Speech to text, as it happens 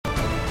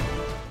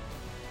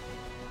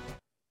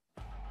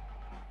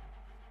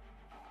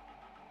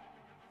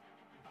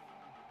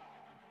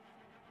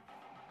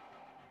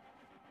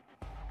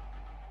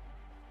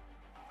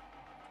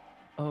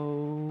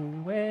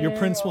Your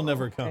prince will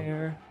never come.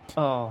 Hair.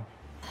 Oh.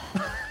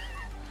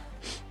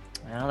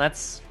 Well,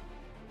 that's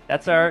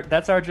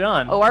our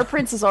John. Oh, our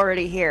prince is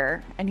already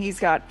here, and he's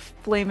got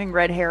flaming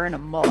red hair and a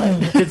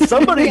mullet. Did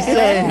somebody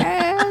say?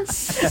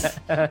 Yes.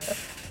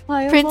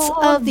 I am Prince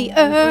of the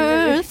hungry.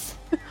 Earth.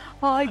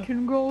 I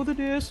can go the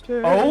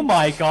distance. Oh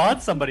my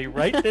God! Somebody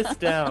write this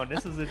down.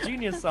 This is a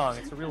genius song.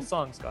 It's a real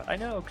song, Scott. I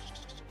know.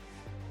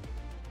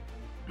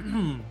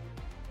 Do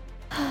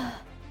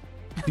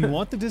you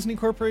want the Disney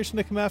Corporation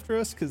to come after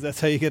us? Because that's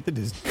how you get the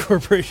Disney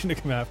Corporation to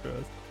come after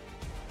us.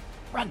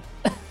 Run.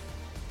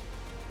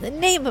 The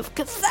name of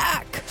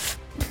Kazak.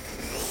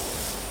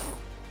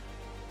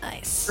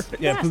 Nice.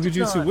 Yeah, Pugajutsu,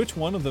 Mastodon. which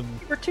one of them?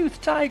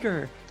 Saber-toothed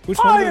tiger. Which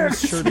one of Fire!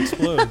 them's shirt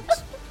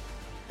explodes?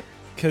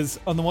 Because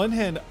on the one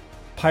hand,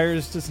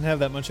 Pyres doesn't have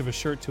that much of a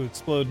shirt to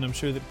explode, and I'm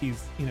sure that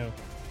he's,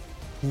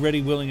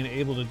 ready, willing, and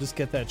able to just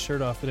get that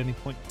shirt off at any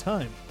point in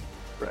time.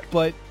 Correct.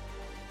 But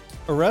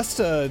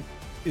Aresta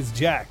is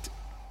jacked.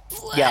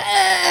 Yeah.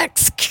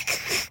 Flex.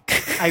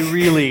 I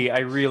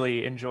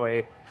really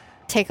enjoy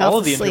Take All off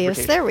of the the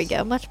sleeves. There we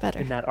interpretations go. Much better.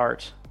 in that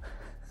art.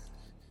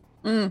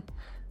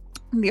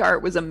 The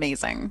art was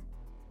amazing.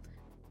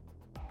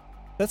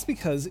 That's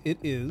because it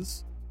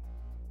is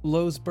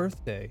Lo's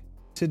birthday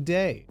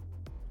today.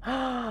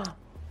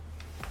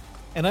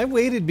 And I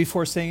waited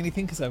before saying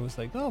anything because I was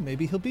like, oh,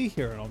 maybe he'll be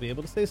here and I'll be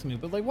able to say something.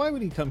 But why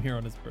would he come here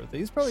on his birthday?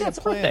 He's probably Yeah, got it's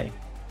a birthday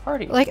plans.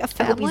 party. Like a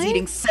I hope he's family?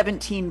 eating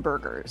 17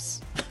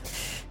 burgers.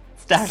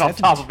 Stacked on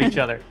top of each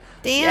other.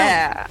 Damn.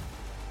 Yeah.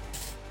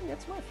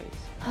 That's my face.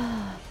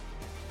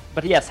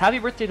 But yes, happy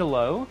birthday to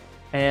Lo,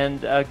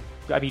 and a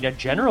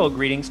general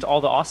greetings to all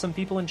the awesome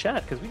people in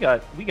chat because we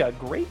got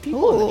great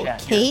people in Ooh, the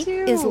chat.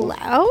 here. Kate is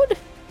loud?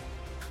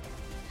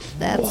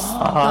 That's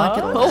not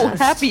gonna Oh, last.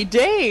 happy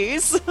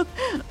days.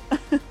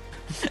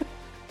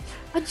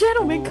 A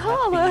gentleman Oh,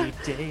 caller.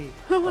 happy day.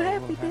 Oh,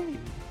 happy day.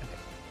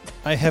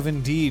 I have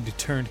indeed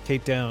turned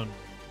Kate down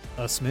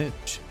a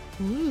smidge.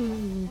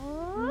 Ooh.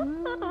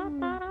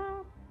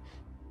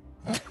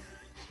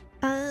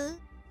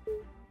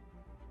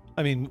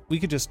 I mean, we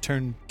could just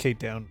turn Kate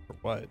down for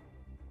what?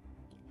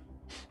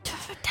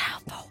 Down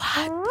for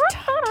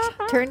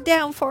what? Turn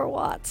down 4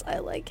 watts. I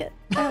like it.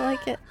 I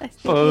think you did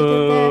that.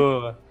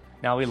 Oh,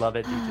 now we love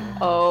it, DJ.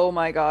 Oh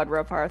my god,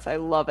 Reparth, I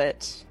love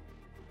it.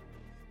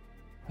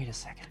 Wait a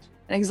second.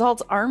 And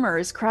Exalt's armor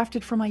is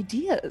crafted from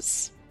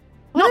ideas.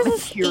 What Not is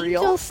this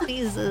material. angel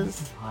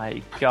sneezes?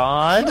 My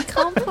God.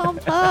 Come from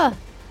her.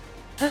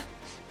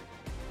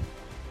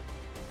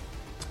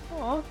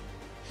 Aw.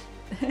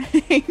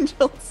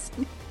 Angels.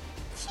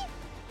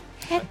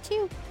 At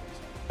you.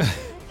 At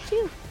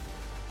you.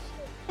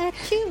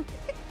 At you.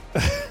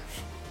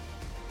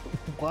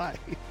 Why?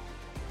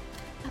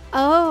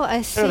 Oh, I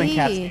Better than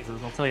cat see.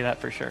 sneezes, I'll tell you that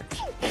for sure.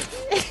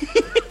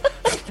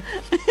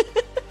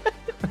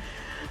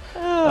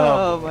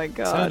 Oh my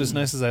god. Sound as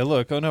nice as I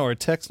look. Oh no, our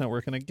tech's not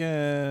working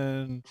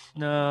again.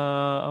 No.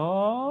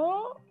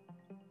 Oh.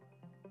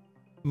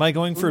 Am I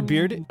going for a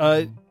beard?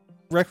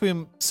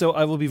 Requiem, so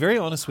I will be very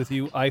honest with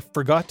you. I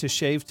forgot to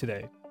shave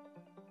today.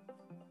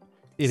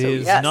 It So,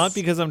 is yes. not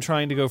because I'm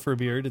trying to go for a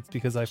beard. It's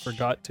because I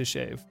forgot to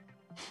shave.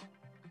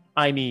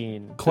 I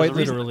mean, there's Quite a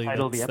reason literally, the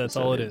title of the that's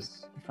all it episode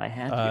is. If I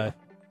had Uh, to.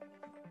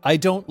 I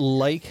don't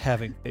like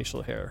having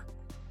facial hair.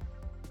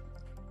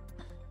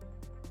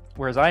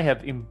 Whereas I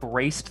have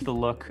embraced the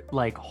look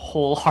like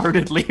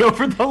wholeheartedly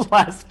over the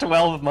last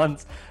 12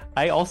 months.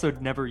 I also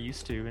never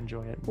used to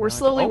enjoy it. We're Now I-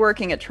 slowly Oh,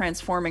 working at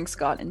transforming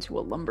Scott into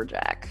a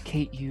lumberjack.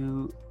 Kate,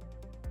 you.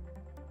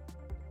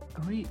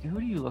 Who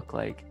do you look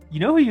like? You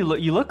know who you look?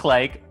 You look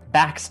like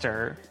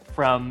Baxter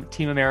from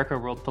Team America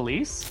World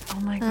Police, Oh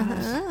my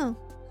gosh.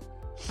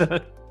 Uh-huh.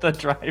 the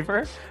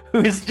driver,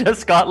 who's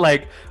just got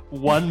like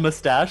one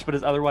mustache but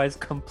is otherwise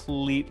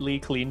completely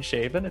clean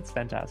shaven. It's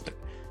fantastic.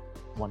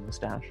 One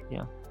mustache,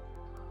 yeah.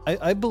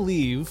 I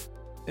believe,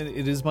 and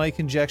it is my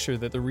conjecture,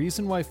 that the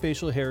reason why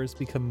facial hair has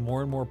become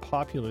more and more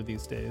popular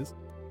these days.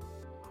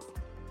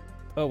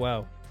 Oh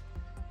wow!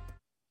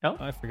 Oh?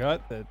 I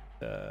forgot that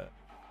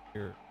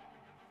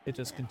it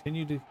just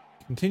continued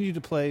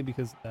to play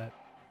because of that.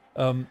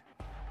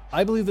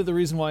 I believe that the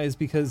reason why is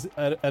because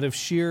out of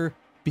sheer,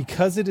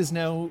 because it is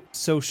now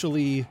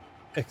socially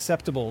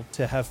acceptable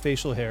to have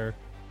facial hair,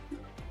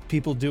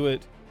 people do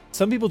it.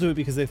 Some people do it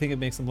because they think it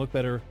makes them look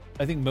better.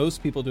 I think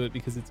most people do it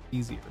because it's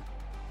easier.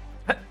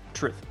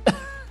 Truth.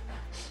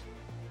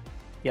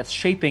 Yes,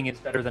 shaping is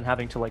better than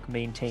having to like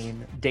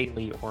maintain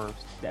daily or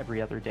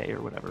every other day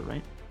or whatever,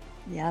 right?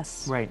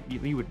 Yes. Right,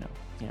 you would know.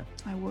 Yeah.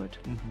 I would.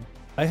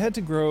 I had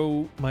to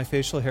grow my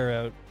facial hair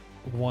out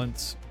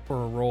once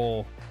for a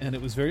role, and I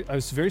was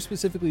very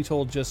specifically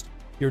told just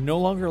you're no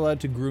longer allowed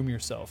to groom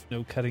yourself.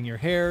 No cutting your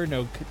hair,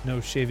 no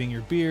shaving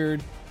your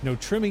beard, no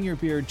trimming your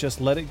beard,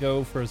 just let it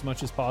go for as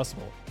much as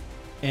possible.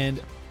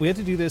 And we had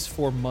to do this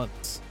for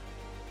months.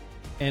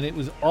 And it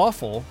was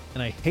awful,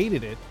 and I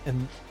hated it.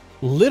 And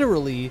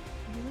literally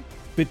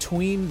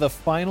between the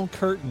final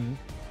curtain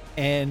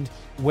and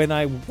when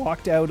I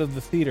walked out of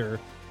the theater,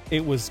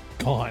 it was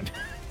gone.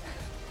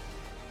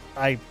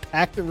 I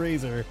packed a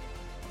razor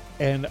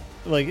And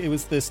like it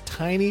was this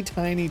tiny,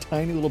 tiny,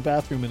 tiny little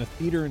bathroom in a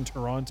theater in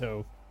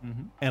Toronto,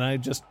 and I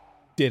just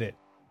did it.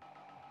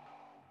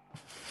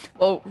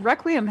 Well,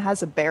 Requiem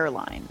has a bear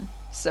line,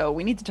 so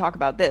we need to talk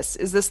about this.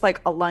 Is this like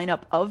a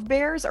lineup of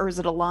bears, or is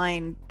it a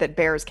line that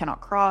bears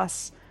cannot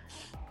cross?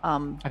 I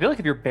feel like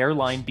if your bear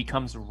line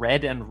becomes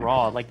red and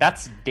raw, like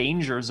that's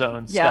danger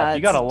zone Yeah, stuff. You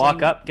it's gotta lock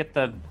dan- up, get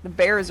the. The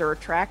bears are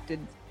attracted.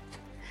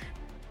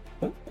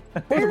 For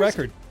the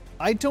record,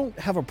 I don't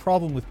have a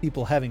problem with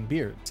people having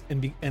beards,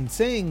 and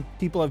saying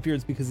people have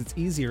beards because it's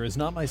easier is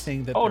not my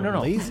saying that Oh, they're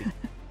no. lazy.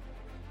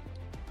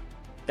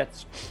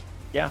 That's.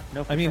 Yeah,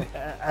 no. For I mean,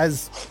 sure.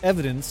 as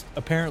evidenced,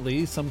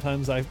 apparently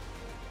sometimes I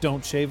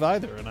don't shave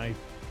either, and I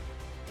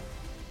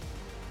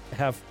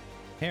have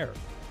hair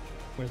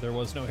where there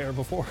was no hair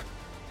before.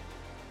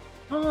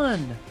 John,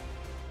 you're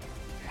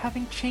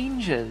having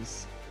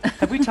changes.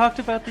 Have we talked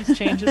about these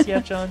changes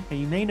yet, John?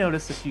 You may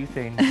notice a few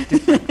things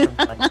different from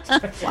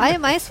time. Why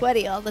am I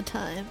sweaty all the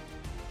time?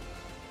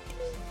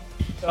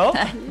 Oh,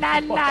 La,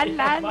 la,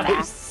 la, am I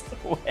la.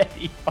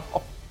 sweaty?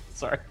 Oh,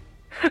 sorry.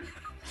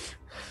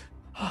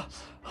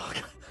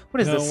 What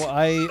is No, this?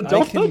 I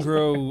Don't can touch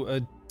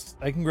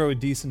grow a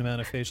decent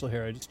amount of facial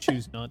hair. I just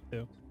choose not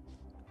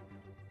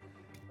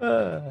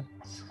to.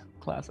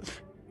 Classic.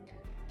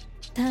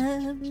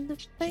 Time to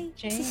face the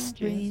Changes.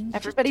 strange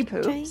Everybody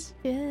poops.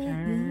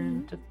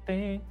 Turn to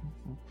think.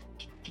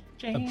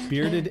 A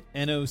bearded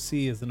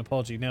NOC is an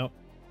apology. Now,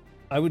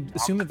 I would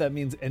assume that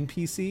means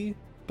NPC,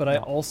 but I No.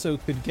 also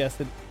could guess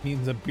it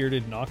means a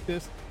bearded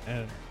Noctis.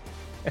 And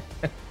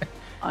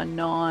A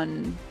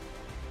non.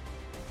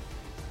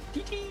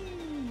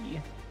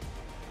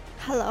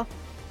 Hello.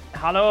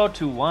 Hello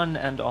to one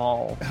and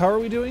all. how are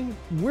we doing?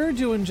 We're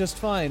doing just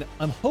fine.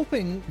 I'm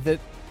hoping that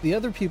the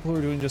other people who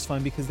are doing just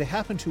fine, because they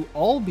happen to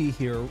all be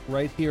here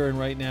and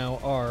right now,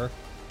 are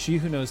She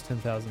Who Knows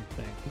 10,000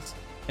 Things,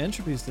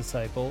 Entropy's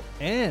Disciple,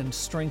 and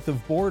Strength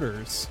of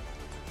Borders.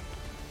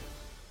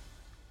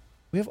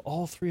 We have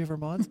all three of our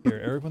mods here: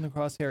 Eric with the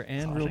Crosshair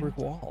and Real Brick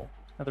Wall.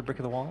 Another brick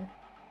of the wall.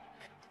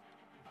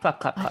 Clap,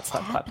 clap, clap, What's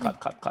clap, clap, happening? clap,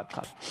 clap, clap,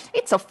 clap.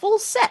 It's a full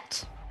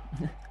set.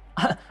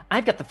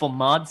 I've got the full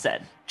mod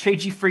set.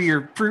 Trade you for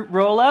your fruit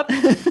roll up?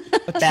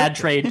 Bad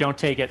trade, don't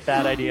take it.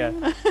 Bad idea.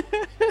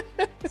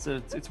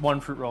 So it's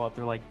one fruit roll up.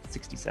 They're like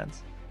 60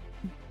 cents.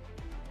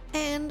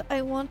 And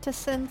I want to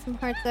send some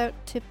hearts out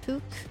to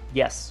Pook.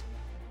 Yes.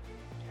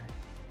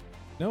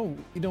 No,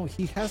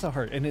 he has a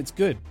heart, and it's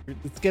good.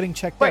 It's getting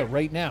checked Wait. out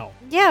right now.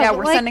 Yeah, Yeah, but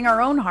we're like sending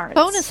our own hearts.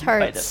 bonus By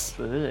the hearts.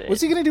 foot.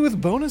 What's he gonna do with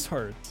bonus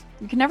hearts?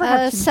 You can never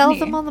have too Sell many.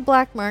 them on the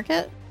black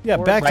market Yeah,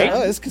 Or- back right? to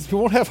us, because we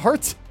won't have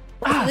hearts.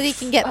 so that you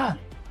can get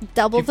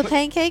double You the put-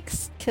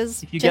 pancakes.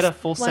 Because If you get a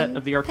full set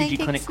of the RPG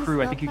Clinic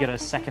crew, I think you get a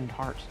second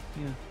heart.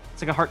 Yeah.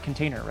 It's like a heart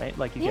container, right?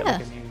 Like you get Yeah.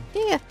 like a new.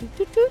 Yeah.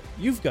 Doot, doot.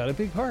 You've got a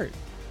big heart.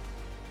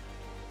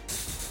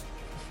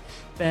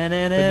 But no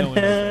one knows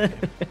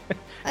that game.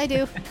 I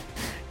do.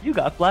 You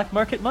got black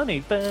market money.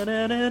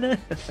 Ba-na-na-na.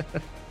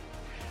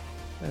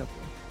 Oh,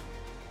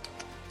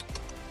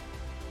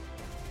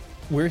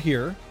 We're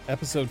here,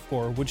 episode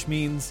 4, which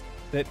means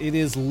that it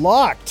is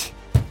locked.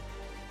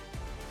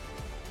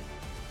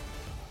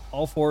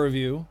 All four of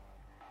you,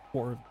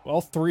 all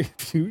three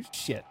of you,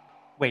 shit.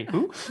 Wait,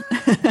 who?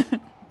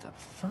 What the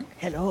fuck?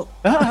 Hello.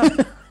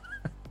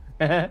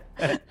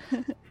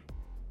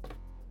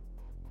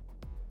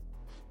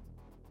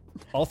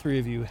 All three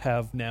of you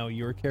have now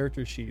your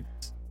character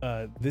sheets.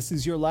 This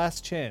is your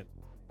last chance.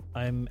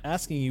 I'm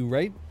asking you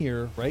right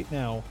here, right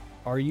now,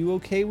 are you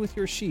okay with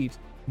your sheet?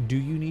 Do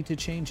you need to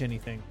change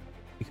anything?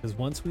 Because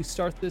once we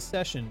start this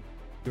session,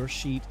 your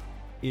sheet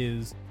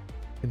is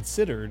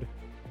considered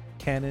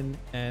canon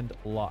and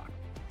locked.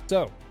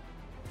 So,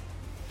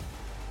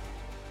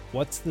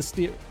 what's the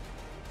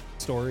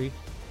story?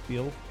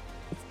 Deal?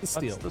 What's the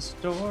steal? What's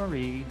the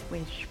story?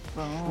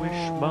 Wishbone.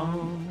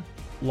 Wishbone.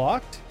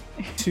 Locked.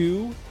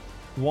 2,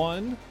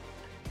 1,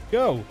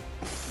 go.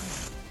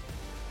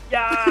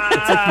 Yeah.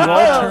 It's like you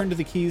all turned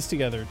the keys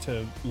together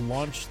to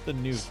launch the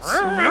nukes.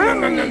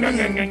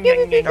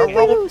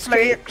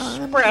 Roleplay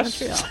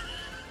Express. Express.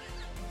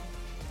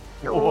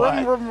 What?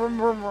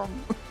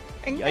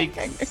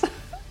 Yikes.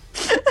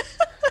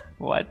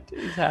 What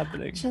is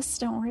happening?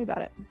 Just don't worry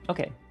about it.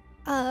 Okay.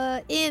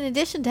 In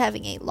addition to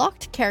having a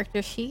locked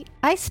character sheet,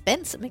 I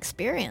spent some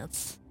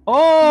experience.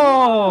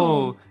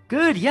 Oh,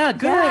 good. Yeah,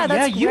 good. Yeah, Yeah,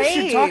 that's you should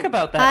great. talk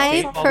about that. I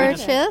Kate, while we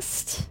just-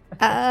 purchased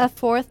a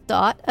 4th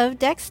dot of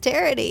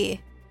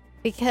dexterity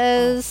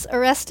because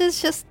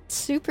Arresta's just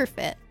super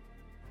fit.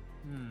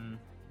 Hmm,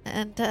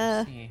 And,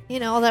 see. you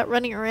know, all that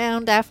running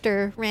around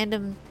after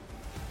random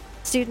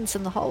students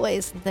in the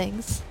hallways and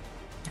things.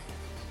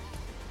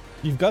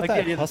 You've got Like the that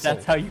idea that hustle.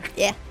 that's how you.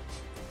 Yeah.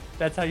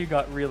 That's how you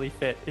got really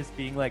fit. Is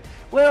being like,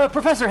 well,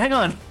 Professor, hang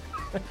on.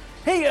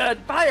 Hey,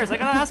 buyers, I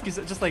gotta ask you.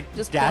 Just like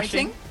Just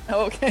dashing, pointing?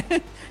 Oh,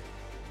 okay.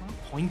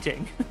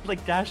 pointing,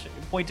 like dashing,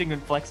 pointing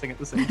and flexing at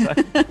the same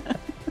time.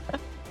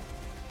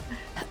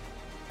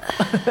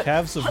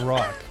 Calves of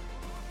rock.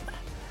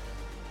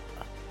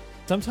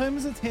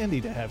 Sometimes it's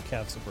handy to have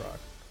calves of rock.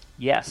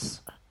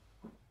 Yes.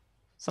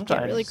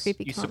 Sometimes really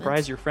creepy you comments.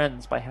 surprise your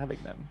friends by having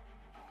them.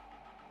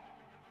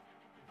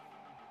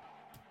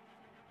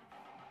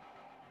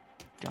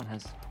 John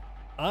has.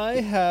 I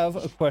have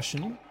a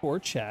question for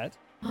chat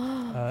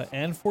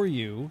and for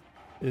you.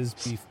 Is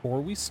before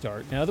we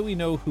start, now that we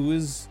know who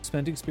has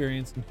spent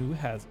experience and who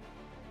hasn't,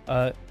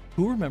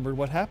 who remembered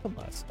what happened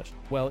last session?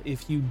 Well,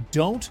 if you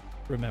don't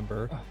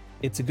remember,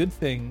 it's a good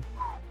thing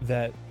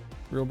that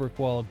Real Brick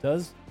Wall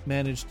does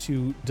manage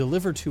to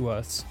deliver to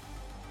us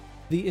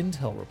the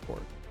intel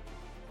report.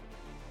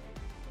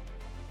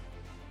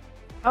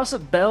 House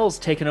of Bells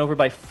taken over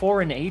by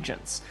foreign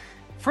agents.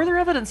 Further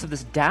evidence of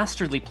this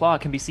dastardly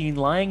plot can be seen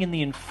lying in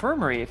the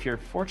infirmary if you're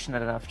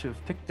fortunate enough to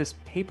have picked this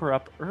paper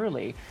up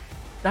early.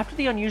 After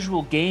the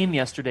unusual game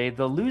yesterday,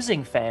 the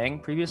Losing Fang,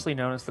 previously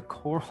known as the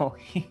Coral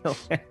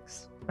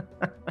Helix,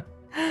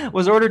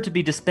 was ordered to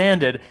be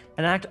disbanded,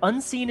 an act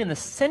unseen in the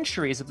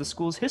centuries of the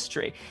school's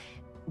history.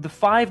 The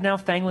 5 now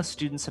Fangless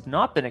students have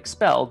not been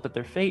expelled, but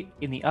their fate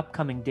in the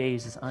upcoming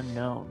days is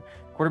unknown.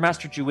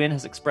 Quartermaster Juin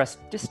has expressed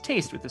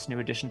distaste with this new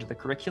addition to the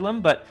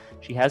curriculum, but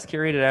she has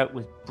carried it out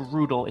with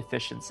brutal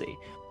efficiency.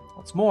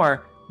 What's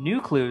more,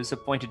 new clues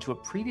have pointed to a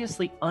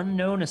previously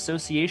unknown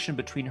association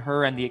between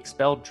her and the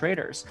expelled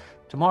traitors.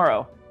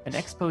 Tomorrow, an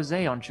expose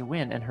on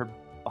Juin and her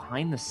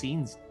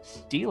behind-the-scenes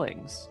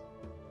dealings.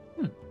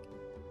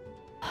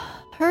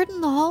 Heard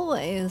in the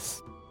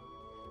hallways.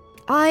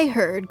 I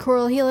heard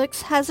Coral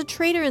Helix has a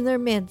traitor in their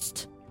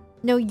midst.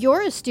 No,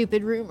 you're a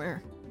stupid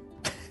rumor.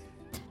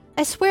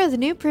 I swear the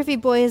new privy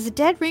boy is a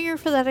dead ringer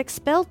for that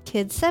expelled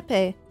kid,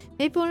 Sepe.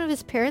 Maybe one of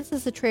his parents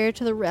is a traitor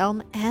to the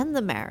realm and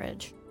the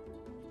marriage.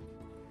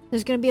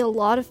 There's gonna be a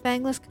lot of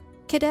Fangless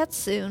cadets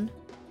soon.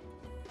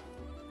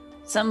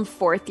 Some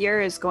 4th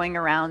year is going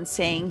around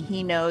saying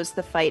he knows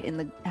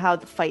how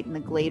the fight in the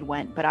glade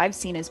went, but I've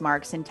seen his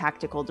marks in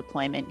tactical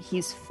deployment.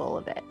 He's full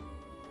of it.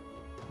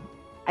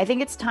 I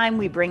think it's time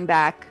we bring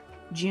back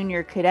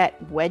Junior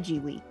Cadet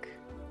Wedgie Week.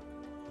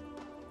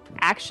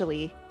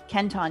 Actually,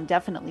 Kenton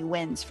definitely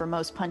wins for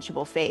most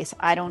punchable face.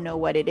 I don't know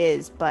what it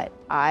is, but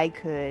I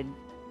could...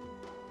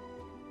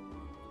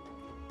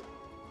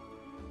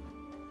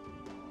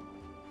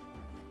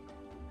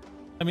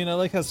 I mean, I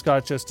like how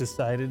Scott just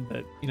decided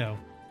that,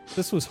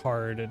 this was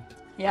hard and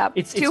Yeah,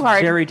 It's too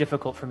hard. very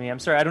difficult for me. I'm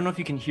sorry. I don't know if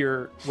you can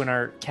hear when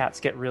our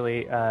cats get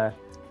really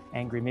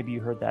angry. Maybe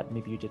you heard that.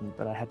 Maybe you didn't,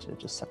 but I had to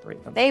just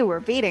separate them. They were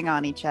beating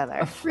on each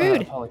other.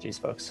 Rude. Apologies,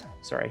 folks.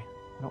 Sorry.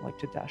 I don't like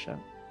to dash out.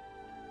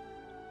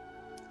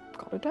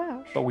 Got a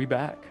dash. But we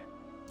back.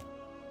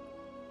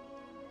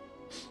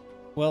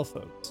 well,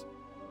 folks,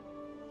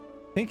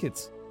 I think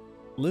it's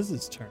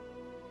Liz's turn.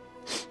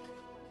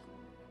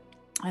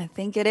 I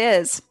think it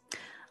is.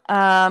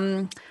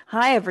 Hi,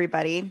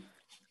 everybody.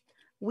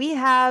 We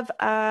have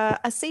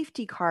a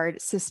safety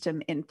card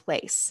system in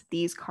place.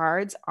 These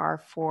cards are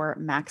for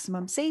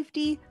maximum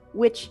safety,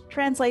 which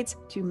translates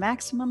to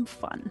maximum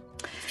fun.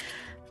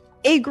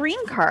 A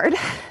green card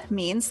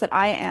means that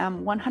I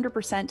am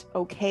 100%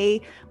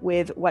 okay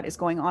with what is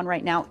going on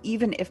right now,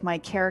 even if my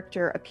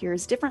character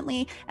appears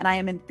differently, and I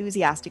am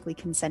enthusiastically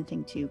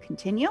consenting to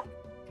continue.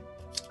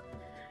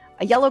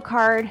 A yellow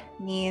card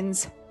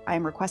means I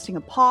am requesting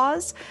a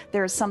pause.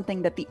 There is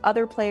something that the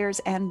other players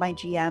and my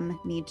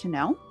GM need to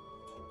know.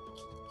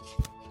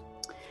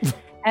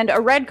 And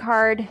a red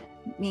card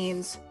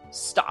means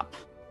stop.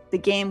 The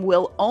game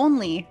will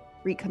only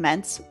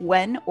recommence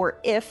when or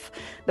if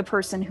the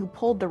person who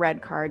pulled the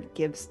red card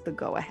gives the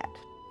go-ahead.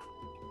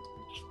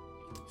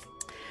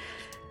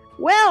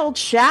 Well,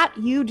 chat,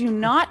 you do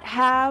not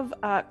have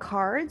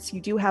cards.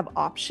 You do have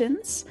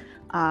options.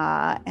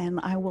 And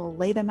I will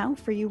lay them out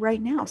for you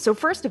right now. So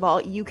first of all,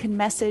 you can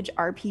message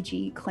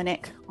RPG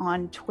Clinic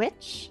on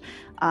Twitch.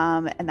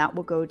 And that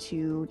will go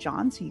to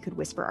John, so you could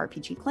whisper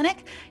RPG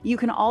Clinic. You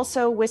can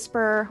also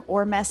whisper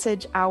or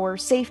message our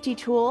safety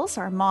tools,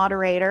 our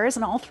moderators,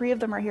 and all three of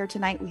them are here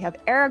tonight. We have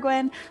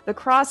Aragwen, the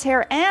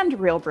Crosshair, and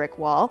Real Brick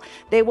Wall.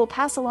 They will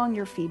pass along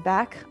your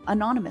feedback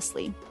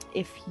anonymously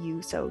if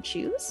you so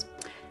choose.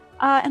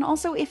 And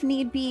also, if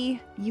need be,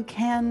 you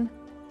can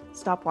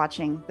stop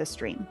watching the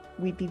stream.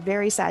 We'd be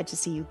very sad to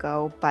see you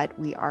go, but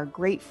we are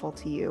grateful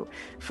to you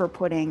for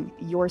putting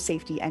your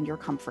safety and your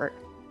comfort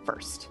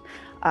first.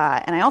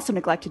 And I also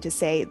neglected to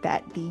say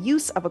that the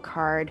use of a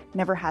card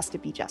never has to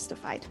be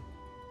justified.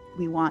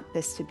 We want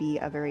this to be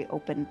a very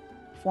open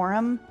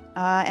forum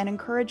and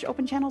encourage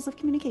open channels of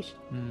communication.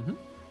 Mm-hmm.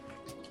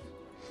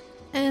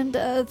 And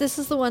this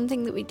is the one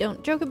thing that we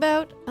don't joke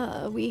about.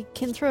 We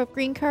can throw up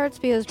green cards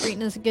because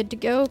green is good to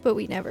go, but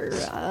we never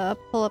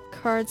pull up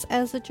cards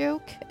as a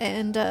joke.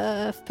 And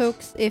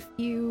folks, if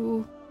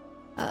you...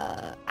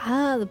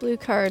 the blue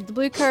card. The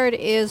blue card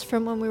is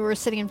from when we were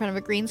sitting in front of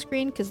a green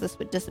screen, because this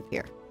would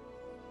disappear.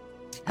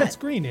 That's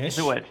greenish.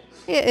 It would.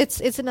 Yeah,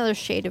 it's another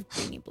shade of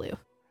greeny blue.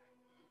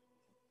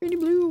 Greeny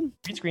blue.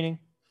 Green screening.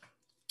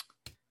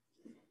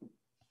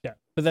 Yeah,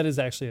 but that is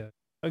actually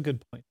a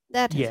good point.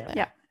 That has Yeah. been.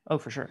 Yeah. Oh,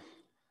 for sure.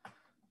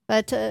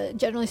 But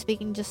generally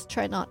speaking, just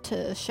try not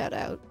to shout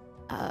out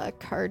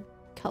card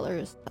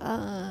colors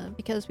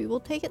because we will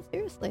take it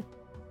seriously.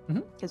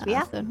 Because we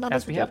have So to. not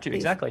As we have to, please.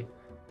 exactly.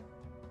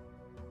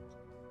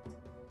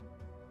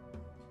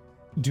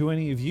 Do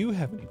any of you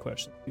have any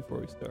questions before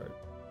we start?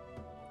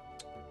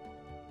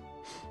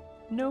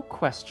 No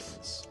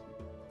questions.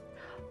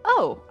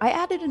 Oh, I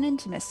added an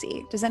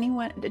intimacy. Does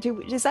anyone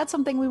is that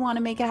something we want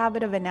to make a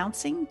habit of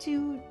announcing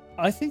to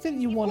I think that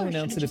you people, want to or should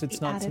announce it if just it's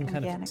be not some added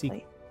kind of organically?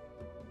 secret.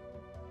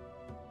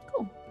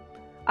 Cool.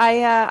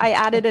 I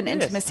added an It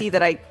is. intimacy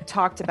that I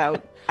talked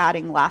about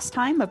adding last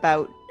time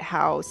about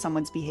how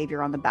someone's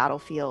behavior on the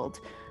battlefield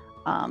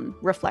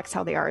reflects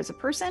how they are as a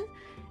person.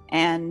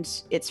 And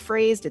it's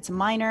phrased, it's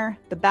minor.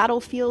 The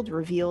battlefield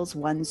reveals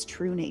one's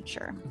true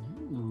nature.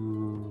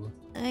 Ooh.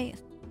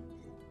 Nice.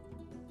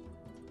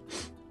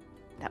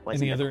 That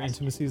wasn't Any a other question.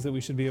 intimacies that we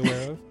should be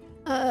aware of?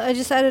 I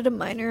just added a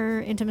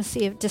minor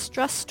intimacy of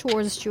distrust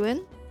towards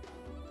Juin.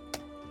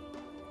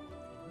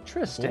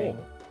 Interesting.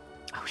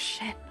 Oh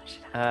shit. I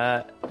should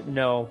have-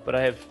 No, but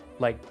I have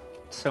like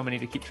so many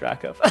to keep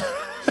track of.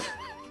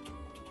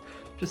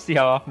 Just see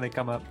how often they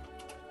come up.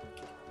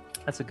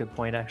 That's a good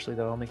point, actually,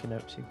 though. I'll make a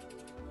note too.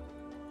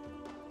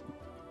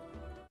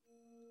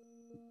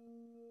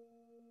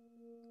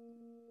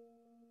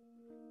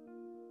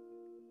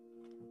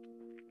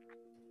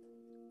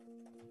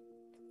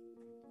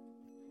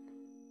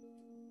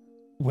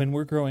 When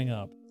we're growing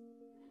up,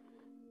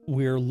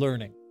 we're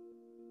learning.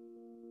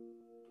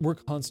 We're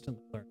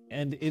constantly learning.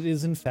 And it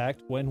is, in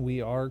fact, when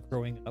we are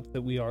growing up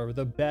that we are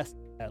the best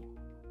at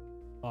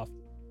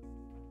often.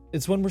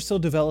 It's when we're still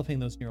developing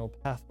those neural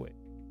pathways.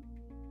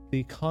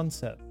 The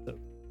concepts of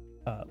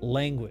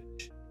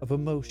language, of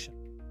emotion,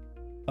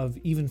 of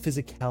even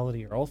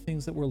physicality are all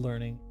things that we're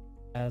learning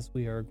as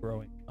we are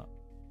growing up.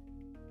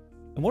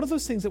 And one of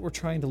those things that we're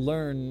trying to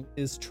learn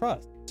is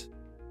trust.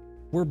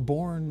 We're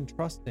born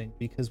trusting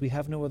because we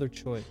have no other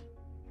choice.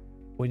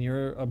 When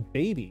you're a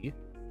baby,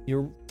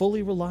 you're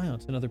fully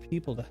reliant on other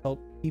people to help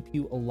keep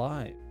you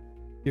alive.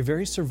 Your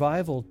very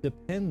survival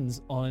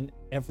depends on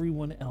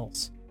everyone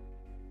else.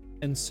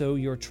 And so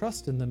your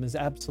trust in them is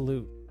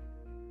absolute.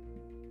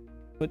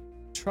 But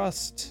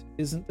trust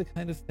isn't the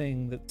kind of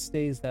thing that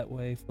stays that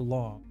way for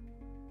long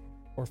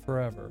or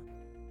forever.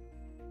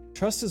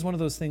 Trust is one of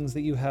those things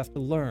that you have to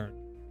learn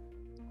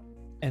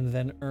and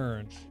then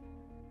earn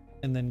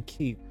and then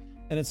keep.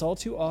 And it's all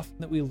too often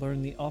that we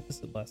learn the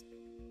opposite lesson.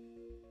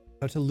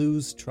 How to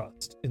lose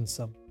trust in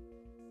someone.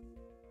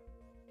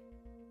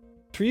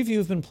 3 of you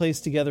have been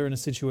placed together in a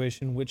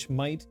situation which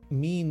might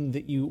mean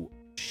that you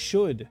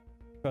should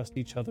trust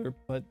each other,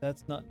 but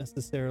that's not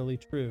necessarily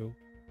true.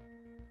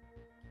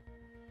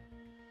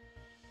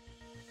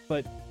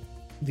 But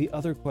the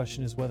other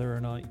question is whether or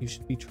not you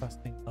should be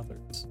trusting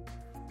others.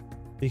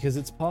 Because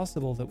it's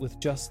possible that with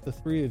just the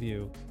 3 of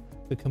you,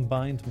 the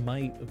combined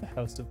might of the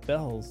House of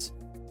Bells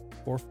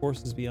or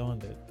forces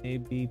beyond it may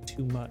be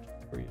too much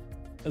for you.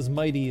 As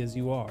mighty as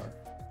you are,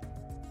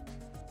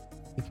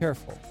 be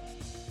careful.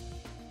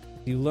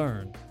 You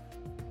learn.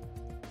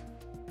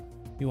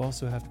 You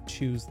also have to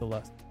choose the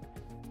lesson.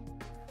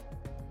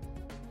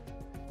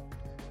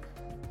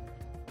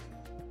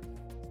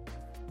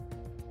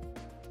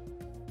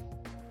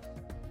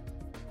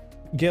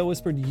 Gale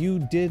whispered, you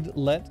did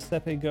let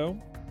Sepe go?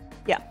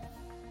 Yeah.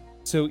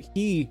 So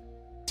he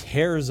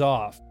tears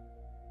off,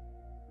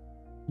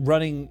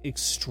 running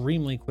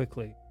extremely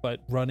quickly,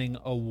 but running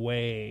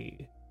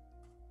away,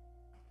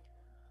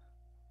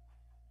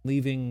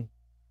 leaving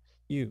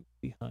you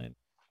behind.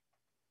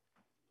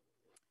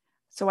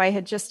 So I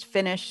had just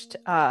finished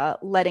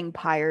letting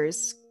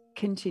Pyres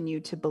continue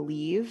to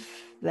believe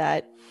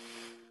that.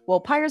 Well,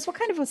 Pyres, what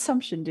kind of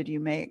assumption did you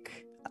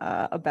make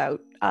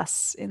about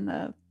us in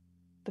the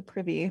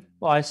privy?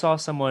 Well, I saw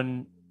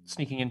someone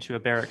sneaking into a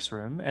barracks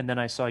room, and then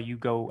I saw you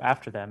go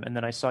after them, and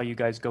then I saw you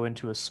guys go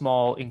into a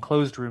small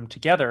enclosed room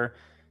together,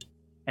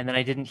 and then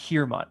I didn't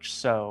hear much,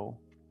 so...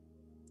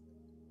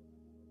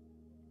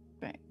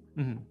 Right.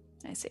 Mhm.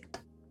 I see.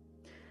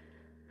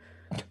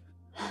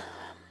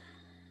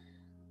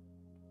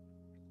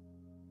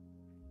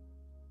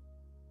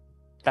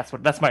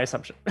 That's my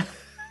assumption.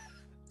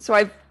 So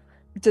I've,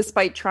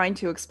 despite trying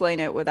to explain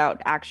it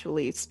without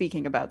actually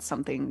speaking about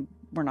something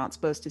we're not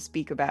supposed to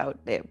speak about,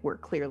 we're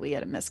clearly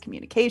at a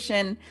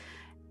miscommunication,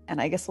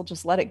 and I guess we'll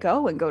just let it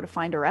go and go to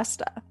find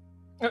Aresta.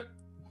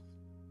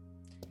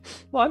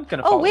 Well, I'm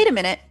gonna Oh, follow. wait a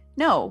minute.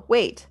 No,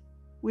 wait.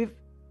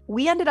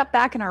 We ended up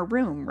back in our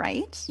room,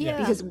 right? Yeah.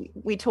 Because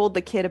we told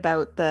the kid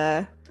about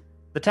the...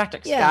 The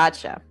tactics. Yeah.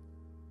 Gotcha.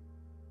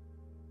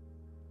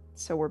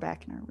 So we're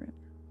back in our room.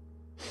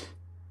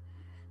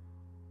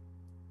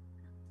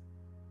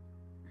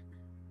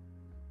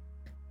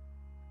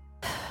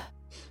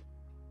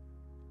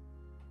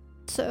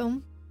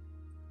 So,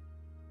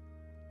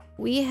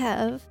 we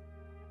have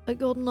a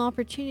golden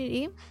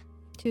opportunity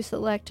to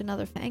select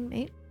another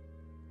fangmate.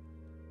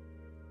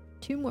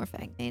 2 more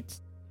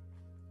fangmates.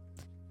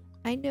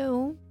 I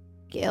know,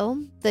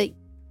 Gale, that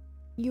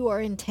you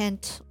are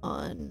intent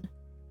on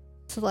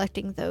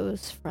selecting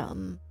those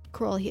from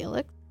Coral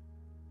Helix.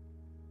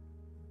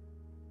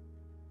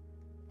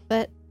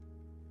 But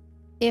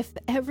if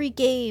every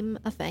game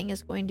a Fang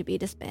is going to be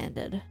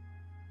disbanded,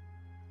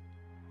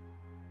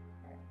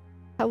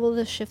 how will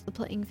this shift the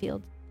playing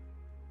field?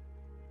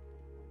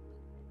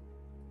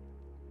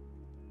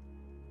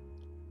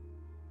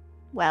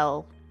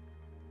 Well,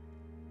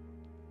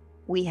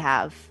 we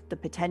have the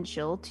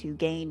potential to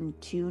gain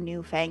 2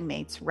 new Fang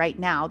mates right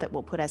now that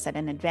will put us at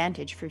an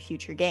advantage for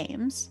future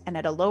games and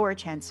at a lower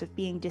chance of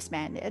being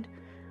disbanded.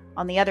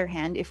 On the other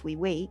hand, if we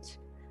wait,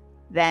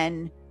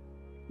 then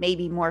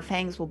maybe more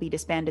Fangs will be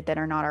disbanded that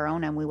are not our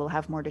own and we will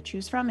have more to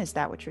choose from. Is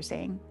that what you're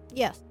saying?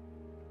 Yes.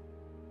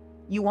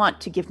 You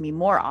want to give me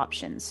more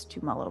options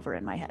to mull over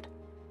in my head.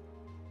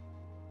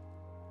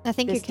 I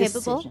think you're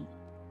capable.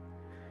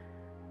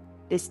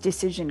 This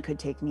decision could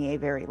take me a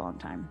very long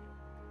time.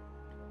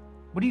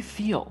 What do you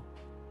feel?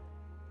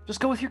 Just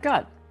go with your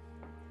gut.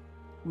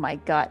 My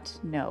gut,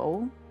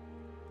 no.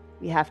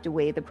 We have to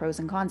weigh the pros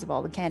and cons of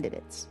all the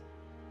candidates.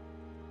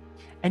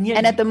 And yet,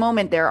 And at the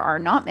moment, there are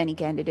not many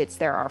candidates.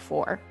 There are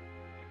 4.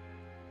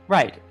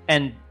 right,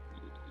 and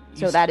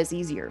So that is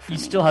easier for you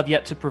me. still have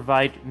yet to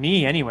provide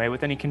me, anyway,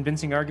 with any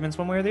convincing arguments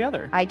one way or the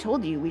other. I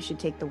told you we should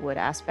take the wood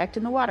aspect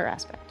and the water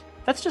aspect.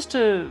 That's just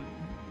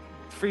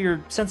for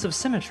your sense of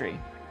symmetry.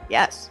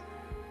 Yes.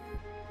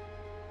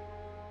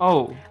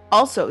 Oh,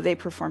 Also, they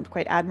performed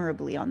quite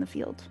admirably on the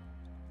field.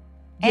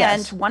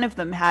 yes. And one of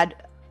them had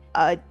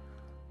a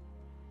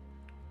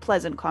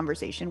pleasant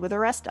conversation with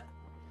Aresta.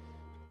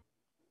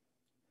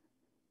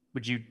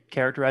 Would you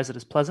characterize it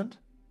as pleasant,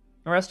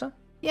 Aresta?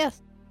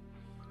 Yes.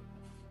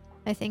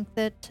 I think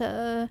that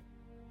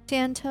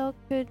Siantel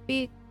could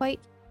be quite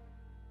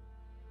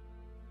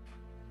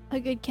a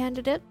good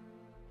candidate.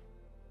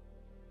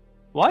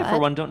 Well, I, for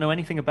But- one, don't know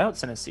anything about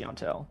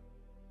Siantel.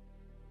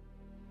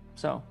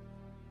 So,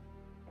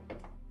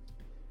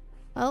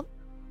 Well,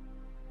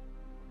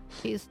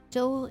 she's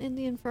still in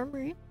the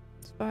infirmary,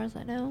 as far as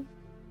I know.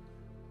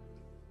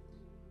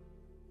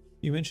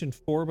 You mentioned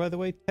 4, by the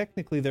way.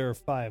 Technically, there are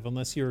 5,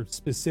 unless you're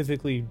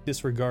specifically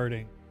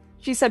disregarding.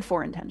 She said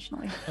 4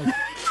 intentionally.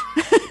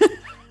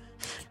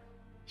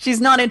 She's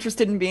not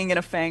interested in being in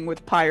a Fang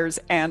with Pyres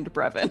and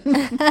Brevin.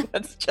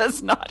 That's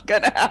just not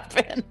gonna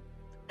happen.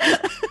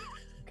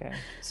 okay.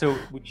 So,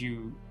 would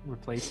you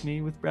replace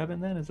me with Brevin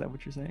then? Is that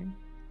what you're saying?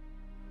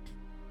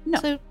 No.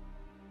 So,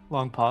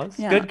 Long pause.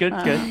 Yeah,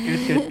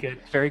 Good.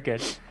 Very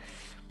good.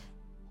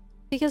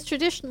 because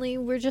traditionally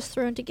we're just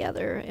thrown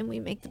together and we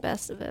make the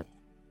best of it.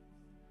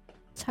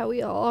 That's how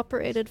we all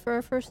operated for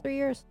our first 3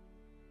 years.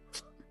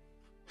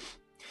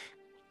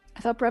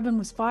 I thought Brevin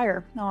was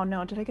fire. Oh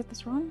no, did I get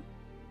this wrong?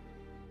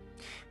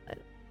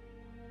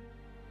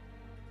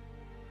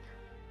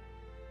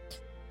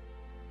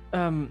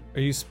 Are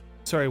you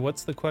sorry?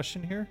 What's the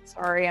question here?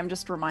 Sorry, I'm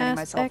just reminding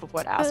myself of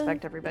what Aspect,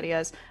 aspect everybody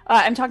is.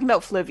 I'm talking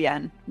about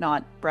Flivien,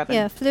 not Brevin.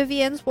 Yeah,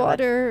 Flivien's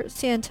water,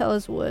 Siantel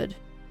is wood.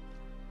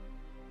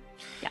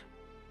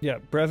 Yeah,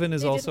 Brevin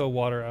is They also a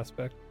water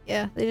aspect.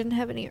 Yeah, they didn't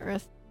have any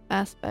earth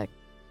aspect.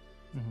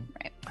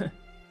 Right.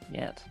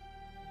 Yet.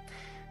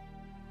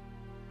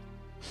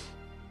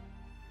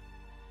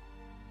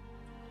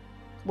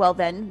 Well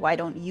then, why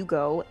don't you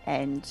go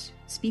and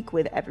speak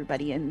with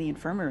everybody in the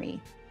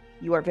infirmary?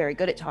 You are very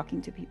good at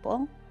talking to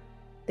people.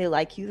 They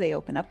like you, they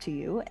open up to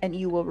you, and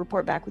you will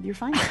report back with your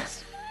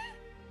findings.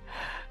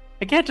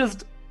 I can't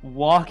just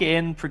walk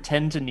in,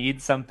 pretend to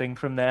need something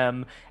from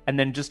them, and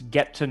then just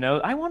get to know.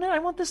 I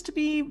want this to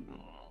be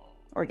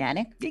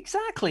Organic?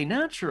 exactly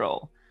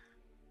natural.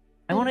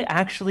 I want to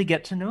actually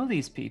get to know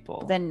these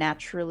people. Then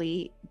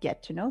naturally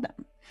get to know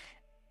them.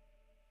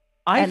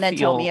 I and then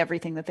tell feel- me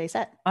everything that they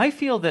said. I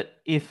feel that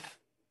if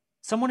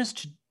someone is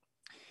to,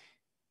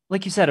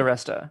 like you said,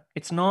 Aresta,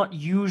 it's not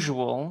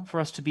usual for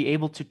us to be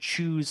able to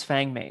choose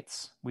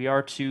fangmates. We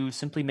are to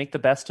simply make the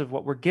best of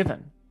what we're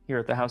given here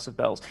at the House of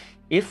Bells.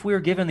 If we're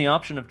given the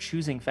option of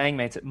choosing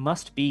fangmates, it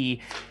must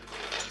be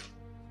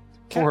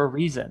for a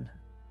reason.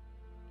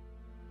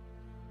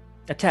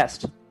 A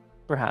test,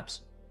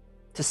 perhaps,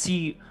 to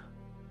see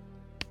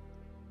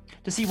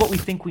what we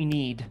think we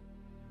need.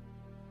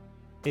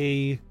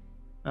 A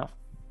Oh,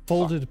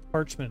 folded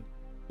parchment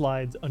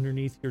slides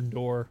underneath your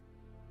door.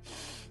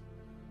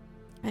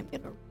 I'm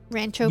gonna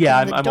ranch open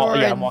yeah, the I'm door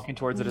I'm and walking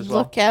towards it as well.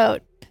 look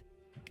out.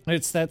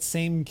 It's that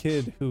same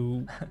kid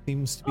who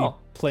seems to be Oh.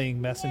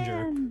 playing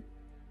messenger. Man.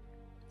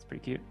 It's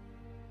pretty cute.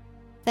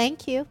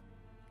 Thank you.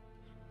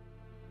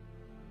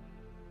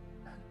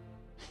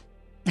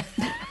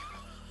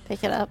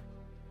 Pick it up.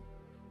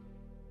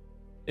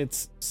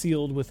 It's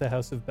sealed with the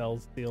House of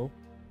Bells seal.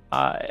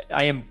 I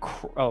am.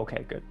 Oh,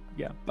 okay, good.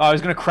 Yeah, I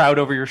was gonna crowd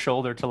over your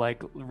shoulder to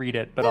like read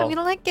it, but Yeah, I'll. I'm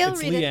gonna let Gil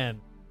It's read it. Leanne.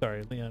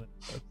 Sorry, Leanne.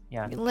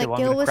 Yeah, I'm okay, gonna let well,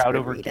 Gil I'm gonna crowd whisper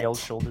over read Gail's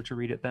it. shoulder to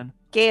read it then.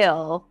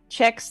 Gale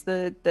checks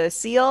the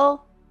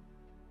seal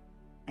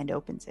and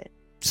opens it.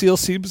 Seal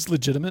seems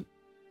legitimate.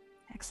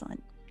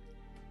 Excellent.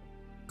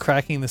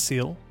 Cracking the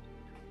seal.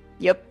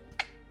 Yep.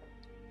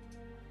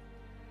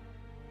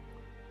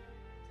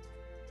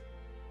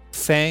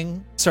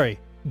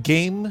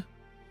 Game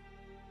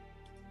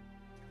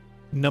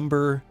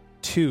number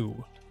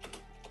 2.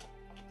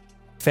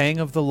 Fang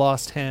of the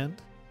Lost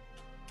Hand.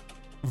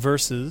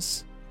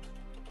 versus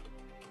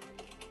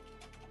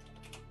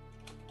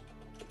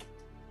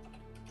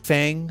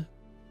Fang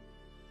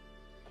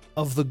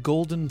of the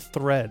Golden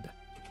Thread.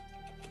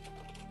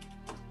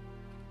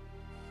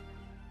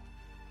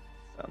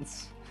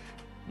 Sounds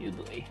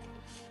noodly.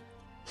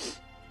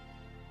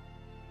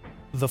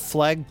 The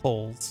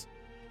Flagpoles,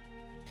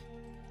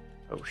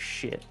 Oh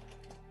shit.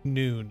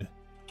 noon.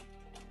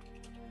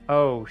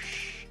 Oh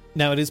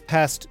Now, it is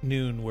past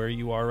noon where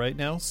you are right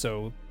now,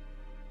 so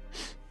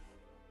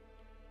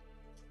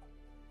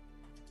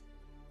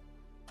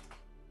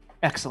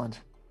Excellent.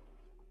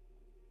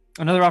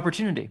 Another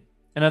opportunity.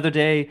 Another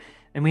day,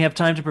 and we have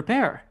time to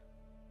prepare.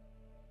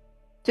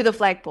 To the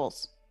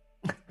flagpoles.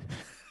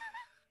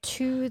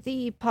 To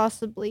the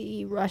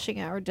possibly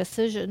rushing our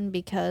decision,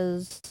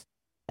 because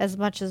as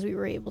much as we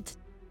were able to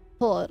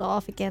pull it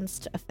off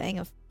against a Fang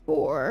of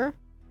 4,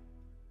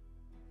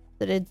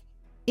 that it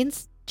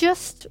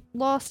just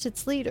lost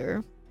its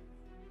leader,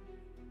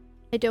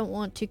 I don't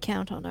want to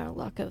count on our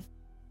luck of...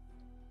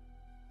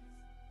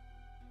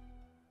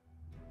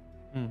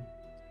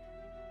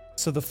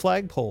 So the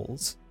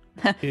Flagpoles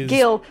is...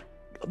 Gail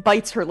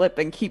bites her lip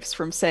and keeps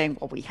from saying,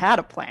 well, we had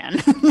a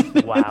plan.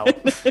 Wow.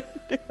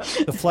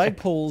 The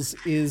Flagpoles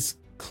is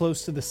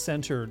close to the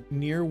center,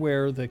 near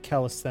where the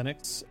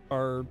calisthenics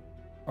are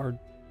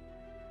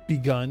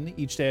begun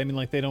each day. I mean,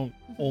 like, they don't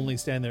only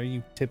stand there.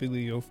 You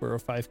typically go for a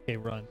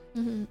 5K run.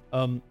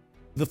 Mm-hmm.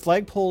 The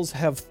flagpoles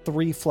have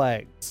 3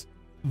 flags.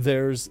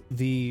 There's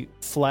the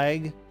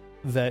flag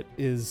that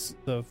is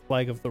the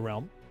flag of the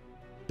realm.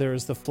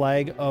 There's the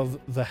flag of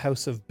the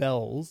House of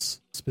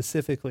Bells,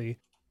 specifically.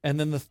 And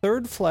then the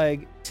third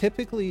flag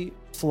typically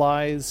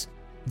flies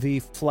the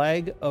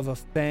flag of a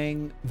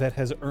Fang that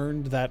has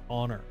earned that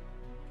honor.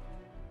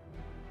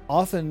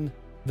 Often,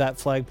 that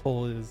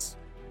flagpole is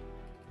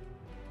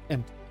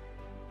empty.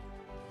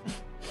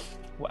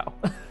 Wow.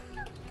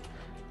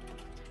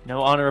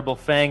 No honorable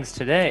fangs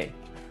today.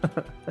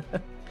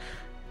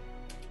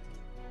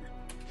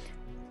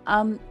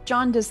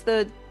 John, does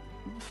the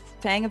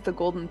Fang of the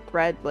Golden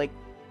Thread, like,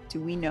 do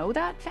we know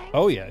that Fang?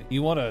 Oh, yeah.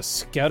 You want a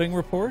scouting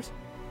report?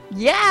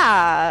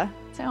 Yeah!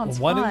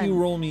 Sounds Why fun. don't you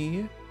roll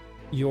me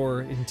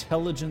your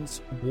intelligence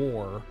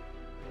war?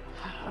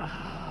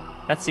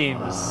 That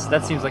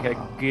seems like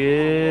a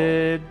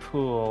good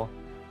pool.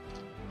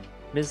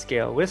 Ms.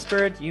 Gale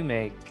whispered, you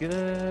make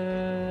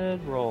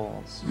good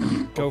rolls.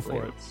 Go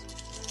for it.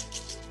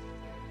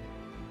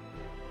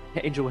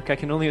 Angel Wick, I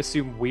can only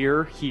assume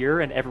we're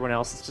here and everyone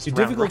else is just Your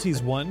round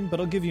difficulty's 1, but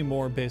I'll give you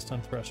more based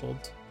on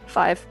thresholds.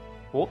 5.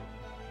 robin.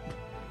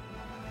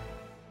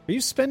 Are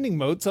you spending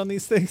motes on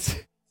these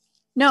things?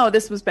 No,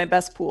 this was my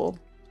best pool.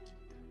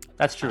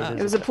 That's true.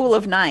 It was a pool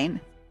of 9.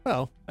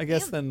 Well, I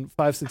guess then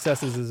 5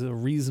 successes is a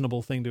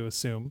reasonable thing to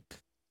assume.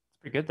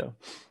 pretty good though.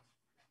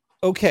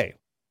 Okay.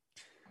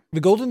 The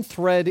Golden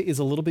Thread is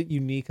a little bit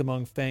unique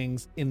among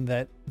Fangs in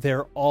that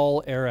they're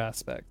all air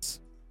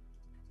aspects.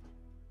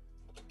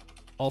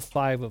 All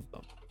 5 of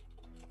them.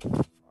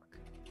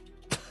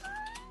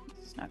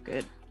 It's not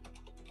good.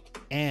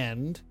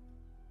 And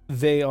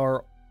they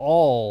are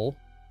all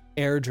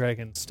Air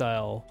Dragon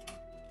style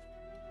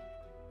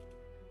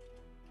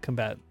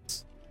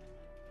combatants.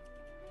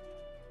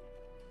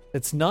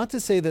 It's not to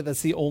say that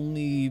that's the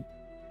only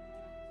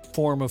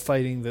form of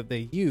fighting that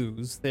they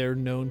use. They're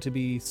known to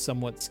be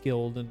somewhat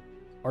skilled in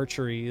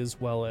archery as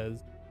well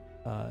as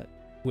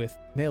with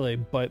melee,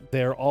 but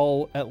they're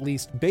all at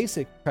least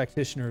basic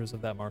practitioners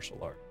of that martial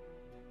art.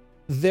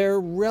 They're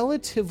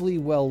relatively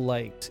well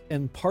liked,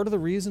 and part of the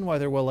reason why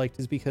they're well liked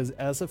is because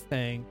as a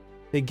Fang,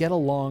 they get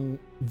along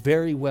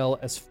very well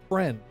as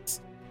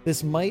friends.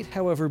 This might,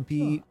 however,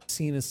 be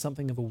seen as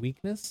something of a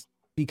weakness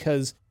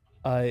because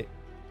they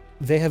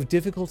have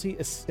difficulty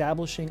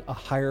establishing a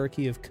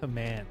hierarchy of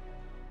command.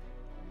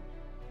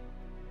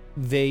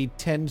 They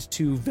tend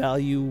to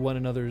value one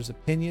another's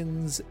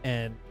opinions,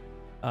 and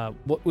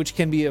which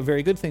can be a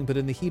very good thing, but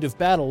in the heat of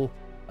battle,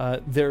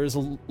 there is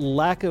a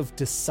lack of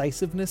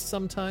decisiveness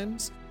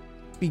sometimes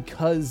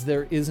because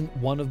there isn't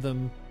one of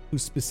them who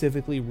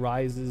specifically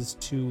rises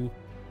to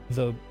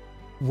the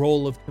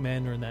role of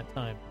commander in that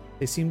time.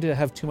 They seem to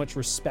have too much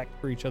respect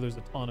for each other's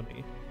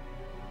autonomy.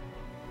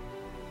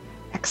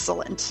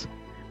 Excellent.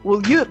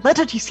 Well, you let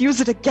us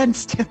use it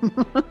against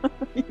him.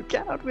 You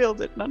cannot wield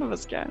it. None of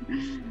us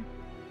can.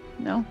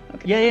 No?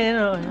 Okay. Yeah,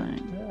 no.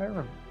 Alright. Yeah, I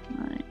remember.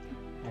 Alright.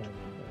 I remember.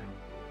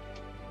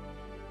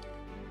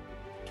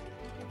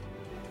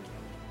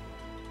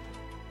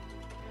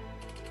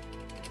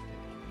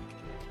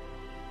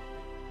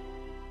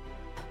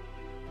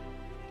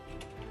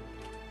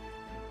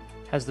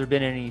 Has there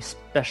been any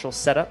special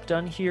setup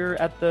done here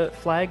at the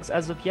flags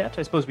as of yet?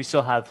 I suppose we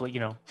still have,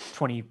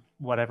 20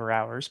 whatever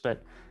hours,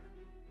 but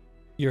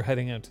You're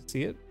heading out to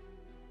see it?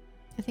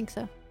 I think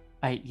so.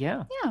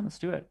 yeah, let's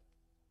do it.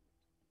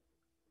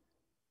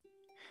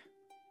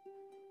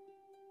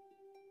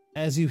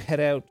 As you head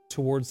out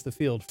towards the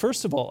field,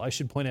 first of all, I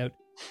should point out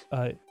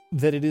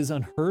that it is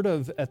unheard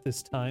of at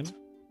this time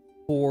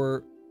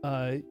for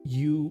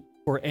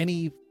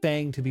any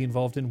Fang to be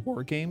involved in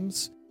war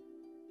games.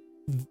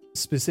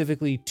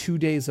 specifically 2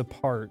 days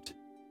apart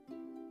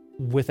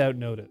without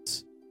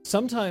notice.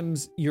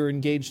 Sometimes you're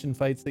engaged in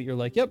fights that you're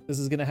like, yep, this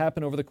is going to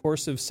happen over the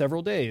course of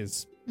several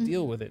days.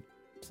 Deal with it.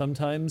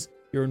 Sometimes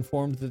you're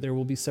informed that there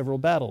will be several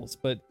battles,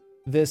 but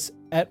this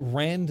at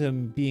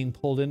random being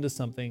pulled into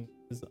something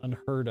is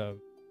unheard of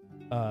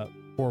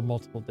for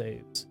multiple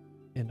days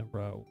in a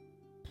row.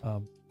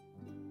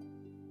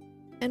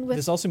 And with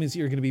This also means that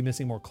you're going to be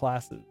missing more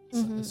classes,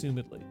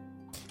 assumedly.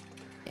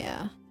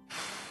 yeah.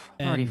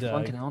 I'm already And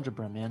flunking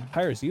algebra, man.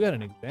 Pyres, you had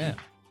an exam.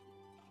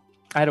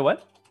 I had a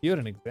what? You had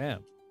an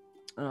exam.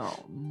 Oh,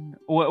 no.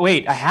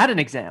 Wait, I had an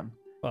exam.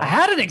 Well, I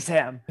had an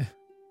exam.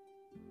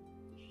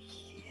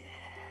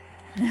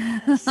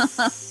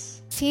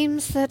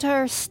 Seems that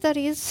our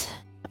studies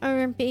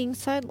are being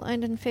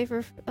sidelined in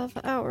favor of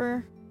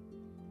our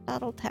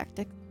battle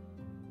tactics.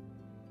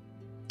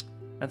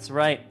 That's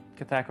right,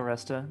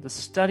 Cathacaresta. The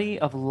study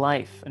of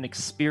life and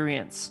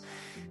experience,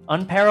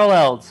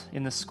 unparalleled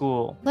in the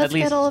school. Let's At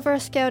least, get all of our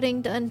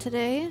scouting done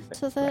today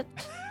so that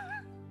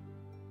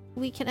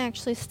we can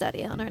actually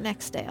study on our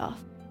next day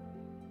off.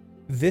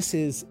 This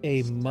is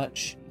a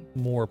much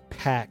more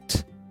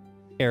packed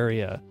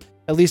area.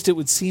 At least it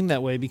would seem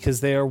that way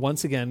because they are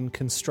once again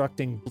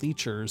constructing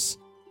bleachers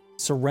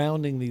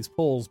surrounding these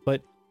poles,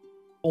 but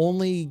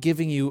only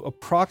giving you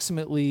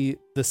approximately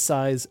the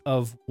size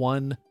of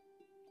one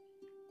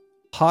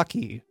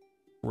hockey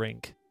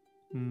rink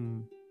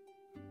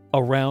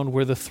around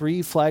where the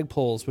 3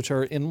 flagpoles, which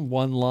are in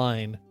one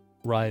line,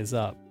 rise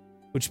up.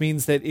 Which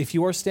means that if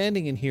you are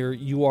standing in here,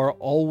 you are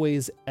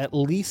always at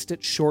least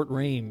at short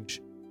range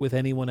with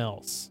anyone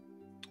else.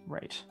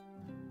 Right.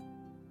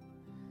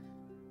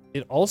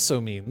 It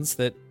also means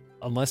that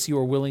unless you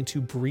are willing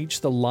to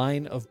breach the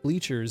line of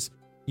bleachers,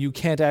 you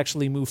can't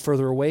actually move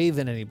further away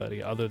than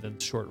anybody other than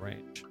short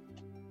range.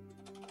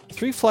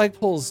 3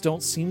 flagpoles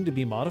don't seem to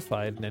be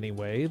modified in any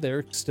way.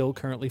 They're still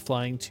currently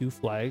flying 2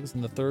 flags,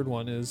 and the third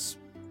one is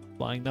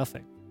flying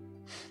nothing.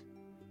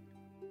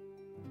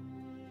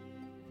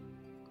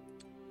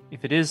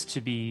 If it is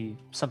to be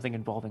something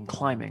involving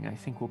climbing, I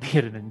think we'll be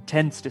at an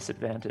intense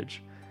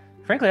disadvantage.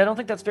 Frankly, I don't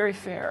think that's very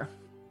fair.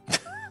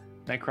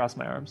 I cross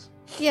my arms.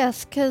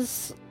 Yes,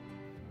 because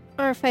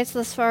our fights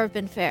thus far have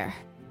been fair.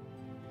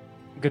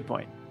 Good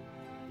point.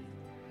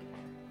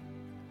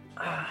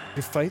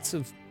 Your fights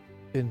have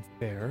been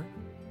fair.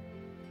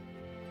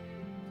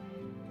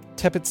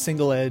 Tepet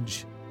Single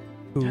Edge,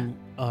 who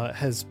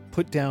has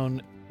put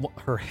down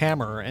her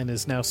hammer and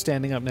is now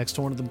standing up next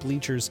to one of the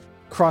bleachers,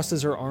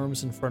 crosses her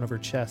arms in front of her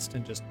chest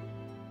and just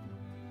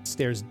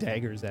stares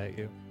daggers at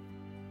you.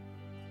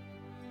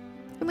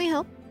 Can we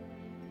help?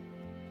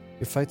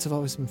 Your fights have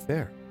always been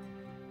fair.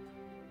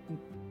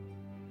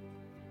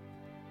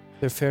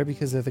 They're fair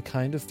because they're the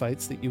kind of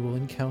fights that you will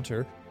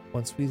encounter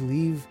once we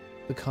leave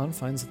the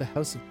confines of the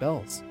House of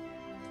Bells.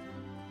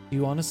 Do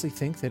you honestly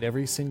think that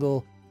every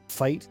single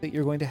fight that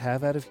you're going to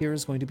have out of here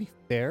is going to be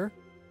fair?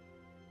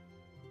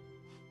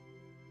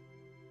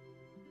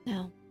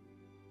 No.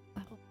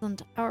 That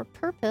wasn't our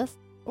purpose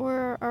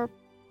or our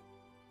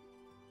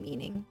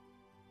meaning.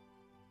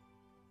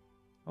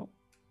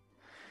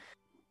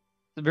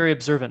 Very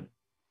observant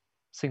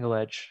Single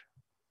Edge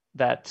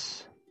that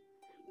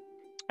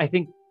I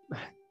think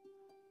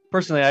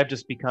personally I've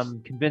just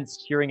become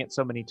convinced hearing it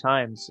so many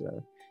times.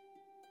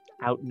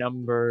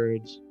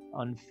 Outnumbered,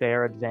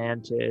 unfair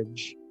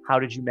advantage. How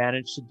did you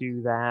manage to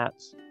do that?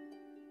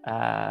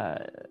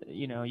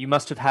 You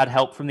must have had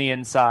help from the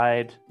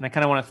inside. And I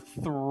kind of want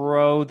to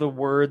throw the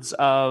words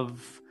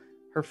of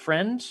her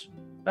friend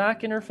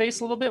back in her face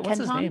a little bit. What's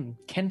his Kenton? name?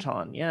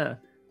 Kenton, yeah.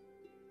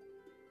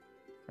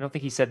 I don't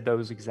think he said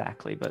those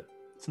exactly, but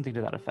something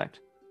to that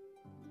effect.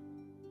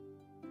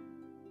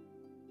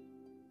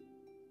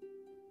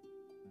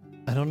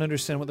 I don't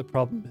understand what the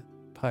problem is,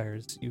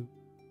 Pyres. You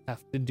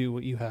have to do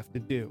what you have to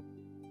do.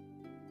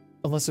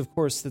 Unless, of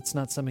course, that's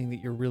not something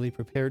that you're really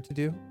prepared to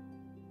do.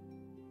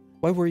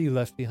 Why were you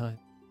left behind?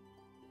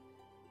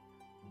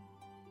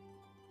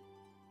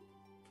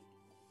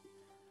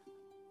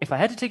 If I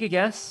had to take a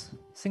guess,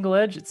 Single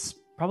Edge, it's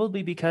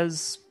probably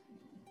because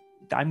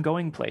I'm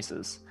going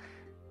places.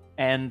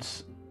 And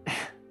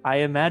I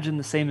imagine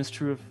the same is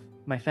true of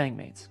my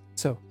fangmates.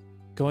 So,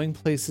 going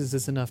places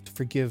is enough to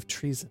forgive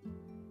treason.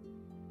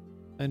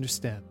 I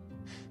understand.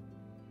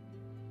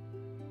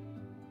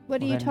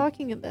 What are Well, you then-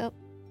 talking about?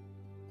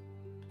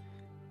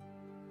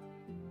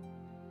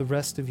 The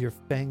rest of your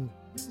fang...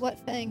 What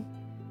fang?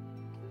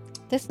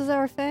 This is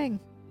our fang.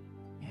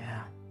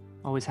 Yeah,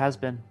 always has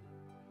been.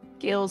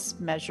 Gil's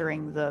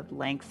measuring the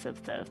length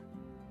of the.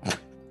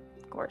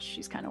 Of course,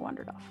 she's kind of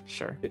wandered off.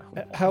 Sure.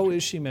 How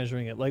is she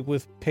measuring it? Like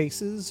with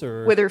paces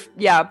or... With her,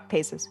 yeah,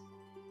 paces.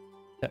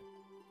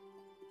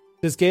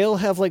 Does Gale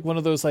have like one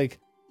of those like,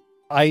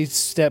 I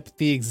step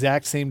the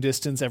exact same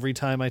distance every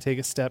time I take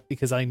a step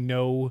because I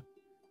know...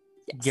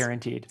 Yes.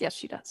 Guaranteed. Yes,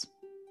 she does.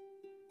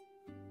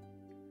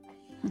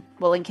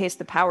 Well, in case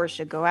the power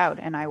should go out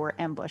and I were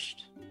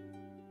ambushed.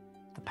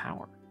 The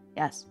power.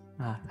 Yes.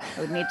 Ah.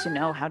 I would need to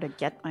know how to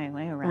get my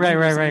way around. Right.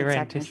 using In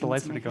exact case the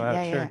lights were to mechanism. go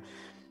out, Yeah, sure.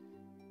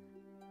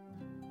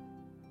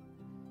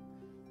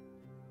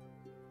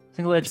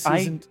 Single Edge,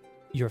 This isn't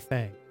your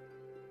fang.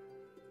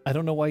 I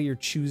don't know why you're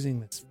choosing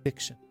this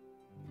fiction.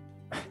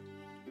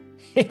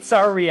 It's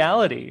our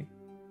reality.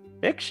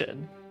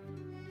 Fiction.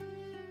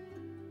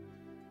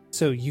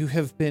 So you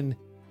have been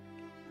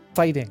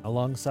fighting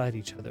alongside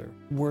each other,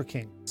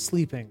 working,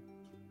 sleeping,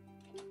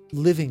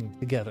 living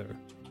together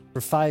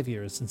for 5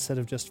 years instead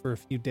of just for a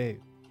few days.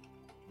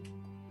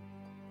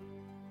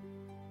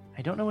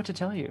 I don't know what to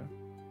tell you.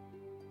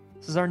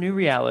 This is our new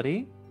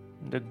reality,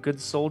 and a good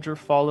soldier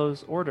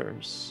follows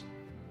orders.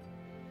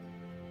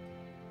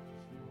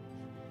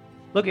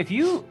 Look, if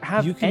you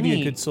have You can any...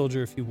 be a good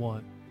soldier if you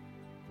want.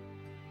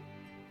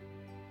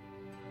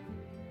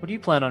 What do you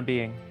plan on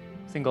being?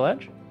 Single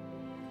Edge?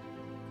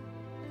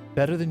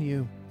 Better than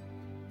you.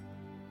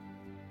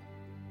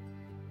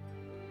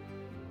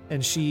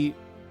 And she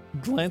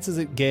glances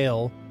at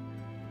Gale,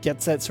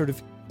 gets that sort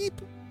of beep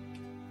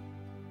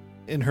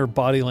in her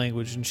body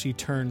language, and she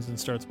turns and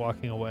starts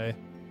walking away.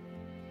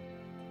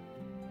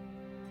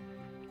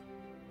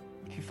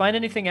 If you find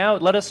anything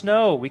out, let us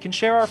know. We can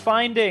share our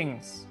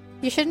findings.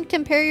 You shouldn't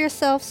compare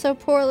yourself so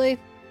poorly.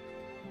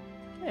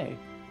 Hey.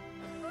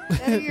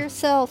 Better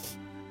yourself.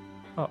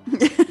 Oh.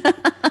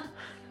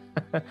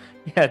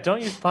 Yeah,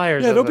 don't use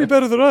fires. Yeah, don't be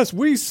better than us.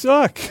 We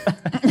suck.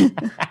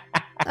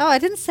 Oh, I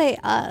didn't say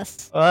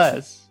us.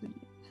 Us.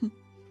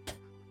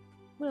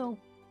 Well,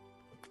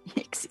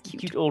 Execute.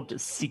 cute old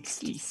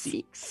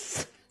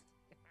 66.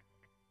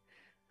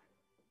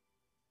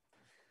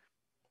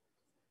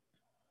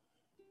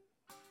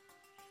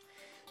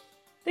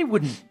 They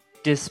wouldn't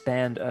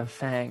disband a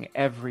Fang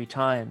every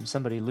time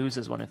somebody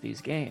loses one of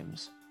these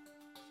games.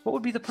 What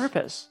would be the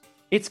purpose?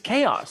 It's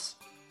chaos.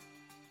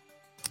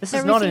 This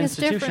is not an Everything is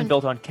institution different.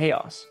 built on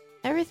chaos.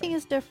 Everything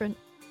is different.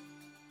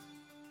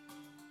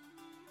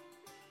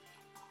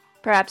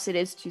 Perhaps it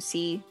is to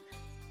see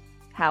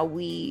how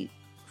we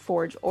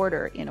forge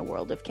order in a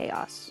world of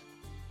chaos.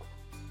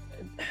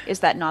 Is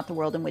that not the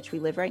world in which we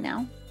live right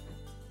now?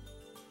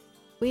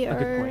 We A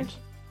good are point.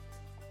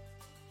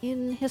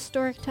 in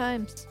historic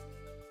times.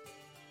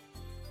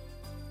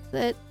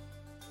 That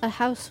a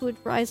house would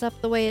rise up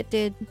the way it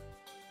did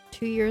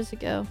 2 years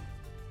ago.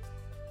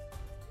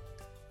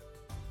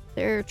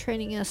 They're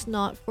training us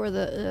not for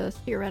the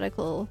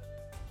theoretical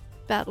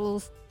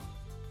battles.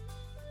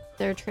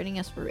 They're training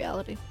us for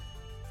reality.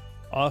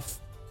 Off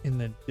in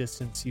the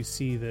distance, you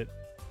see that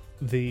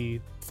the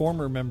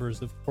former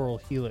members of Coral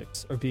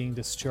Helix are being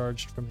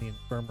discharged from the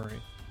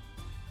infirmary.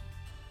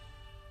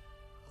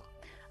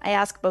 I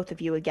ask both of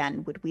you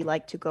again, would we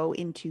like to go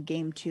into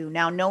game 2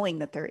 now, knowing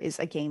that there is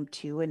a game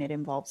 2 and it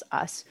involves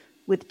us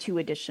with 2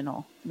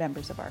 additional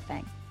members of our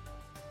Fang?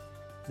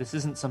 This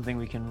isn't something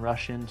we can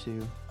rush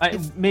into.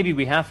 Maybe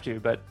we have to,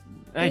 but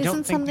I It don't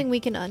isn't think something we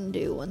can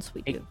undo once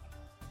we do.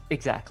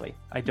 Exactly.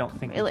 I don't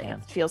think Really, we can.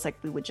 it feels like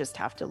we would just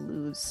have to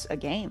lose a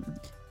game.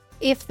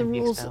 If the And be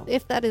rules, expelled.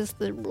 if that is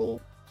the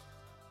rule.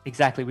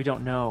 Exactly. We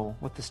don't know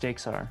what the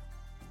stakes are.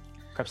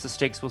 Perhaps the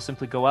stakes will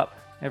simply go up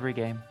every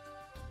game.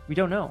 We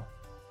don't know.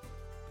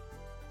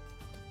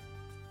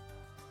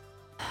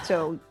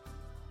 So,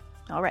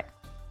 all right.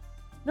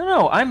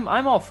 No,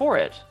 I'm all for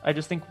it. I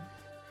just think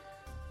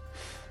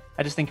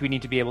we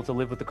need to be able to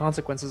live with the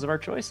consequences of our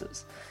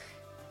choices.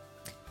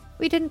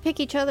 We didn't pick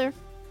each other.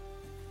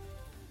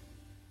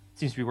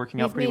 Seems to be working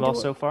out We've pretty made well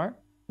it so far.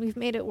 We've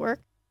made it work.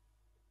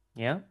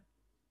 Yeah,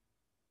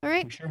 All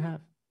right, we sure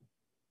have.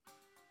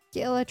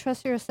 Gail, I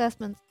trust your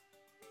assessments.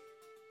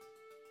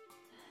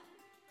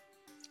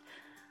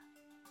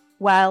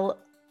 While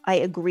I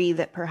agree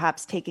that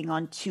perhaps taking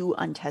on 2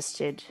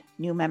 untested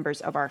new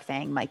members of our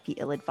Fang might be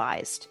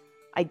ill-advised,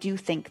 I do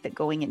think that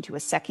going into a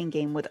second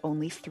game with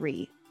only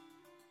 3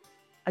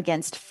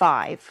 against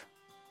 5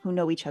 who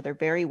know each other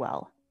very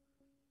well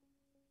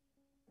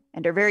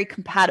and are very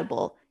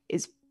compatible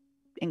is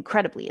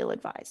incredibly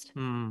ill-advised.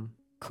 Hmm.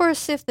 Of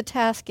course, if the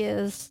task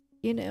is,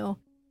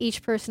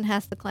 each person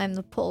has to climb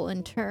the pole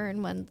in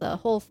turn, when the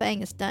whole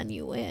Fang is done,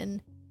 you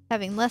win.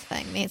 Having less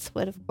Fang mates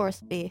would, of course,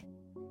 be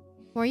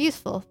more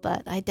useful,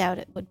 but I doubt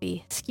it would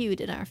be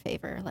skewed in our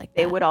favor like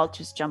They that. would all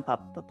just jump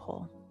up the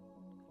pole.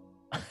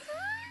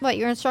 What,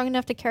 you aren't strong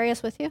enough to carry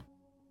us with you?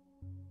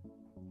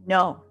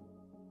 No,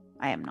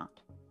 I am not.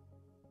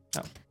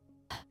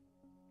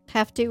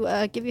 Have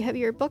to give you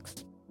heavier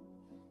books?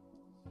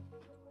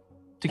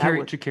 To That carry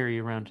would- to carry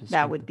you around.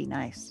 That would be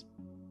nice.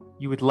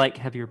 You would like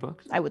heavier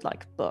books. I would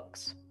like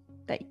books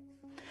that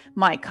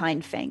my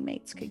kind Fang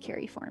mates could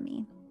carry for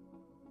me.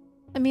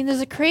 I mean,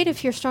 there's a crate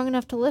if you're strong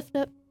enough to lift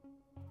it.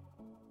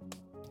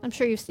 I'm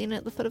sure you've seen it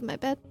at the foot of my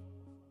bed.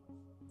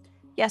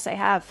 Yes, I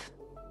have.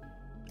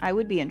 I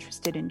would be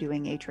interested in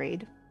doing a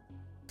trade.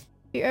 If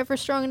you're ever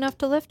strong enough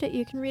to lift it,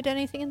 you can read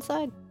anything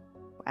inside.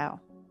 Wow.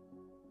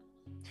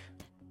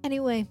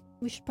 Anyway,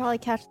 we should probably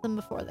catch them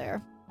before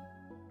they're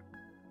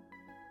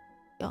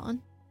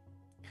gone.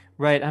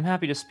 Right. I'm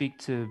happy to speak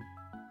with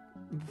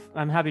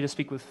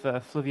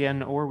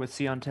Flavienne or with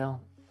Siontel.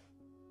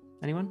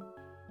 Anyone?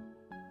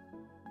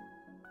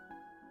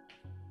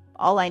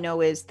 All I know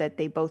is that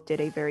they both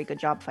did a very good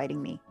job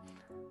fighting me.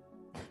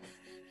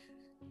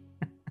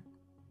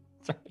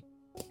 Sorry.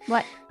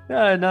 What?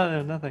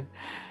 No, nothing.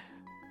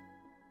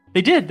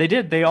 They did.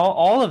 They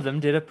all of them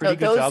did a pretty No,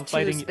 good those job two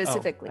fighting.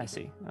 specifically. Oh, I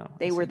see. Oh,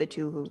 They were the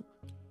two who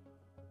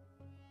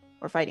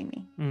were fighting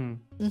me.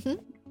 Mm-hmm. I'll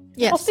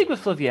Yes. speak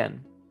with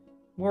Flavienne,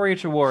 warrior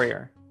to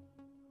warrior.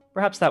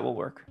 Perhaps that will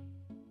work.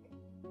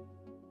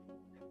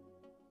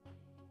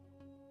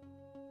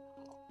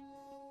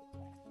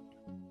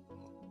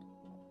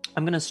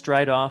 I'm gonna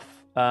stride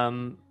off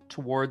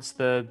towards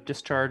the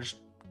discharged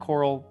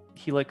coral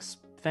helix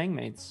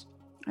fangmates.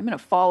 I'm gonna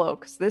follow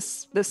because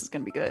this is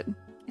gonna be good.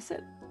 Is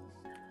it?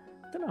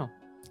 Don't know.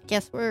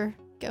 Guess we're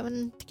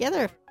going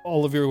together.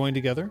 All of you are going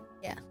together?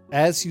 Yeah.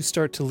 As you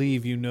start to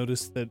leave, you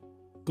notice that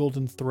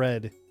Golden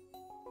Thread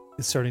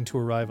is starting to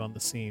arrive on the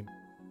scene.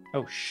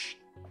 Oh, shh.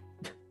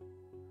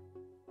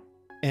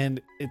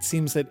 And it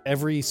seems that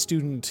every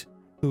student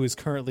who is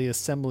currently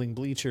assembling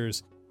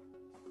bleachers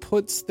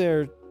puts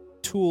their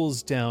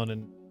tools down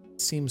and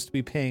seems to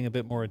be paying a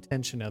bit more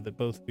attention now that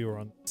both of you are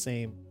on the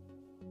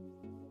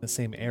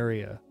same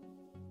area.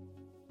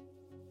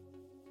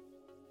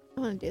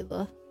 I want to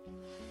do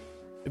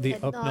The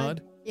head up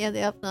nod? Yeah,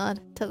 the up nod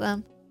to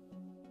them.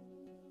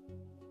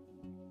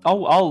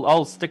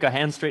 I'll stick a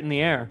hand straight in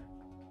the air.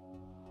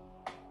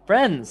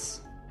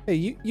 Friends. Hey,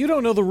 you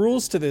don't know the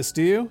rules to this,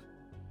 do you?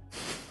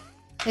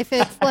 If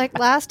it's like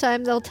last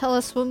time, they'll tell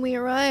us when we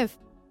arrive.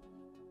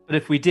 But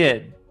if we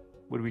did,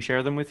 would we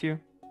share them with you?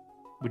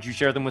 Would you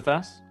share them with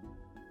us?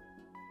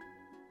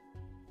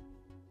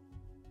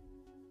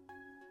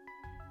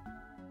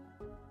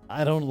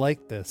 I don't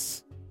like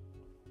this.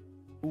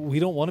 We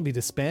don't want to be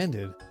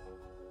disbanded.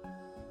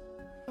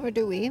 Or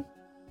do we?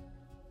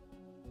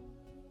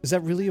 Is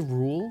that really a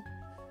rule?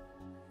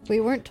 We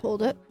weren't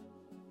told it.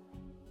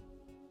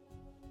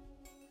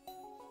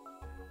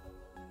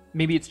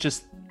 Maybe it's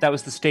just that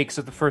was the stakes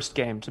of the first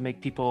game to make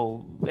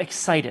people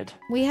excited.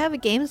 We have a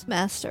games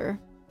master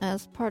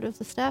as part of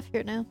the staff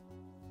here now.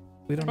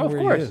 We don't Oh, know of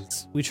where he course.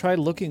 is. We tried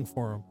looking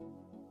for him.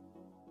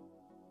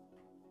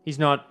 He's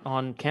not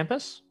on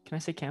campus? Can I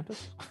say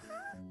campus?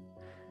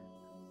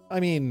 I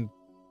mean,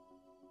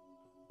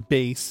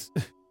 base,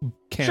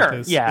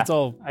 campus. yeah. It's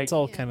all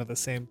Yeah. kind of the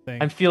same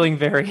thing. I'm feeling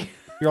very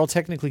You're all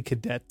technically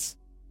cadets.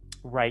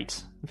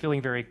 right. I'm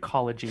feeling very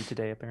collegey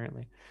today,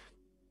 apparently.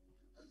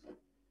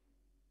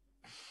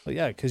 Well,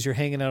 yeah, because you're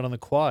hanging out on the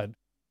quad.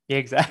 Yeah,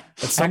 exactly.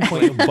 At some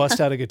point, you'll bust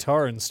out a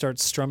guitar and start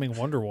strumming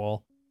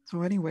Wonderwall.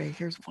 So anyway,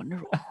 here's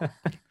Wonderwall.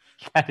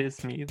 That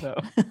is me, though.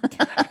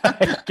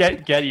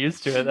 get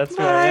used to it. That's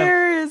who I am.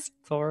 Myers!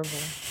 It's horrible.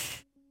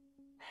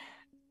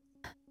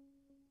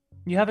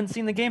 You haven't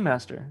seen the Game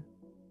Master.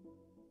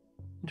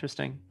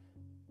 Interesting.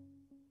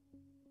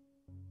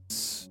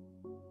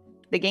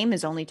 The game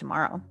is only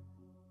tomorrow.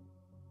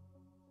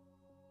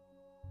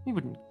 He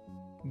wouldn't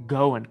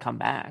go and come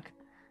back.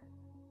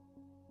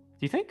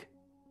 Do you think?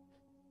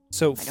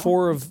 So don't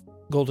 4 of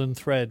Golden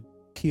Thread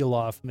peel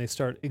off and they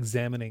start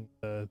examining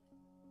the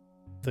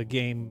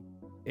game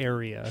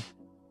area.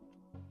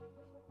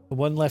 The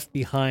one left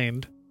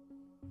behind,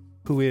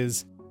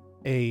 who's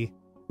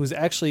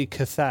actually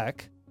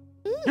Kathak.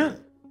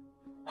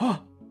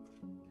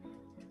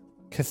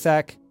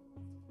 Kathak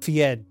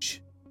Fiej.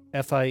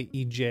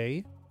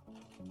 Fiej.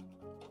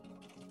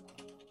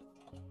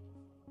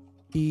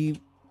 He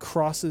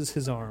crosses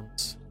his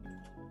arms.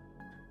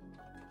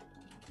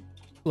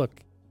 Look,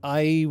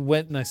 I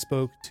went and I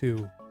spoke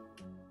to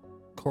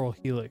Coral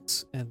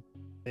Helix, and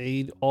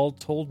they all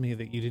told me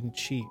that you didn't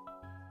cheat.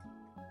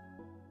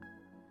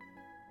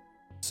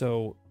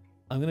 So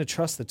I'm going to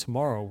trust that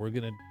tomorrow we're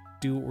going to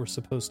do what we're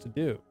supposed to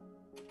do.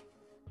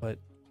 But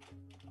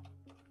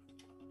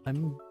I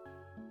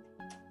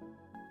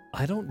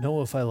don't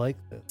know if I like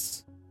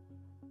this.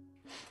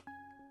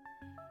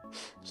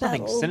 There's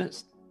nothing Battle.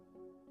 sinister.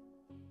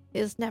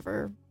 Is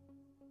never.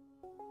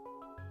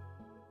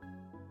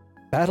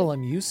 Battle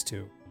I'm used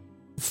to.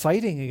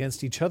 Fighting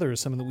against each other is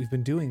something that we've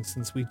been doing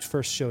since we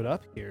first showed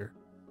up here.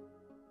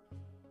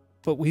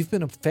 But we've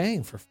been a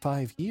Fang for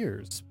 5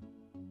 years.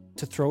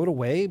 To throw it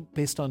away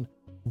based on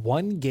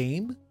one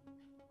game?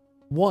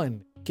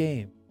 One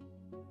game.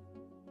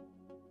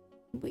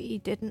 We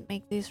didn't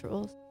make these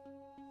rules.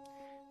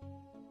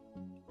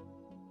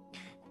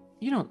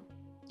 You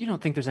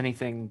don't think there's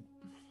anything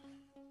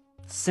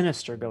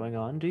sinister going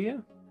on, do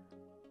you?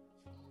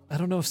 I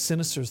don't know if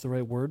sinister is the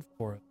right word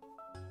for it.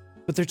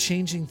 But they're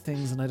changing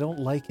things and I don't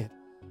like it.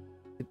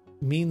 It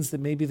means that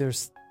maybe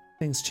there's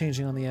things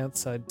changing on the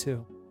outside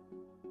too.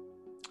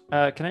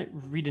 Can I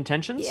read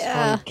intentions?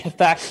 Yeah. On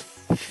Kathak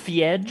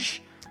Fiej?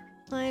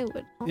 I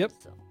would Yep.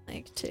 also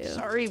like to.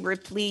 Sorry,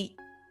 Ripley.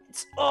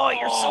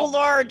 You're so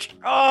large.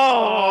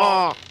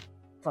 Oh,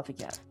 Fluffy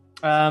cat.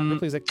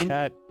 Ripley's a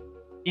cat.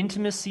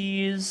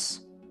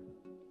 Intimacies.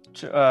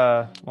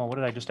 Well, what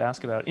did I just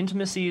ask about?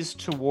 Intimacies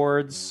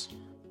towards,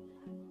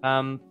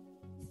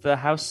 the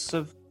House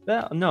of.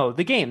 No,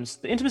 the games.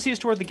 The intimacies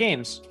toward the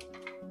games.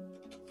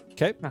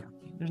 Okay. No,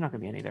 there's not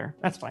gonna be any there.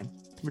 That's fine.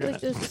 We're doing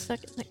Like, it. there's a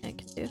second thing I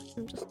can do.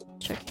 I'm just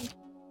checking.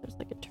 There's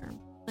like a term.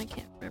 I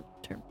can't remember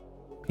the term.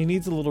 He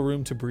needs a little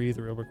room to breathe,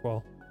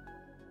 Roberqual.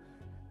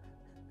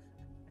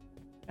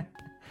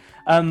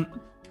 I'm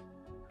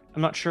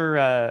not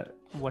sure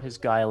what his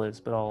guile is,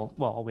 but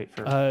I'll wait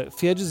for.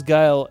 Fiedge's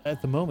guile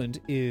at the moment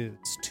is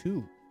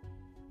 2.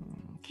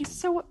 He's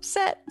so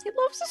upset. He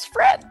loves his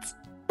friends.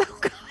 Oh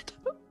God.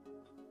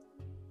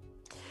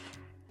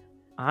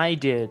 I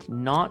did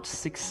not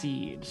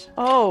succeed.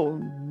 Oh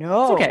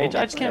no. It's okay. I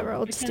just can't. Whatever,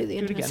 I'll I just can't do the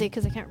it intimacy again.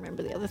 because I can't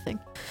remember the other thing.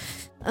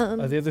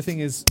 The other thing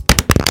is,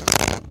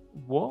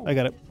 Whoa! I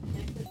got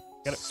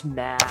it.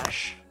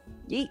 Smash.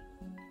 Yeet.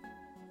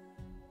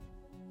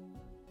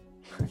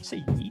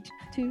 Say yeet.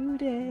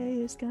 Today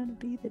is gonna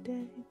be the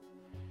day.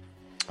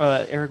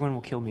 Aragorn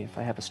will kill me if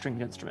I have a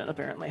stringed instrument.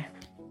 Apparently.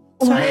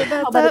 Sorry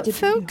How about about it that, did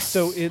for you? folks.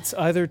 So it's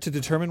either to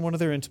determine one of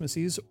their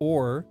intimacies,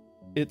 or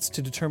it's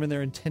to determine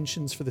their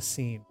intentions for the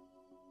scene,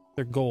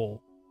 their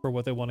goal for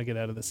what they want to get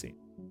out of the scene.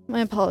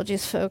 My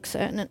apologies, folks.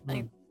 I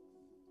Hmm.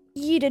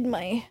 yeeted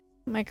my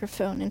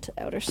microphone into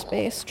outer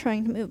space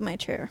trying to move my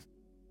chair.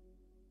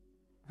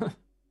 You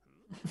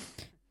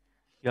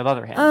have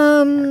other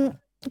hands.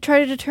 Try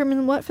to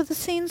determine what for the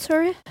scene,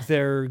 sorry?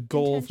 Their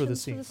goal for the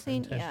Intentions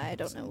scene. Yeah, I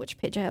don't know which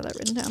page I have that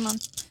written down on.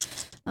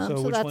 So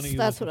So which one are you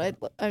that's looking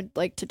what I'd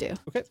like to do.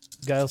 Okay,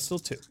 guile's still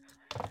 2.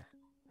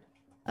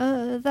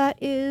 That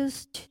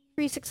is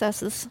 3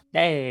 successes.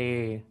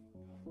 Hey.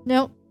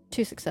 Nope,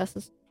 2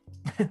 successes.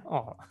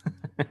 Oh.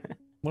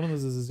 One of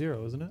those is a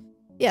 0, isn't it?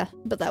 Yeah,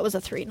 but that was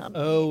a 3, not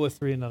Oh, a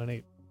 3 and not an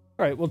 8.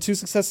 All right, well, 2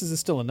 successes is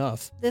still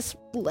enough. this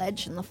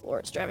ledge in the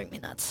floor is driving me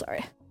nuts,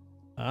 sorry.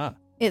 Ah,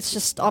 It's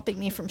just stopping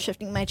me from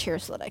shifting my chair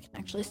so that I can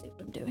actually see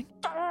what I'm doing.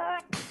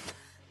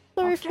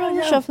 Sorry for all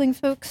the shuffling,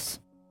 folks.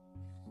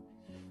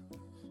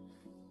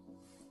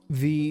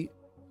 the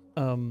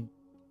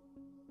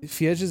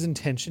Fiedge's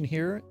intention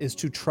here is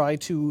to try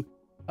to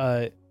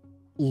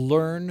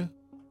learn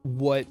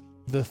what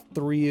the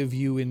 3 of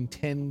you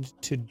intend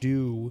to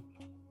do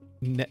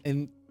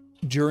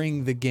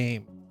during the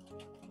game.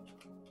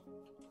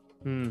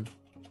 Hmm.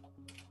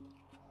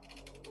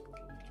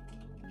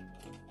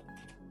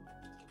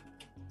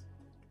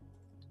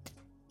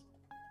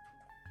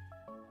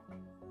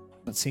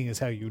 But seeing as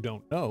how you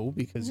don't know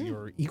because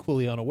you're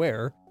equally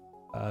unaware,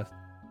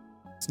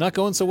 it's not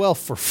going so well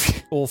for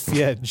old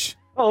Fiedge.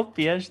 Oh,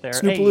 Fiedge there.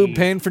 Snoopaloo Hey.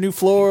 paying for new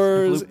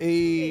floors.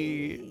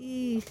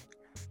 Snoopaloo. Hey.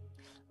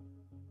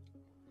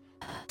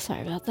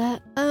 Sorry about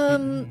that.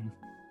 Mm-mm.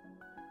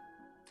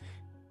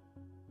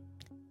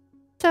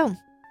 So,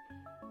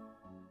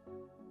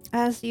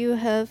 as you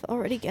have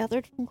already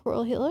gathered from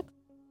Coral Helix,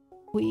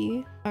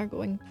 we are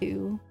going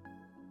to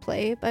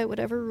play by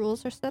whatever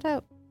rules are set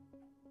out.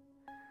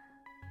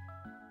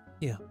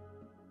 Yeah.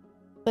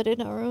 But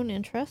in our own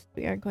interest,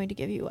 we are going to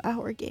give you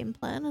our game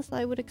plan, as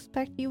I would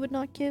expect you would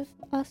not give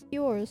us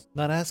yours.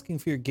 Not asking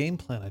for your game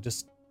plan. I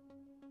just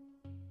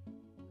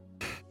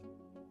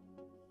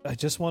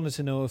wanted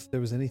to know if there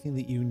was anything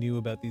that you knew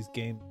about these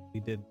games we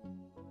did.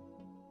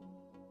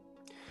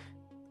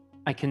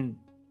 I can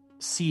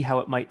see how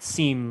it might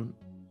seem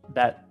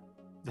that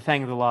the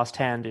Fang of the Lost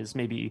Hand is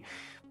maybe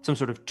some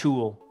sort of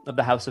tool of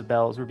the House of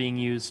Bells. We're being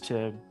used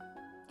to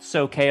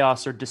sow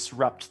chaos or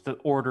disrupt the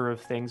order of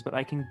things, but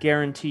I can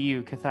guarantee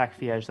you, Cathak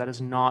Fiedge, that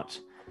is not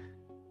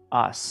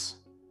us.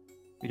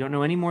 We don't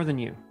know any more than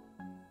you.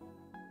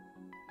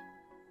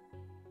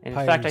 And in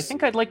fact, I Pyres.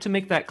 think I'd like to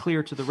make that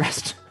clear to the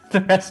rest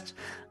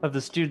of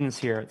the students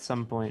here at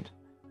some point.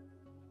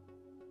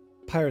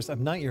 Pyrus,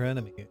 I'm not your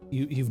enemy.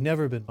 You've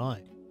never been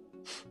mine.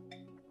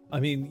 I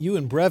mean, you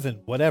and Brevin,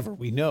 whatever,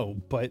 we know,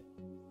 but...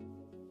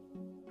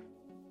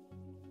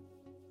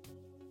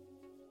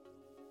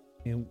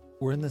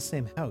 we're in the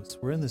same house.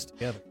 We're in this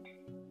together.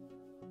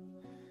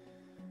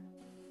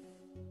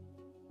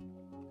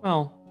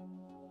 Well,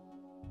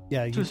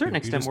 Yeah, To a certain You're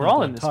extent, just we're not all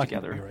the in one this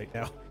talking to together. me right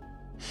now.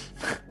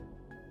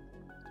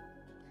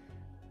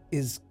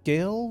 Is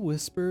Gale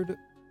Whispered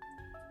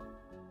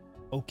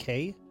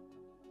okay?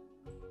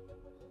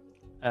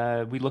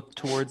 we look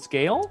towards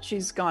Gale.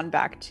 She's gone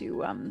back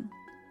to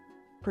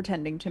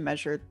pretending to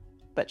measure,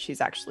 but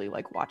she's actually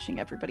like watching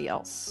everybody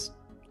else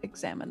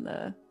examine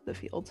the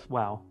field.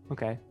 Wow.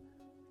 Okay.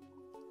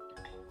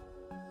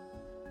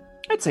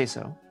 I'd say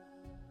so.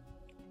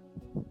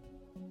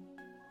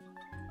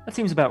 That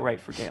seems about right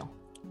for Gale.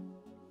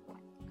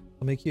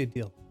 I'll make you a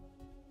deal.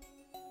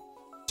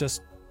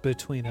 Just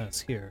between us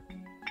here.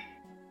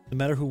 No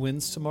matter who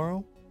wins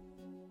tomorrow,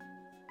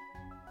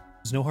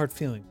 there's no hard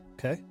feeling,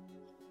 okay?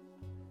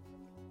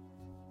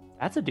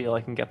 That's a deal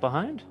I can get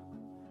behind.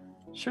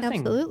 Sure thing.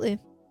 Absolutely.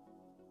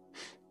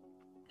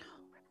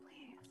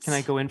 Can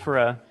I go in for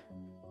a,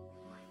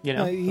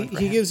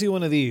 He gives you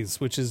one of these,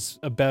 which is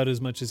about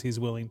as much as he's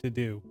willing to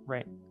do.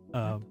 right.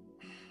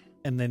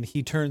 And then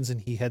he turns and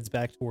he heads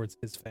back towards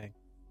his fang.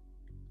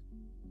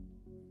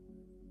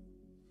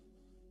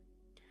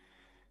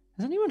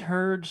 Has anyone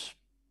heard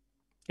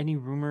any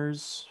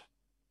rumors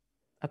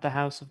at the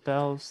House of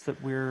Bells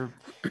that we're,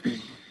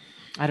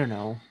 I don't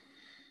know.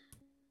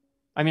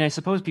 I mean, I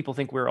suppose people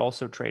think we're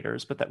also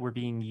traitors, but that we're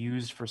being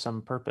used for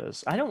some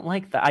purpose. I don't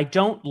like that. I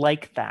don't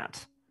like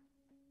that.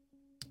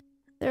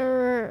 There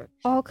are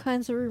all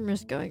kinds of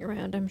rumors going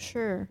around, I'm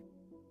sure.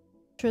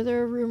 sure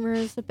there are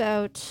rumors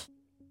about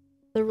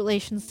the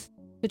relations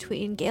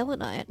between Gale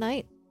and I at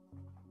night.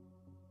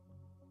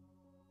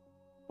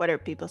 What are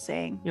people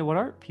saying? Yeah, what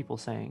are people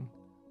saying?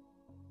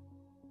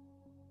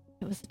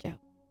 It was a joke.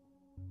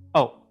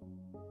 Oh.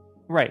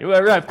 Right, of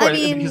course. I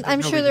mean, because there's I'm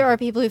no sure reason- there are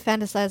people who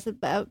fantasize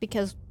about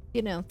because,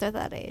 they're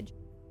that age.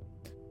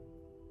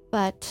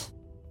 But,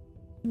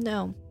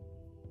 no.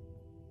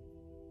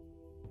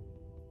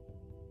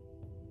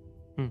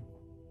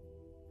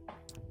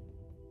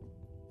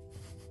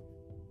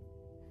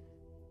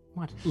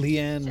 What?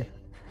 Leanne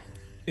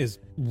is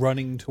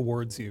running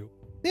towards you.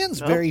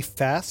 Leanne's Oh. very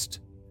fast,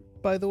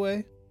 by the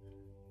way.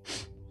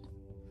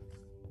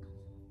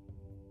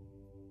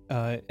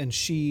 And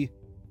she's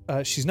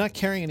not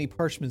carrying any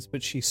parchments,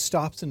 but she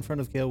stops in front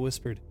of Gale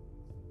Whispered.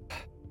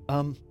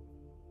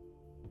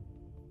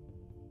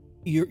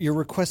 You're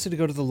requested to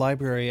go to the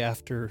library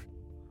after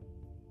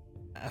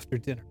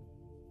dinner.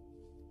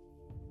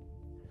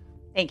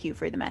 Thank you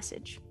for the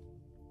message.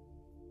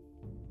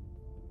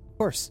 Of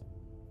course.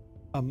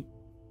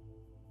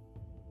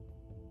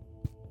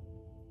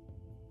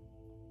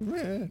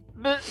 Whoa!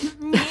 I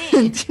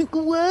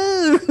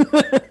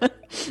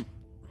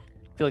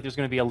feel like there's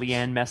going to be a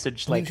Leanne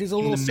message, I mean, like, she's a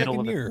in little the middle second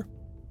of it. year.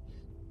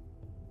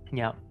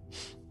 Yeah.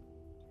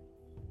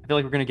 I feel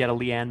like we're going to get a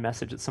Leanne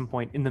message at some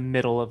point in the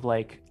middle of,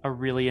 like, a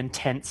really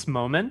intense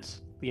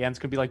moment. Leanne's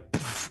going to be like,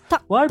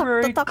 Toc,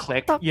 library, toc, toc,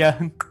 click. toc. Yeah.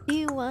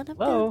 You wanna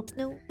Hello? build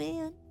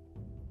snowman?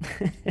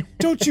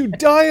 Don't you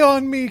die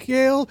on me,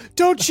 Gale!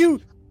 Don't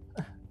you!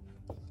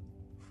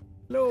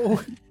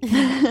 No.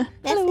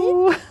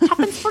 Hello.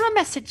 Happens for a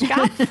message,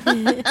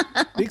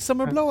 Gav. Big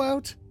summer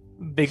blowout.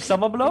 Big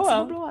summer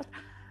blowout.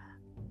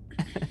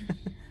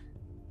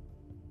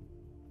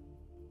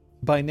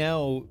 By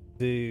now,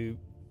 the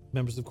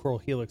members of Coral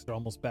Helix are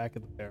almost back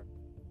at the fair.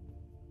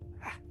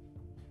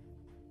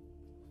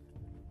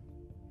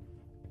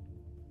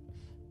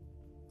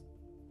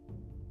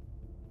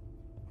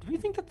 Do you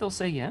think that they'll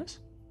say yes?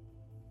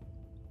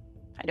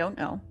 I don't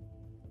know.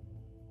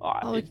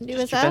 All we It's can do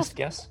just is your best ask.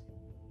 guess.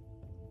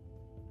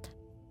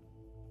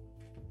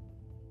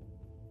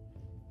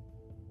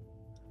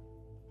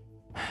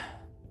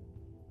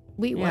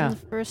 We Yeah. won the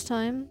first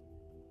time.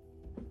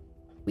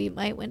 We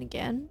might win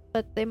again,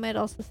 but they might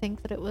also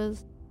think that it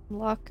was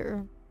luck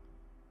or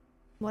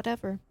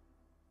whatever.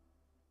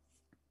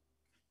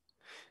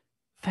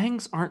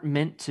 Fangs aren't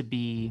meant to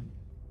be.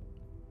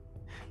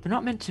 They're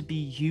not meant to be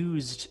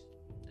used.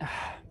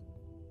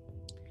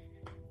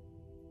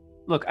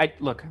 Look,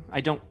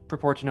 I don't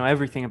purport to know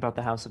everything about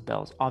the House of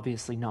Bells.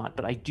 Obviously not,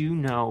 but I do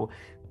know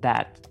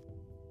that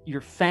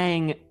your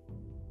Fang.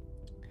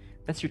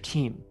 That's your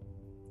team.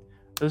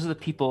 Those are the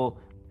people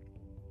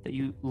that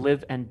you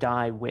live and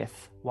die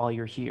with while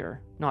you're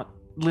here. Not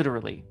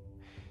literally,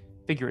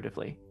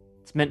 figuratively.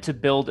 It's meant to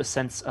build a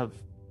sense of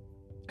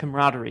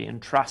camaraderie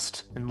and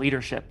trust and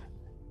leadership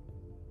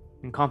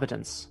and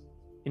competence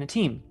in a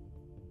team.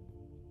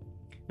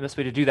 The best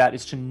way to do that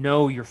is to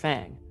know your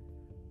Fang.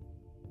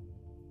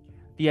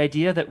 The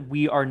idea that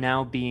we are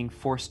now being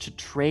forced to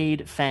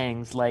trade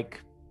Fangs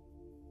like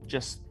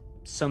just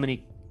so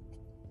many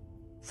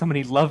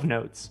love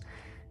notes.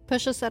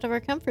 Push us out of our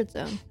comfort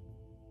zone.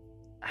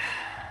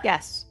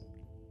 Yes.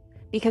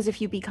 Because if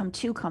you become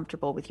too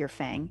comfortable with your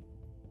Fang,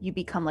 you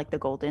become like the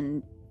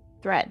golden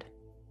thread.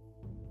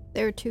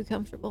 They're too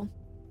comfortable.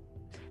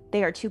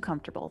 They are too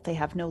comfortable. They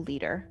have no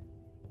leader.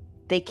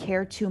 They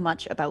care too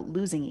much about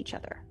losing each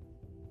other.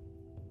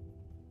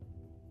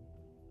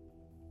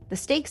 The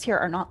stakes here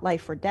are not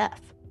life or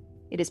death.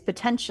 It is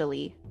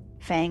potentially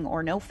Fang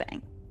or no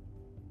Fang.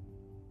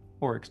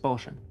 Or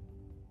expulsion.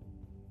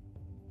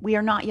 We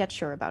are not yet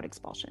sure about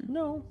expulsion.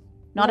 No.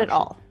 Not we're at not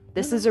all.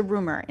 This is a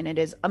rumor and it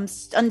is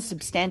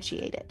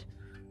unsubstantiated.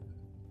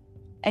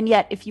 And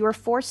yet, if you are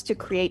forced to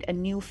create a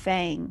new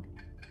Fang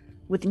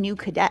with new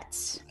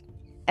cadets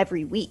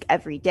every week,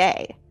 every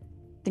day,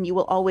 then you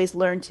will always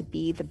learn to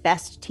be the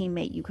best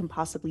teammate you can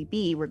possibly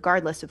be,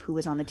 regardless of who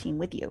is on the team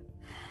with you.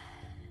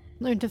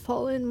 Learn to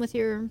fall in with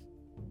your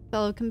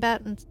fellow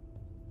combatants.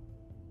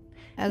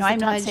 As No, the I'm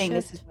not tides saying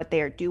this shift. is what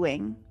they are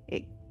doing.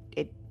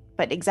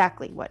 But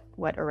exactly what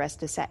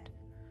Aresta said.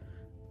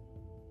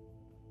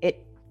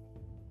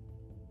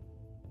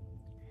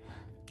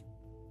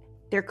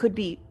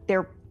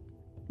 There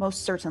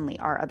most certainly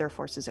are other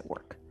forces at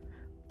work.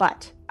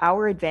 But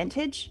our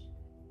advantage,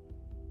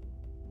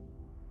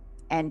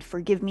 and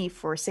forgive me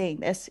for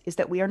saying this, is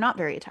that we are not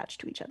very attached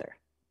to each other.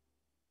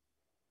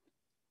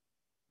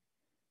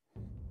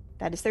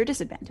 That is their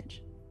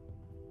disadvantage.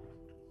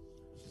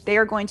 They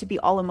are going to be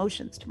all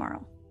emotions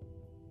tomorrow.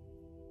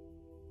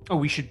 Oh,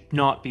 we should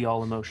not be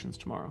all emotions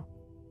tomorrow.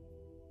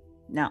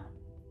 No.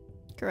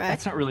 Correct.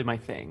 That's not really my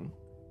thing.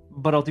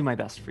 But I'll do my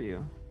best for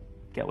you.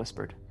 Get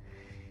whispered.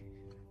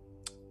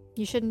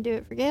 You shouldn't do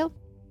it for Gale.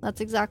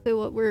 That's exactly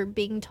what we're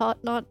being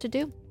taught not to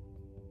do.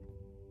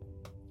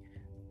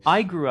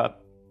 I grew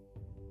up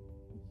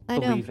I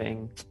know.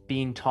 believing,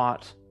 being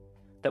taught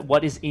that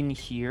what is in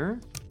here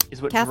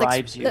is what Cathics,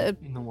 drives you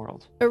in the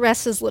world.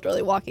 Arrest is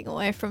literally walking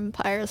away from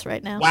Pyres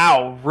right now.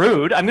 Wow,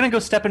 rude. I'm gonna go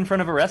step in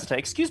front of Aresta.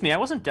 Excuse me, I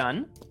wasn't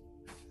done.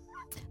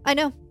 I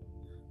know.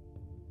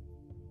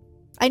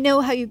 I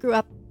know how you grew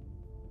up.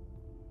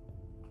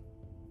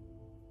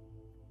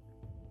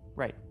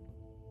 Right.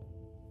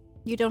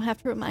 You don't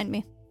have to remind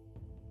me.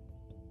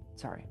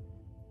 Sorry.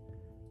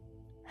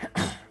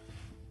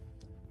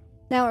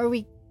 Now, are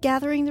we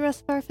gathering the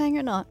rest of our fang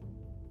or not?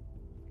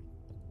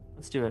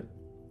 Let's do it.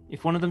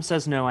 If one of them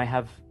says no, I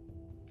have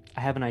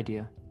an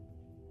idea.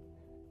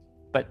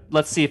 But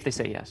let's see if they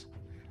say yes.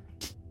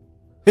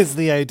 Is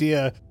the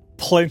idea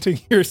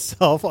planting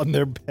yourself on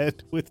their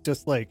bed with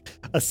just like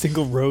a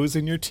single rose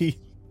in your teeth?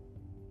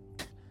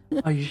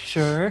 Are you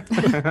sure?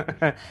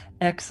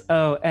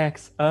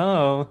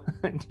 XOXO.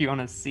 Do you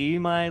want to see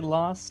my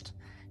lost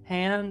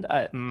hand?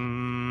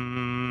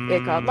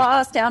 It got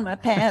lost down my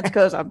pants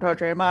because I'm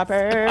torturing my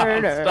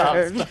parents.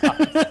 Stop.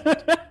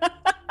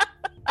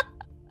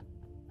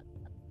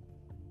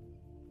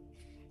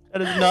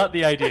 That is not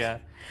the idea.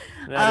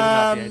 That is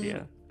not the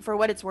idea. For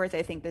what it's worth,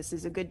 I think this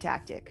is a good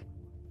tactic.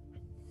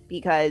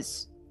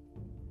 Because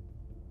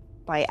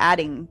by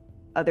adding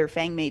other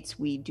fangmates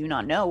we do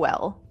not know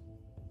well,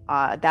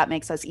 that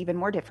makes us even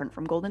more different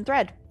from Golden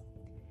Thread.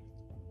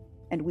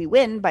 And we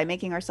win by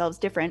making ourselves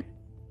different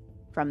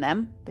from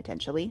them,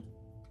 potentially.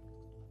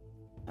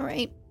 All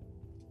right.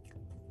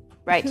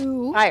 Right.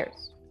 Who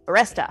Pyres.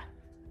 Aresta.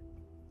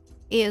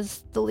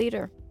 is the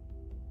leader?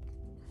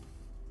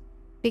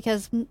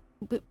 Because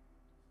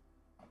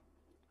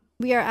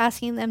we are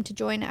asking them to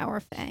join our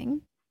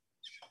fang.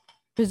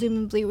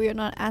 Presumably, we are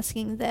not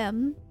asking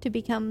them to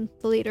become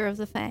the leader of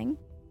the fang.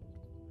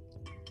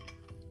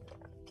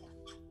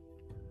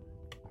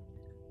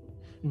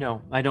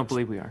 No, I don't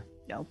believe we are.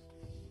 No.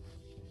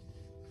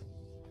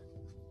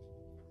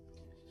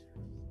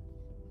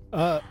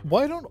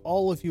 Why don't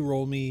all of you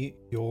roll me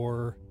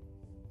your...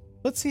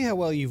 Let's see how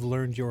well you've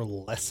learned your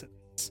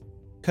lessons.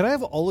 Could I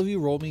have all of you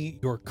roll me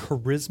your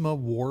charisma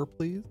war,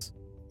 please?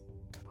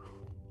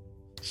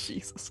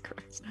 Jesus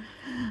Christ.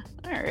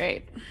 All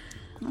right.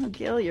 Oh,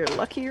 Gil, you're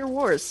lucky your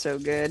war is so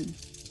good.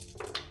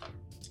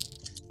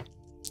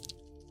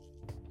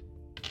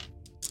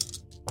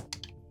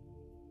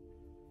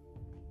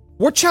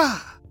 Warcha!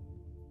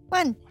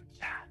 1.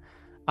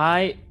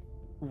 I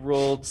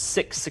rolled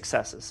 6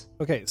 successes.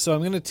 Okay, so I'm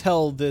going to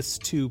tell this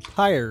to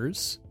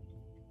Pyres.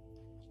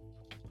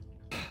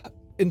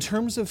 In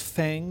terms of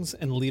fangs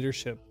and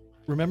leadership,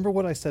 remember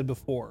what I said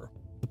before.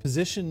 The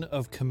position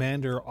of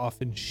commander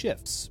often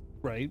shifts,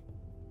 right?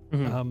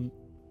 Mm-hmm.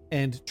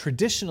 And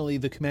traditionally,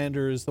 the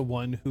commander is the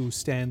one who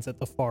stands at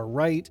the far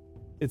right.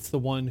 It's the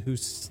one who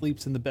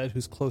sleeps in the bed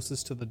who's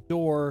closest to the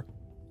door.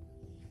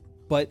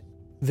 But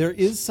there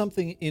is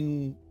something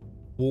in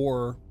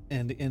war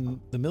and in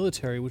the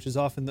military, which is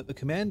often that the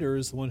commander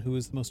is the one who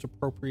is the most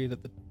appropriate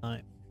at the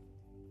time.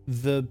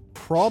 The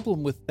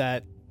problem with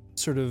that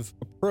sort of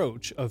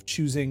approach of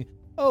choosing,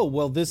 oh,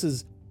 well, this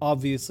is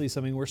obviously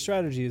something where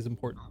strategy is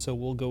important, so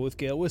we'll go with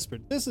Gale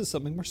Whispered. This is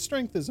something where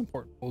strength is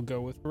important. We'll go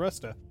with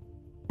Aresta.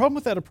 The problem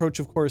with that approach,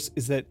 of course,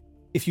 is that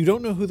if you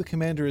don't know who the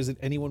commander is at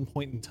any one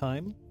point in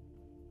time,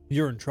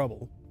 you're in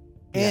trouble.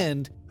 Yeah.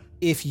 And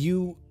if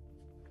you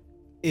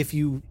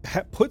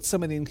put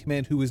somebody in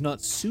command who is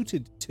not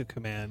suited to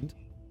command,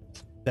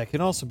 that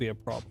can also be a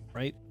problem,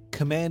 right?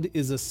 Command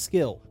is a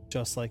skill,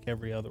 just like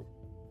every other one.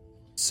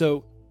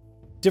 So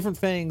different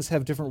fangs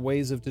have different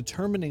ways of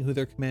determining who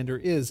their commander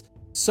is,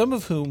 some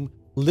of whom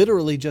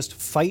literally just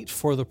fight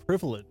for the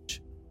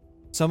privilege,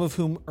 some of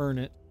whom earn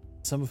it,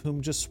 some of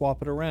whom just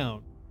swap it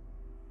around.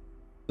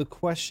 The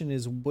question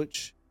is,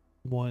 which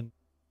one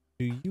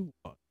do you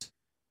want?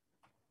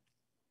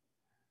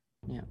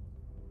 Yeah.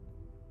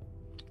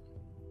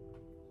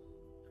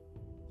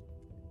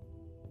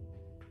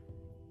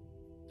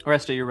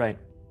 Aresta, you're right.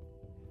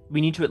 We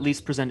need to at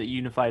least present a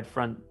united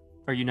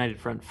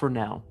front for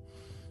now.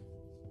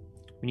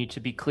 We need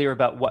to be clear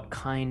about what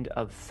kind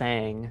of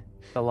fang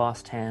the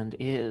Lost Hand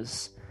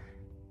is.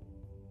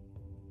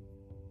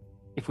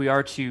 If we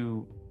are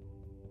to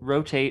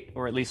rotate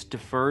or at least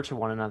defer to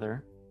one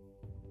another,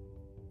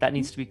 that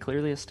needs to be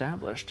clearly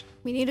established.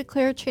 We need a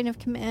clear chain of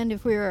command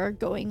if we are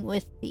going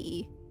with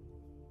the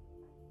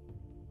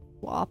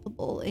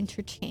swappable,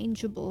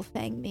 interchangeable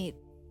fangmate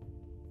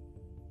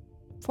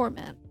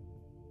format.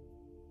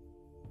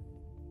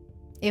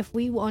 If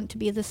we want to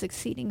be the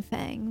succeeding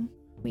fang,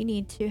 we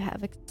need to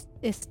have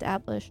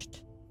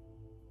established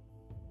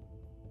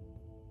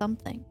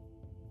something.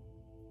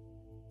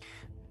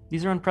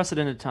 These are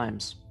unprecedented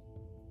times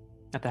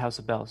at the House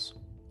of Bells.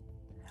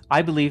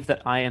 I believe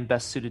that I am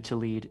best suited to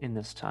lead in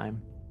this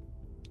time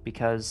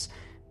because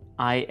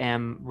I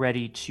am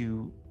ready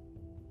to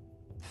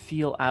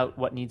feel out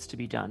what needs to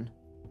be done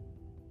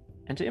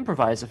and to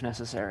improvise if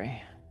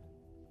necessary.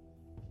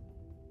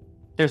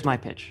 There's my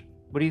pitch.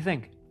 What do you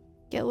think?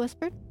 Gale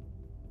Whispered?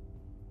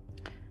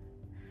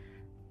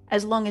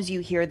 As long as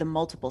you hear the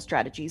multiple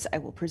strategies I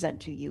will present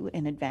to you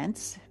in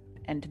advance,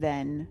 and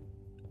then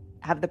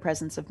have the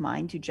presence of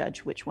mind to judge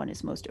which one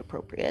is most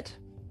appropriate.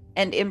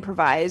 and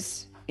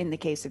improvise in the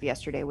case of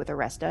yesterday with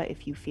Aresta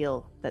if you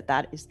feel that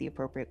that is the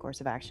appropriate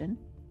course of action.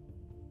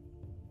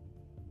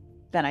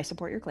 Then I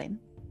support your claim.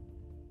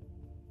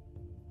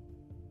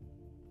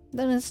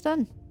 Then it's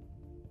done.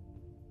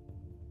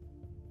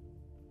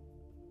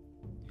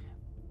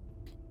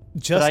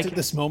 Just at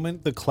this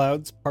moment, the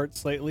clouds part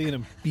slightly and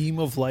a beam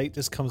of light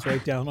just comes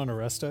right down on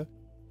Aresta.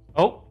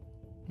 Oh.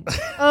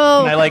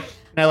 Oh. And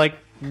I like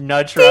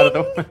nudge her out of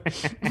the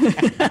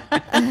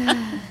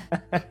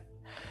way.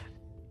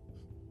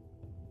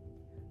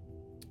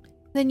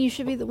 Then you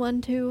should be the one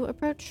to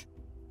approach.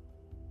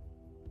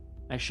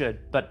 I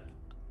should, but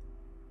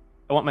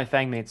I want my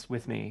fangmates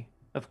with me.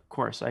 Of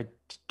course, I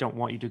don't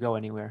want you to go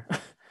anywhere.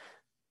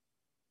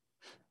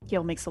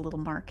 Gail makes a little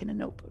mark in a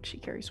notebook she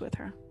carries with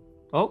her.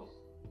 Oh.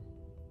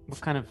 What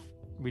kind of...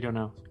 We don't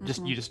know.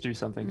 You just do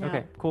something. Yeah.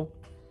 Okay, cool.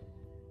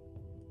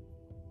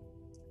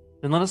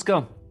 Then let us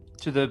go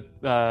to the...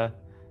 I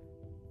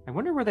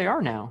wonder where they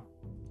are now.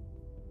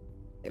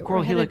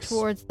 Coral We're headed Helix.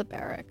 towards the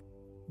barrack.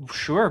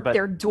 Sure, but...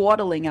 They're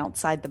dawdling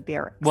outside the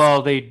barracks.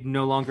 Well, they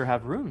no longer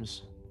have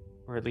rooms.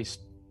 Or at least,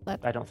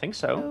 Let's I don't think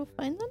so. go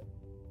find them.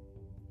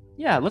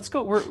 Yeah, let's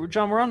go.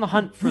 John, we're on the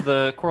hunt for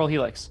the Coral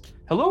Helix.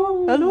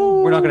 Hello?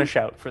 Hello? We're not going to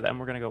shout for them.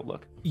 We're going to go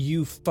look.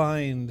 You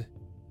find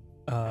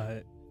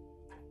Brevin,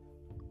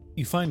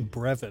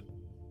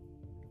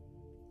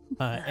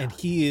 and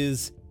he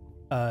is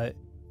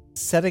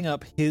setting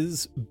up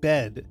his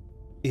bed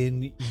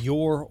in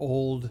your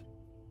old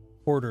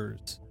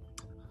quarters,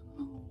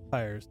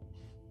 fires,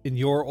 in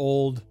your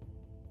old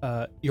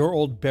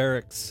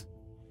barracks,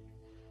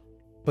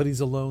 but he's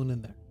alone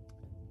in there.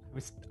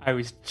 I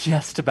was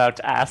just about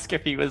to ask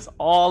if he was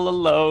all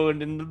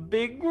alone in the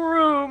big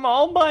room,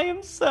 all by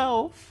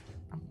himself.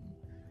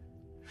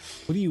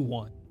 What do you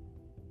want?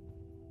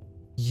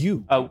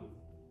 You. Oh,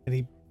 And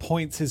he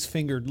points his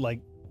finger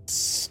like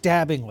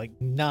stabbing like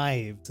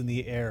knives in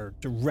the air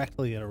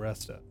directly at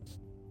Aresta.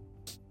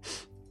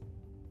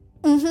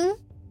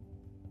 Mm-hmm.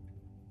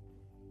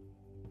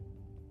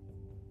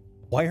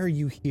 Why are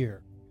you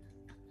here?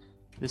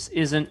 this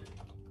isn't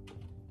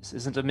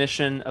a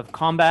mission of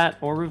combat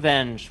or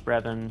revenge,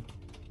 Brevin.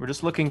 We're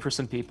just looking for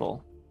some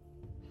people.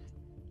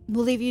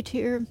 We'll leave you to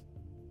your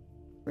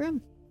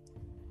room.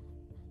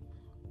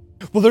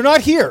 Well, they're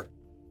not here.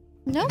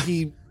 No.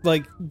 He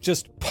like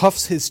just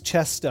puffs his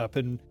chest up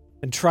and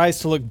tries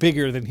to look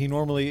bigger than he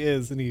normally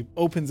is, and he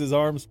opens his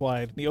arms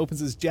wide and he opens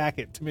his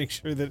jacket to make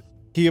sure that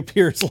he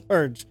appears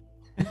large.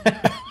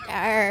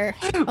 Arr.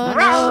 Oh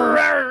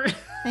no.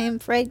 I am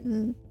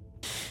frightened.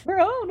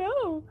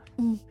 Oh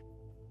no.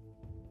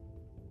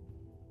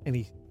 And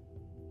he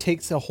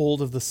takes a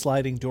hold of the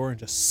sliding door and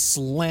just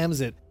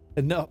slams it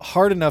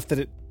hard enough that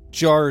it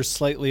jars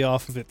slightly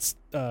off of its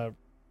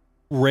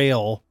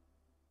rail,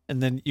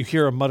 and then you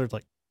hear a muttered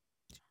like,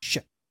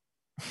 "Shit."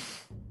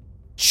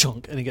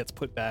 Chunk, and he gets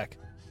put back.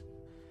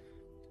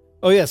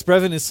 Oh yes,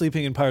 Brevin is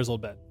sleeping in Pyre's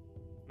old bed.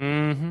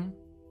 Mm-hmm.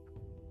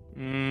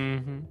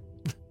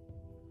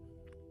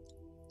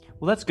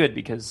 Well, that's good,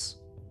 because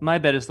my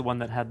bed is the one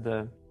that had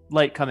the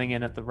light coming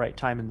in at the right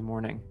time in the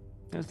morning.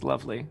 It was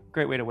lovely.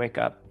 Great way to wake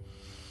up.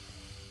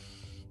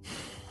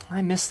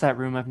 I miss that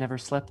room I've never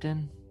slept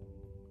in.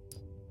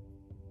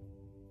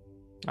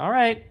 All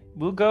right,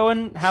 we'll go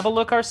and have a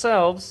look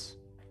ourselves.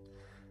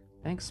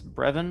 Thanks,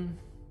 Brevin.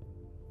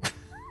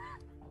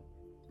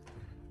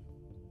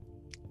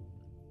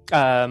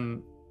 I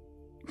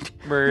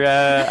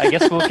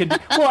guess we'll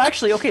well,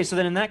 actually, okay, so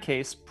then in that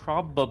case,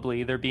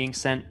 probably they're being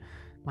sent,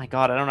 my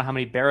god, I don't know how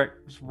many barrack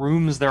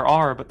rooms there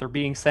are, but they're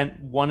being sent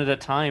one at a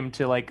time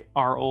to like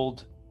our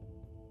old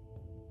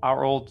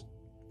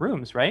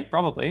rooms, right?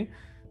 Probably.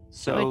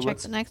 So Do I check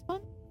the next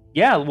one?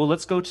 yeah, well,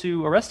 let's go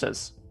to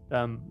Aresta's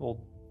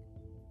old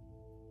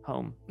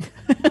home.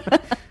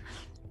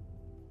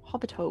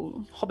 Hobbit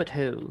hole. Hobbit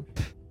Hole.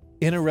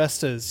 In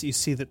Aresta's, you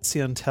see that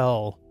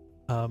Siantel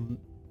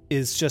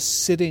is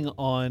just sitting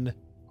on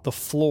the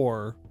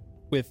floor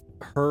with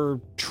her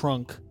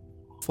trunk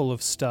full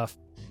of stuff.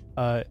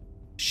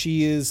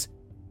 She is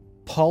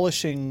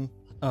polishing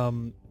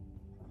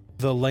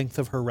the length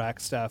of her rack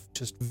staff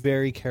just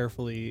very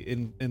carefully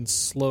in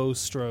slow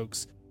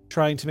strokes,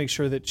 trying to make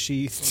sure that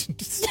she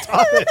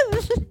stop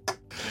it.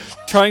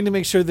 Trying to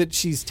make sure that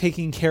she's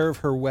taking care of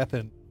her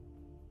weapon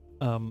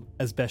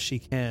as best she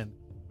can.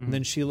 And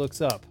then she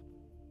looks up.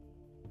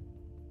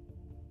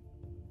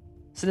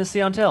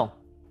 Siantel.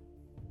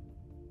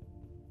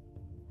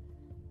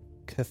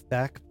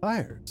 Cathak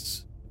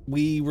Byers.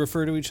 We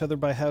refer to each other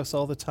by house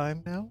all the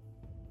time now?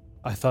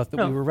 I thought that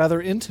No. we were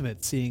rather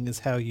intimate, seeing as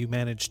how you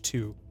managed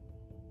to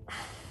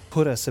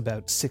put us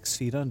about 6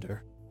 feet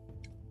under.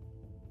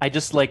 I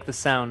just like the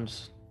sound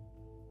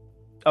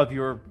of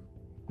your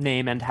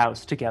name and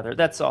house together.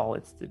 That's all.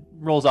 It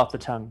rolls off the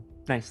tongue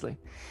nicely.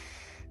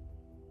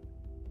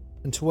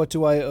 And to what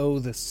do I owe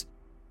this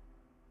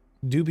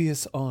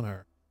dubious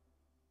honor?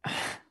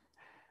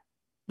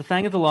 The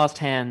Fang of the Lost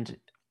Hand.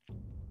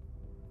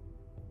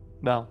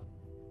 Well,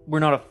 we're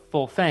not a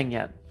full Fang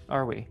yet,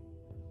 are we?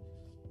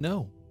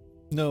 No,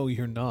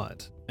 you're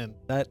not. and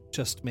that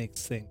just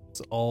makes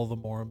things all the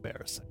more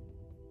embarrassing.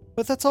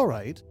 But that's all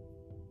right.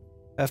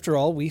 After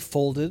all, we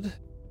folded,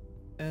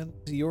 and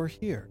you're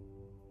here,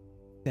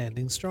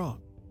 standing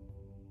strong.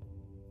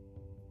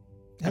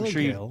 I'm Hello,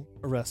 sure Gale,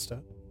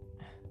 Aresta.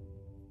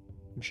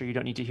 I'm sure you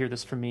don't need to hear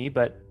this from me,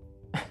 but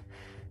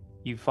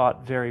you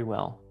fought very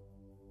well.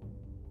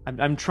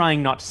 I'm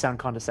trying not to sound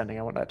condescending.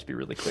 I want that to be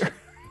really clear.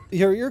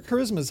 Your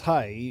charisma's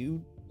high.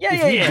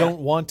 If you don't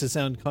want to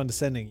sound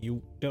condescending,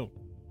 you don't.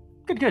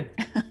 Good.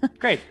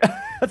 Great.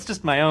 That's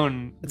just my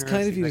own. It's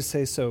kind of you to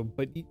say so,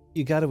 but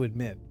you got to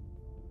admit,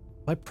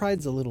 my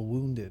pride's a little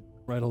wounded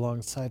right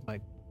alongside my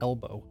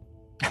elbow.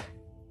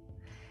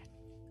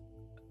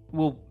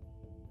 Well,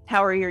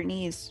 How are your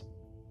knees?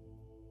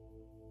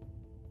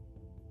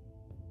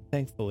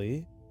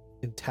 Thankfully,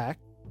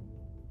 intact.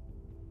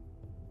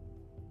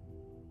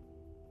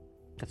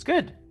 that's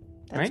good.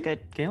 That's right? good.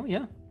 Gail,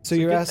 yeah. So It's a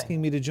you're good asking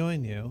thing. me to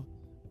join you.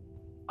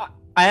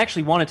 I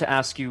actually wanted to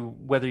ask you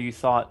whether you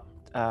thought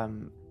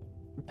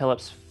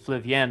Pelops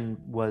Flivien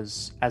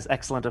was as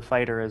excellent a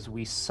fighter as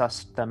we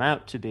sussed them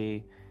out to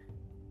be.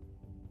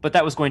 But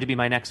that was going to be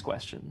my next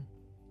question.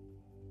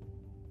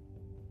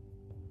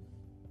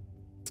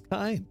 It's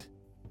kind.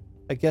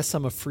 I guess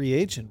I'm a free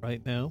agent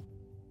right now.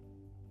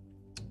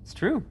 It's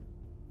true.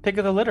 Pick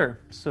of the litter,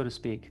 so to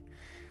speak.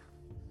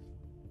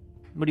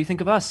 What do you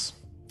think of us,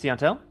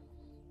 Tiantel?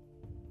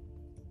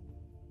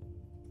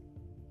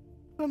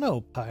 I don't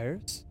know,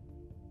 Pyres.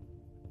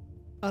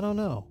 I don't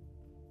know.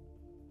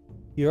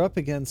 You're up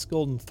against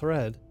Golden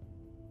Thread.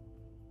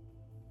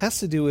 Has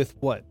to do with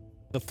what?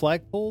 The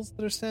flagpoles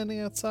that are standing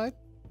outside?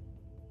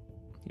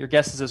 Your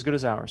guess is as good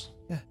as ours.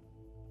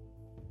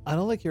 I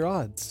don't like your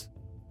odds.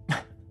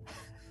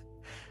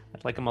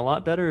 I'd like them a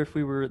lot better if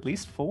we were at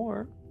least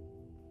 4.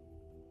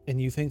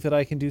 And you think that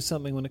I can do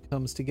something when it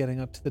comes to getting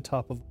up to the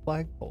top of a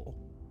flagpole?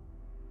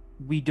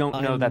 We don't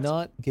know I'm that's...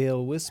 not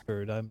Gale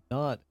Whispered. I'm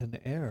not an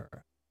heir.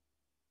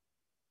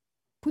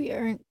 We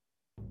aren't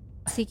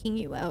seeking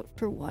you out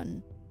for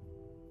one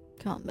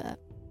combat.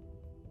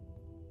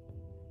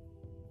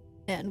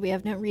 And we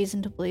have no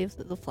reason to believe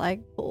that the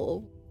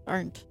flagpole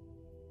aren't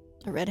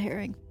a red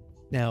herring.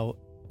 Now,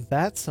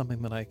 that's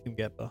something that I can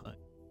get behind.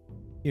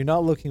 You're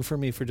not looking for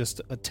me for just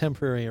a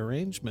temporary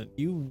arrangement.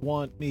 You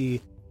want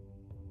me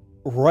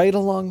right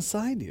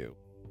alongside you.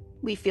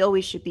 We feel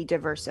we should be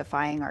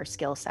diversifying our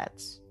skill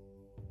sets.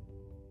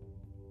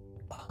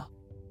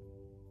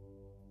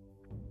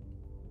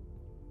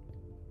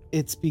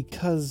 It's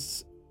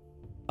because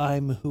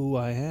I'm who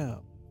I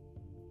am.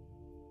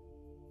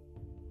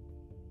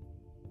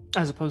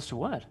 As opposed to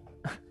what?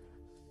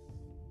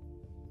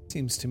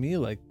 Seems to me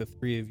like the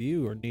three of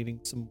you are needing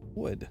some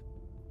wood.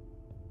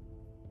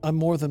 I'm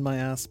more than my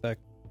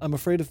aspect. I'm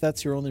afraid if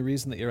that's your only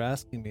reason that you're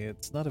asking me,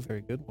 it's not a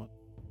very good one.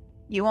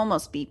 You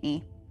almost beat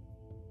me.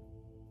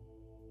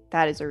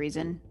 That is a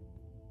reason.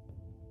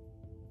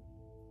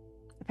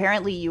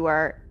 Apparently, you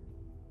are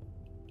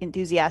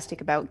enthusiastic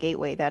about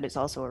Gateway. That is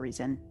also a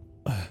reason.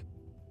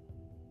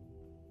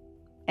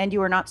 And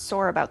you are not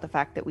sore about the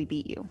fact that we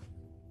beat you.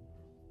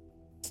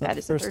 It's not That the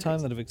is the first third time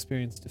reason. that I've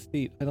experienced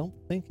defeat. I don't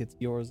think it's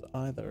yours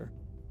either.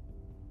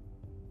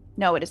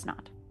 No, it is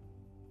not.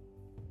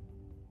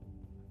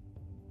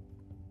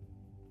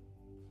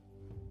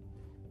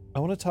 I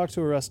want to talk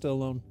to Aresta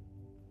alone.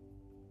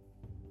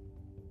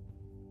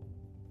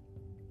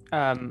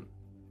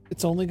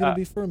 It's only going to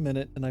be for a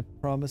minute, and I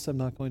promise I'm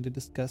not going to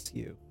discuss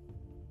you.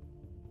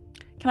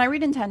 Can I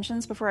read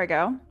intentions before I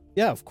go?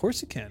 Yeah, of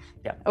course you can.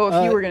 Oh,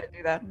 if you were going to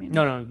do that. Maybe.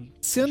 No.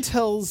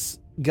 Siantel's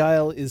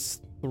guile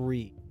is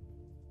 3.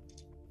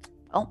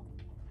 Oh.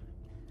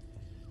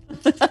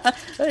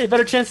 Hey,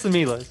 better chance than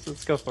me, Liz.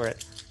 Let's go for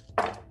it.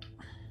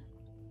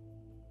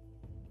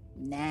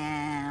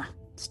 Nah.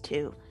 It's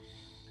 2.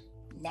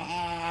 Nah.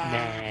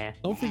 Nah.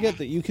 Don't forget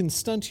that you can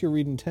stunt your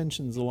read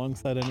intentions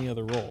alongside any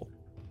other roll.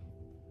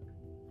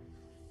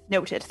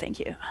 Noted. Thank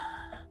you.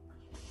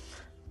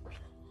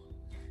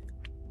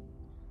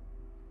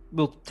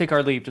 We'll take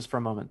our leave just for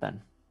a moment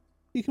then.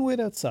 You can wait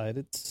outside.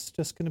 It's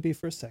just going to be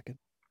for a second.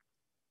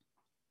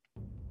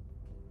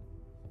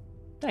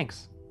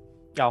 Thanks.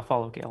 Yeah, I'll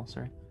follow Gale,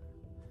 sorry.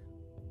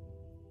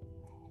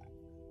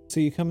 So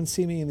you come and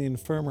see me in the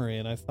infirmary,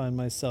 and I find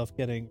myself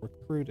getting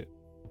recruited.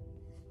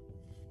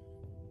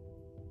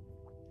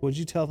 What'd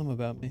you tell them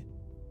about me?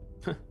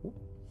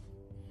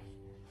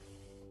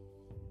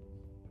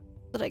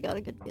 That I got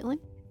a good feeling.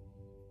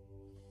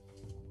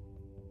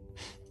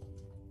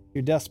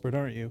 You're desperate,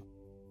 aren't you?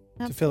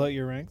 To fill out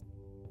your ranks?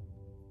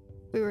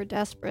 If we were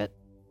desperate,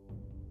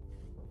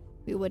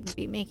 we wouldn't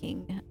be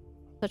making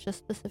such a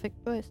specific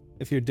choice.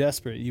 If you're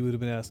desperate, you would have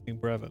been asking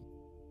Brevin.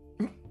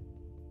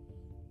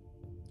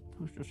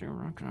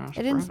 I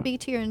didn't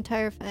speak to your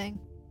entire fang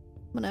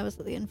when I was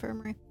at the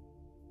infirmary.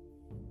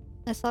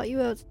 I sought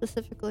you out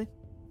specifically.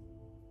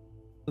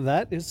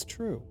 That is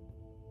true.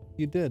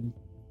 You did.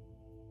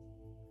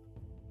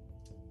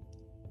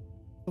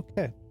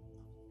 Okay.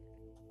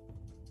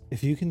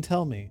 If you can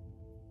tell me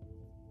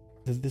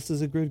that this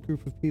is a good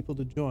group of people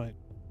to join,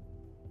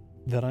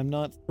 that I'm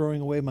not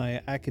throwing away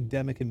my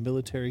academic and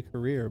military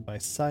career by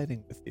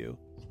siding with you,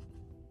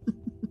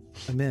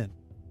 I'm in.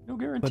 No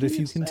guarantee. But if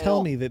you can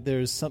tell me that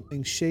there's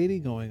something shady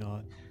going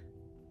on,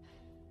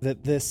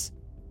 that this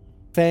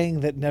Fang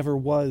that never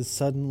was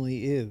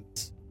suddenly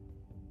is,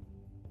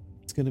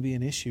 it's going to be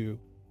an issue.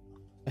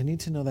 I need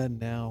to know that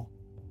now.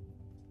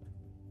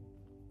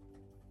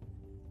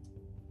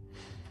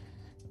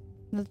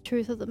 The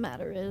truth of the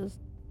matter is,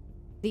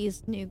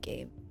 these new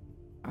games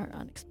are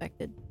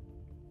unexpected.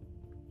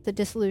 The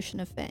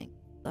dissolution of Fang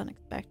is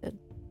unexpected.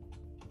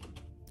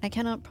 I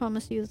cannot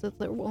promise you that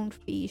there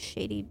won't be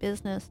shady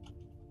business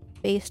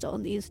based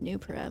on these new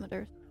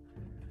parameters.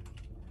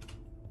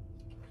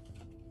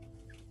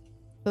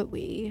 But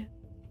we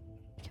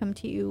come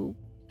to you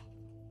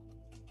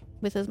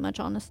with as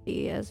much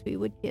honesty as we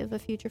would give a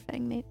future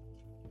Fang mate.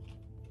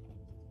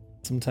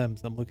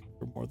 Sometimes I'm looking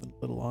for more than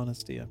a little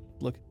honesty. I'm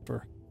looking for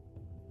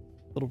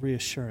a little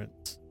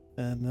reassurance.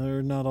 And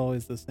they're not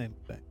always the same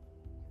thing.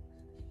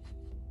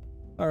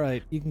 All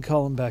right, you can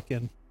call him back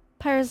in.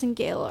 Pyres and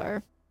Gale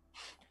are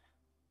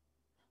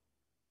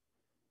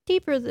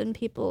deeper than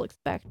people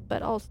expect,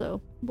 but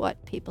also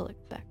what people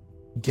expect.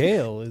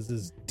 Gale is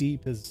as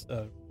deep as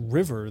a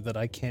river that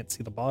I can't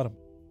see the bottom.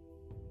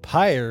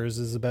 Pyres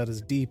is about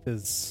as deep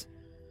as...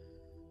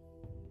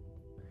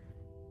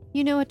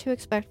 You know what to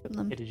expect from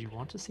them. Hey, did you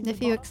want to see?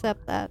 If you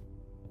accept that,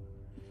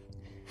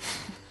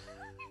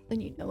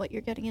 then you know what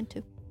you're getting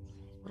into.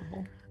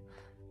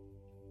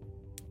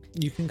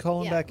 You can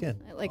call him back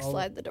in. I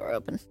slide the door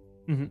open.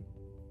 Mm-hmm.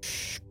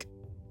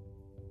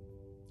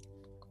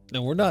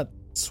 No, we're not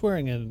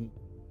swearing an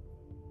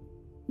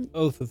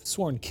oath of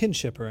sworn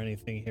kinship or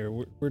anything here.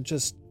 We're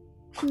just...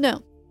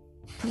 No.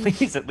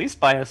 Please, at least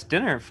buy us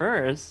dinner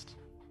first.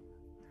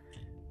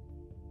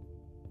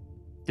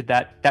 Did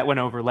that went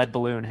over lead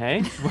balloon,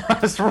 hey?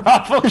 Was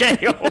rough. Okay,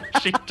 oh,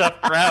 she tough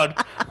crowd.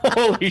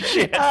 Holy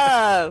shit.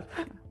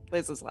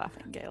 Liz is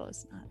laughing. Gale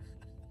is not.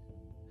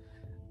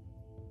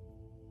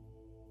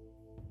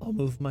 I'll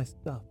move my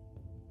stuff.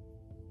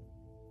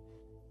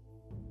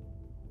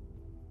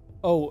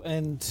 Oh,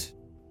 and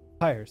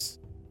Pyres.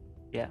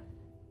 Yeah.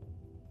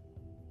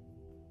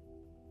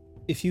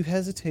 If you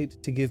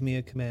hesitate to give me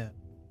a command,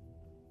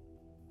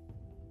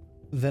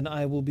 then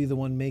I will be the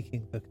one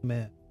making the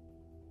command.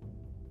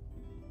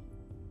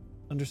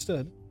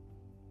 Understood?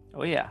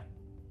 Oh yeah.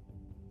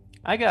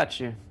 I got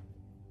you.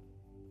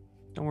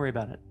 Don't worry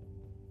about it.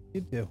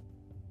 You do.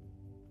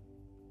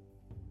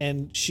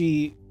 And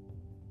she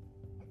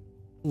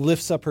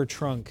lifts up her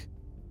trunk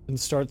and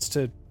starts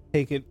to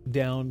take it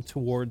down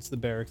towards the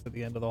barracks at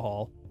the end of the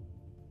hall.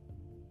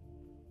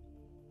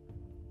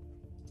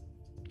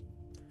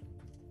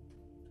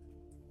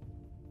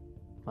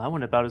 Well, that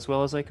went about as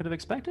well as I could have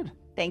expected.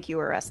 Thank you,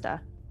 Aresta.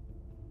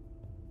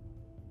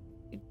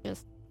 You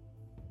just,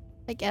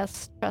 I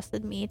guess,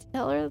 trusted me to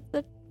tell her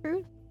the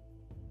truth.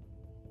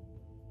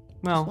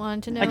 Well, Just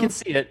wanted to know I can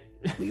see it.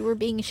 we were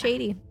being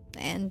shady,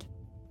 and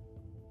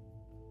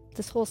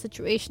this whole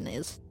situation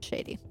is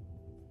shady.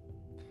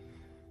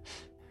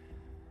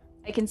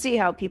 I can see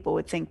how people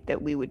would think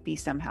that we would be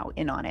somehow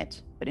in on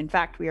it, but in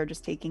fact, we are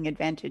just taking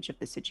advantage of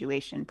the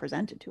situation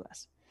presented to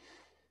us.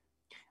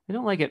 I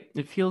don't like it.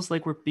 It feels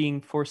like we're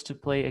being forced to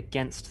play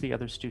against the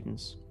other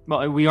students.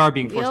 Well, we are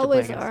being We forced to play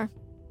always against. are.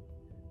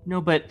 No,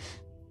 but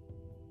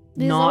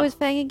There's not. always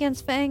Fang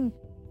against Fang,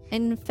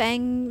 and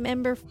Fang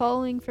member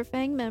falling for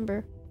Fang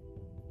member.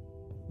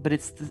 But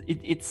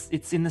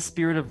it's in the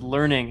spirit of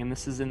learning, and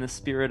this is in the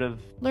spirit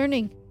of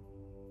Learning.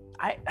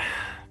 I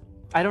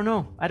don't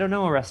know. I don't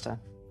know, Aresta.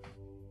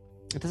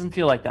 It doesn't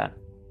feel like that.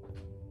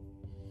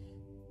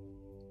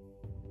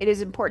 It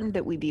is important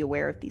that we be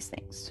aware of these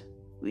things.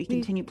 We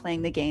continue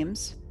playing the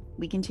games,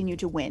 we continue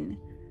to win,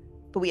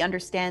 but we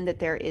understand that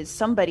there is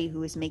somebody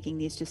who is making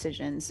these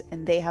decisions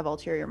and they have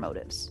ulterior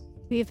motives.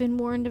 We have been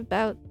warned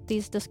about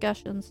these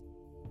discussions.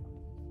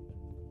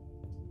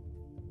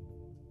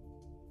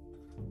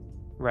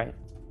 Right.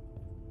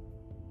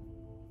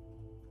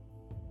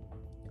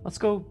 Let's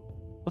go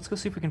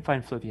see if we can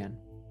find Flavienne.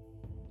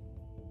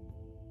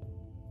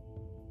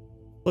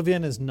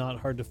 Flavienne is not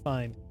hard to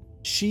find.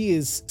 She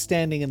is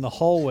standing in the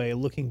hallway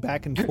looking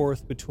back and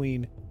forth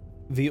between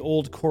the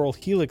old Coral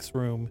Helix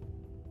room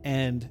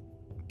and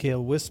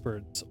Gale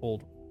Whispered's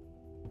old.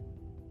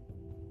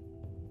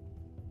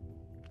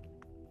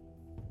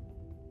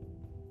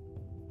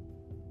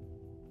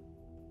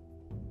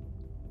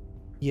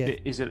 Yeah.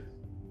 Is it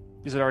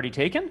already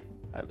taken?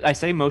 I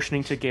say,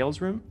 motioning to Gale's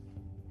room.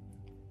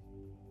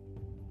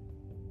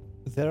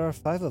 There are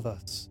 5 of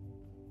us,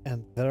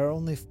 and there are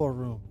only 4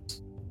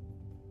 rooms.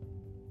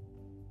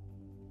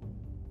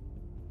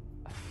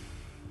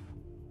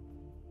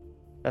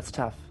 That's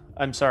tough.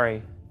 I'm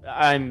sorry.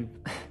 I'm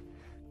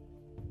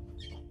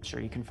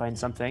sure you can find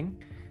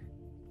something.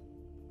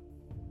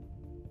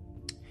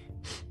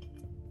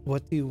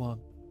 What do you want?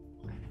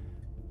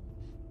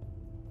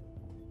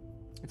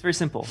 It's very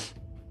simple,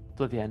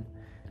 Flavienne.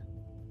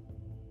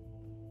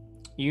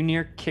 You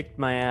near kicked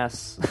my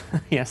ass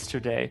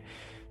yesterday.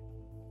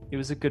 It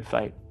was a good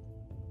fight.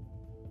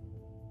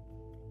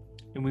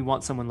 And we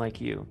want someone like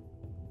you.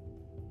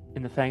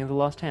 In the Fang of the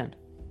Lost Hand.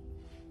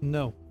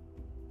 No.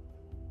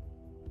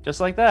 Just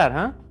like that,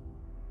 huh?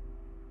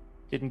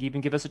 Didn't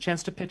even give us a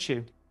chance to pitch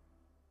you.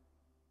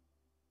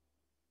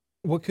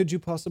 What could you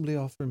possibly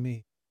offer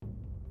me?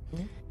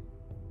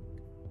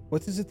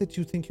 What is it that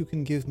you think you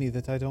can give me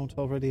that I don't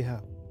already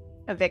have?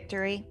 A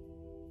victory.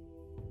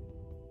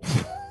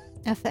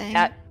 A thing.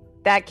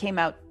 That came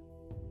out.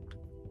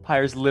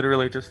 Pyre's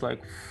literally just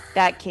like...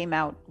 That came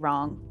out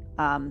wrong.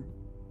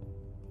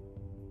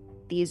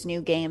 These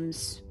new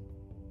games,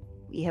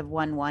 we have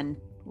won one.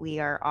 We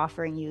are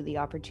offering you the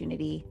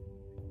opportunity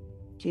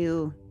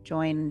to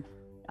join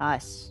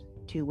us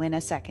to win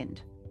a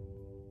second.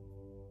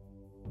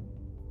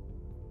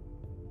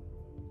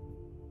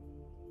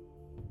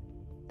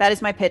 That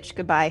is my pitch.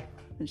 Goodbye.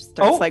 And just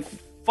starts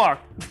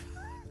fuck.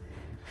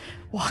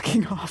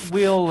 walking off.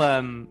 We'll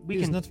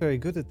She's not very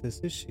good at this,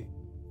 is she?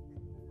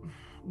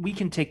 we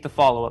can take the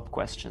follow-up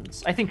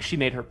questions. I think she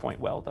made her point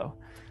well, though.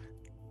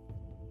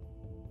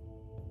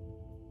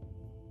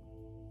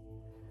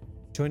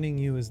 Joining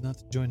you is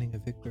not joining a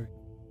victory.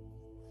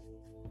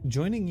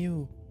 Joining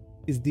you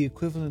is the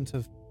equivalent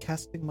of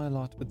casting my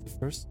lot with the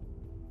first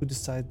who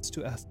decides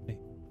to ask me.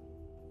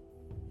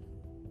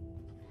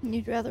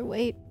 You'd rather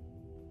wait.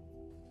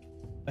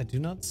 I do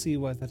not see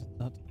why that is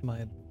not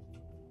my...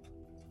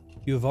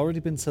 You have already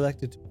been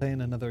selected to play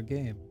in another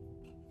game.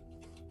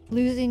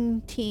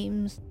 Losing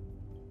teams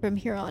from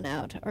here on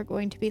out are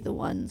going to be the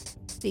ones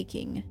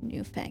seeking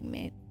new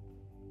fangmates.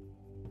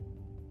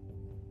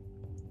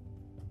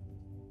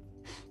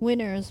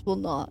 Winners will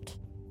not.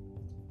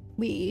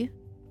 We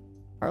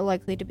are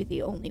likely to be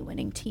the only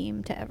winning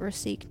team to ever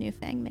seek new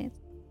fangmates.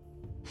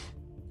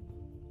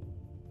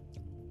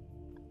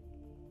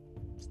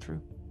 It's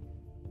true.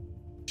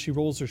 She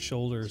rolls her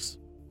shoulders.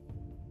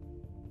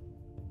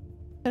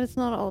 But it's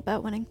not all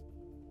about winning.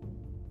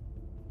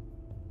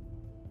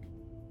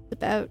 It's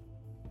about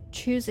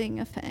choosing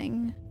a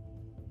fang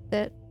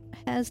that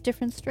has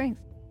different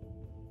strengths.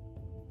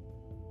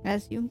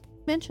 As you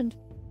mentioned,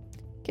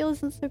 Gil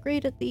isn't so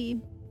great at the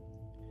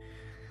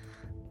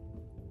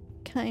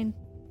kind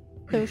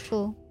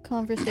social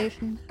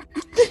conversation.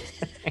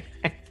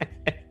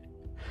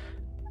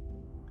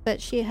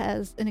 But she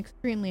has an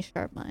extremely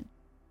sharp mind.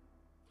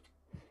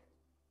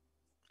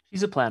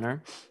 She's a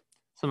planner.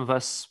 Some of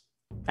us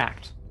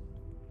act.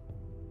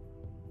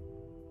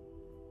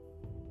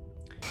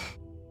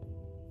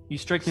 You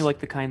strike me like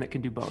the kind that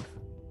can do both.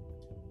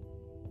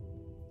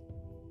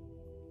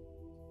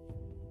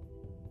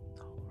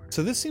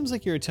 So this seems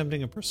like you're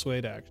attempting a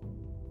persuade action.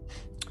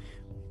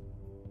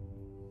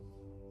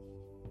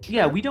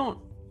 Yeah, we don't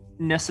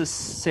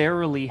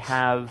necessarily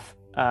have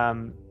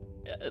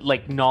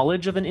like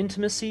knowledge of an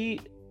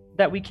intimacy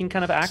that we can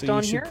kind of act so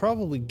on you here. should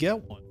probably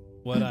get one.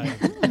 What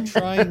I'm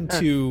trying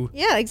to...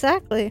 Yeah,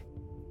 exactly.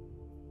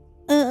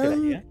 Good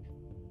idea.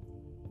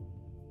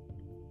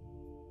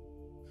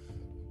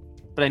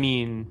 But I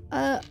mean...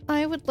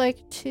 I would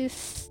like to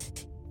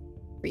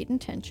read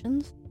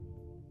intentions.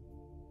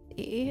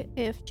 See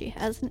if she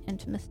has an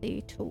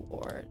intimacy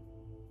toward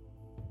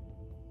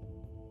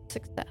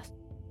success.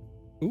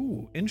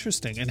 Ooh,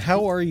 interesting. And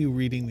how are you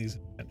reading these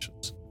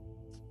intentions?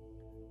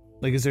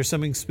 Like, is there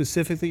something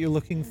specific that you're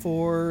looking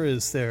for?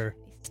 Is there...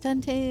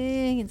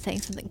 Stunting and saying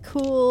something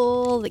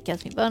cool that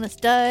gives me bonus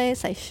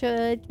dice. I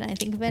should. Can I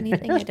think of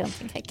anything? I don't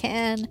think I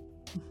can.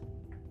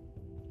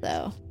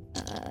 So,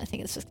 I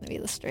think it's just going to be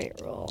the straight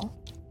roll.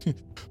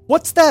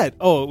 What's that?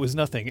 Oh, it was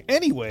nothing.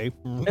 Anyway.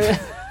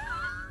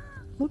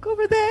 Look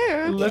over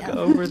there. Look Yeah.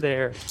 over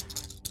there.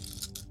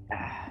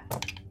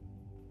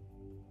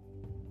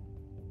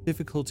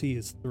 Difficulty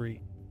is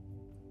 3.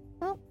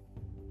 Well,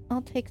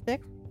 I'll take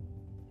 6.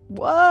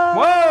 Whoa.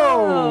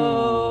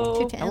 Whoa!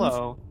 2 tens.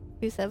 Hello.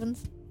 2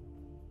 7s.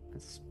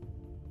 That's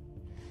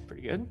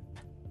pretty good.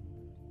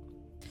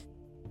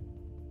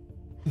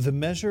 The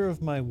measure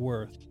of my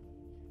worth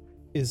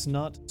is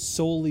not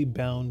solely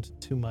bound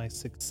to my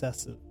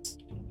successes,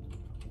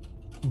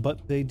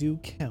 but they do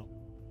count.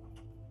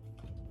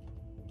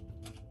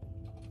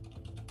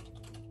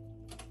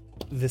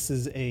 This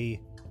is a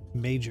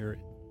major.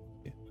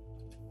 Do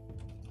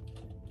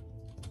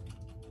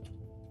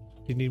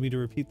you need me to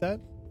repeat that?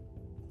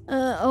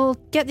 I'll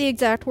get the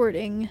exact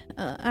wording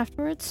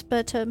afterwards,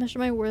 but measure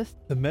my worth.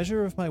 The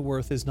measure of my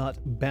worth is not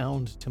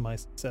bound to my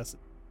successes,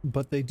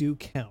 but they do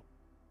count.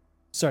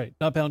 Sorry,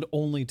 not bound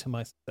only to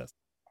my successes,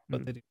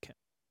 but they do count.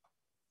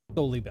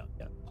 Solely bound,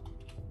 yeah.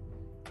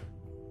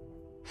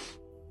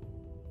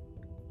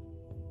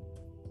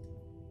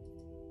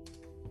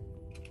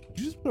 Did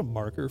you just put a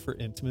marker for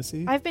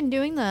intimacy? I've been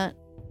doing that.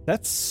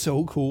 That's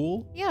so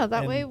cool. Yeah, that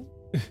And- way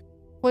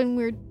when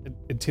we're...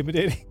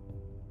 Intimidating.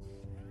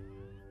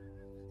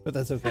 But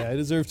that's okay. I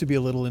deserve to be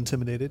a little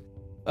intimidated.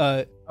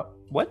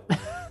 What?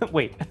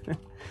 Wait.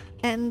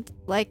 And,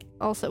 like,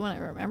 also when I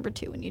remember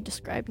to when you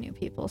describe new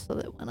people, so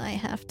that when I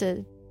have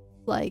to,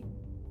 like,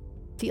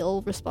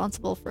 feel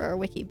responsible for our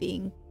wiki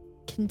being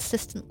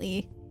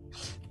consistently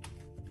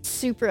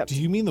super up. Do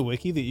you mean the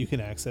wiki that you can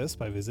access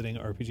by visiting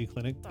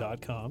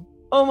rpgclinic.com?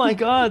 Oh my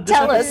god! This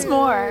Tell us episode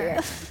more.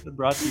 is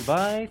brought to you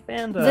by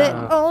Fandom.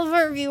 That all of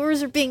our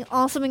viewers are being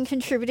awesome and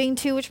contributing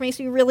to, which makes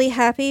me really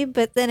happy,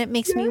 but then it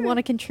makes me want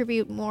to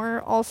contribute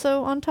more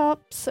also on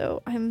top,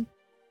 so I'm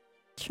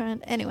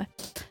trying. Anyway.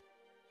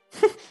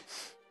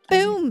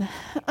 Boom!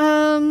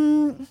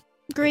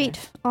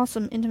 Great.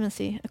 Awesome.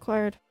 Intimacy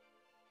acquired.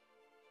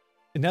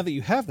 And now that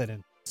you have that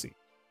intimacy,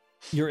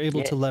 you're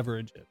able to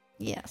leverage it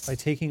Yes. by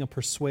taking a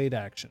persuade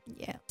action.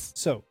 Yes.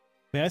 So,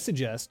 may I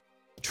suggest,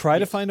 try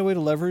to find a way to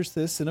leverage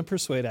this in a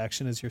persuade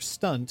action as your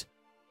stunt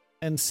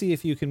and see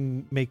if you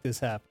can make this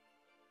happen.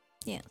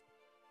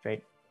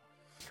 Great.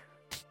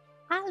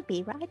 I'll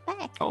be right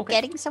back. Okay.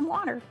 Getting some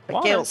water. But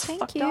Water. Gail's Thank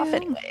fucked you. off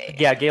anyway.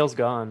 Yeah, Gail's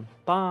gone.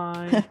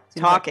 Bye.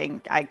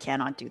 Talking. I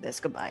cannot do this.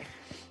 Goodbye.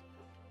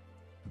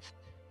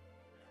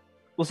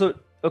 Well, so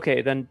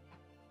okay then,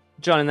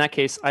 John. In that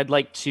case, I'd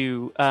like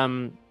to.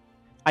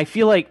 I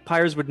feel like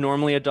Pyres would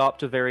normally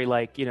adopt a very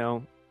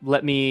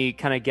let me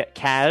kind of get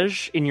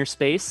cash in your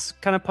space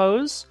kind of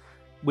pose,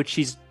 which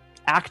he's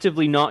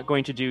actively not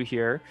going to do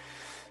here.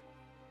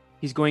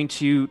 He's going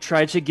to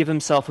try to give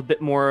himself a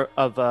bit more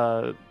of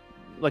a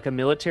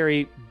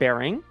military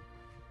bearing,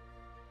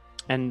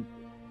 and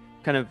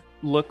kind of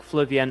look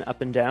Flavienne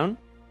up and down.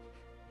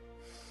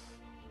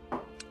 I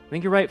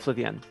think you're right,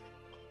 Flavienne.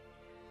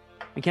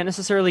 We can't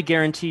necessarily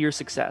guarantee your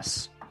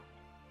success,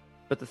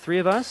 but the three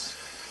of us,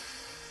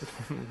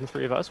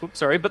 whoops,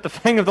 sorry, but the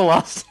Fang of the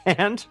Lost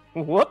Hand,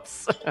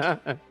 whoops.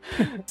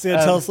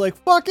 Santel's like,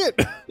 fuck it!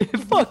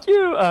 Fuck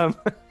you!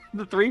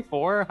 The 3,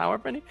 4,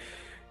 however many.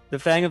 The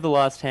Fang of the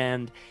Lost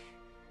Hand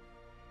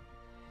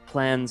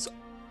plans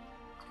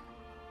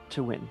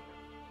to win.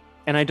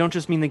 And I don't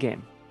just mean the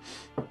game.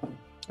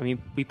 I mean,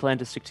 we plan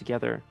to stick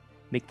together,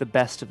 make the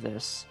best of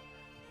this.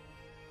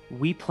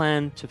 We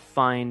plan to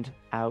find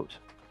out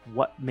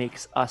what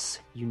makes us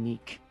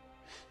unique.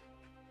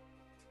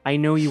 I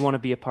know you want to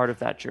be a part of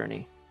that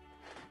journey.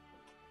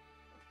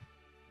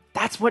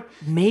 That's what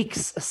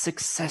makes a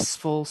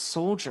successful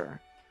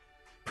soldier.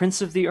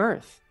 Prince of the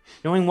Earth.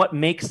 Knowing what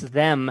makes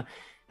them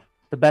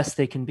the best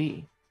they can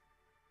be.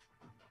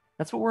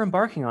 That's what we're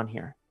embarking on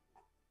here.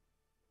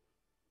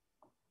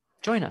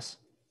 Join us.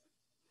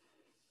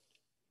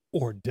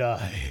 Or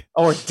die.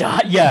 Or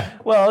die. Yeah.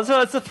 Well,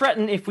 so it's a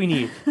threaten if we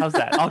need. How's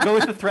that? I'll go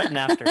with the threaten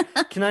after.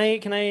 Can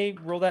I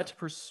roll that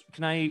to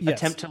can I Yes.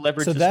 attempt to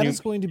leverage So this that new... is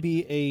going to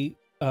be a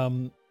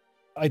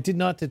I did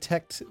not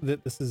detect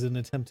that this is an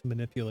attempt to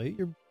manipulate.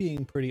 You're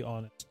being pretty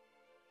honest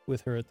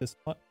with her at this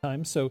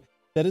time. So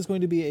that is going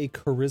to be a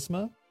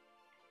charisma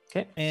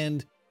Okay.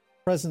 and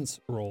presence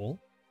roll.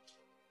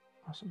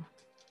 Awesome.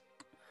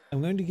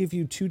 I'm going to give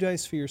you 2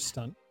 dice for your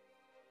stunt,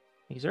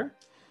 Thank you, sir.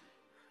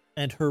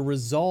 and her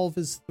resolve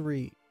is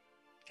 3.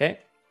 Okay.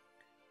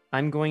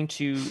 I'm going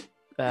to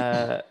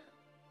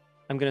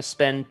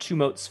spend 2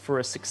 motes for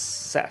a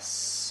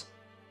success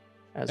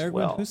as Aragwen,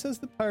 well. who says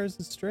that Pyres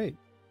is straight?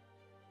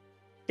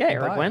 Yeah,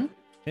 Bye. Aragwen.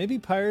 Maybe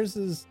Pyres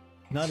is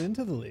not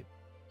into the lead.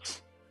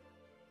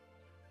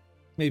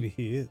 Maybe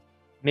he is.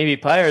 Maybe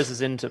Pyres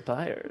is into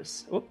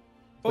Pyres. Whoop.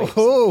 Wait,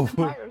 Oh,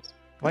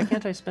 why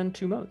can't I spend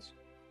 2 motes?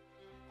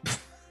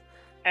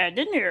 I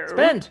didn't hear.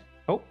 Spend!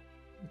 Oh,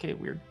 okay,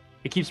 weird.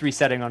 It keeps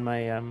resetting on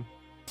my...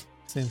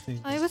 same thing.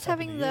 I just was happened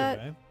having to you, that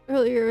right?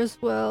 earlier as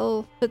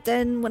well, but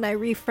then when I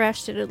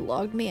refreshed it, it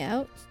logged me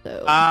out.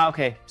 So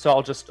Okay. So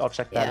I'll check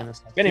that Yeah. in a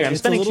second. Anyway, I'm It's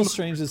a spending little 2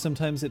 strange that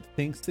sometimes it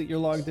thinks that you're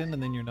logged in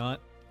and then you're not.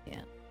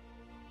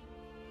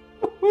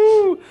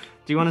 Woo!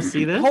 Do you want to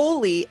see this?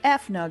 Holy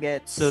F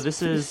nuggets. So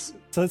this is...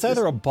 So it's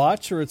either a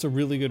botch or it's a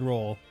really good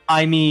roll.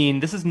 I mean,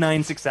 this is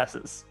 9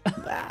 successes.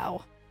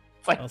 wow.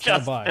 It's like That's not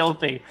just bad.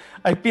 filthy.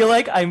 I feel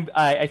like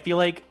I feel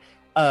like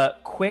a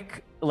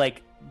quick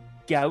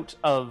gout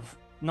of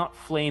not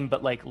flame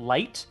but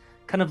light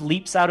kind of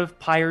leaps out of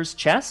Pyre's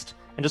chest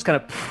and just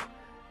kind of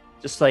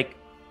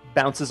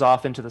bounces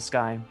off into the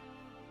sky.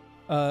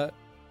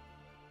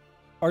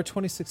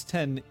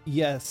 R2610,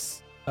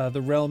 yes,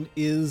 the realm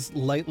is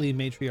lightly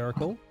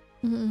matriarchal.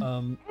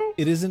 Mhm.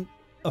 It isn't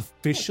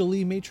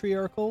officially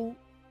matriarchal,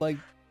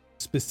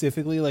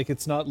 specifically,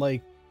 it's not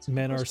like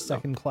men are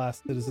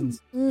second-class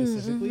citizens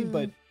specifically, Mhm.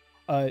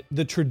 but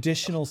the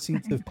traditional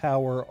seats of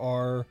power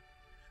are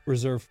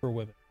reserved for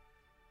women.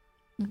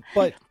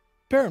 But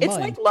bear in It's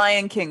mind, like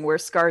Lion King, where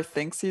Scar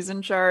thinks he's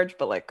in charge,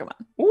 but come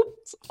on, Oop.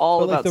 it's all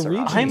but about the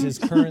survival. regent is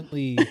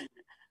currently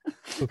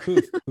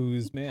Pukuf,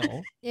 who's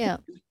male, Yeah.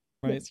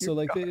 right? Yes, So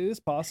you're it is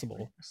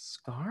possible.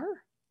 Scar?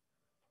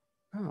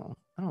 Oh,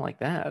 I don't like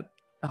that.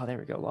 Oh, there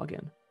we go. Log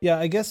in. Yeah,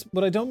 I guess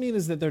what I don't mean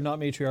is that they're not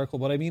matriarchal.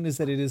 What I mean is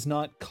that it is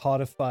not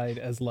codified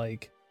as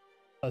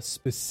a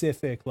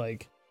specific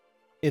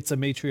it's a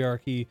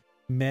matriarchy.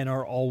 Men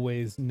are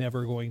always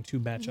never going to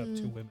match up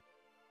to women,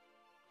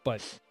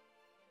 but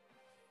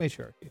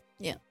matriarchy.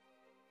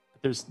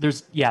 There's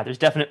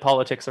definite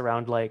politics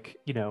around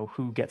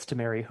who gets to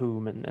marry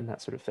whom and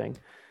that sort of thing.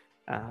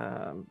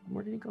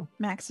 Where did he go?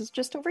 Max is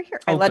just over here.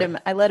 Oh, I let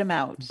good. him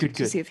out Good.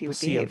 to see if he We'll would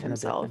see him behave in a bit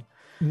himself.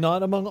 then.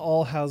 Not among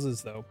all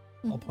houses, though.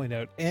 I'll point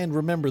out. And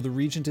remember, the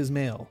regent is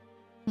male.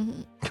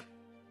 Mhm. Yeah,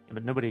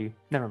 but nobody.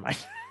 Never mind.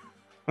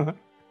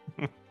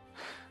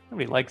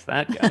 Nobody likes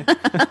that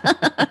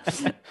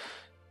guy.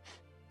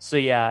 So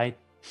yeah,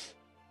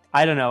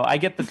 I don't know. I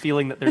get the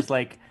feeling that there's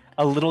like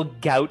a little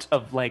gout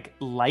of like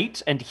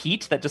light and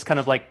heat that just kind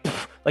of like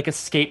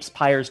escapes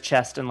Pyre's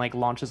chest and like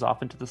launches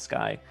off into the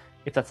sky,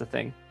 if that's a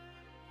thing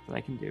that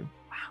I can do.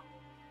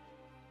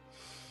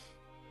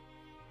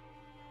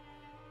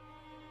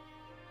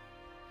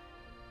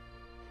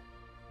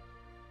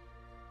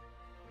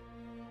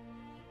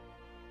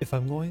 If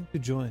I'm going to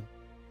join,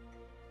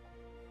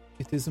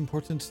 it is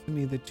important to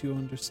me that you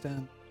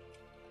understand.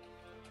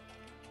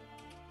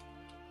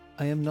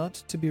 I am not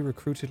to be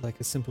recruited like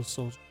a simple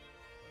soldier.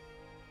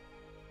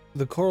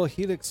 The Coral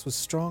Helix was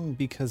strong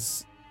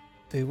because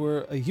they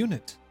were a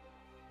unit.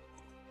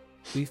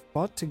 We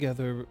fought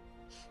together.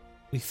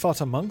 We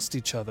fought amongst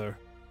each other.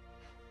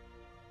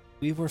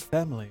 We were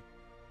family.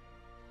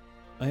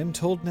 I am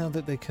told now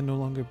that they can no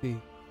longer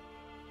be.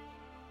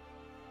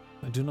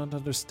 I do not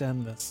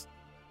understand this,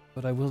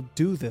 but I will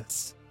do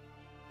this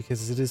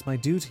because it is my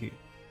duty.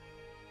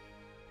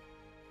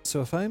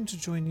 So if I am to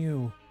join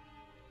you,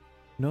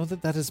 know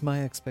that that is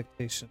my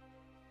expectation.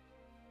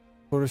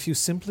 For if you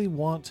simply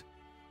want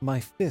my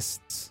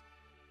fists,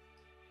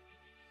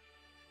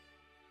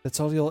 that's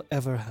all you'll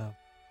ever have.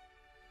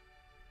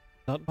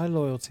 Not my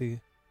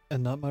loyalty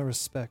and not my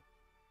respect.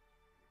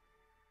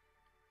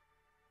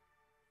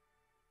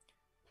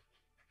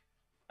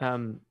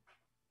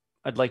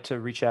 I'd like to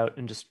reach out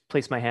and just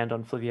place my hand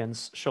on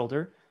Flavienne's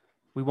shoulder.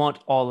 We want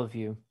all of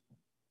you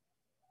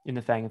in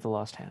the Fang of the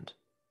Lost Hand.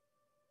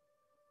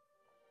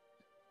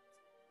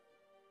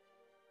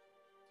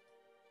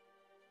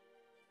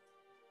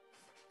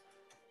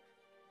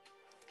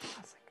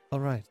 All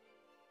right.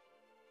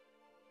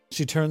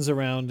 She turns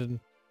around and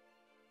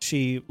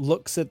she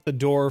looks at the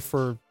door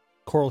for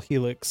Coral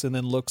Helix and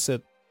then looks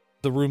at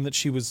the room that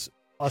she was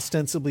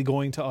ostensibly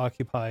going to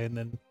occupy and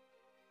then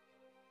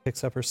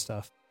picks up her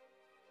stuff.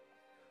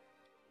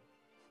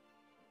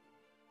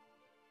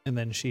 And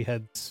then she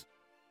heads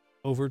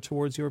over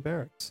towards your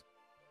barracks.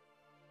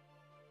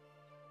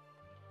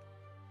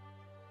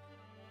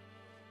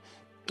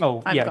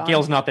 Oh, I'm yeah, gone.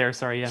 Gail's not there.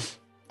 Sorry, yeah.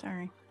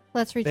 Sorry.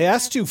 Let's reach. They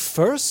asked you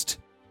first?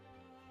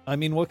 I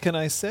mean, what can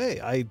I say?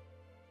 I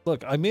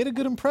made a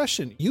good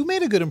impression. You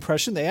made a good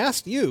impression. They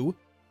asked you.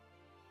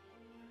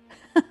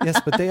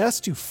 Yes, but they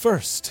asked you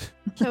first.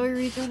 Shall we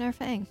rejoin our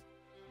Fang?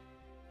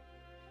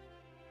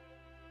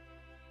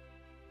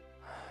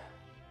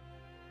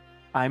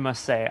 I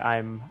must say,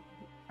 I'm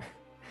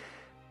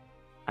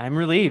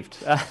relieved.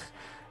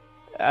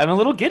 I'm a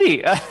little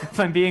giddy, if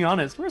I'm being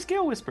honest. Where's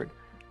Gail Whispered?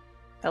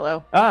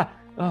 Hello.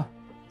 Oh,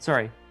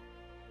 sorry.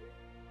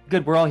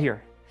 Good, we're all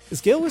here. Is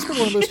Gail Whisper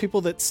one of those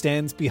people that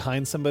stands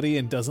behind somebody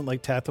and doesn't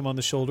like tap them on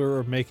the shoulder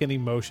or make any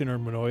motion or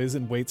noise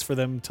and waits for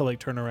them to like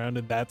turn around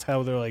and that's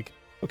how they're like,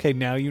 okay,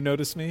 now you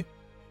notice me?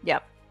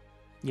 Yep.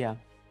 Yeah.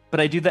 But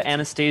I do the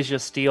Anastasia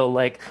Steele,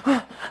 like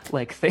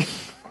thing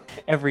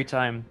every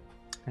time.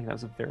 I think that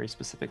was a very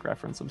specific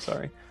reference. I'm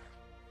sorry.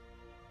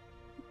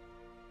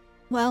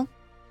 Well,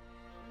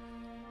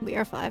 we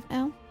are 5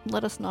 now.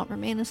 Let us not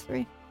remain as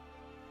 3.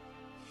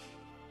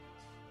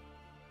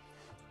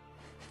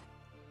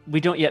 We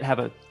don't yet have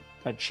a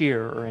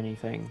cheer or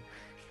anything,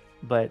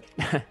 but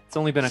it's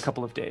only been a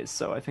couple of days,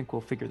 so I think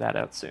we'll figure that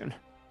out soon.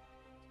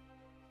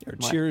 Your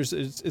What? cheers,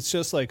 it's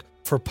just like,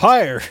 for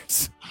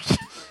Pyres!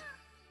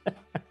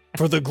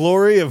 For the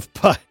glory of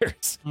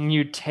Pyres!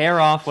 You tear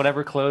off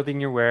whatever clothing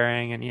you're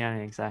wearing, and yeah,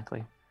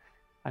 exactly.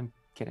 I'm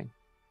kidding.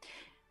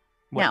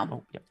 What? Now,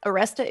 Oh, yeah.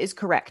 Aresta is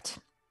correct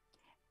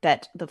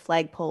that the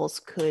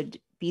flagpoles could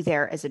be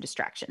there as a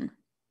distraction.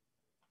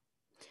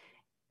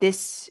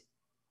 This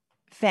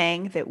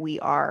Fang that we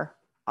are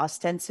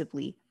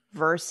ostensibly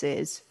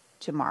versus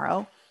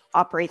tomorrow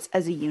operates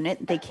as a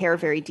unit. They care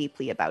very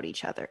deeply about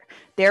each other.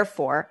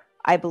 Therefore,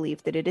 I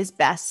believe that it is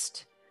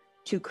best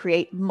to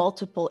create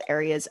multiple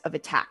areas of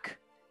attack,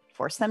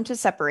 force them to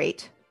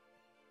separate,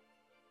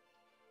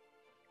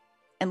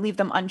 and leave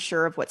them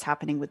unsure of what's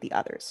happening with the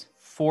others.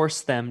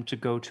 Force them to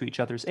go to each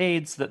other's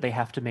aid so that they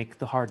have to make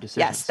the hard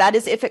decisions. Yes, that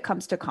is if it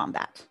comes to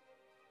combat.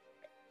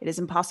 It is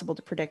impossible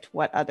to predict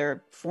what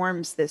other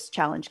forms this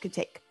challenge could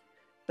take.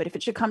 But if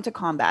it should come to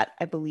combat,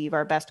 I believe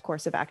our best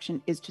course of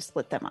action is to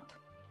split them up.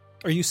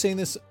 Are you saying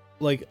this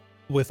like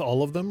with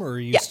all of them or are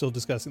you Yeah. still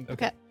discussing?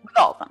 Okay. With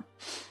all of them.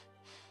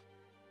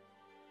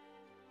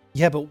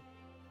 Yeah, but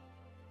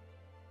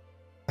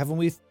haven't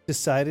we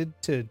decided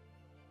to,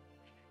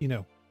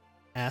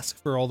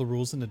 ask for all the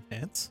rules in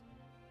advance?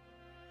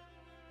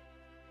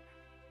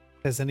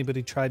 Has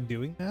anybody tried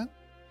doing that?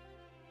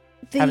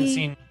 The Haven't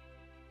seen.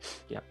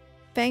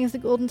 Fang of the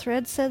Golden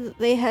Thread said that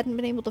they hadn't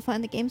been able to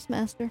find the Games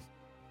Master.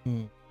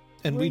 And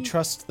Were we you-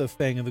 trust the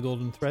Fang of the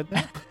Golden Thread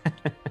now?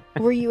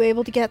 Were you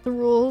able to get the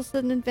rules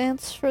in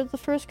advance for the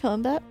first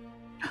combat?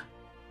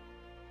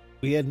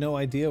 We had no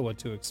idea what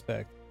to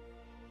expect.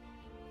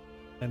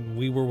 And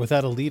we were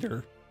without a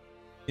leader.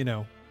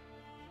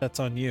 That's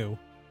on you.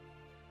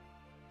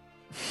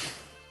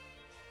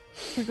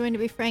 We're going to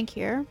be frank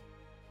here.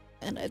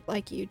 And I'd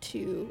like you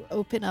to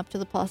open up to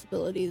the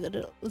possibility that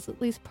it was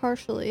at least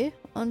partially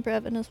on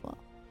Brevin as well.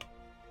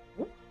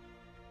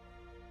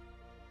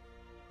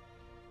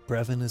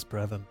 Brevin is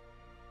Brevin.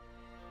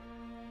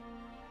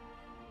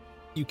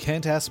 You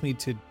can't ask me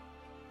to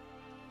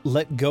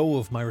let go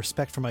of my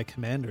respect for my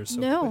commanders so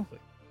No. quickly.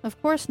 Of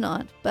course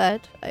not,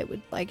 but I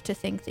would like to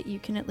think that you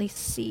can at least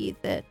see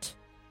that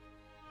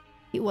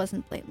he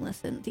wasn't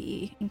blameless in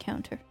the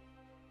encounter.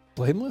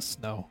 Blameless?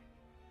 No.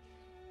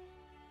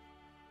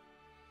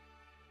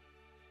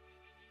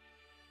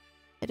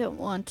 I don't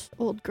want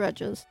old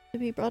grudges to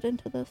be brought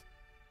into this.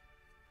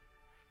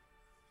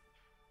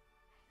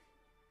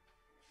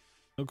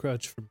 No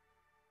grudge from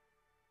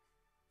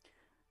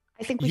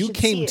I think we you should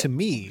came see to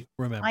me,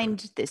 remember.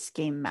 find this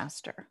game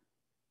master.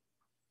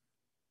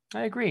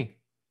 I agree.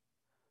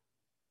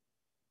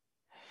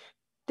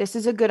 This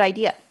is a good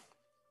idea.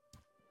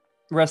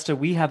 Resta,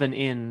 we have an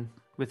in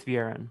with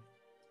Viren.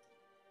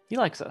 He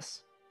likes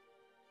us.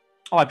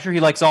 Oh, I'm sure he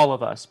likes all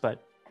of us,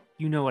 but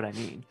you know what I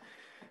mean.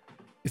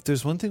 If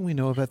there's one thing we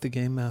know about the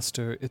Game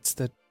Master, it's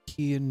that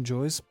he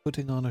enjoys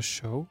putting on a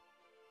show.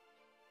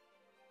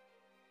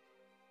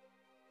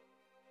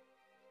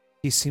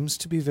 He seems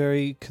to be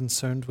very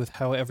concerned with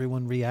how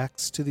everyone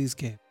reacts to these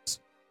games.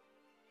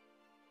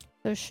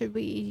 So should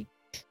we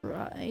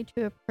try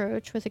to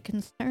approach with a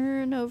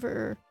concern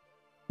over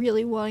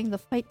really wanting the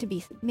fight to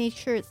be, make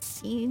sure it's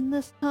seen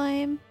this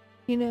time?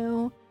 You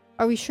know,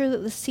 are we sure that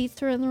the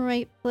seats are in the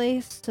right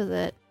place so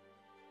that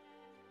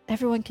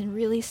everyone can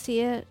really see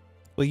it?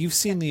 Well, you've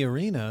seen the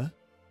arena.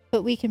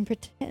 But we can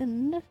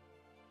pretend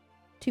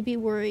to be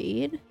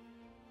worried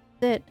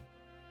that,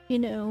 you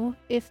know,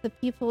 if the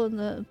people in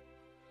the...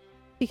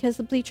 Because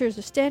the bleachers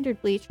are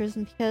standard bleachers,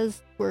 and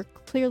because we're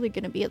clearly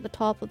going to be at the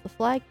top of the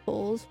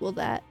flagpoles, will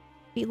that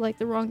be like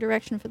the wrong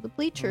direction for the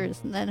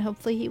bleachers? And then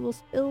hopefully he will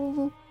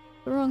spill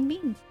the wrong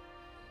beans.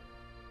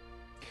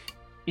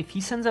 If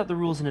he sends out the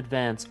rules in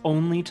advance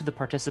only to the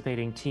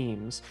participating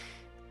teams,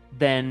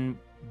 then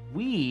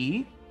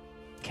we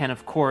can,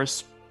 of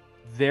course,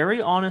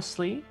 very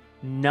honestly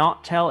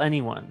not tell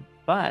anyone.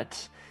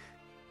 But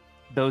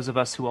those of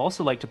us who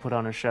also like to put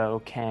on a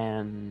show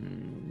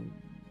can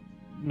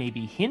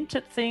maybe hint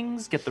at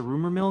things, get the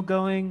rumor mill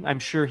going. I'm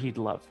sure he'd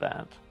love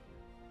that.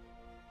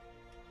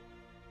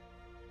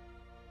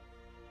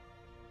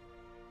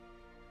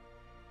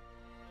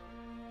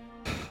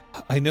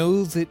 I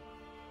know that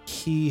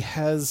he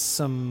has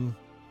some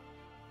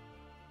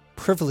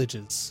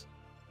privileges.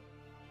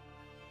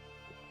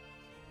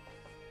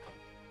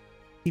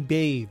 He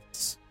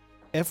bathes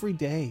every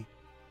day.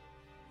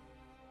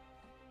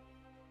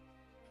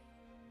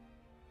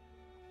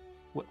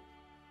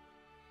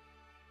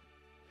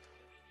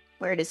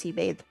 Where does he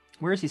bathe?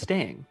 Where is he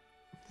staying?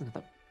 Does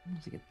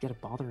he get to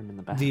bother him in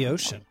the bathroom? The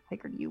ocean. I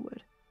figured you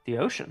would. The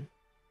ocean.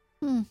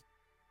 Hmm.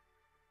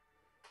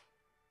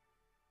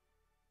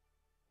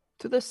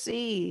 To the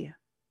sea.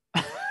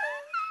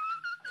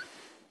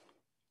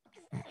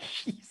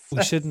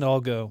 We shouldn't all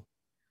go.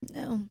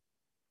 No.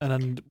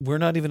 And we're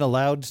not even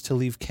allowed to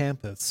leave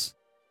campus.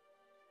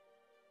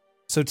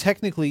 So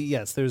technically,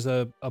 yes, there's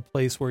a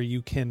place where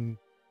you can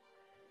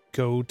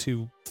go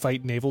to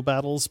fight naval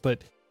battles,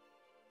 but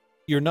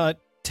you're not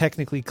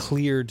technically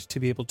cleared to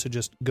be able to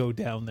just go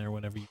down there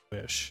whenever you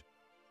wish.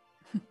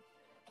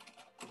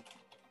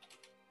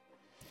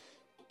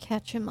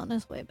 Catch him on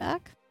his way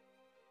back.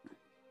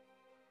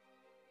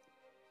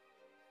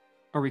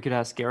 Or we could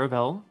ask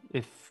Garavel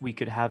if we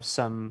could have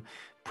some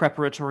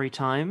preparatory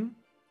time.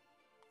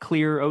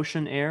 Clear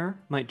ocean air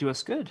might do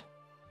us good.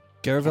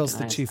 Garavel's the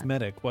Recognize chief that.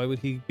 medic. Why would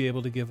he be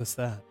able to give us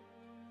that?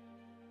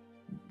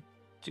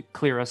 To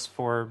clear us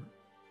for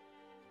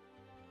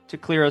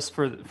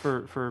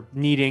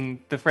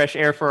needing the fresh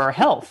air for our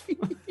health.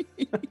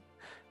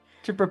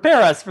 To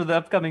prepare us for the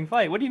upcoming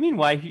fight. What do you mean?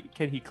 Why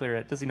can he clear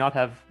it? Does he not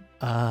have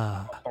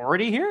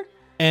authority here?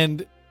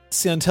 And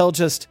Siantel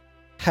just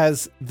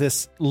has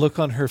this look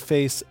on her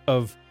face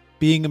of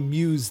being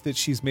amused that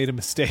she's made a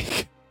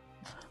mistake.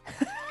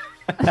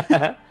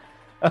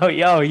 Oh,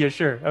 yeah,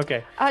 sure.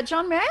 Okay.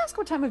 John, may I ask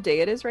what time of day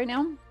it is right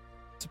now?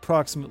 It's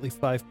approximately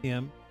 5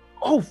 p.m.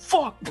 Oh,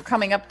 fuck! We're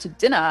coming up to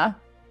dinner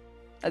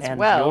as And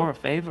well. your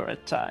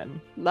favorite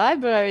time.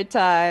 Library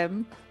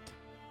time.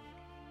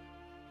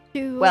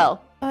 Do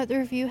Well,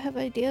 either of you have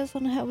ideas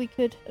on how we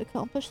could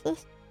accomplish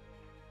this?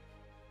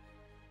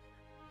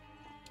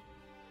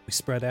 We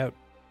spread out.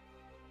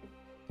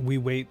 We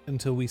wait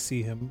until we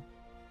see him.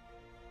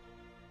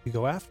 We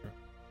go after him.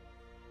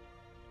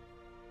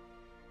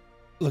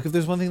 Look, if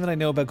there's one thing that I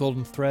know about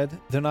Golden Thread,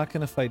 they're not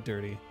going to fight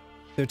dirty.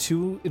 They're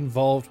too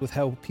involved with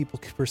how people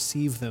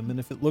perceive them, and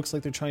if it looks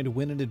like they're trying to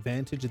win an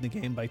advantage in the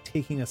game by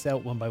taking us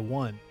out one by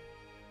one,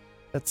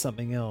 that's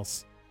something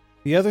else.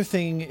 The other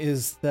thing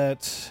is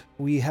that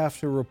we have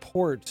to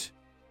report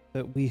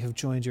that we have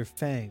joined your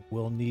Fang.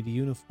 We'll need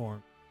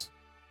uniforms.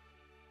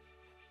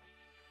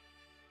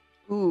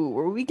 ooh,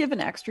 were we given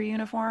extra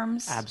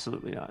uniforms?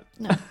 Absolutely not.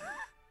 No.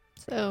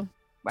 So,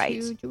 Right.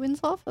 to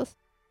Juin's office.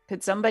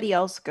 Could somebody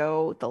else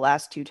go? The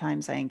last 2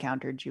 times I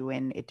encountered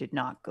Juin, it did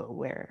not go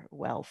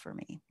well for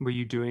me. Were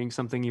you doing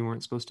something you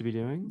weren't supposed to be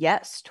doing?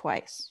 Yes,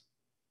 twice.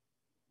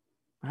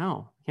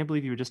 Wow. I can't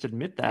believe you would just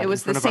admit that. It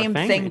was the same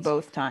thing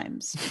both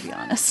times, to be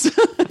honest.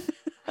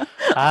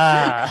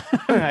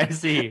 I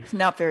see.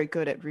 Not very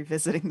good at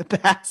revisiting the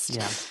past.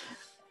 Yeah.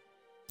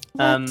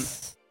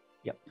 Let's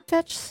Yep.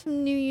 fetch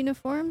some new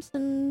uniforms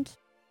and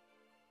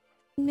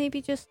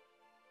maybe just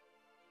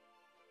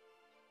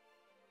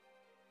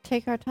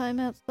take our time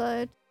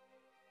outside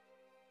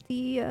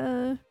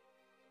the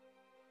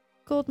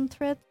Golden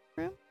Thread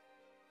room.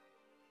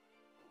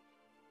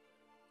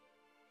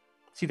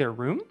 See their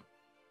room?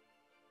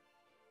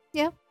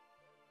 Yeah.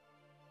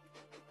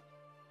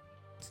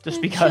 Just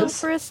Chill because?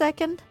 for a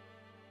second.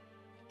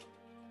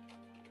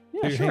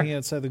 Yeah, You're sure. hanging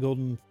outside the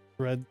Golden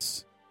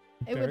Threads.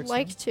 I would barracks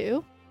like now?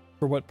 to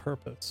For what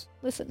purpose?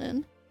 listen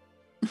in.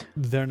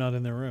 They're not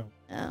in their room.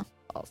 Oh.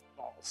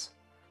 Balls.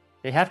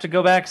 They have to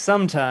go back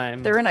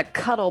sometime. They're in a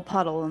cuddle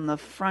puddle in the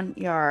front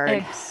yard.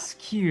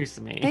 Excuse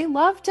me. They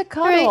love to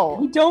cuddle.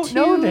 We don't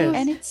know To- this.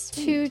 And it's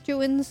To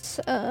Juin's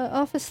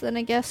office then,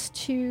 I guess,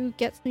 to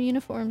get some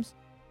uniforms.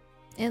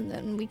 And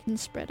then we can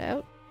spread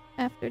out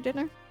after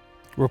dinner.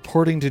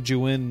 Reporting to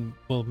Juin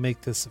will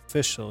make this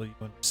official, you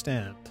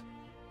understand.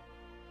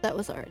 That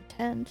was our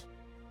intent.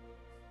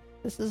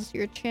 This is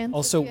your chance.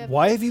 Also, if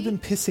why no have you seat. been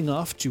pissing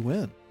off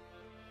Juin?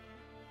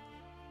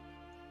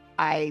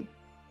 I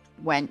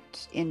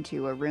went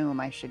into a room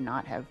I should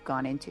not have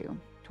gone into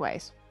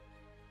twice.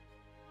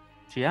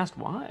 She asked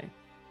why.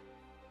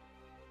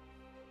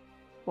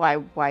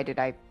 Why did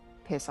I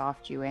piss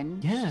off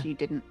Juin? Yeah. She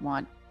didn't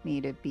want me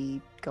to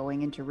be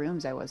going into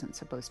rooms I wasn't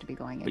supposed to be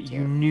going But into.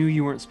 you knew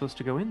you weren't supposed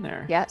to go in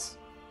there. Yes.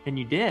 And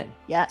you did.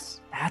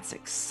 Yes. That's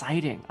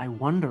exciting. I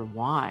wonder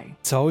why.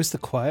 It's always the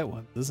quiet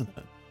ones, isn't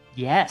it?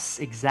 Yes,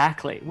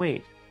 exactly.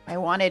 Wait. I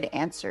wanted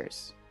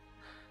answers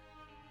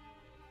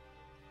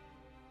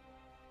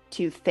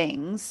to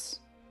things.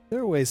 There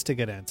are ways to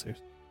get answers.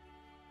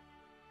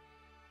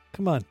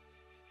 Come on.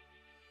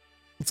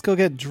 Let's go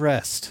get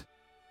dressed.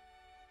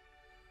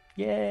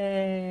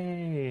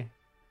 Yay.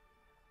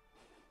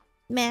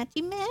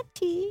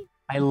 Matty.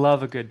 I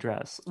love a good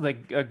dress.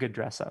 Like a good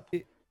dress up.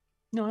 It-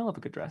 No, I love a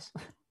good dress.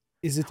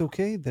 Is it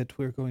okay that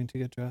we're going to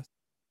get dressed?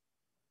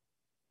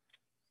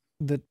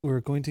 That we're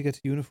going to get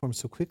to uniform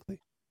so quickly?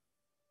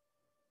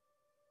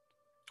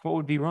 What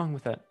would be wrong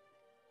with that?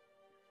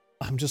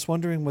 I'm just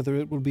wondering whether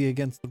it would be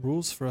against the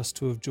rules for us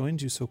to have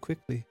joined you so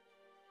quickly.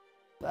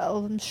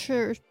 Well, I'm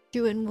sure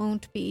Juin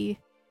won't be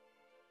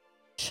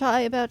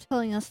shy about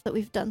telling us that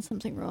we've done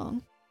something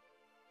wrong.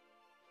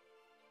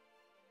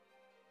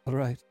 All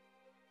right.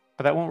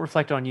 But that won't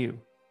reflect on you.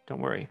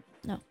 Don't worry.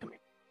 No.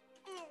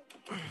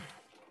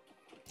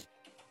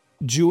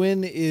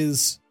 Juin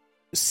is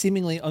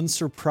seemingly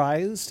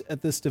unsurprised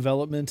at this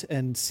development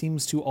and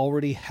seems to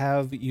already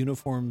have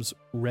uniforms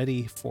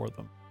ready for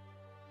them.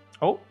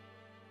 Oh.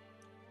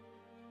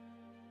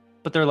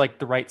 But they're like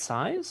the right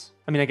size?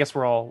 I mean, I guess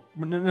we're all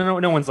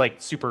no one's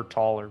like super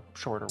tall or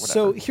short or whatever.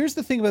 So here's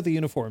the thing about the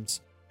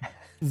uniforms.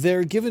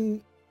 They're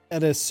given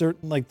at a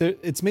certain,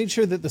 it's made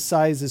sure that the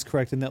size is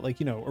correct and that,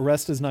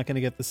 Arresta's not going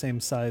to get the same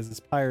size as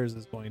Pyres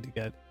is going to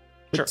get.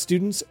 But Sure.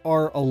 students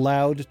are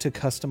allowed to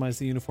customize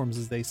the uniforms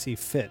as they see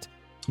fit.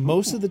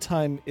 Most of the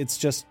time, it's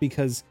just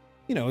because,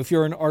 if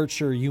you're an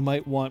archer, you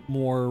might want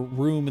more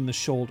room in the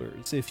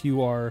shoulders. If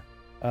you're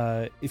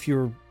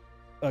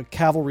a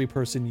cavalry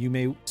person, you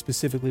may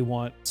specifically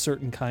want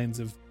certain kinds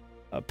of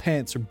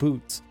pants or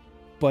boots.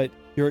 But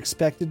you're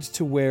expected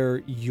to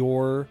wear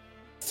your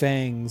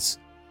fangs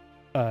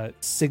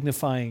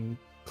signifying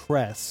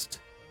crest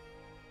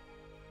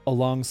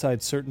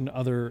alongside certain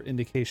other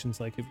indications,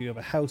 like if you have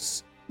a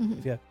house.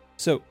 Mhm. Yeah.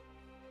 So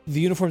the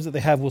uniforms that they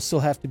have will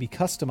still have to be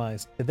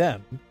customized to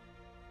them,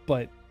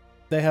 but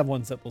they have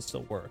ones that will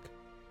still work.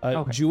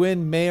 Okay.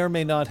 Juin may or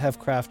may not have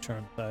craft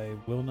charms. I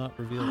will not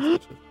reveal as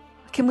much as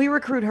Can we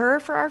recruit her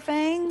for our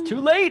Fang? Too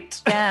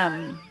late.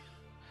 Damn.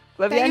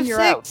 Fang Vivian, of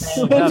you're out. six.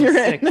 Fang of You're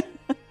in. six.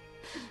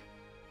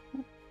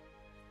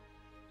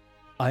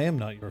 I am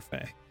not your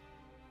Fae.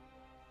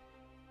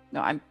 No,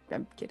 I'm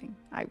kidding.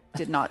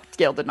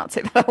 Gail did not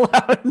say that out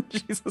loud.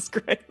 Jesus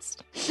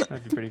Christ.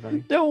 That'd be pretty funny.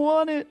 Don't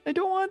want it. I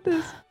don't want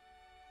this.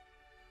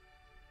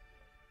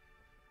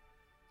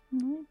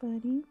 No,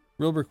 buddy.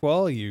 Rilbrick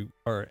Wall, you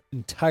are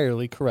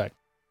entirely correct.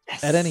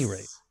 At any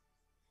rate.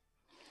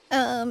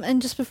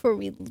 And just before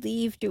we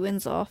leave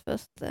Juin's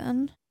office,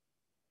 then,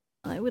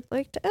 I would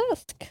like to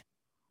ask.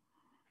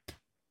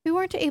 We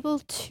weren't able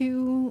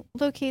to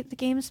locate the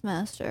Games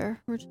Master.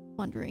 We're just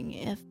wondering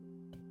if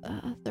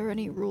there are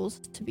any rules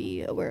to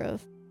be aware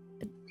of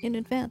in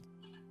advance.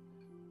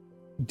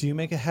 Do you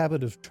make a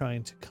habit of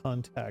trying to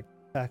contact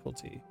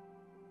faculty?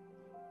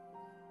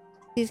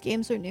 These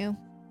games are new.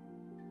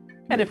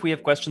 And if we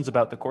have questions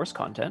about the course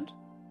content,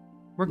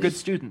 we're good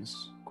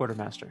students,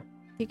 Quartermaster.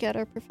 We get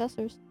our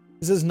professors.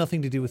 This has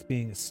nothing to do with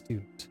being a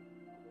student.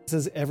 This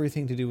has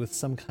everything to do with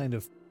some kind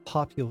of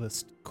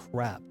populist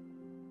crap.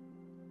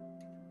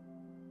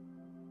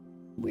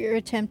 we're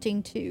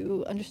attempting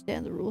to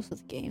understand the rules of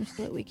the game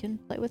so that we can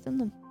play within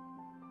them.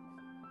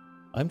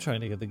 I'm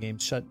trying to get the game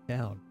shut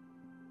down.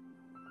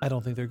 I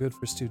don't think they're good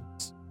for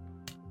students.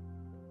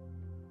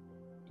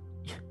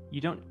 You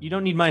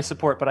don't need my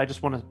support, but I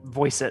just want to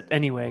voice it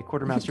anyway.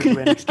 Quartermaster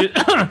Gwyn.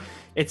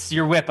 It's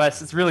your whip.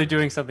 It's really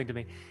doing something to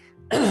me.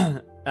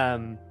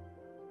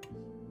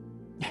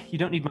 You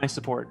don't need my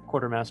support,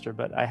 Quartermaster,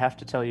 but I have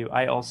to tell you,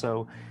 I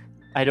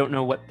don't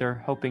know what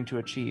they're hoping to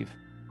achieve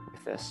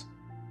with this.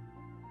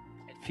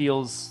 It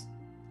feels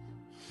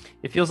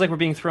like we're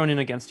being thrown in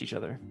against each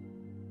other.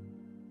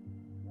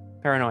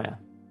 Paranoia,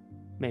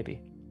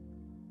 maybe.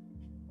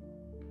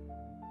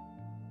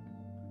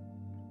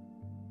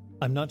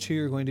 I'm not sure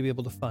you're going to be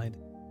able to find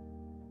him.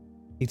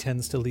 He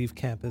tends to leave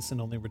campus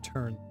and only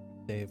return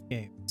the day of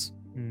games.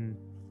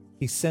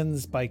 He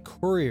sends by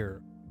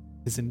courier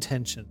his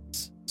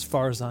intentions, as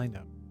far as I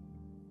know.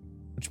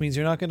 Which means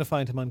you're not going to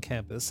find him on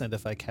campus, and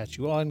if I catch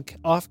you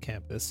off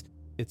campus,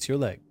 it's your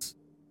legs.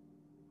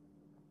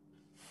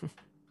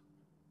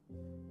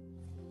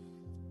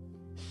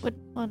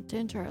 Wouldn't want to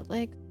injure our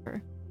leg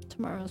for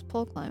tomorrow's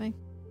pole climbing.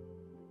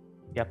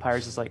 Yeah,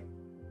 Pyres is like,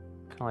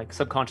 kind of like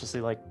subconsciously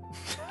like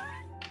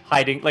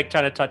hiding, like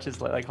trying to touch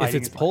his leg. Like hiding If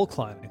it's his pole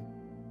climbing,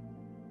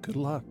 good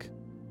luck.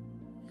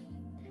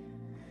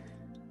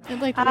 I'd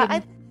like to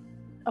read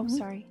Oh,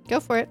 sorry. Go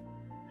for it.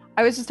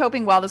 I was just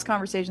hoping while this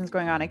conversation is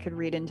going on, I could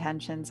read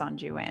intentions on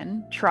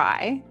Juin.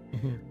 Try.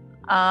 Mhm.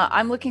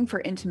 I'm looking for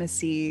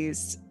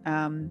intimacies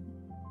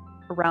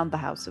around the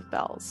House of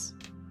Bells.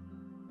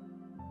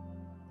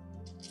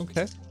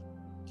 Okay.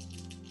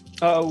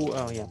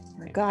 Oh yeah.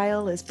 Right.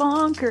 Guile is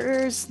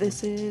bonkers.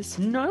 This is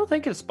No, I don't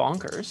think it's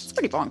bonkers. it's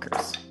pretty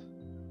bonkers.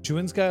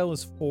 Juin's Guile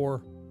is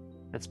 4.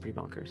 That's pretty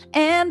bonkers.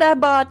 And a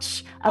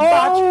botch. A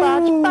botch.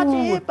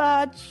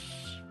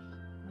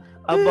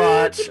 A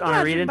botch on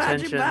Botch, read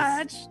botch, intentions.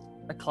 botch.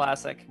 A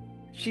classic.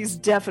 She's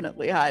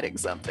definitely hiding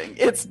something.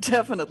 It's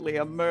definitely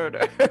a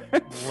murder.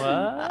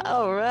 What?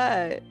 All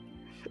right.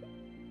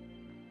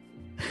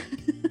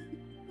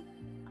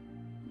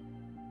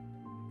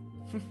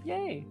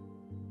 Yay.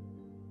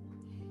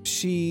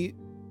 She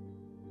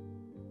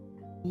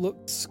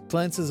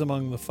glances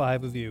among the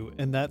 5 of you,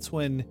 and that's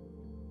when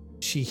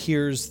she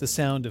hears the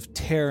sound of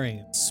tearing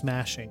and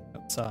smashing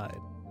outside.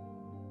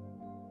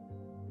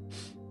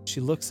 She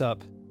looks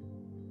up,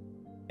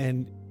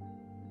 and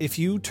if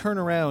you turn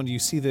around, you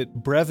see that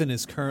Brevin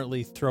is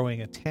currently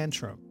throwing a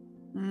tantrum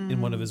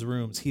in one of his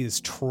rooms. He is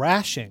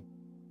trashing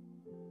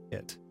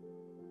it.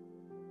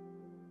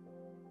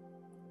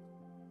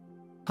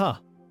 Huh.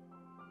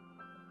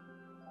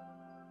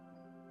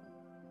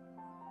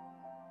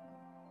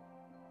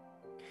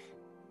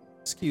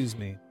 Excuse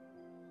me.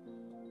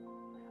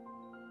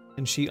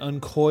 And she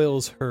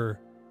uncoils her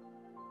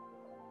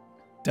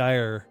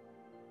dagger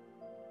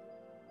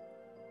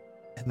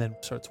and then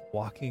starts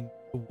walking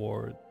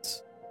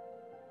towards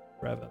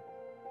Brevin.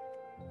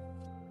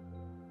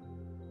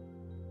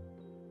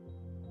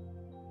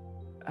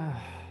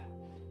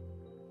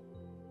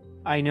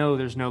 I know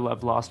there's no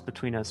love lost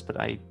between us, but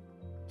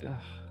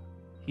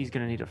he's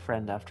gonna need a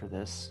friend after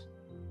this.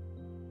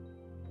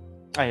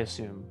 I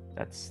assume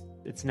it's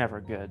never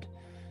good.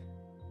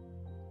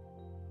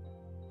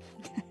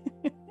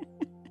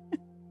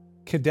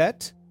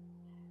 Cadet,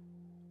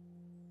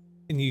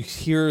 and you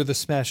hear the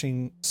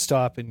smashing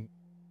stop, and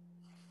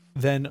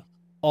then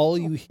all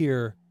you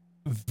hear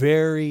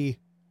very,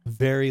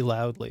 very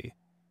loudly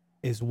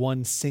is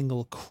one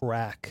single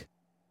crack.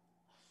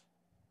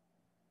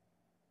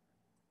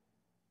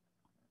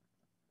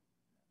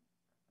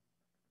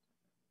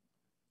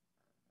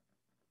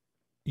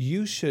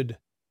 You should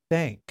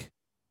thank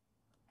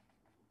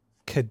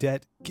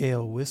Cadet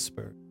Gale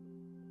Whisper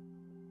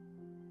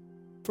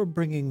for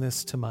bringing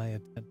this to my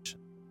attention.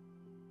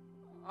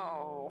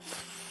 Oh.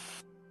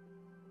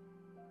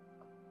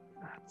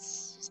 That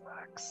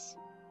sucks.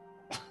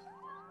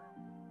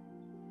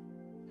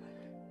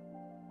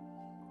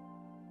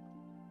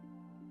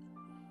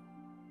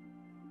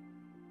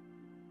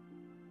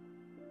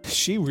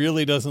 She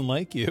really doesn't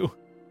like you.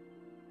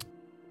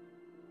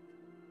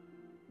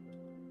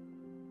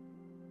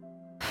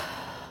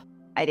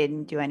 I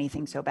didn't do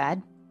anything so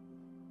bad.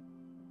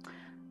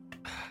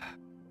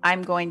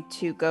 I'm going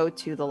to go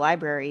to the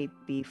library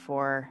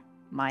before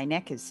my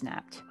neck is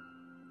snapped.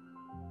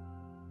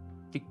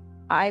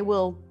 I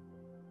will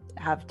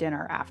have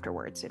dinner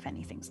afterwards if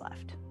anything's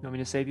left. You want me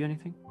to save you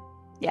anything?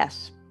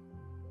 Yes.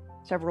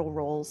 Several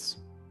rolls.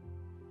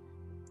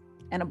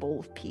 And a bowl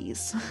of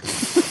peas.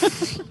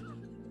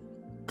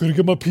 Gotta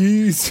get my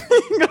peas.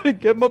 Gotta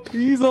get my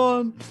peas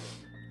on.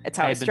 It's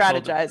how I I've been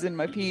told strategize in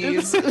my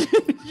peas.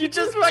 You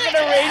just fucking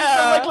arranged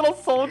them like little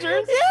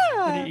soldiers?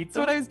 Yeah. Did you eat That's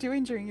what them? I was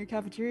doing during your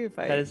cafeteria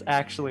fight. That is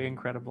actually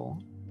incredible.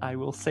 I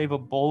will save a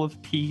bowl of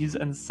peas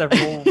and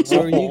several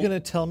So are you rolls. going to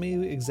tell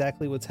me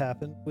exactly what's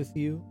happened with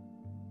you?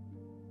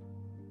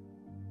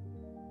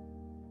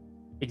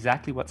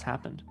 Exactly what's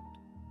happened.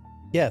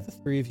 Yeah, the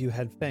 3 of you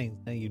had fangs.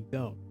 Now you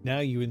don't. Now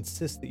you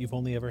insist that you've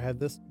only ever had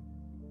this?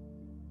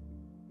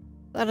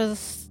 That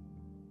is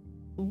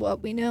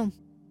what we know.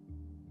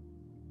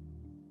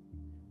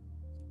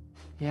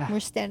 Yeah.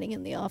 We're standing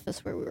in the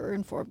office where we were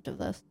informed of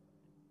this.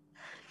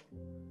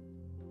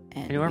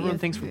 And I know everyone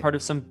thinks we're part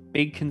of some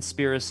big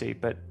conspiracy,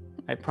 but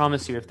I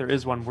promise you, if there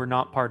is one, we're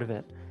not part of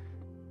it.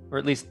 Or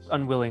at least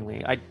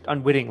unwittingly. I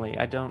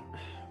don't...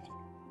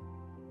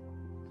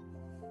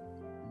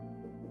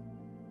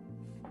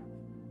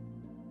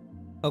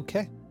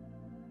 Okay.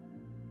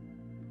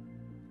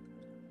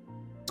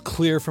 It's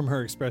clear from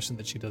her expression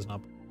that she does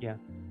not. Yeah.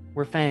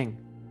 We're Fang.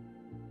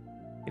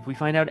 If we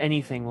find out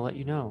anything, we'll let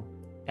you know.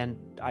 And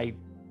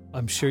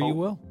I'm sure you hope-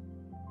 will.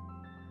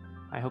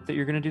 I hope that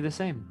you're going to do the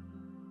same.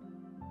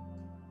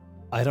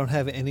 I don't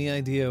have any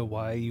idea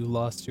why you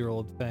lost your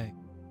old Fang.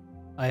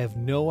 I have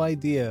no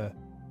idea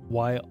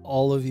why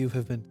all of you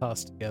have been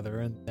tossed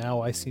together, and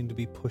now I seem to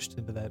be pushed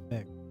into that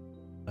mix.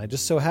 I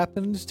just so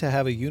happened to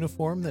have a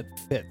uniform that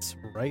fits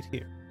right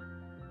here.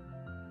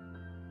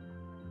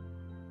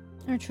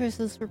 Our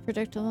choices were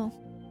predictable.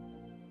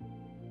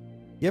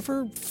 You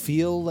ever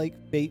feel like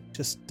fate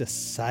just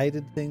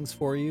decided things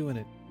for you and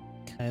it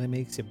kind of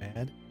makes you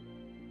mad?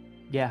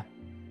 Yeah.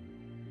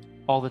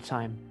 All the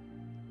time.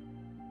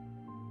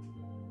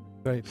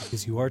 Right,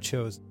 because you are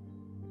chosen.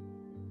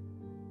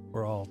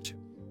 We're all chosen.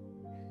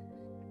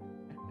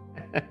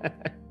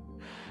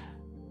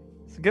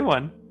 It's a good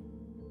one.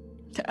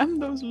 Damn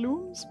those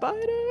loom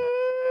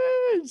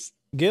spiders!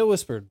 Gale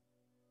whispered,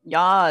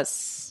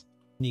 Yes.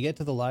 when you get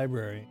to the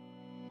library,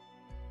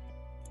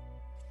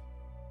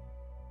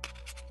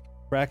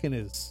 Bracken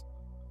is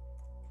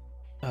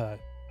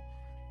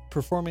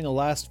performing a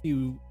last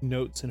few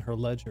notes in her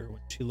ledger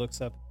when she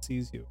looks up and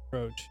sees you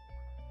approach.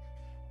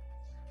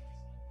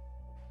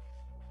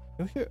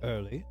 You're here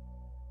early.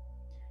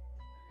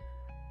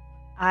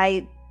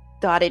 I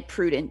thought it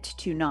prudent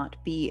to not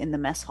be in the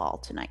mess hall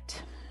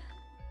tonight.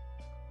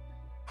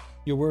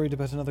 You're worried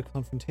about another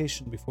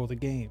confrontation before the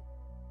game.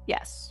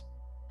 Yes.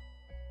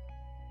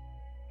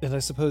 And I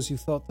suppose you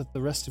thought that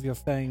the rest of your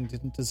Fang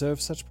didn't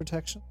deserve such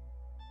protection?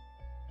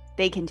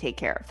 They can take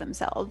care of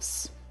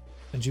themselves.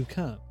 And you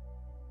can't.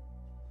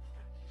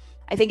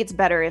 I think it's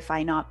better if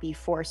I not be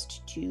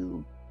forced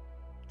to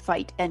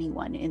fight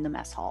anyone in the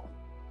mess hall.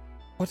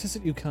 What is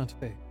it you can't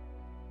be?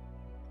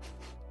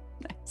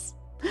 Nice.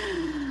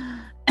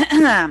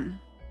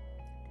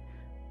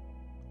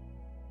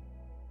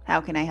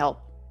 How can I help?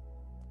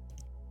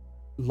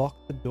 Lock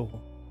the door.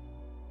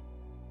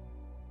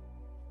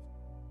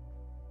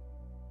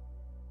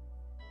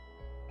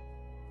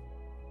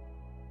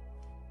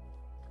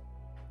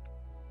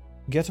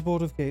 Get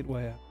aboard of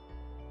Gateway.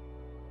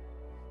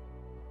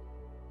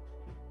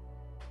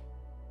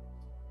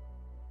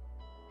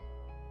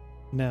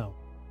 Now,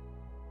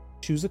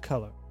 choose a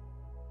color.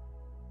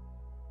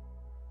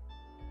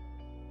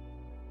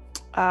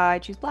 I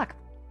choose black.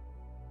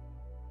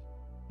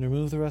 And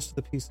remove the rest of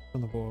the pieces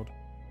from the board.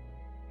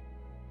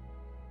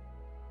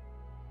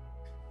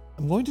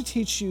 I'm going to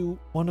teach you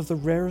one of the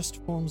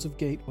rarest forms of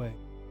Gateway.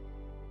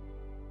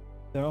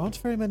 There aren't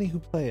very many who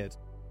play it.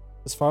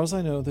 As far as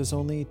I know, there's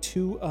only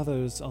 2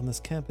 others on this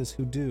campus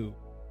who do.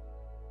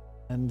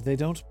 And they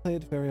don't play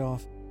it very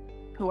often.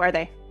 Who are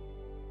they?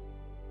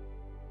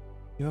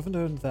 You haven't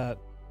earned that.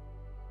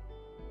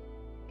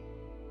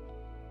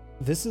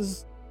 This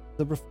is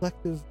the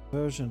reflective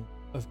version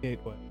of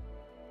Gateway.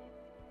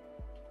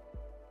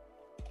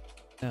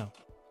 Now,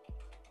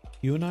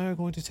 you and I are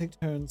going to take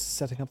turns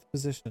setting up the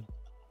position.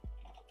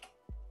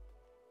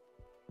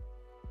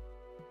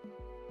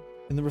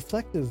 In the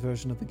reflective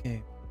version of the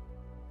game,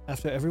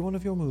 after every one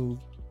of your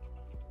moves,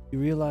 you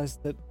realize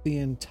that the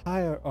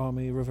entire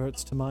army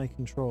reverts to my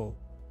control.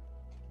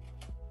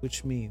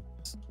 Which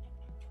means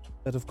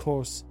that, of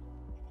course,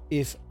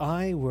 if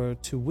I were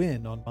to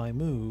win on my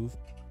move,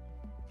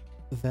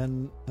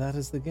 then that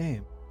is the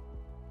game.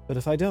 But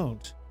if I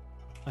don't,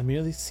 I'm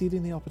merely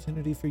ceding the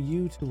opportunity for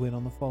you to win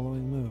on the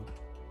following move.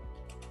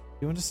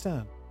 You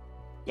understand?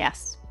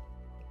 Yes.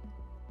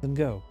 Then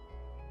go.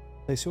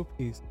 Place your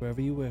piece wherever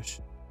you wish.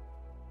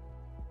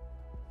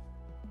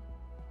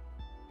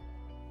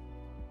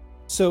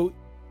 So,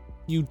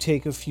 you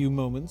take a few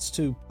moments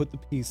to put the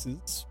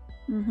pieces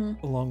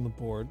along the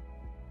board.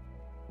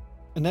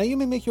 And now you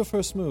may make your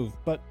first move,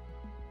 but,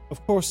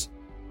 of course,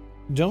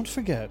 don't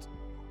forget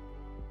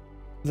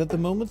that the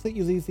moment that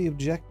you leave the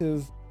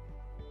objective,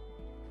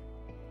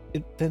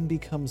 it then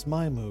becomes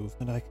my move,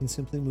 and I can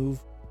simply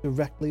move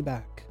directly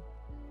back.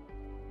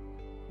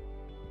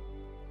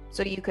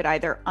 So you could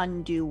either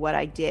undo what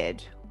I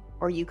did,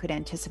 or you could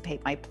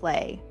anticipate my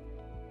play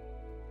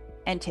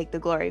and take the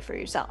glory for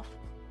yourself.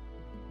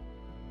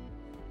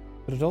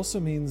 But it also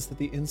means that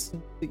the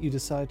instant that you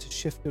decide to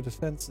shift your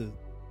defenses,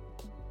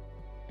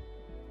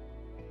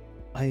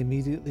 I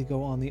immediately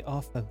go on the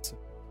offensive,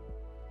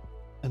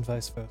 and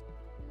vice versa.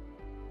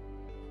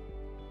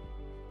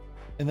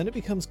 And then it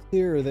becomes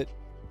clear that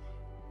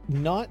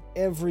not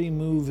every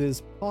move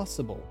is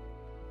possible.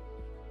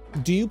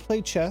 Do you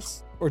play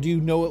chess, or do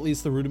you know at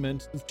least the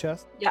rudiment of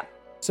chess? Yeah.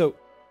 So,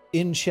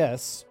 in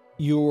chess,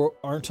 you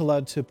aren't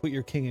allowed to put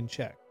your king in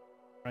check,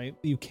 right?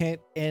 You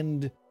can't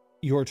end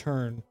your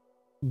turn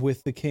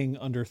with the king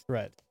under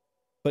threat.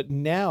 But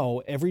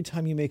now, every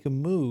time you make a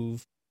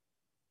move,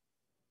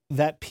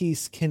 that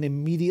piece can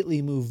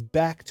immediately move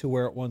back to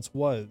where it once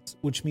was,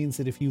 which means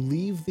that if you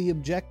leave the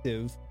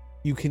objective,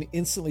 you can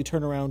instantly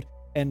turn around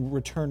and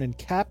return and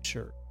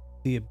capture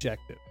the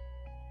objective.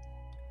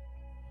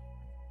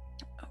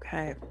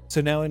 Okay.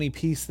 So now any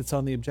piece that's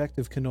on the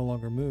objective can no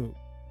longer move.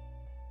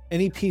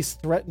 Any piece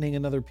threatening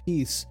another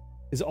piece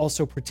is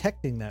also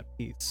protecting that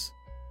piece.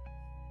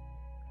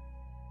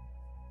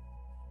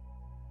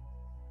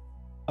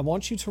 I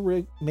want you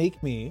to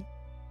make me...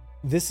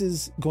 This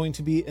is going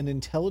to be an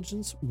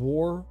intelligence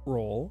war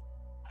roll.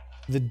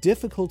 The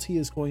difficulty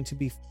is going to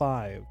be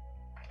 5.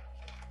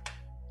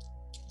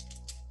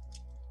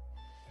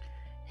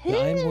 And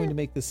I'm going to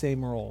make the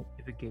same roll.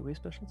 You have a gateway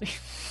specialty?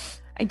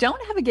 I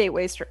don't have a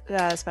gateway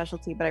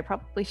specialty, but I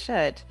probably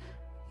should.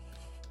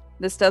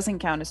 This doesn't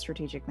count as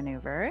strategic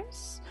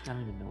maneuvers. I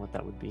don't even know what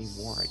that would be.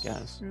 War, I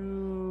guess.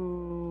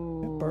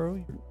 Ooh. Borrow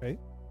your tray.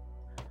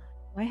 Do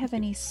I have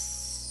any...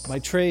 My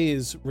tray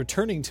is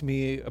returning to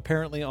me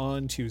apparently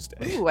on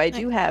Tuesday. Ooh, I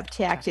do have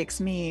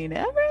tactics mean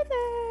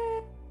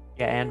everything.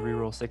 Yeah, and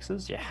reroll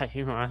 6s. Yeah,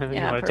 you want to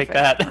Perfect. take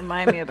that.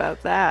 Remind me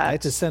about that. I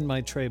had to send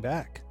my tray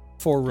back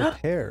for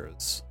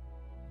repairs.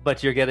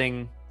 But you're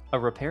getting a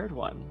repaired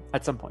one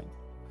at some point.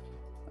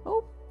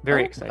 Oh.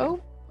 Very oh,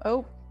 exciting.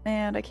 Oh,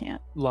 and I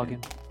can't. Log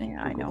in.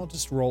 Yeah, I I'll know.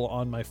 just roll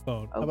on my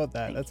phone. How Oh, about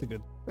that? thank That's a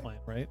good plan,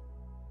 right?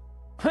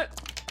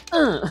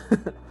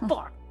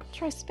 Fuck.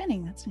 Try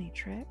spinning. That's a neat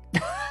trick.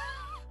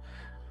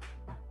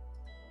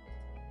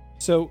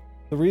 So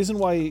the reason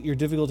why your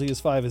difficulty is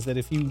 5 is that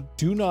if you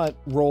do not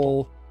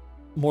roll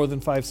more than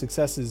 5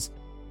 successes,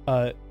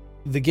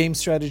 the game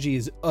strategy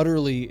is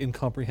utterly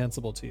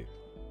incomprehensible to you.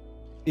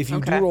 If you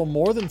Okay. do roll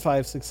more than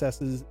 5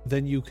 successes,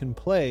 then you can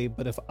play.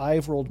 But if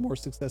I've rolled more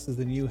successes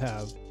than you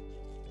have,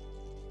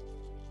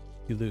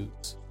 you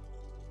lose.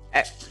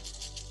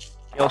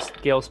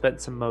 Gail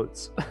spent some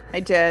motes. I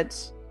did.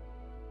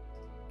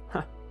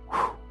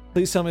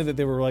 Please tell me that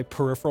they were like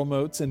peripheral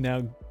motes, and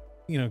now,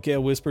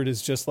 Gale Whispered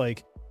is just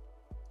like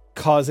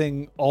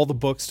causing all the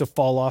books to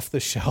fall off the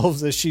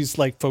shelves as she's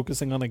like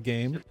focusing on a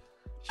game.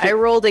 I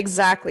rolled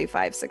exactly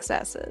 5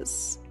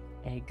 successes.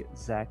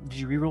 Exact. Did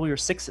you reroll your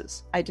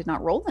 6s? I did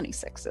not roll any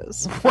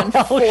 6s. Well,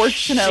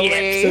 Unfortunately.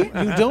 shit.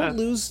 So you don't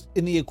lose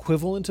in the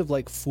equivalent of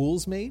like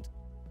Fool's Mate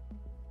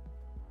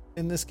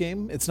in this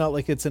game. It's not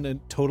like it's a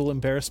total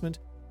embarrassment,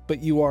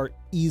 but you are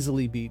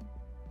easily beaten.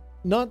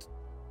 Not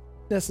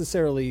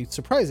necessarily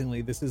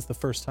surprisingly, this is the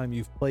first time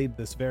you've played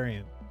this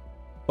variant,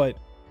 but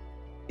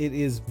it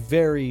is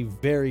very,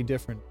 very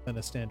different than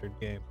a standard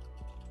game.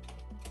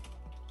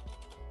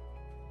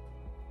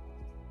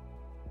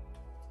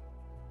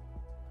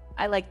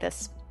 I like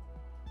this.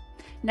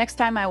 Next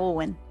time I will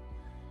win.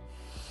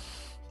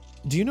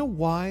 Do you know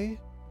why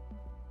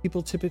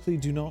people typically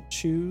do not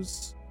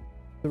choose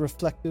the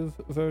reflective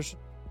version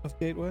of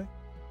Gateway?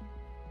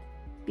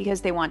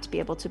 Because they want to be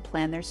able to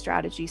plan their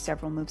strategy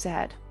several moves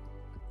ahead.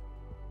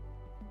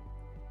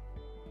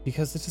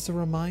 Because it is a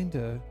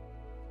reminder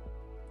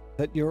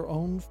that your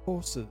own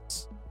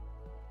forces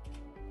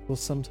will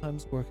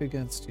sometimes work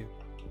against you.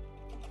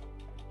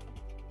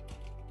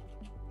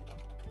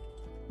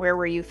 Where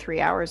were you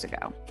 3 hours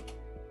ago?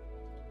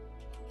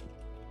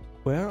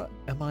 Where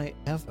am I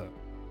ever?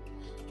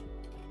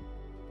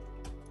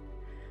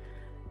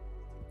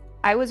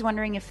 I was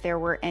wondering if there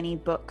were any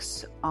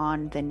books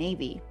on the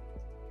Navy.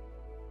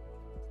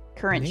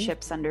 Current Navy?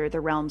 ships under the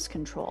realm's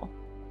control.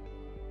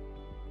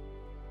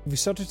 Have you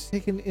started to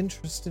take an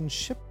interest in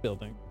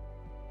shipbuilding?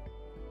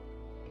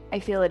 I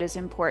feel it is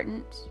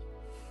important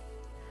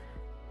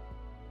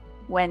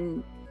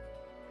when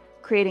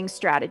creating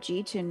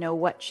strategy to know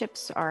what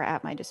ships are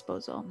at my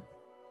disposal.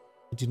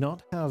 I do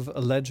not have a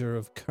ledger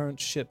of current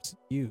ships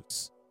in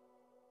use.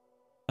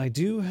 I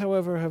do,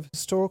 however, have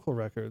historical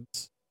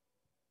records.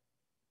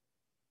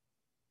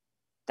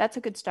 That's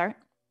a good start.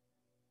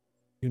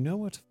 You know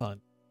what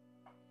fun.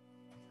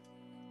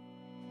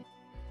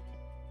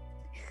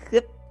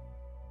 Yep.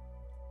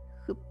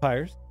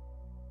 Pyres?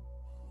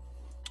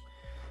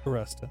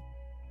 Arresta.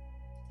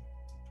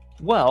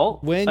 Well,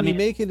 When I you mean,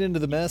 make it into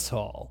the mess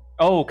hall,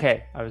 oh,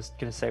 okay. I was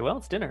gonna say, well,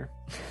 it's dinner.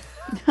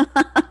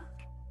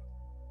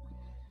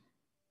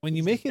 when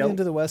you make it Nope.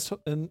 into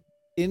the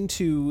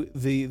into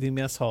the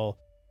mess hall,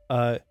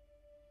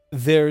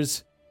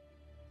 there's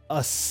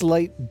a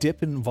slight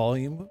dip in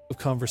volume of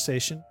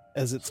conversation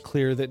as it's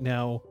clear that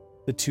now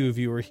the two of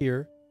you are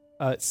here.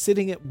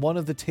 Sitting at one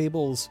of the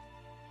tables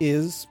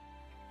is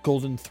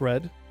Golden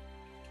Thread.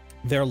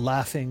 They're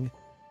laughing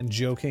and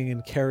joking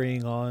and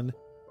carrying on,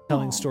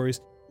 telling Aw.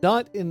 stories,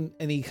 not in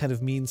any kind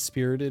of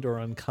mean-spirited or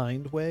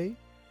unkind way,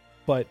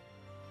 but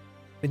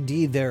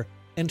indeed they're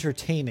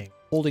entertaining,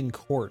 holding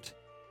court.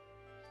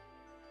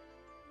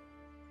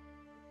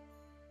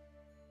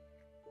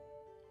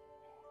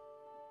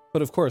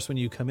 But of course, when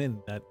you come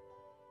in, that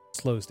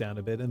slows down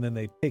a bit, and then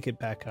they pick it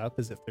back up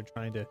as if they're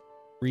trying to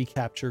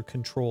recapture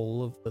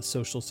control of the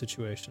social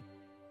situation.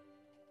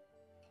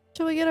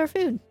 Shall we get our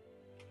food?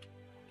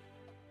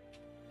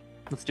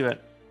 Let's do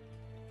it.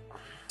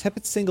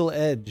 Tepid Single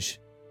Edge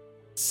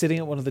sitting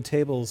at one of the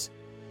tables,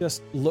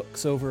 just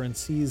looks over and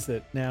sees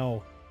that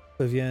now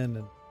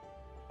Vivienne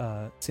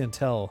and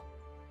Santel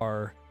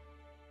are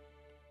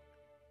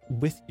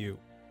with you,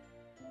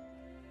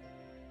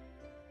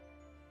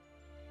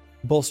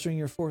 bolstering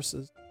your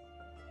forces.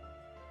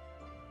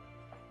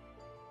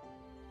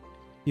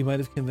 You might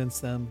have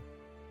convinced them.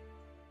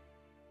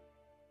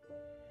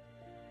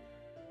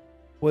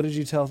 What did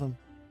you tell them?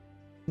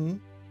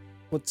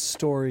 What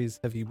stories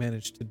have you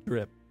managed to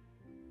drip?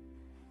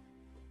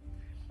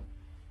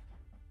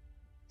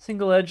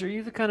 Single Edge, are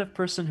you the kind of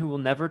person who will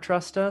never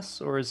trust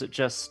us, or is it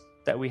just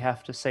that we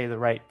have to say the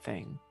right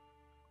thing?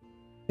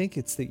 I think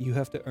it's that you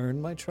have to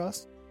earn my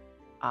trust.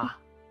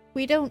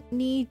 We don't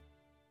need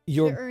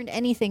to earn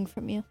anything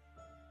from you.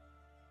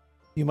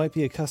 You might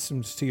be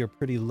accustomed to your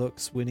pretty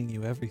looks winning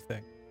you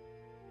everything.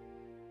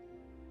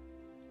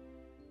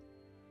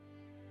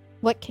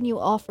 What can you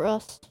offer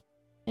us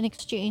in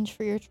exchange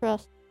for your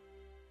trust?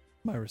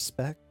 My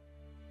respect.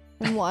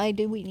 And why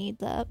do we need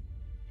that?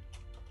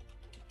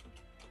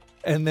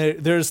 And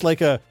there's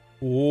like a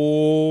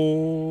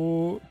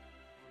whoa.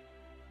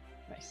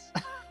 Nice.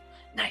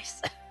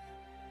 Nice.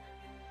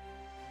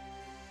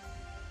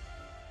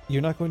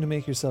 You're not going to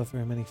make yourself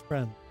very many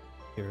friends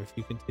here if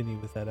you continue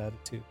with that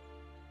attitude.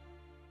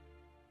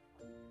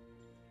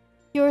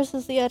 Yours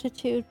is the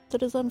attitude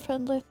that is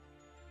unfriendly.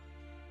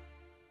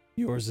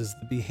 Yours is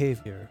the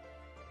behavior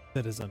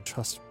that is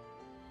untrustworthy.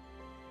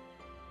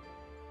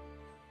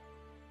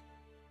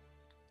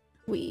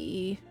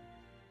 We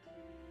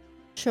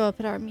show up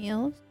at our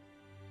meals.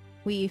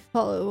 We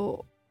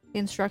follow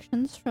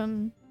instructions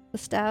from the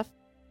staff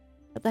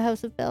at the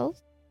House of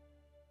Bells.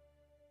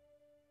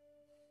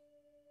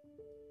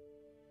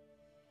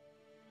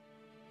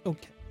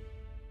 Okay.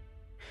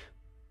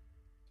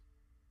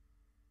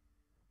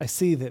 I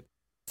see that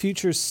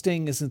Future's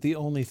sting isn't the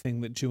only thing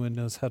that Juin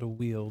knows how to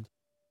wield.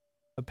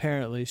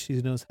 Apparently,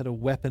 she knows how to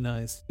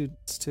weaponize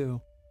students,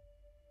 too.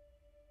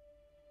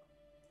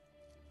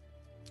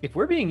 If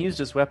we're being used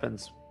as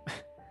weapons,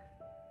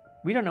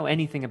 we don't know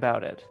anything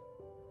about it.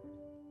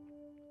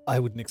 I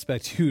wouldn't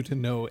expect you to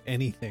know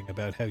anything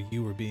about how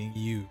you were being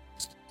used.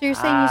 So you're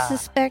saying you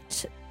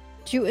suspect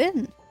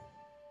Juin?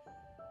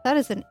 That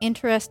is an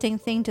interesting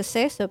thing to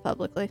say so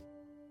publicly.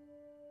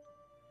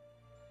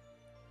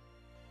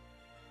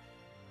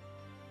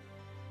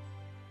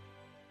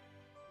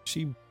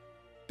 She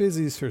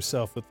busies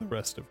herself with the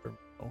rest of her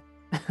meal.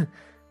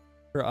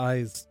 Her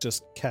eyes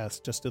just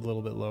cast just a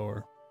little bit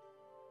lower.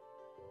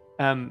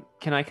 Can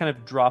I kind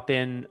of drop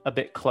in a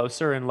bit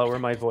closer and lower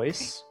my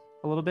voice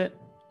a little bit?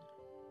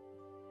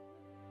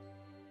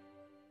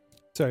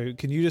 Sorry,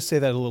 can you just say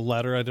that a little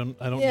louder? I don't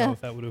know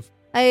if that would have...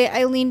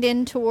 I leaned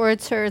in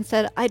towards her and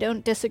said, I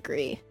don't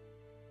disagree.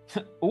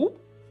 Ooh.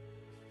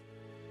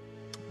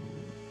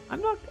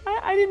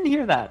 I didn't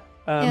hear that.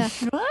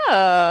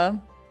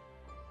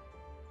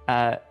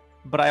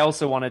 But I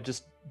also want to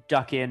just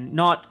duck in,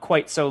 not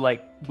quite so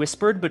like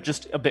whispered, but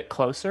just a bit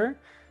closer.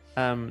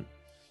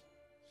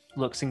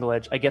 Look, Single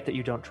Edge, I get that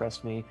you don't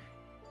trust me.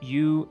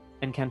 You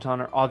and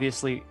Kenton are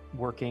obviously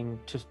working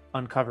to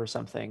uncover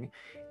something.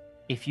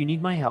 If you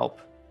need my help,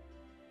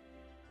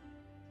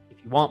 if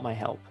you want my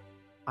help,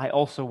 I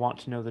also want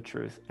to know the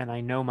truth, and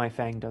I know my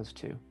Fang does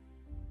too.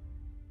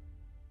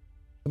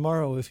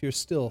 Tomorrow, if you're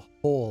still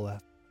whole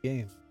after the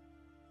game,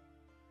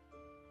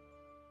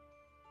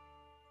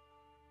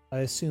 I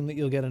assume that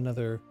you'll get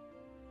another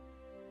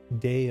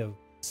day of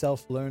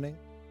self-learning.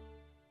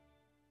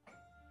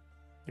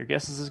 Your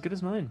guess is as good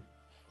as mine.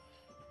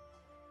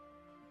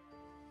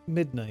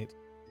 Midnight.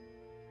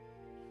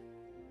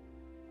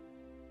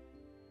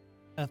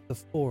 At the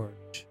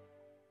forge.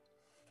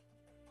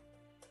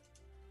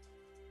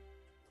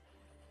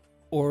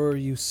 Or are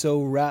you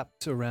so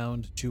wrapped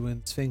around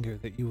Juin's finger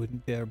that you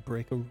wouldn't dare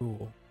break a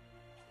rule?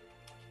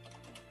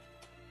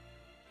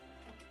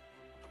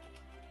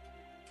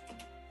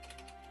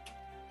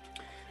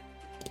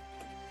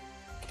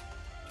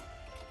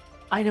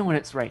 I know when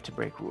it's right to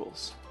break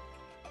rules.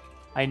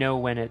 I know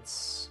when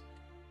it's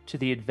to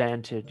the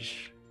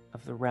advantage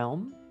of the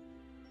realm,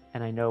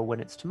 and I know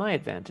when it's to my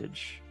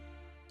advantage.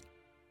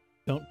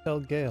 Don't tell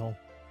Gale.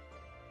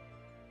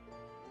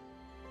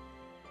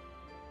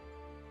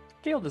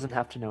 Gale doesn't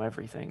have to know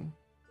everything.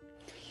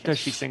 Does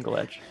she, Single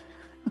Edge?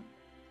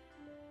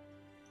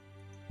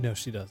 No,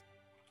 she doesn't.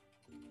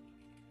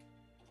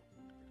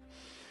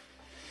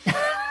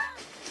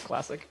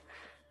 Classic.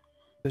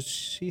 Does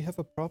she have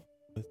a problem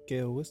with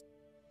Gale wisdom?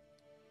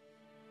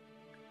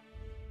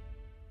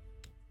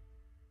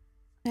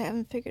 I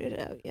haven't figured it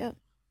out yet.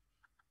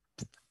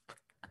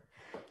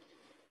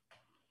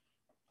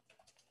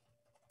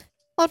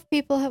 A lot of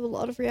people have a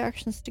lot of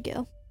reactions to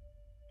Gale.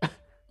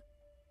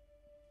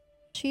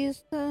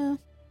 She's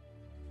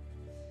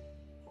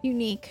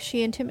unique.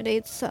 She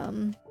intimidates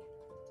some,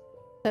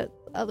 set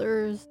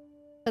others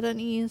at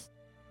unease.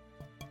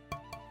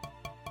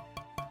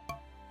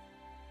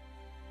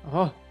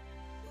 Oh.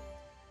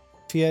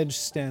 Tiedge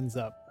stands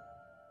up.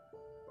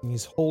 And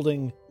he's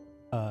holding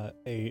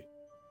a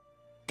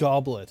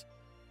goblet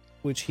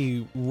which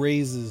he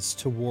raises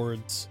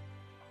towards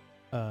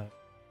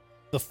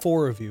the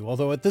four of you.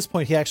 Although at this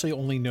point, he actually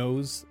only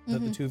knows that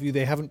the two of you,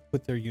 they haven't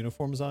put their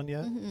uniforms on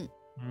yet.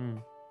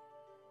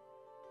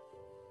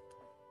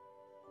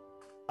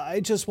 I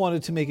just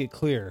wanted to make it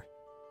clear.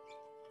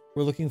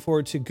 We're looking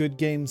forward to good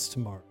games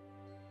tomorrow.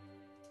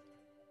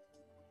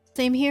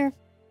 Same here.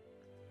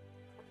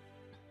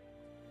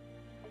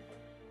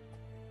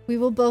 We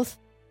will both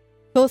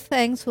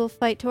fangs will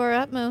fight to our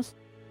utmost.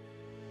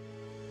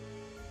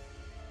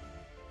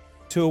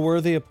 To a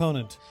worthy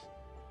opponent.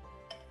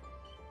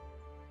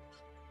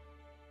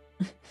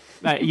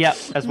 Yeah,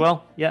 as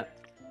well. Yeah.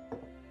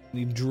 And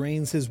he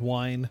drains his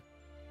wine,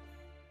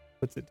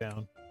 puts it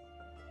down.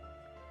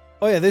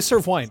 Oh yeah, they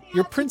serve wine.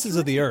 You're princes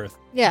of the earth.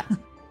 Yeah.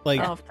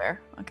 Like, Oh,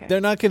 fair. Okay.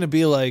 they're not going to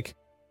be like,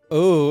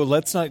 oh,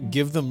 let's not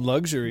give them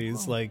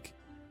luxuries. Like,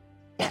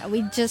 Yeah,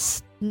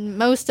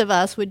 most of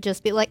us would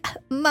just be like,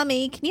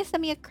 Mummy, can you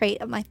send me a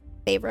crate of my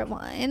favorite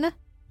wine?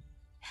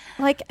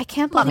 Like, I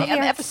can't Mummy, believe I'm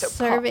you're episode pop.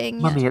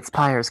 serving. Mummy, it's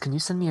Pyres. Can you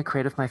send me a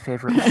crate of my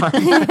favorite wine?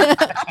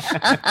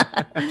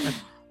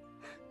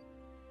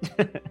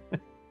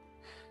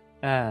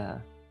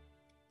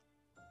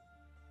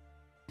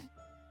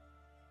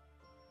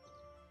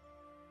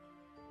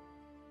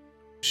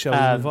 shall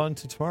we move on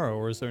to tomorrow,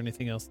 or is there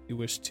anything else you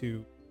wish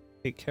to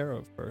take care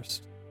of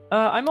first?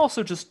 I'm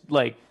also just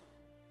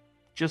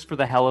for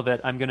the hell of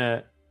it, I'm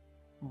gonna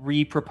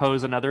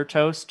re-propose another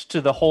toast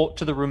to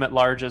the room at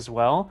large as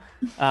well,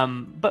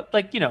 but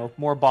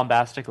more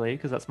bombastically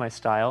because that's my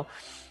style.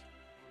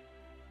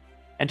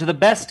 And to the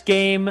best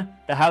game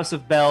the House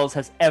of Bells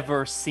has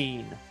ever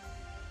seen.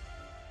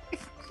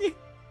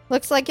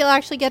 Looks like you'll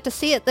actually get to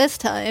see it this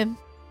time.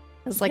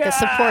 It's like a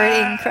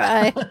supporting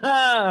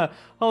cry.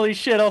 Holy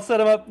shit! I'll set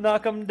him up,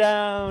 knock him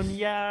down.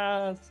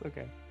 Yes.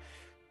 Okay.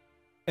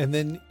 And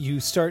then you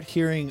start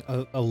hearing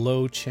a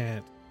low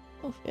chant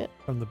Oh shit.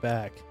 from the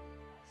back.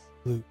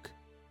 Fluke.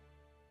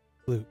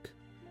 Fluke.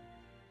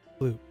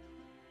 Fluke.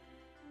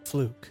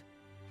 Fluke.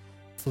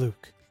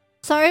 Fluke.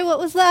 Sorry, what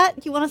was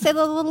that? You want to say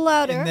that a little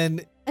louder? And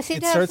then I seem it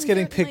to have starts some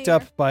getting dirt picked later.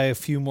 up by a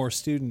few more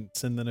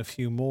students, and then a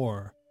few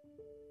more.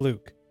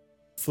 Fluke.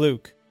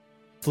 Fluke.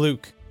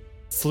 Fluke.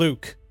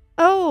 Fluke.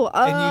 Oh,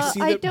 And you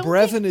see I that don't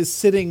Brevin is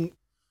sitting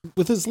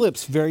with his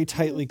lips very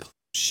tightly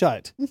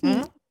shut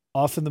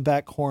off in the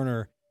back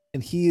corner,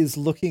 and he is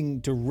looking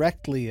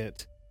directly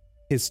at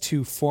his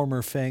two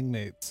former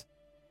fangmates.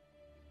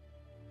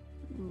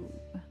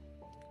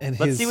 And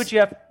Let's see what you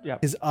have. Yeah.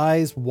 his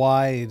eyes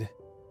wide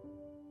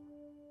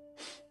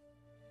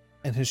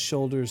and his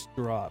shoulders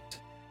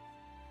dropped.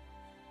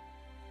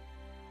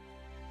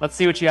 Let's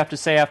see what you have to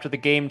say after the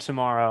game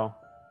tomorrow.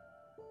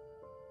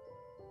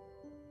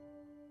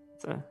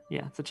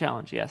 It's a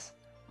challenge. Yes.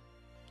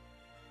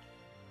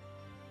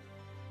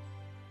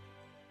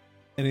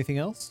 Anything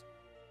else?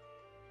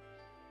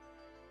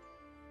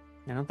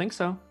 I don't think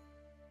so.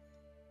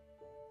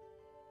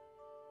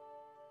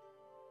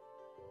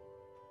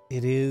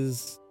 It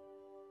is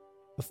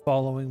the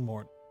following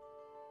morning.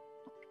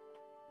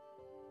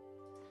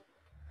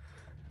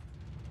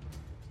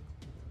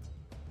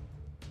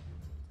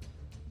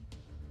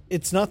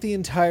 It's not the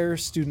entire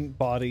student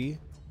body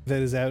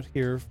that is out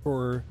here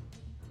for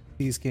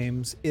these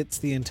games. It's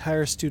the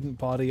entire student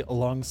body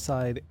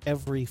alongside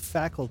every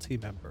faculty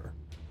member.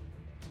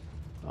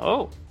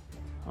 Oh.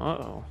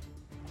 Uh-oh.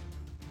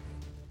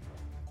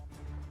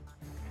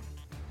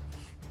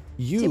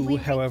 You,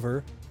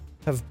 however,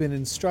 have been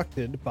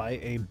instructed by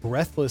a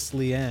breathless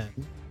Leanne,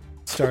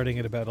 starting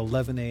at about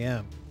 11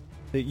 a.m.,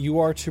 that you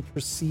are to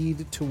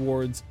proceed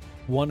towards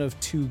one of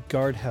two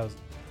guardhouses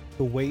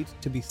to wait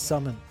to be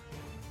summoned.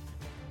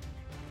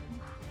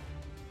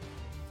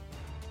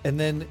 And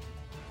then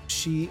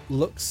she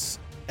looks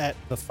at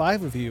the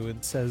five of you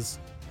and says,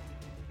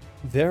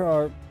 There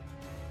are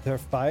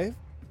five?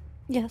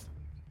 Yes.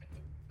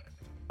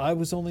 I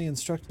was only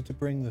instructed to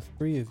bring the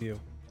three of you.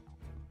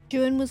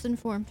 Juin was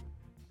informed.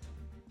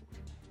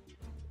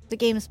 The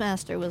games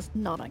master was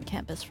not on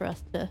campus for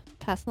us to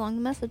pass along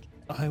the message.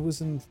 I was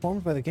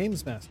informed by the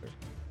games master.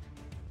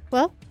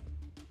 Well,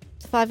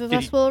 the five of Did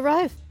us you- will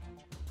arrive.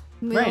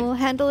 We'll Right.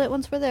 handle it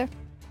once we're there.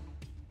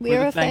 We We're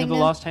are the a Fang fang of the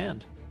now. Lost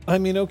Hand. I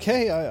mean,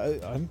 okay,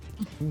 I'm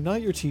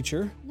not your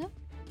teacher. No,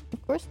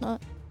 of course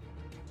not.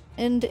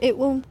 And it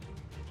will.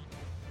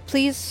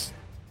 Please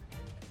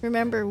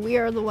remember, we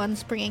are the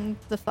ones bringing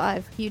the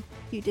five. You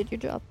did your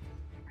job.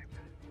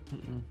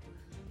 Mm-mm.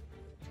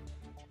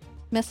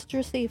 Message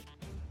received.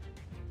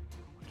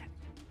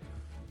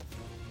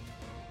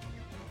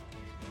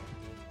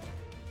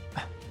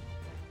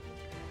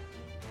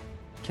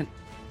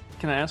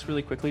 Can I ask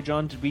really quickly,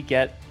 John? Did we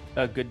get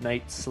a good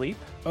night's sleep?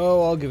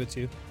 Oh, I'll give it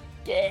to you.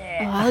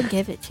 Oh, I'll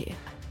give it to you.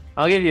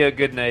 I'll give you a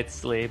good night's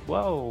sleep.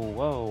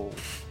 Whoa.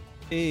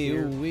 Hey,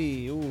 ooh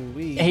wee, ooh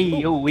wee.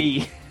 Hey, oh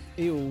wee.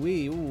 Hey, ooh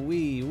wee, ooh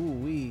wee, ooh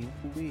wee,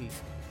 ooh wee.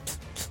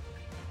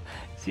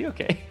 Is he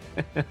okay?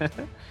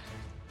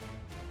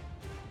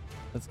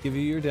 Let's give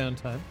you your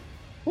downtime.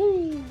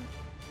 Woo.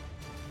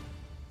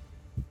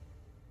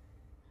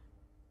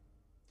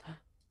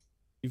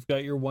 You've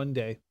got your one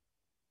day.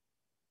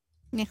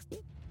 Merci.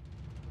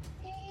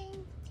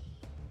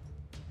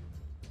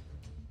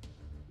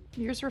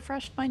 Yours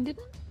refreshed, mine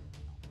didn't?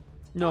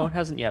 No, it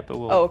hasn't yet, but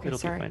Oh, okay, it'll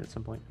sorry. be fine at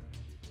some point.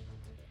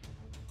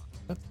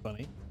 That's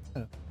funny.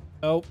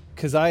 Oh,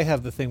 because I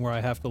have the thing where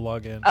I have to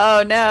log in.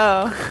 Oh,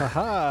 no.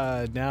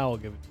 Haha, now I'll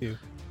give it to you.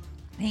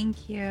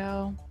 Thank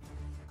you.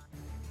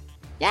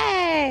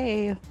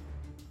 Yay!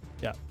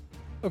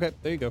 Okay,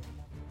 there you go.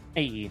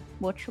 Hey.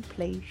 What's your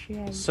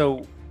pleasure?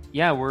 So,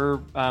 yeah, we're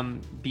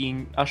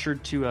being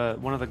ushered to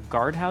one of the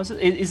guard houses.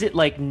 Is it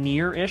like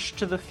near-ish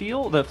to the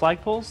field, the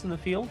flagpoles in the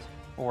field,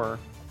 or?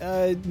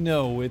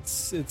 No,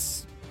 it's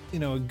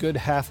a good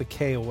half a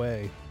K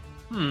away.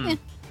 Okay.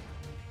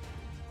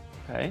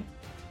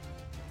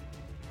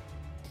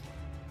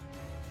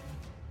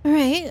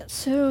 Alright,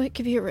 so it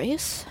could be a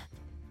race.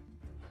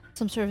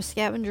 Some sort of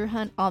scavenger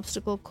hunt,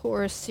 obstacle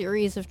course,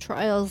 series of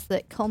trials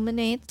that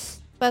culminates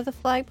by the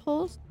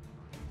flagpoles.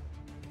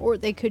 Or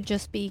they could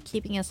just be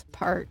keeping us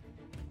apart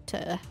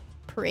to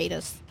parade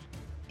us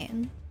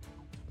in.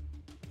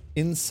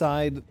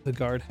 Inside the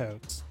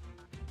guardhouse,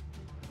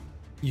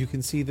 you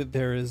can see that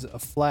there is a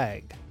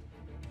flag.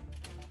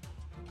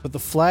 But the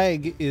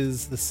flag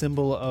is the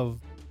symbol of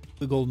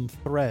the golden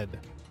thread.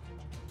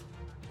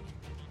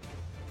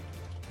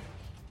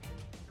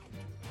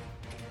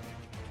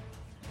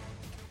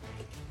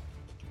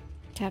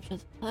 Capture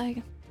the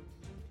flag.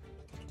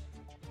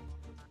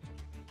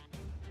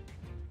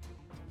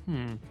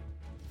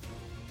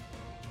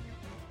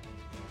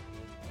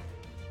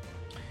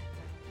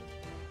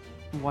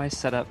 Why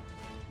set up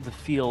the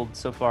field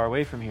so far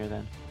away from here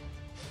then?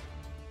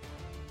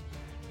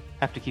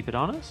 Have to keep it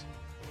on us?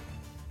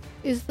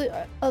 Is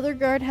the other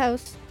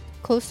guardhouse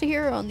close to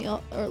here or on the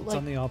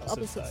on the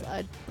opposite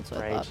side? That's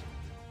what I Right. thought.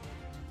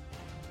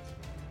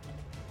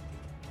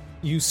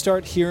 You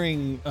start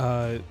hearing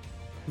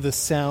the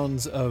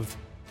sounds of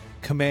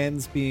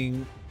commands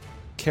being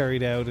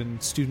carried out,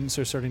 and students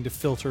are starting to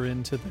filter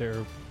into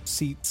their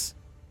seats.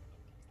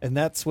 And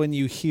that's when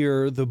you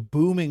hear the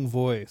booming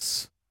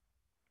voice.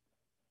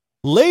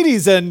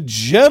 Ladies and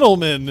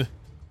gentlemen!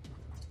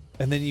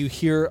 And then you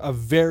hear a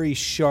very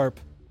sharp,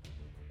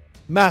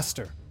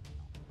 Master.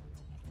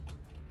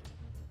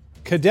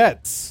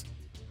 Cadets.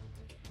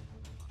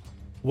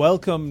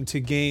 Welcome to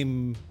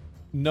game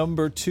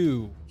number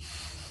 2.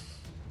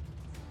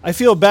 I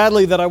feel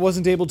badly that I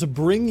wasn't able to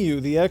bring you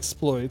the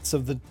exploits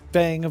of the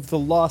Fang of the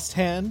Lost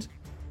Hand.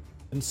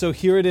 And so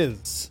here it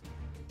is.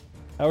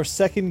 Our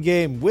second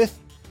game with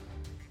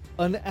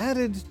an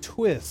added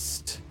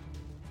twist.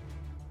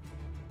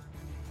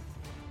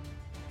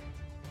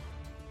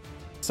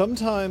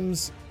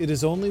 Sometimes it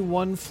is only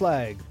one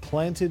flag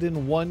planted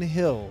in one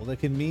hill that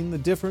can mean the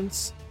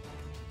difference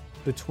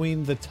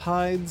between the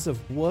tides of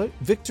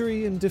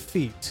victory and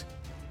defeat.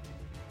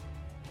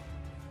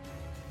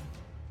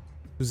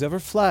 Whosever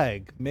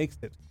flag makes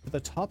it to the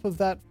top of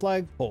that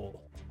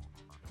flagpole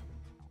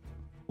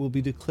will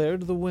be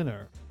declared the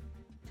winner.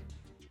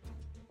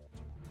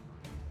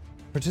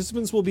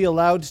 Participants will be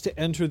allowed to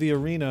enter the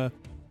arena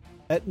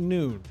at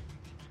noon.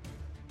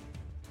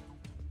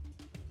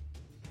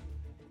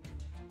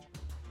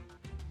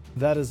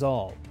 That is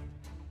all.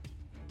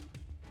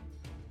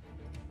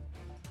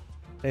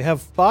 They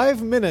have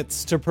 5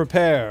 minutes to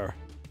prepare.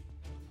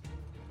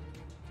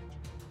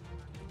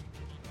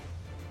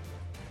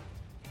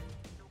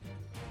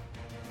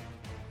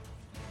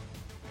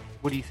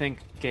 What do you think,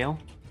 Gale?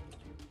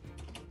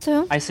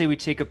 So, I say we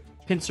take a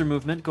pincer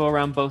movement, go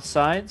around both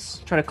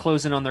sides, try to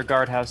close in on their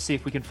guardhouse, see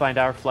if we can find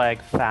our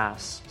flag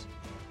fast.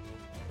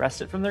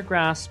 Wrest it from their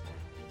grasp,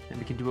 and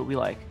we can do what we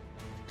like.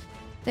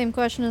 same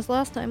question as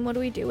last time. What do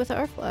we do with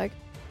our flag?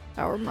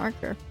 Our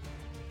marker.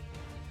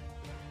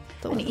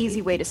 The An one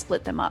easy way to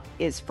split them up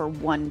is for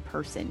one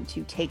person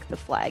to take the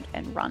flag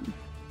and run.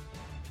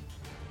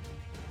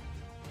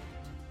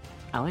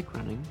 I like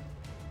running.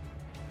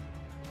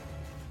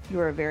 You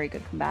are a very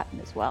good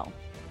combatant as well.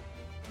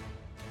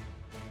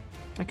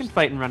 I can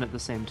fight and run at the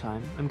same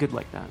time. I'm good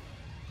like that.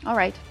 All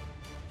right.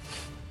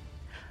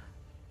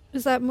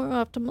 Is that more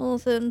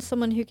optimal than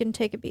someone who can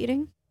take a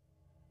beating?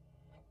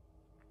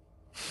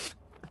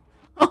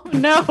 Oh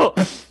no!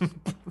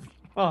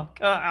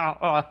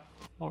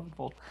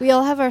 Horrible. We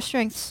all have our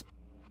strengths.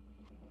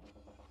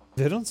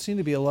 There don't seem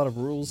to be a lot of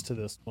rules to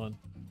this one.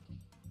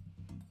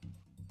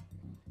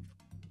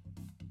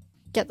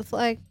 Get the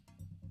flag.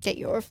 Get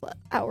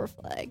our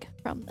flag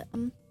from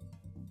them.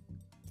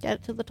 Get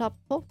it to the top of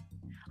the pole.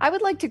 I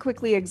would like to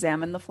quickly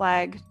examine the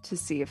flag to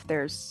see if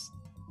there's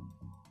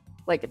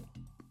like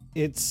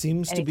It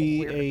seems to Anything be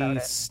weird about a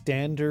it.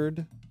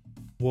 standard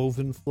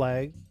woven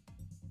flag.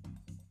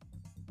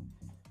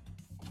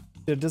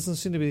 There doesn't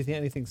seem to be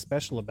anything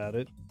special about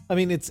it. I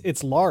mean,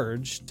 it's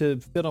large to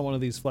fit on one of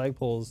these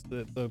flagpoles.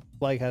 The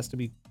flag has to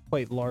be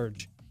quite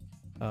large,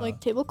 Like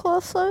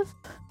tablecloth size?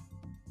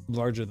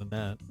 larger than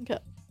that. Okay.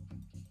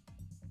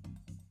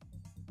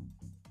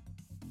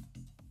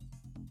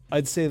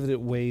 I'd say that it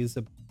weighs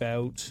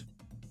about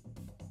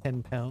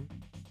 10 pounds.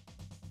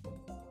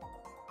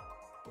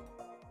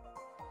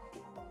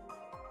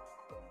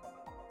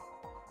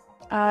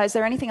 Is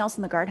there anything else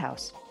in the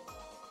guardhouse?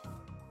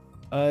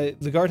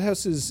 The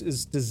guardhouse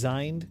is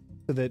designed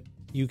so that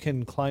you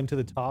can climb to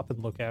the top and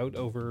look out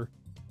over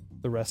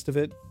the rest of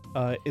it.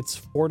 It's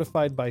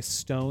fortified by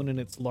stone, and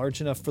it's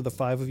large enough for the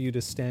 5 of you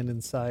to stand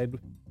inside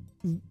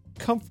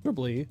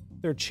comfortably.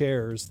 There are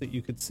chairs that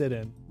you could sit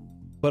in,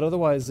 but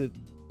otherwise it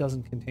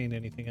doesn't contain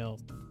anything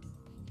else.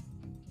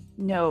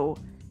 No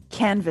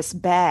canvas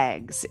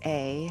bags,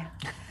 eh?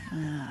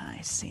 I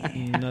see.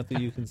 Not that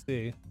you can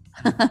see.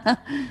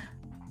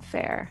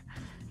 Fair.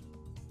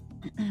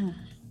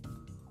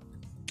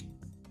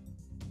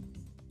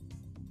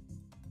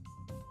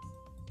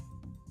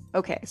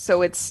 Okay,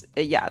 so it's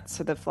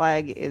so the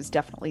flag is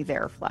definitely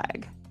their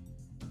flag.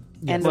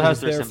 Yeah, And well, the- it's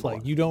their their symbol.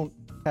 flag. You don't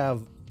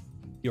have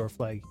your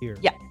flag here.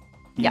 Yeah.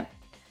 Yeah.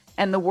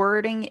 And the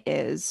wording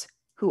is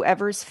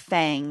whoever's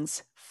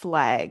Fang's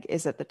flag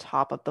is at the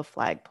top of the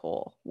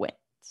flagpole wins.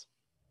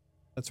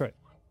 That's right.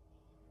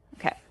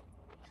 Okay.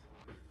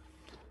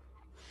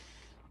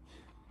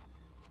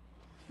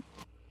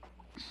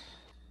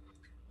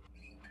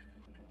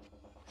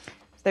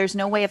 There's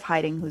no way of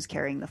hiding who's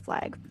carrying the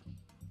flag.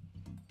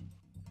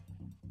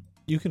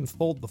 You can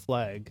fold the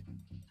flag.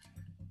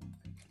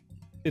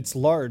 It's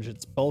large,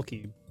 it's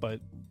bulky, but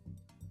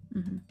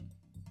Mm-hmm.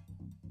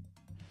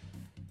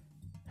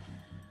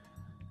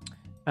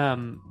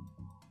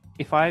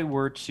 If I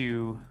were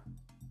to,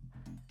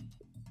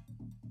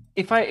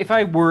 if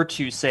I were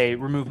to say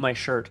remove my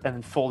shirt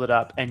and fold it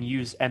up and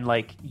use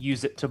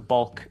it to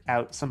bulk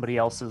out somebody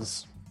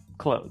else's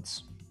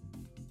clothes,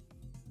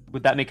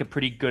 would that make a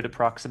pretty good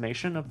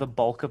approximation of the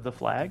bulk of the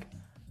flag?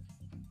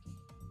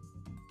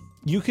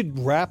 you could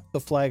wrap the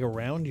flag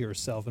around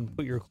yourself and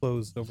put your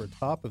clothes over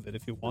top of it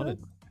if you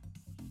wanted.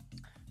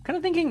 Kind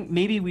of thinking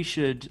maybe we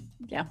should,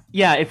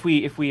 Yeah. if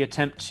we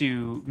attempt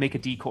to make a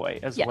decoy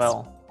as Yes.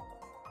 well.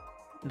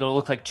 It'll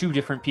look like 2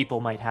 different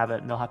people might have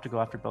it, and they'll have to go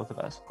after both of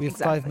us. We have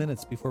Exactly. 5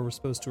 minutes before we're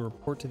supposed to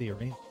report to the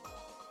arena.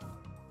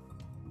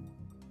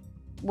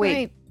 Wait,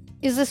 Right.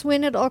 Is this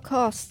win at all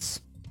costs,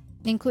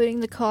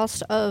 including the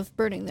cost of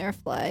burning their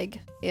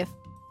flag if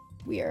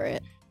we are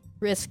at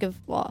risk of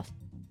loss?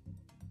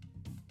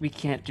 We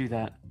can't do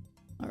that.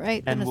 All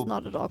right, then And it's we'll-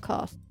 not at all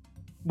costs.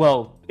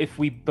 Well, if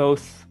we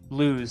both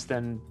lose,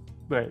 then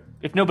right.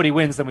 If nobody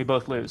wins, then we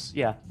both lose.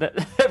 Yeah,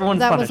 everyone's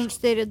That punished wasn't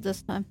stated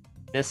this time.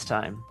 this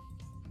time.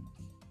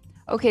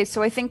 okay,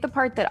 so I think the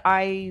part that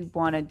I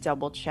want to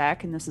double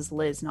check, and this is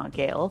Liz, not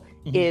Gail,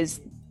 Mhm. is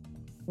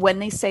when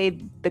they say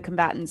the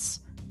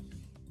combatants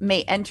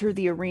may enter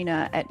the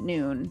arena at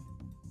noon,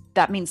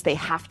 that means they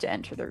have to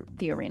enter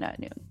the arena at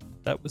noon.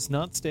 That was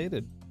not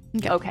stated.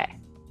 Okay.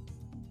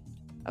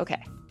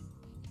 Okay.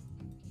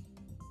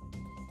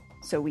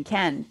 So we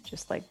can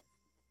just like,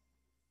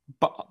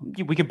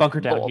 We could bunker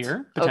down Bolt. here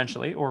Okay.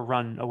 potentially, or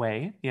run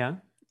away. Yeah,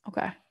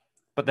 okay.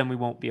 but then we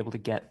won't be able to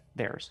get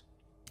theirs.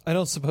 I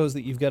don't suppose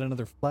that you've got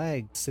another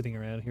flag sitting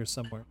around here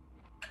somewhere.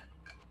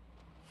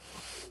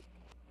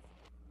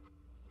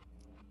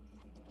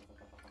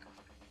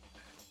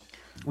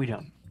 We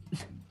don't.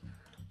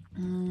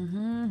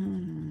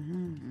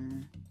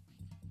 Mm-hmm.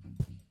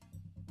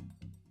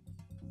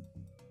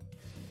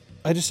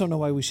 I just don't know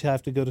why we should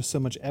have to go to so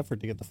much effort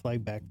to get the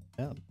flag back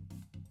down.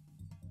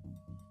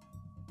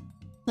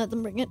 Let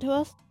them bring it to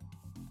us.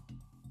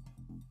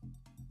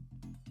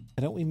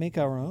 Why don't we make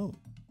our own?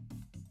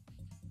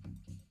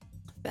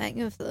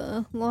 Fang of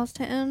the Lost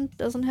Hand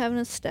doesn't have an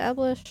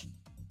established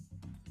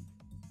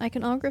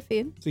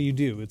iconography. So you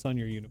do. It's on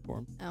your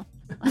uniform.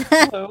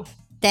 Hello.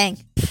 Dang.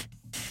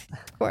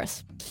 Of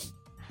course. Is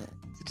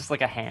it just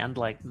like a hand?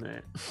 Like, meh.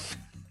 Do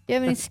you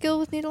have any skill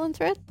with needle and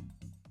thread?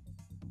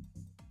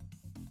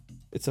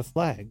 It's a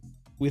flag.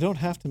 We don't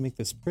have to make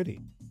this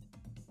pretty.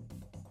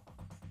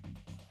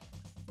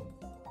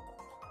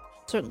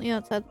 Certainly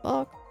outside the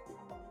box.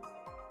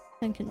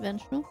 And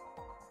conventional.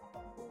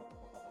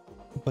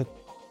 But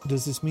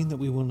does this mean that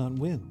we will not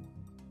win?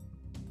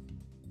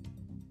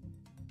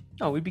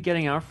 Oh, we'd be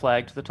getting our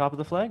flag to the top of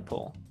the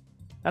flagpole.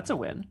 That's a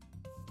win.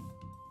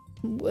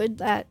 Would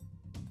that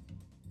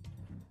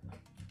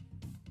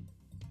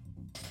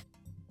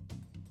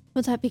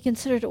be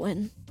considered a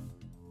win?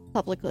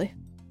 Publicly.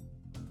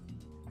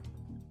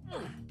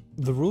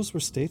 The rules were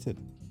stated.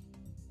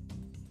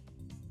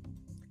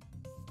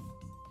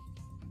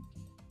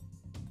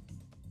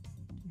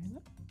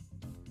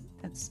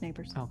 That's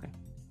neighbors. Okay.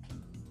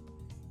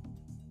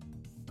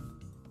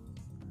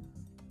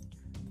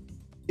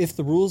 If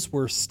the rules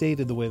were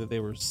stated the way that they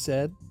were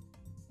said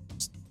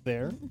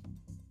there,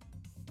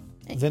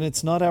 then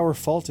it's not our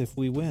fault if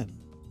we win.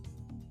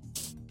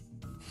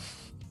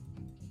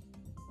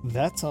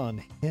 That's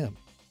on him.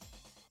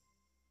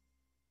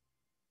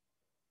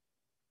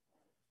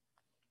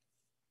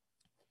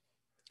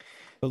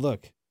 But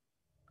look,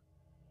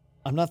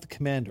 I'm not the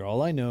commander.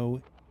 All I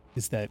know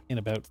is that in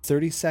about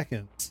 30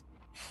 seconds,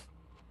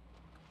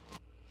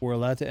 we're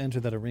allowed to enter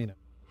that arena.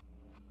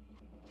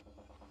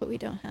 But we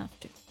don't have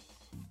to.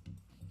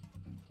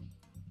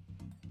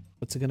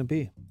 What's it going to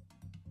be?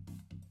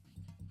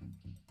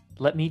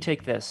 Let me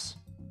take this.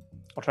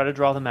 I'll try to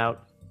draw them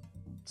out.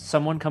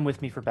 Someone come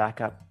with me for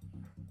backup.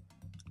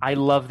 I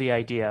love the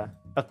idea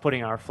of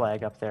putting our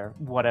flag up there,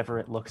 whatever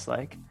it looks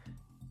like.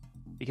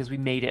 Because we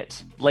made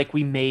it. Like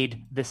we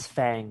made this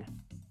fang.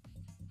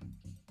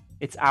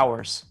 It's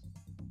ours.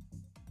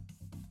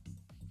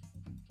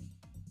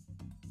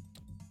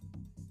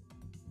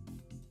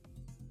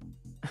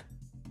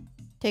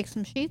 Take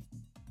some sheets.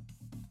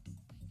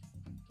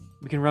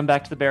 We can run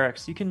back to the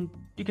barracks. You can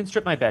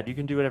strip my bed. You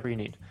can do whatever you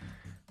need.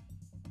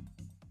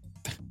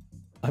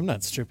 I'm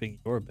not stripping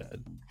your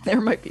bed.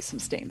 There might be some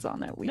stains on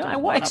that.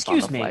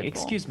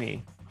 Excuse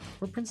me.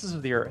 We're princes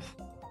of the earth.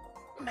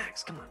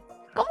 Max, come on.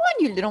 Come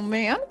on, you little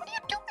man. What are you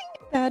doing,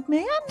 you bad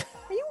man?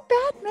 Are you a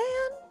bad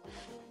man?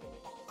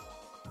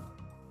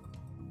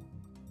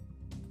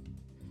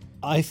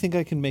 I think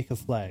I can make a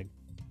flag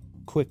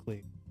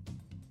quickly.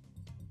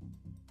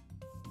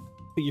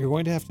 But you're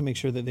going to have to make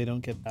sure that they don't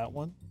get that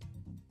one.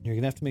 You're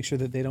going to have to make sure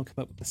that they don't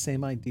come up with the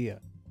same idea.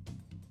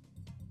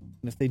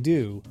 And if they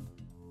do,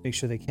 make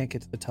sure they can't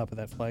get to the top of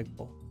that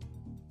flagpole.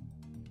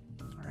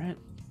 All right.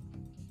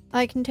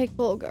 I can take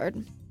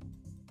Beauregard.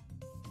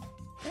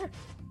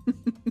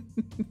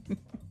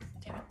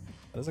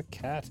 That is a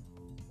cat.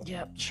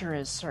 Yeah, sure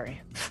is.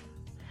 Sorry.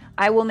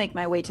 I will make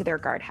my way to their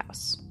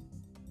guardhouse.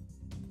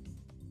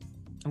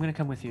 I'm going to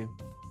come with you.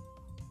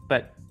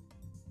 But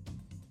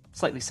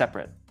slightly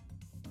separate.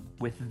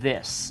 With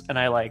this. And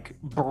I,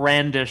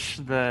 brandish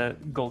the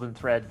golden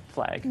thread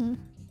flag. Mhm.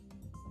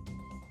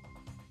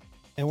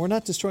 And we're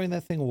not destroying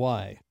that thing.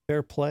 Why?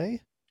 Fair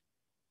play?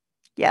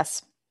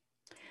 Yes.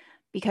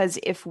 Because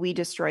if we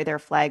destroy their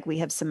flag, we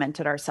have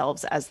cemented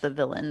ourselves as the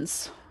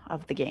villains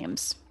of the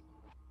games.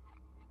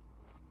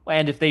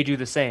 And if they do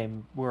the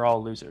same, we're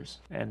all losers.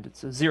 And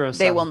it's a 0-sum.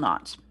 They will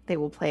not. They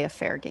will play a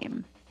fair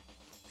game.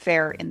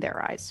 Fair in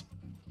their eyes.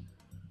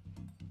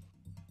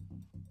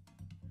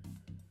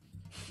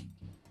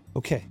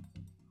 Okay.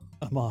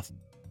 I'm off.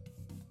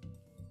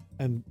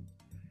 And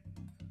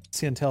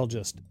Siantel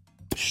just...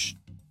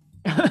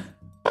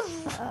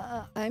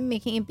 I'm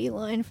making a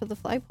beeline for the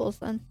flagpoles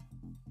then.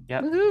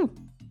 Yep. Woohoo!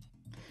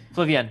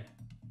 Flavienne,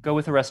 go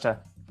with Aresta.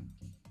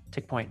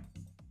 Take point.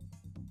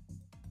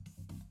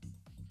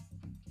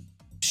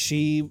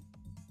 She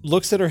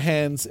looks at her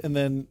hands and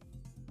then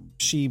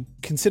she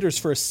considers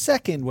for a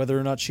second whether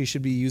or not she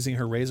should be using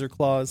her razor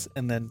claws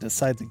and then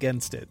decides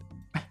against it.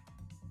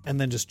 And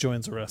then just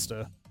joins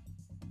Aresta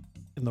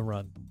in the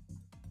run.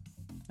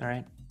 All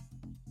right.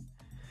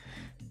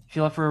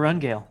 Feel up for a run,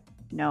 Gale?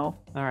 No.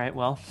 All right,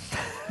 well.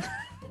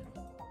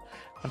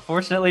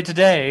 Unfortunately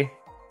today,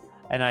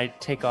 and I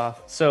take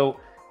off. So,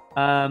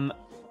 I'm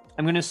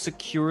going to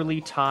securely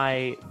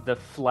tie the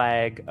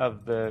flag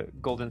of the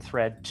golden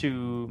thread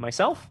to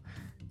myself.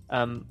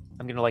 I'm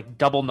going to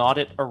double knot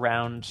it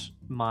around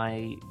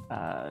my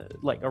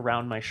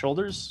around my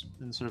shoulders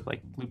and sort of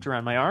looped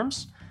around my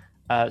arms,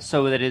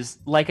 so that it is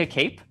like a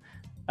cape,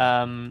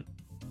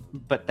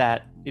 but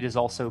that it is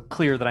also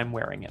clear that I'm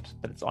wearing it,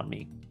 that it's on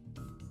me.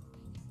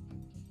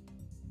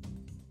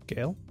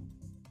 Gale?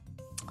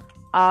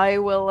 I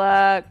will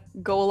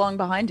go along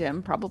behind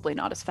him, probably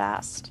not as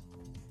fast.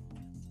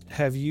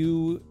 Have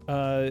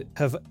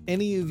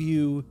any of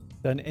you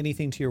done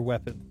anything to your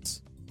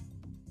weapons?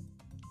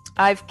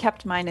 I've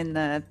kept mine in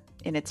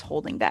its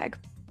holding bag.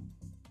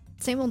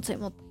 Same old,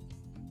 same old.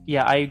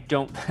 Yeah, I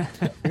don't.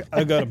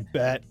 I got a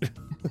bet.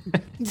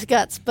 It's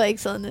got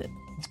spikes on it.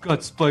 It's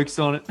got spikes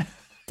on it.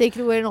 Take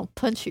it away and I'll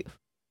punch you.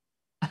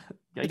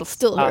 It'll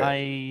still hurt.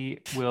 I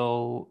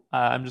will.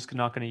 I'm just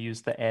not going to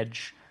use the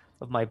edge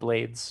of my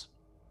blades,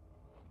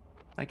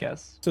 I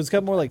guess. So it's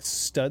got more like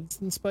studs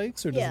than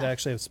spikes, or does it Yeah.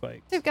 actually have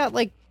spikes? They've got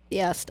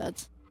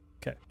studs.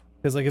 Okay.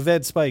 Because if they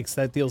had spikes,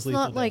 that deals It's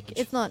lethal not like damage.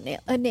 it's not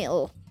a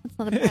nail. It's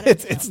not a pattern.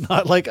 It's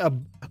not like a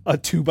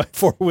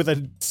 2x4 with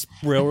a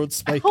railroad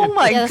spike. Oh in it.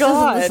 my This isn't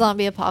god! the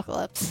zombie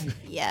apocalypse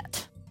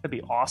yet. That'd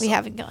be awesome. We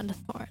haven't gotten to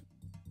Thorn.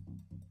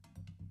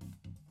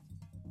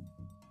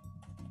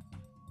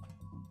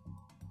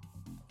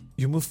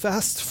 You move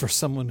fast for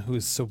someone who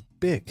is so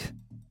big.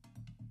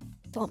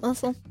 Don't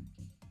muscle.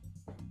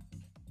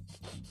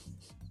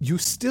 You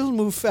still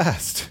move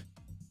fast.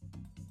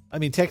 I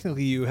mean,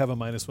 technically you have a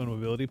 -1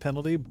 mobility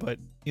penalty, but,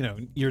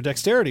 your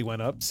dexterity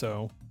went up,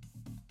 so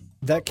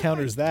that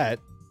counters that.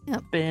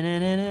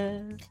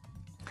 Ba-na-na-na.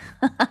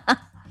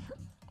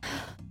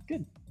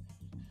 Good.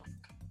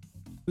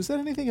 Who said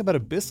anything about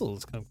Abyssal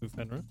as Kung Fu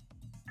Fenrir?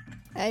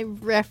 I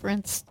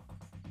referenced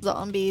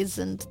zombies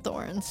and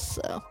thorns,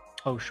 so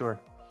Oh, sure.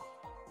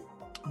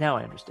 Now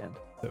I understand.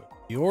 So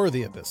you're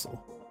the Abyssal.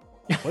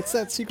 What's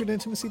that secret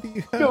intimacy that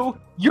you have? No,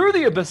 you're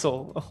the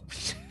Abyssal. Oh,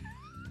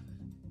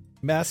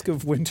 Mask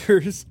of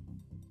Winters.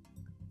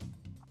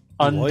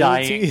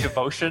 undying Loyalty?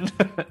 devotion.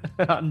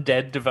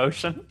 Undead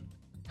devotion.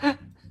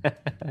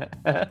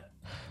 That'd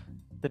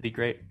be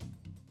great.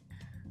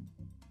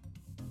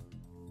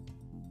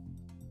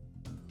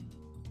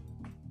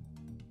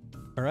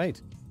 All right.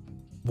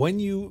 When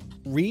you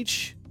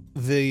reach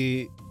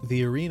the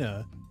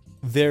arena,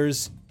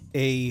 there's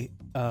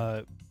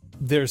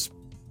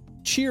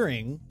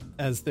cheering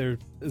as there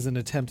is an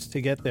attempt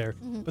to get there.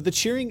 Mhm. But the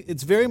cheering,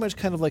 it's very much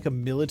kind of like a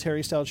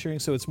military style cheering,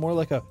 so it's more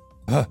like a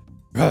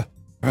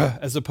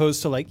as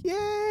opposed to like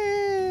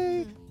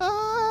yay!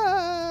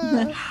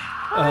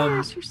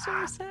 Harsh, you're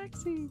so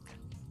sexy.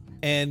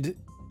 And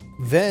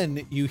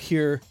then you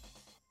hear,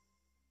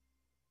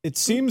 it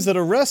seems that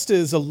Aresta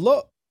is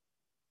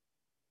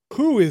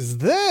Who is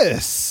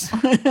this?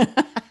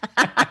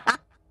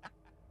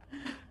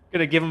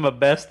 Gonna give him the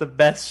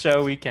best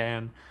show we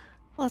can.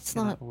 Let's Get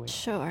out not of the way.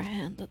 show our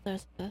hand that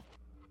there's a...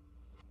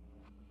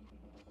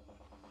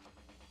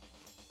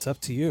 It's up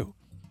to you.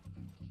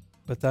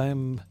 But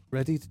I'm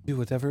ready to do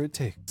whatever it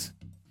takes.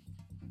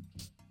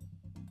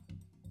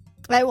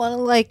 I want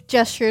to, like,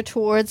 gesture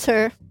towards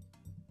her.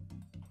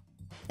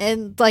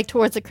 And, like,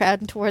 towards the crowd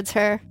and towards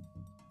her.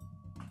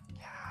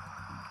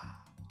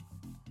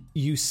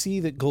 You see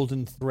that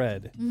Golden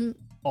Thread, Mhm.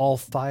 all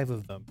 5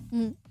 of them,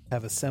 Mhm.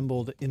 have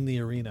assembled in the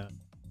arena.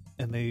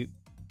 And they,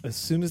 as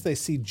soon as they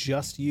see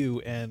just you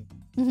and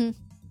Mhm.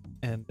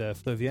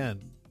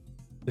 Flavienne,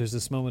 there's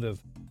this moment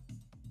of,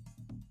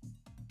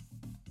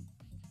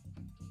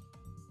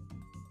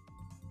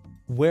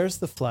 where's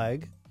the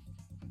flag?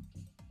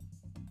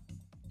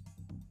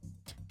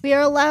 We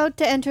are allowed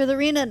to enter the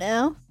arena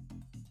now.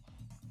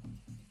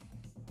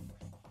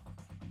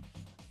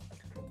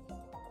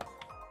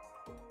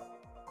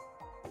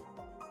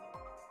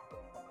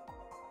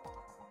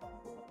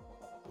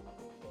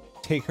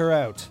 Take her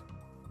out.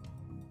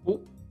 Oh.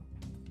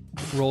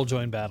 Roll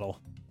join battle.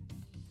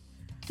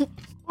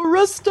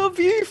 Aresta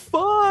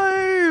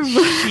V5!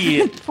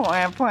 Shit.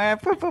 Yeah,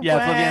 Yeah,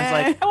 Flavian's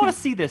like, I want to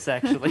see this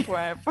actually.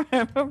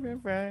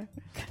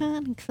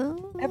 Kinda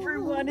cool.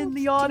 Everyone in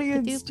the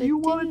audience, do you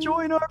want to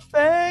join our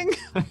Fang?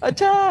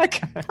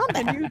 Attack!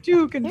 And you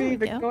too can There be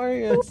we go.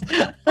 victorious.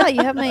 Oh,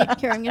 you have my...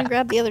 Here, I'm gonna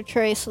grab the other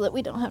tray so that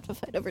we don't have to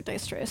fight over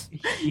dice trays.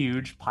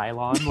 Huge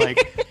pylon,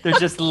 like they're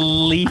just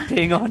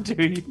leaping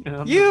onto you.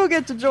 You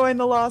get to join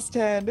the Lost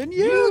Hand, and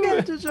you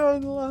get to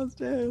join the Lost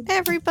Hand.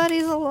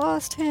 Everybody's a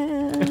lost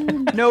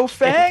hand. No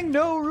Fang,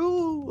 no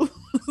rules.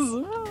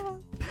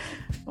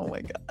 Oh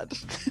my god.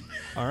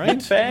 All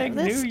right. Fang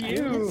knew This-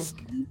 you.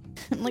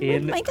 I'm like,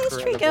 where'd my dice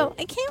tray go? Incredible.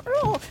 I can't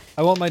roll.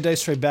 I want my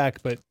dice tray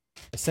back, but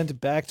I sent it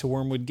back to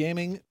Wormwood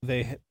Gaming.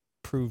 They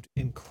proved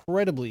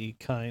incredibly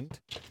kind.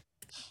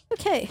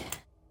 Okay.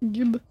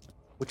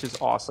 Which is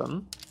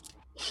awesome.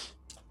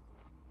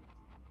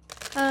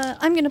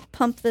 I'm gonna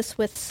pump this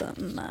with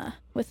some,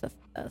 with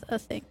a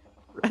thing.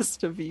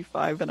 Rest of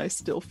V5, and I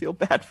still feel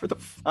bad for the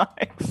 5.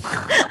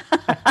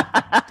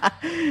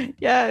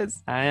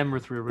 Yes. I am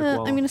with Rubric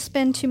Wall. I'm gonna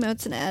spend 2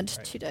 motes and add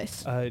 2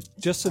 dice.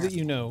 Just so that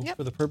you know, Yep.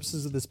 for the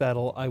purposes of this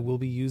battle, I will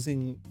be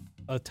using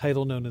a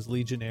title known as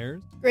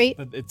Legionnaires, Great.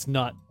 but it's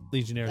not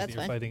Legionnaires That's that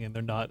you're fine. fighting, and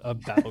they're not a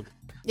battle group.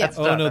 Yeah. That's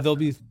Oh done. no, they'll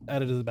be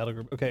added to the battle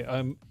group. Okay,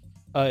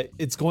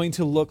 it's going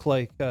to look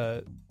like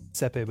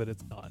Sepe, but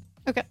it's not.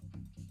 Okay.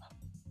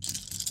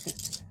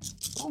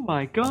 Oh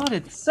my god,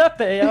 it's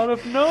Sepe out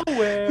of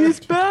nowhere. He's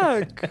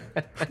back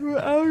through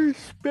outer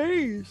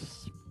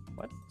space.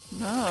 What?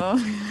 No. Are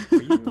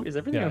you- Is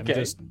everything Yeah, okay? I'm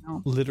just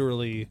No.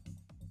 literally.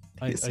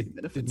 I He's seeing did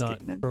benefits not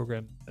getting in.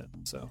 program it,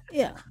 so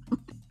Yeah.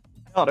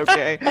 Not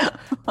okay.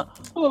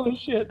 Holy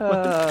shit.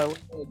 What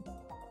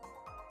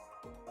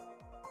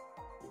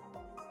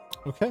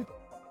okay.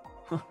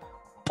 the-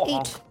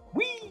 8.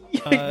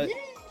 Whee!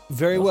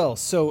 Very well.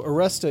 So,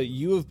 Aresta,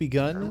 you have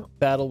begun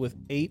battle with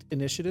 8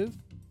 initiative.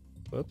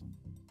 Whoops.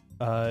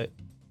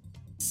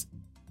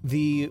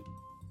 The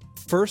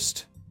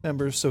first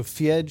member, so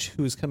Fiedge,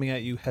 who is coming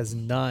at you, has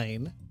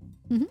 9.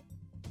 Mhm.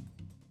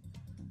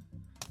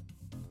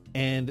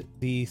 And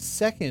the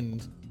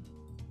second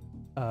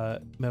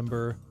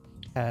member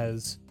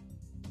has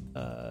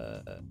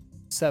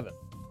 7.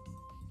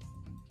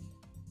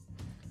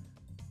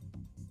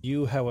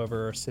 You,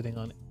 however, are sitting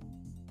on.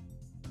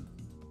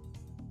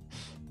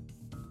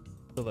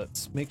 So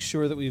let's make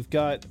sure that we've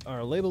got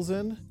our labels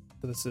in.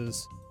 So this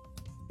is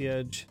the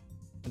edge,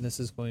 and this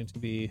is going to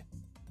be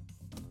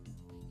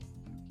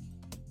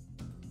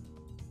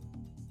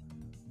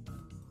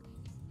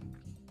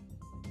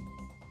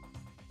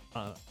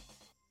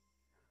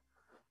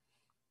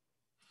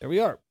there we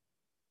are.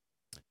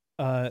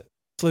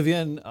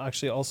 Flavienne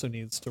actually also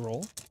needs to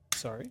roll.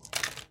 Sorry.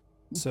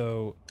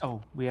 So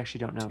Oh, we actually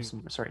don't know.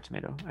 Sorry,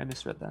 Tomato. I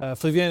misread that.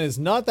 Flavienne is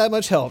not that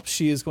much help.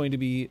 She is going to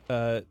be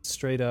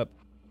straight up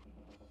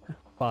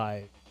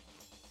 5.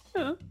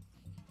 Yeah.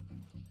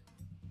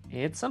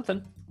 It's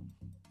something.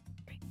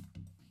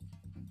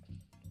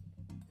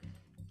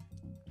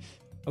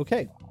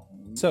 Okay.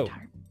 So,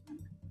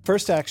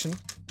 first action.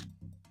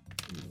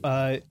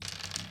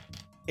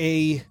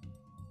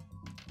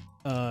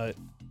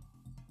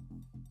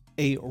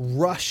 A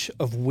rush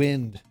of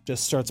wind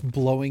just starts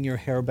blowing your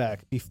hair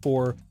back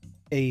before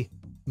a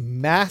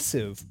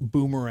massive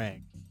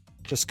boomerang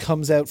just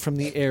comes out from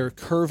the air,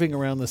 curving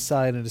around the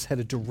side and is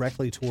headed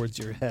directly towards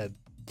your head.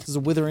 This is a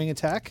withering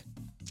attack.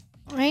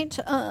 Right.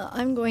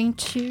 I'm going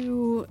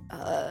to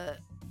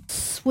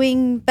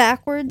swing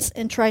backwards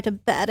and try to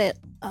bat it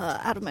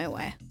out of my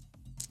way.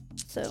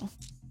 So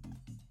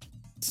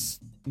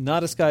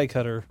not a sky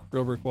cutter,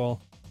 real brick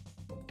wall.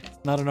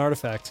 Not an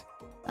artifact.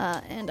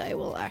 And I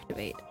will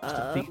activate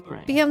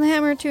Boomerang. Become the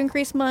Hammer to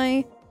increase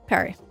my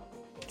parry.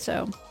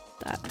 So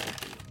that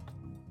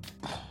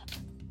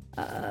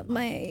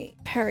my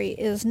parry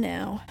is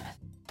now.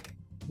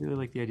 I really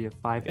like the idea of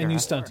 5 And you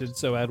arrows. stunted,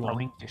 so add one.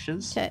 Throwing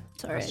dishes. Okay,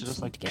 sorry, I That's just just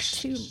need like- to get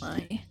to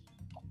my.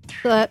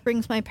 So that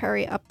brings my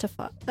parry up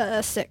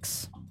to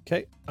 6.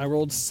 Okay, I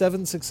rolled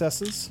 7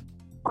 successes.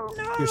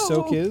 No. Your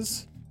soak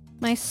is?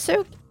 My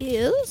soak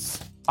is.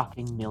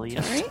 Fucking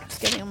million. Sorry,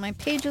 just getting all my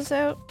pages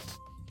out.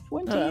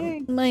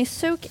 28. My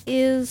soak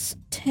is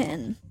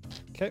 10.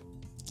 Okay.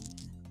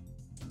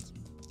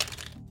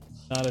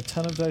 Not a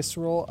ton of dice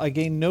to roll. I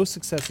gain no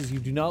successes. You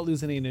do not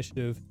lose any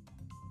initiative,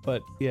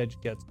 but the edge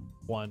gets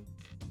 1.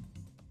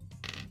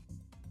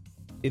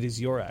 It is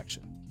your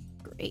action.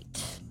 Great.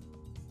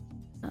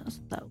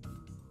 So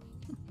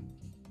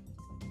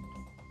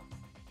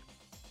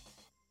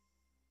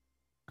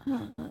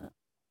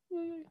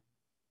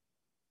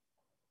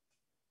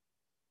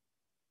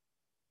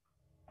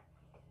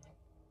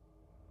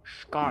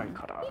Sky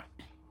cutter.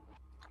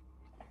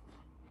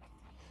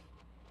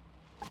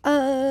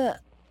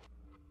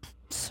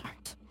 sorry.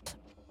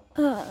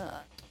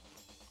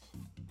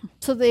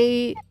 So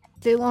they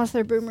lost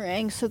their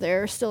boomerang, so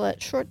they're still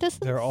at short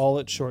distance. They're all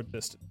at short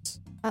distance.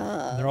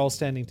 And they're all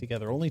standing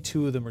together. Only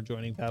 2 of them are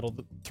joining battle.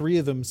 The 3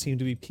 of them seem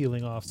to be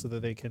peeling off so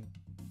that they can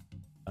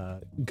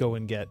go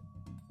and get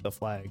the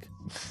flag.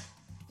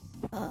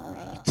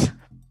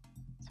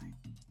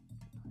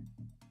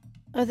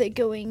 Are they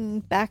going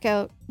back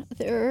out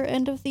their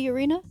end of the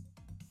arena?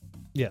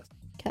 Yes.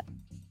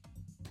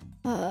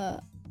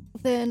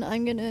 Then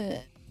I'm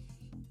gonna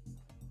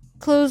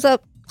close the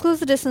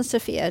distance to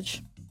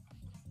Fiedge.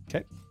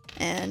 Okay.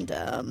 And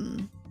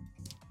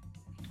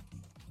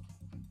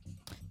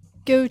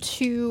go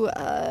to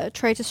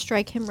try to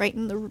strike him right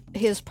in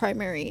his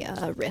primary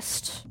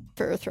wrist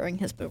for throwing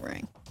his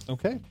boomerang.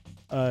 Okay.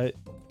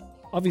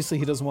 Obviously,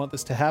 he doesn't want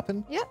this to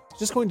happen. Yep. He's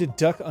just going to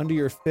duck under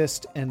your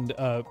fist and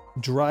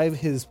drive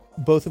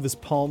both of his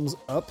palms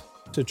up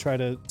to try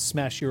to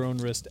smash your own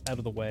wrist out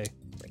of the way.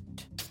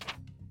 Great.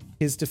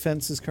 His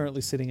defense is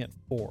currently sitting at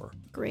 4.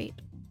 Great.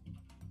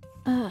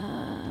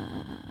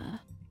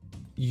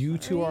 You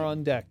two are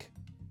on deck.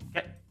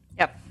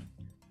 Yep.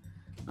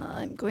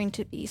 I'm going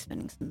to be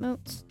spending some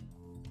motes.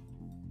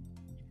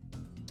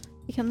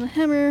 Become the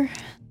Hammer.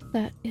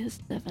 That is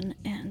 7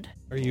 and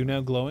Are you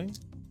now glowing?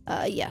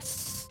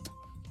 yes.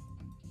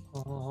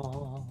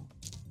 Oh.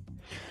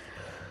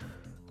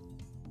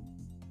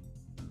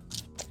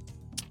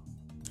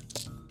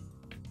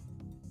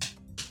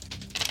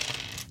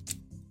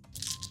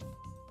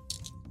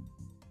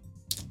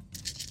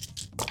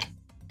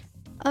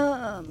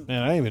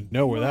 Man, I don't even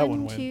know where that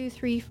one went. 2,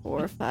 3,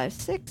 4, 5,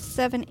 6,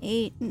 7,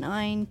 8,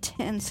 9,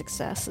 10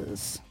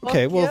 successes.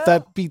 Okay, well, if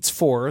that beats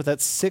 4,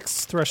 that's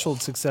 6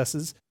 threshold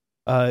successes.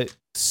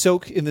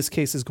 Soak in this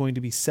case is going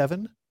to be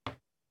 7.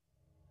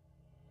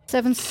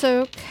 7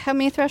 soak. How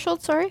many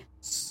thresholds? Sorry.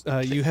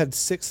 You had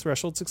 6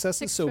 threshold successes,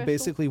 6 so threshold.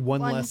 basically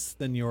one 1. less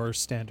than your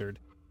standard.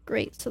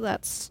 Great. So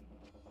that's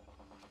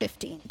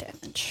 15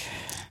 damage.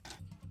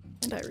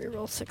 And I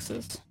reroll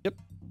 6s.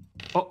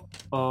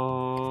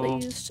 Oh.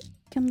 Please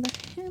become the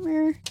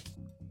Hammer.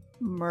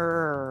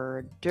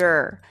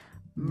 Murder.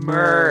 Hang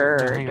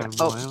Murder. on,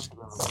 Oh,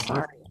 what?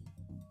 sorry.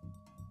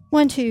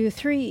 1, 2,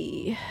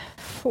 3,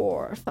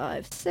 4,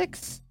 5,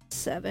 6,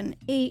 7,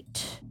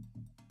 8.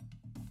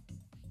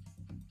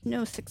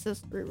 No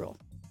 6s. Reroll.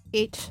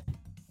 8.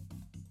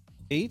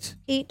 8?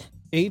 8.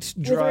 8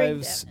 withering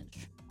drives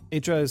damage.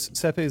 8 drives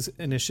Sepe's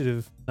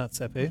initiative, not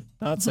Sepe,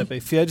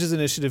 Fiedge's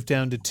initiative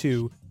down to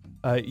 2.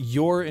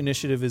 Your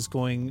initiative is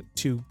going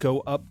to go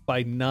up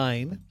by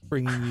 9,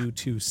 bringing you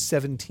to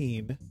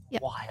 17.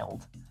 Yep.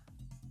 Wild.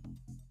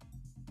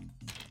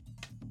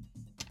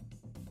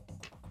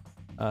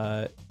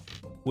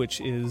 Which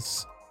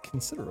is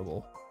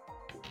considerable.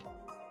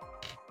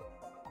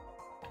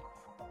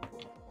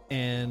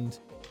 And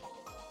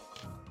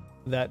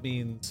that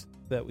means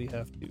that we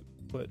have to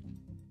put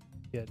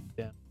Fiedge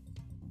down.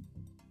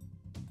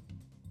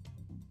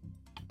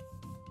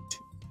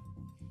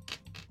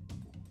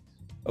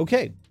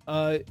 Okay,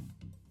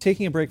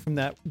 taking a break from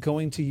that,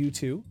 going to you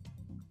two.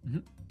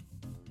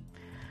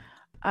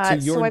 So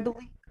you're- I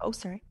believe. Oh,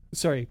 sorry.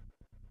 Sorry,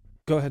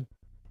 go ahead.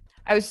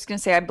 I was just gonna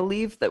say, I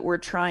believe that we're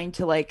trying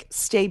to like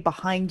stay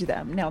behind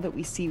them now that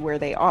we see where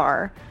they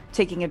are,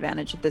 taking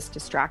advantage of this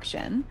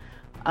distraction,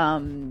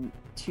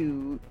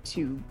 to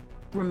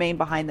remain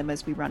behind them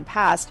as we run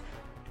past.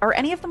 Are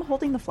any of them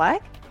holding the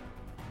flag?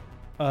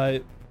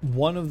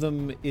 One of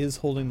them is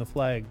holding the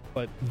flag,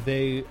 but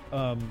they,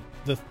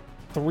 the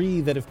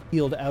 3 that have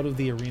peeled out of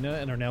the arena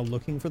and are now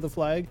looking for the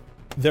flag,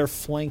 they're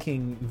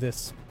flanking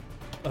this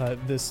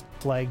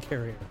flag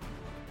carrier.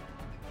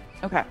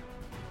 Okay.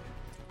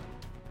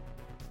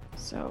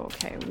 So,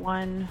 okay,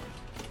 1.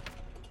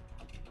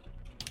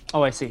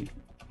 Oh, I see.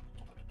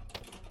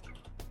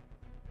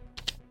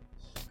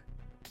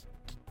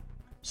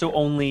 So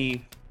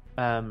only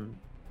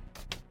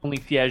only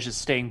Fiege is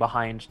staying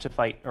behind to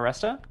fight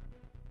Aresta?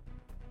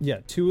 Yeah,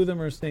 2 of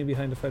them are staying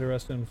behind to fight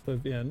Aresta and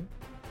Flavian.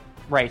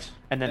 Right,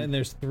 and then And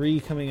there's 3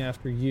 coming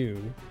after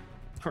you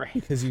right.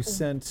 because you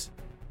sent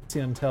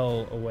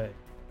Siantel away.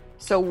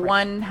 So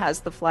one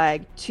has the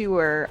flag, 2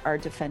 are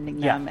defending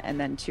Yeah. them, and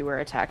then 2 are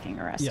attacking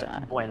Aresta. Yeah.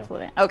 Bueno.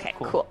 Okay,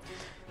 Cool. cool.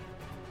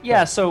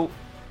 Yeah, so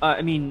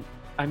I mean,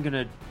 I'm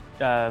gonna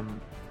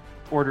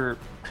order.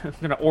 I'm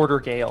gonna order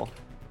Gale.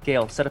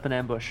 Gale, set up an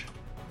ambush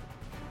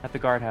at the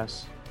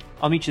guardhouse.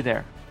 I'll meet you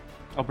there.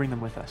 I'll bring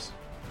them with us.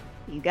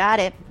 You got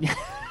it.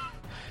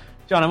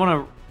 John,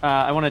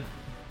 I want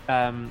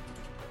to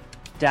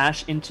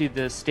dash into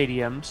the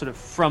stadium, sort of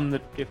from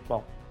the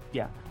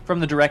from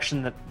the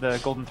direction that the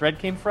golden thread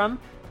came from,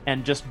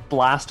 and just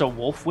blast a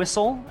wolf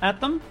whistle at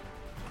them,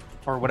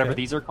 or whatever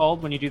Okay. these are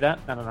called when you do that.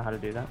 I don't know how to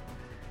do that.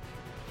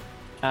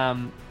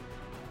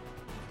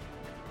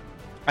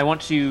 I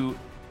want to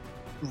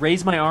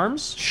raise my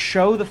arms,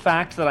 show the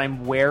fact that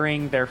I'm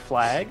wearing their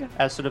flag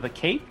as sort of a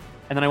cape,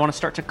 and then I want to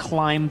start to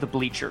climb the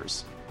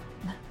bleachers.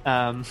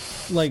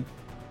 Like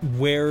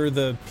where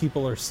the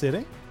people are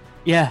sitting?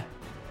 Yeah,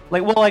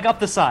 like up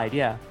the side.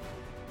 Yeah.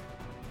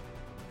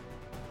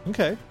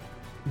 Okay.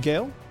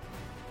 Gale?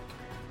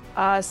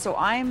 So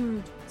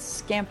I'm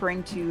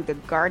scampering to the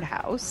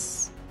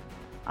guardhouse.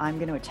 I'm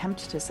going to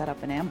attempt to set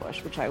up an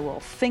ambush, which I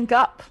will think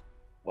up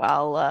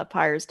while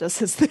Pyres does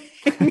his thing.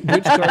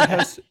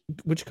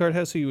 Which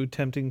guardhouse are you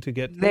attempting to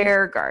get to?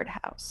 Their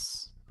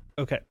guardhouse.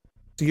 Okay.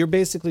 So you're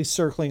basically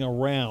circling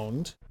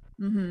around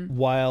Mm-hmm.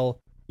 while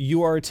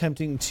you are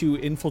attempting to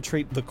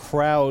infiltrate the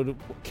crowd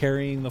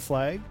carrying the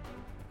flag?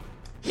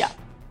 Yeah.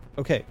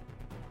 Okay.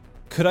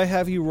 Could I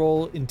have you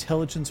roll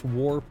intelligence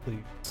war,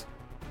 please?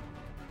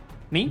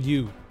 Me?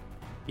 You.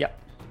 Yep.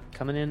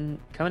 Coming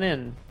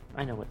in.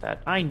 I know what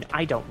that. I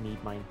don't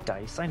need my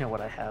dice. I know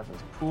what I have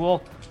as a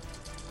pool.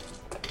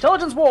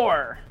 Intelligence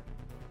war.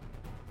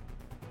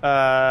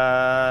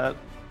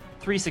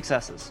 3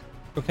 successes.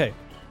 Okay.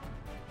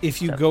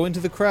 If you 7. go into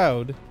the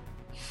crowd,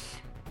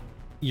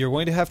 you're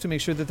going to have to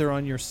make sure that they're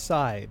on your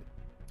side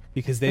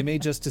because they may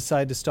just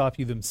decide to stop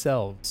you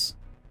themselves.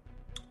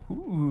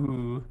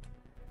 Ooh.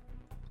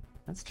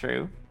 That's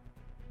true.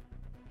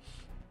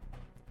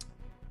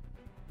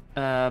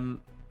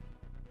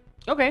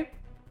 Okay.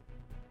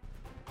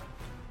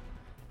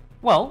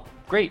 Well,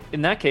 great.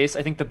 In that case,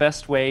 I think the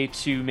best way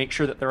to make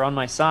sure that they're on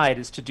my side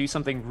is to do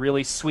something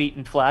really sweet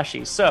and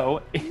flashy.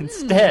 So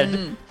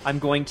instead, I'm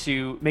going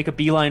to make a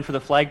beeline for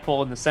the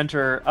flagpole in the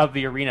center of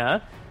the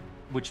arena,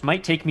 which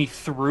might take me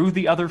through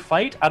the other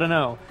fight. I don't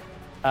know.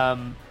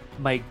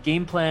 My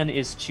game plan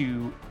is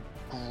to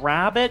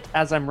grab it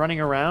as I'm running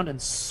around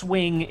and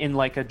swing in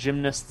like a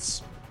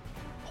gymnast's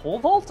pole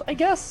vault, I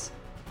guess,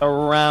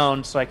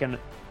 around so I can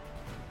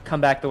come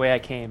back the way I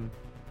came.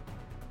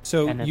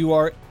 So And then- you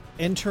are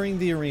entering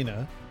the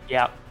arena.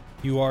 Yeah.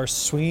 You are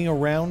swinging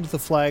around the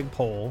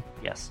flagpole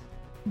Yes.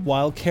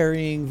 while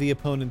carrying the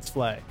opponent's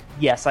flag.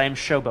 Yes, I am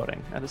showboating.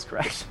 That is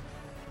correct.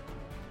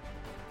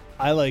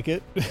 I like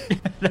it.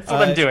 That's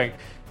what I'm doing.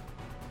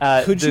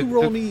 Could you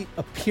roll me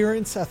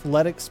appearance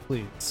athletics,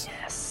 please?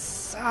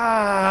 Yes.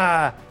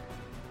 Ah,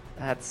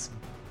 that's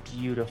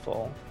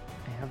beautiful.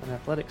 I have an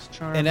athletics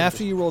charm. And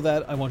after you roll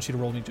that, I want you to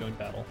roll me join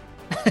battle.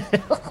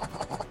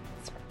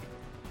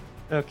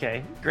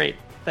 Okay, great.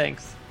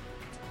 Thanks.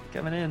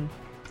 Coming in.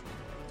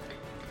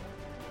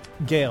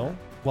 Gale,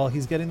 while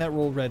he's getting that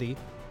roll ready,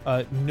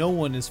 no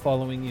one is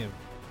following you.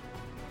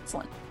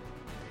 Excellent.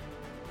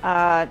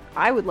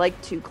 I would like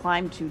to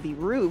climb to the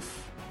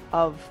roof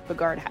of the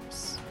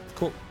guardhouse.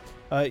 Cool.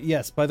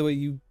 Yes, by the way,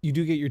 you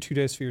do get your 2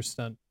 dice for your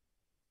stunt.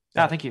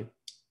 Ah, thank you.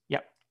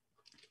 Yep.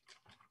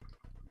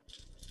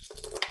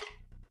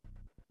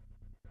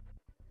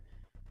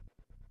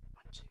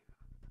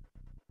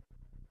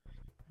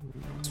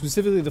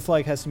 Specifically, the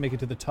flag has to make it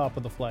to the top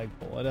of the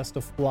flagpole. It has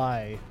to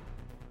fly.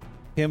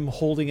 Him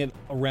holding it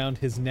around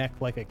his neck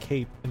like a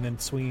cape and then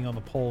swinging on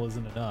the pole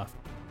isn't enough.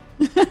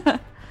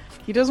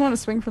 He does want to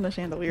swing from the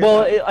chandelier.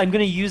 Well, though. I'm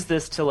going to use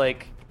this to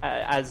like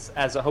as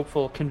a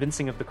hopeful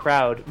convincing of the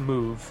crowd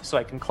move, so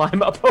I can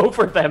climb up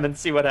over them and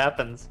see what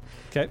happens.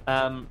 Okay.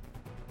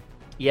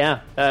 Yeah.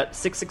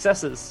 6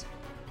 successes.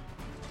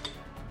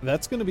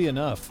 That's going to be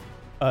enough.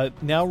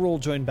 Now roll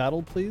join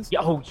battle, please. Yeah.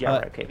 Oh, yeah. Uh,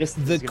 Right, okay. This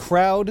The is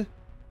gonna...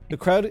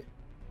 crowd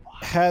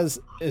has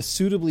a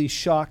suitably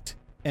shocked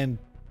and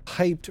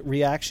hyped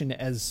reaction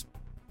as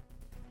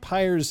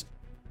Pyres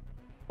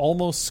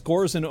almost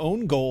scores an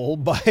own goal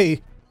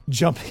by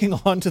jumping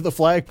onto the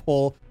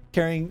flagpole,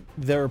 carrying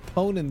their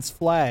opponent's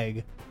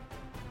flag,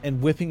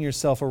 and whipping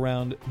yourself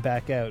around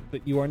back out.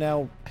 But you are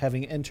now,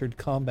 having entered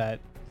combat,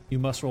 you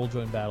must roll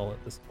join battle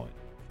at this point.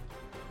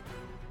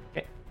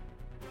 Okay.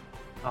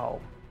 I'll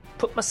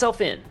put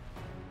myself in.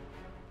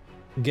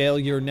 Gale,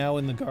 you're now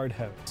in the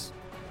guardhouse.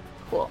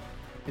 Cool.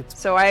 It's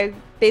So I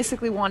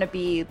basically want to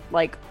be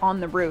like on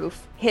the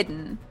roof,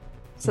 hidden,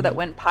 so that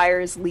when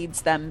Pyres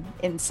leads them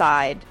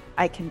inside,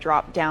 I can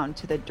drop down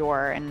to the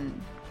door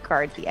and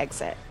guard the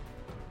exit.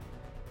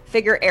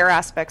 Figure air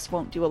aspects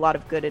won't do a lot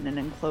of good in an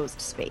enclosed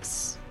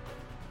space.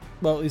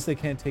 Well, at least they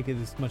can't take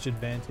as much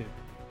advantage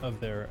of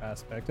their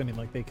aspect. I mean,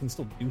 like, they can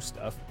still do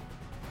stuff.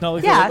 Not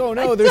like, Yeah, they're like, oh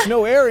no, there's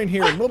no air in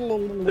here.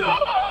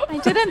 I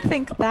didn't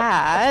think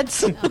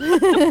that.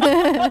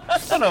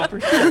 No, for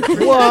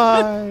sure.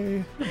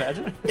 Why?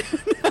 Imagine.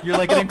 You're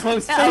like an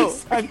enclosed No.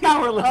 space. I'm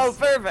powerless. Oh,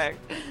 perfect.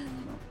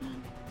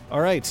 All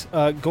right,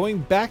 going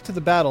back to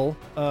the battle,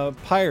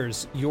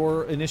 Pyres,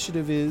 your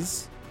initiative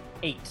is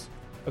 8.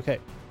 okay.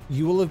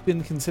 You will have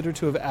been considered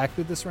to have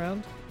acted this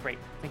round, Great.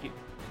 Thank you.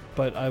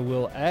 but I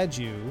will add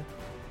you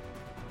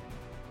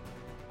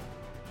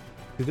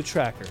to the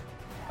tracker.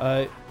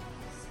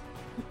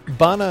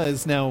 Bana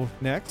is now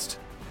next.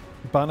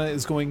 Bana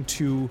is going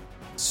to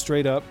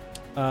straight up,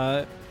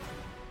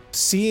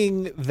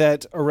 seeing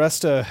that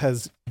Aresta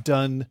has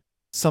done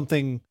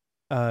something,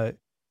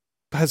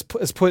 has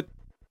put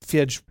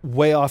Fiedge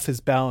way off his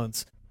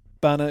balance.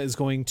 Bana is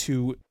going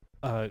to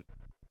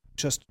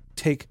just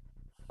take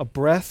a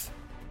breath,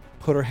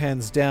 put her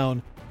hands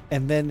down,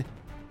 and then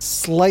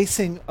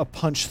slicing a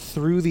punch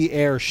through the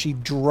air, she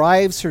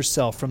drives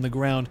herself from the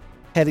ground,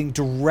 heading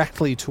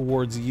directly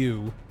towards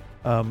you,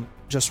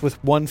 just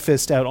with one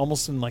fist out,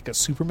 almost in like a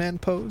Superman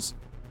pose.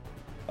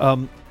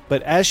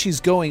 But as she's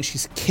going,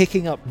 she's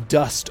kicking up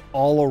dust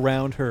all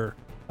around her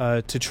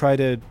to try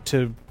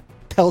to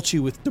pelt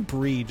you with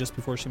debris just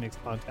before she makes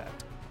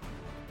contact.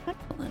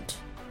 Excellent.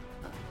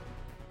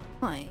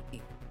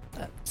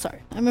 Sorry,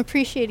 I'm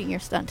appreciating your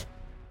stunt.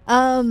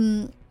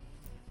 Me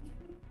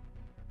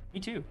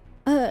too.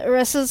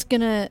 Aressa's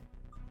gonna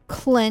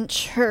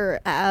clench her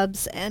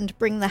abs and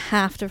bring the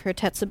haft of her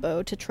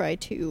Tetsubo to try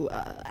to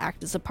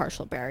act as a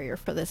partial barrier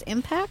for this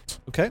impact.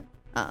 Okay?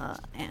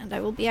 And I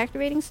will be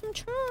activating some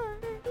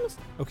charms.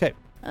 Okay.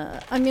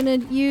 I'm gonna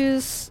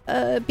use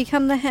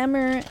Become the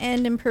Hammer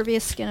and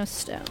Impervious Skin of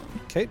Stone.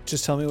 Okay,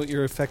 just tell me what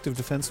your effective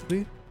defense will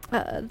be.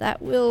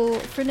 That will,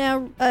 for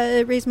now,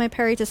 raise my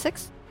parry to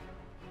 6.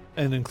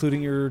 And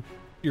including your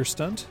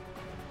stunt?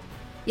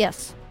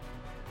 Yes.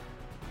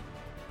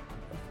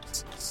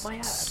 My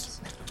abs.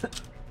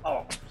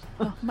 Oh.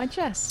 Oh, my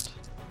chest.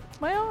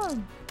 My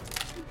arm.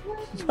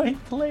 My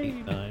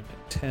blade. 9,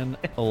 10,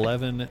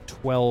 11,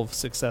 12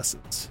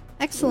 successes.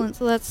 Excellent.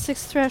 So that's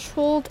 6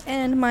 threshold,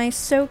 and my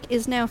soak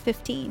is now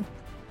 15.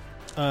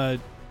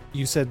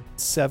 You said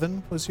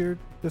 7 was your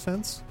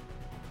defense?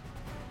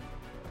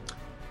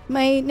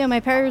 My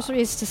parry was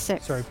raised to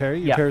 6. Sorry, Perry.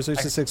 Your Yeah, parry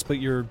raised to 6, but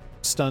your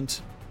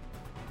stunt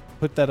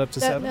put that up to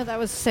 7? No, that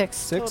was 6.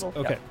 6?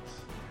 Total. Okay.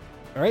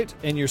 All right.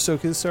 And your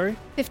soak is, sorry?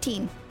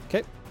 15.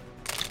 Okay.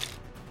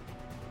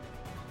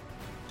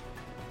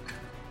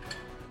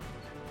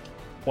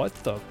 What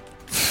the?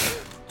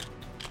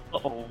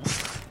 Uh-oh.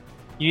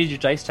 You need your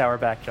dice tower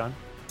back, John.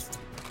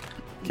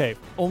 Okay.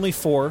 Only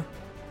 4,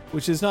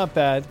 which is not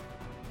bad.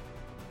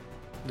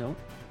 No.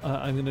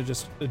 I'm going to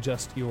just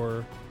adjust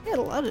your... I had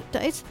a lot of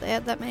dice. They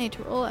had that many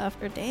to roll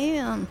after.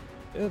 Damn.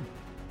 Good.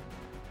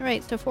 All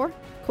right, so 4.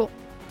 Cool.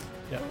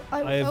 Yeah.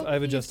 I've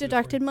I've adjusted it for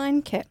you. deducted mine.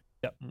 Okay.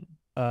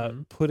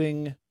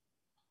 Putting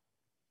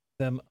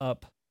them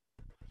up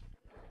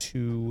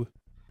to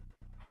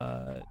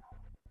wait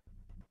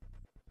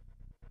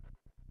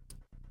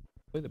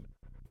a minute.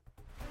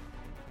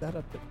 That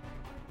up at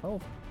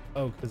 12?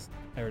 Oh, because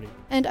I already...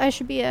 And I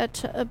should be at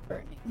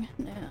burning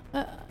now.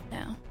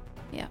 Now.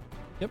 Yeah.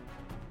 Yep.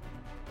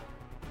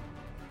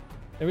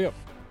 There we go.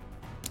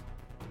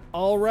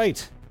 All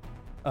right.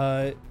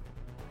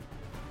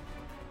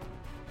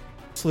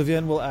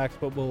 Flavienne will act,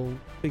 but we'll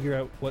figure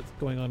out what's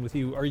going on with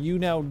you. Are you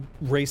now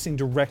racing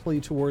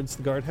directly towards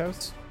the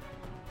guardhouse?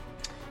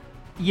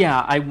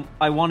 Yeah,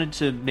 I wanted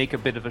to make a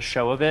bit of a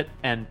show of it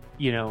and,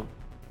 you know,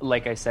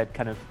 like I said,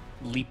 kind of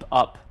leap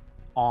up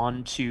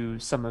onto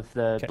some of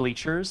the Okay.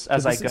 bleachers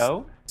as I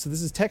go. So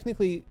this is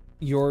technically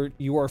you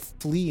are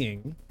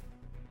fleeing,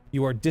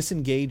 you are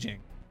disengaging.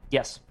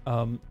 Yes.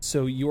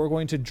 So you are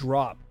going to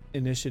drop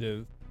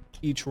initiative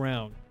each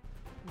round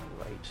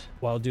Right.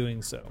 while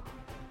doing so.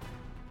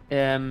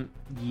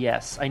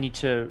 Yes, I need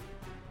to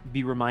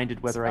be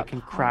reminded whether I Stop can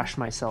hard. crash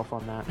myself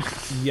on that.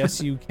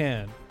 Yes, you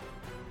can.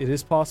 It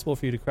is possible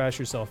for you to crash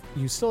yourself.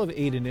 You still have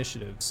 8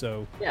 initiative,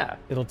 so Yeah,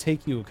 it'll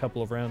take you a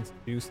couple of rounds to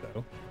do so.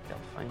 I'll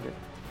find it.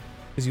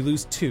 Because you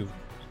lose 2. Thank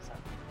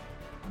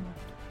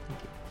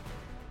you.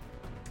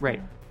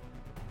 Right.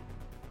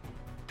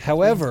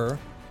 However,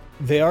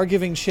 they are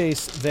giving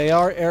chase. They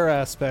are air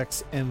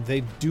aspects, and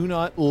they do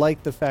not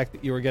like the fact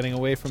that you are getting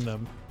away from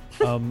them.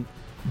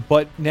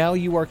 But now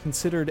you are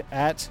considered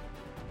at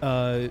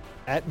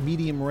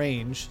medium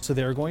range, so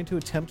they are going to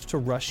attempt to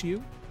rush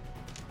you.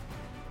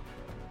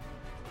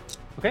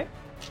 Okay.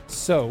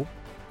 So,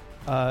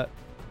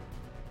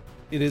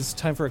 it is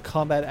time for a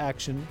combat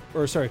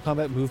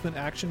movement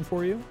action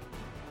for you.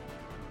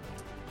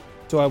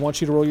 So I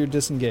want you to roll your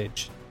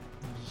disengage.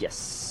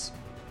 Yes.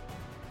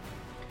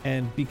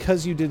 And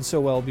because you did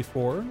so well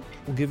before,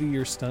 we'll give you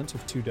your stunt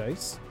of 2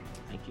 dice.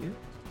 Thank you.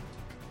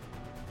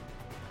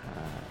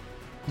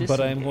 But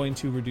I am Disengage. going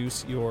to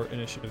reduce your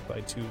initiative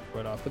by 2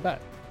 right off the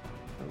bat.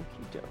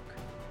 Okie doke.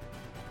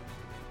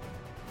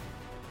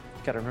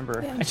 Gotta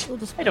remember, Yeah, we'll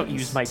just I don't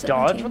minus use my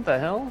dodge. 17. What the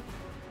hell?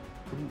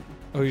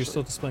 Oh, you're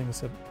still displaying the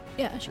 7.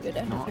 Yeah, I should go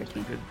down Not to a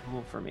 13. good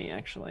roll for me,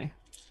 actually.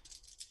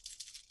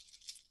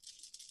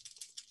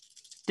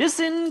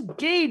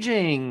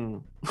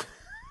 Disengaging!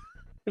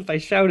 If I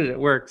shout it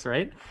works,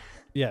 right?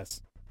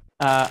 Yes.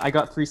 I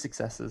got 3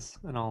 successes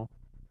and all.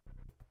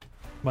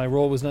 My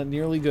roll was not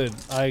nearly good.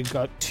 I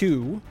got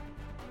 2,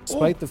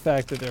 despite the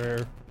fact that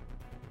they're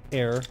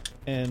air,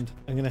 and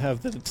I'm going to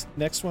have the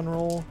next one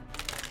roll.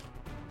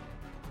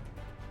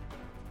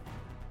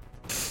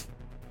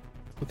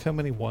 Look how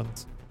many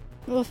ones.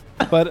 Oof.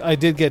 But I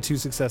did get 2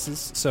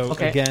 successes, so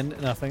Okay. again,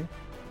 nothing.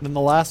 Then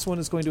the last one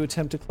is going to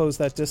attempt to close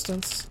that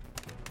distance.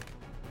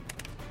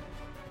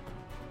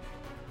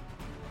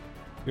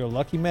 You're a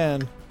lucky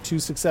man. 2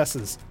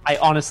 successes. I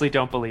honestly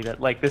don't believe it.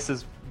 Like, this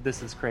is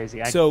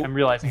crazy. So I'm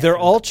realizing they're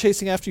I'm- all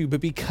chasing after you,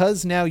 but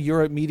because now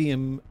you're at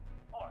medium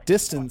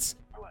distance,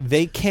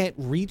 they can't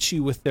reach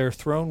you with their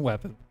thrown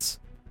weapons.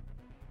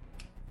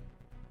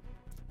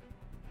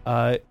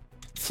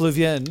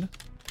 Flavienne,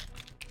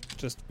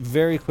 just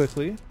very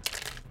quickly.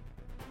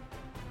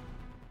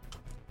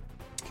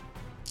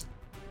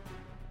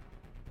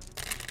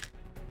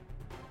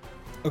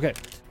 Okay,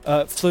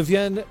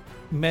 Flavienne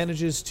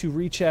manages to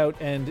reach out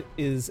and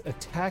is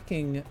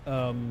attacking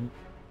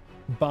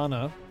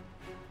Bana.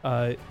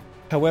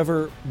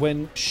 However,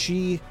 when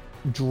she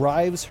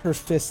drives her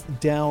fist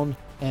down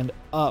and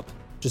up,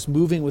 just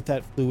moving with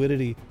that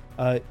fluidity,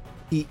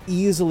 he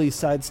easily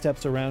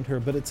sidesteps around her,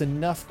 but it's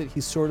enough that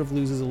he sort of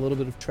loses a little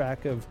bit of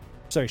track of...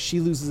 Sorry, she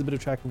loses a bit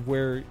of track of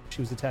where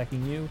she was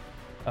attacking you.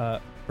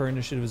 Her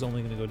initiative is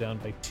only going to go down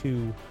by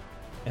 2,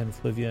 and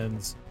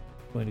Flavienne's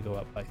going to go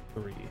up by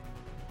 3.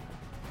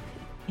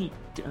 He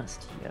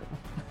dust, yeah.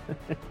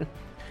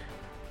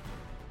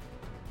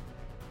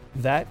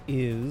 That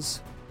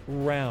is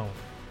round.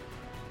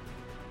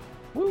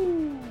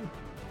 Woo!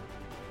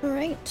 All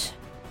right.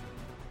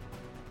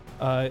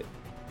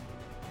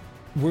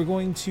 We're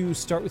going to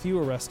start with you,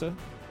 Aresta.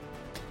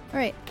 All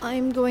right.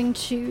 I'm going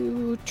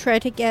to try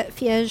to get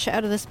Fiege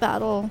out of this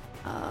battle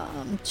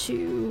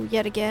to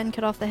yet again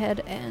cut off the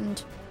head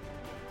and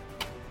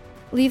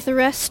leave the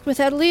rest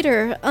without a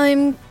leader.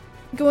 I'm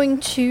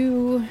going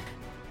to...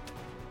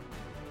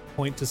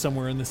 Point to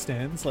somewhere in the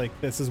stands, like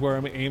this is where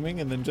I'm aiming,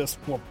 and then just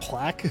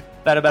plaque.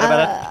 Better.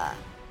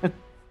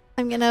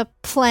 I'm going to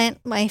plant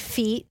my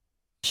feet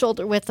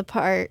shoulder width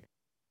apart.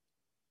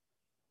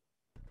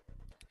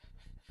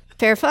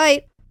 Fair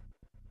fight.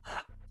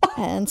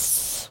 And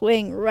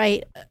swing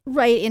right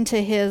into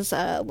his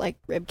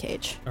rib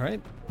cage. All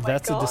right,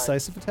 that's God. a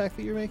decisive attack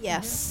that you're making.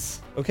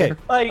 Yes. Okay.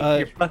 Fight,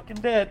 you're fucking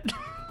dead.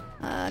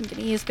 I'm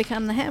gonna use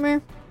Become the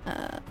Hammer.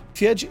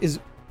 Fiege is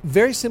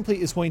very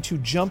simply is going to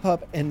jump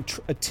up and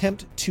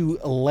attempt to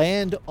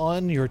land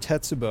on your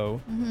Tetsubo,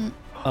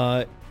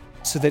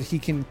 so that he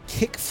can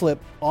kickflip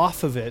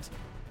off of it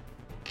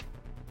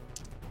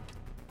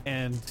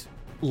and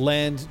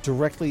land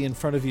directly in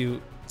front of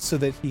you, so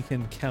that he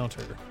can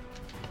counter.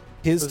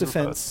 His Those are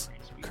defense both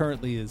pretty sweet.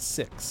 currently is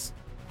 6.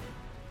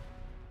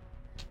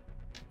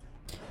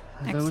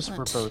 Those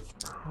were Excellent.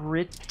 both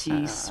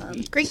pretty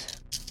sweet. Great.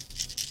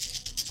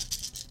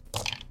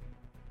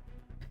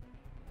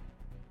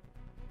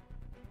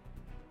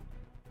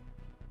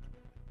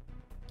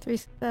 Three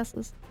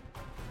successes.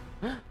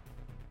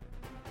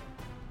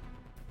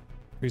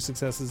 3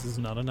 successes is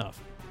not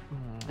enough.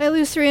 I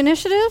lose 3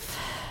 initiative.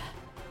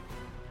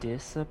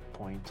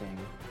 Disappointing.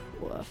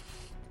 Woof.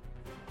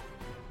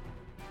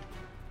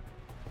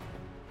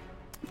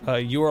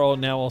 You are all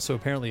now also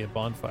apparently at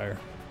bonfire.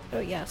 Oh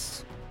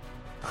yes.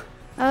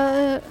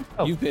 Oh,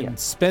 You've been yeah.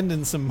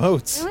 spending some I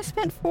motes. only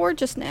spent 4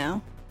 just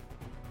now,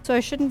 so I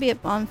shouldn't be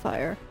at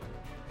bonfire.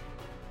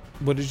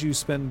 What did you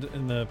spend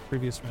in the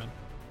previous round?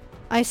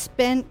 I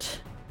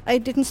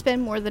didn't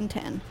spend more than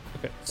 10.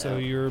 Okay, so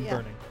you're yeah.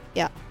 burning.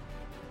 Yeah.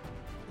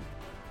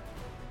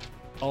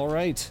 All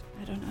right.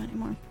 I don't know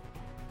anymore.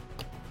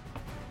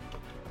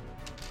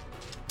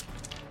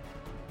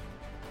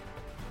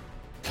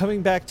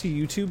 Coming back to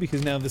you two,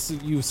 because now this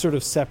is you've sort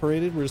of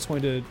separated. We're just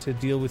going to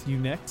deal with you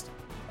next.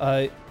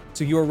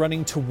 So you are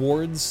running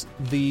towards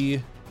the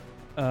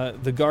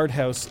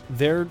guardhouse.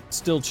 They're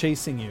still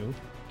chasing you.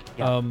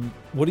 Yeah.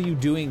 What are you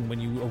doing when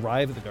you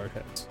arrive at the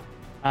guardhouse?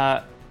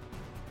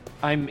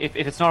 If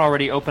it's not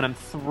already open, I'm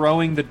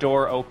throwing the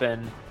door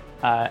open,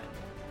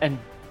 and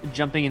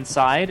jumping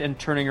inside and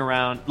turning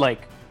around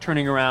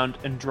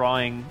and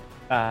drawing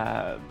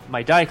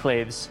my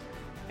Diaclaves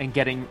and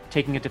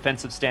taking a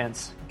defensive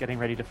stance, getting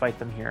ready to fight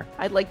them here.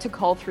 I'd like to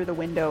call through the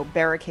window,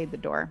 barricade the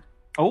door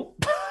Oh,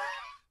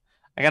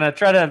 I'm gonna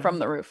try to. from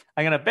the roof.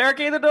 I'm gonna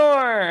barricade the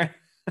door.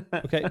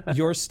 Okay,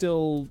 you're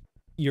still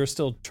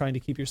trying to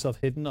keep yourself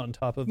hidden on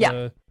top of Yeah.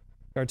 the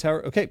guard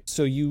tower. Okay,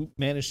 so you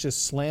managed to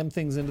slam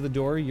things into the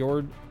door.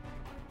 Your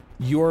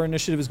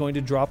initiative is going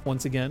to drop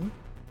once again,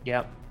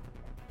 Yep.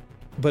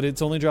 but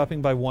it's only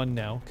dropping by 1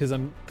 now because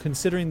I'm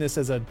considering this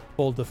as a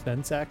full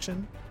defense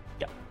action.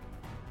 Yep.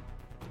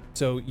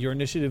 So your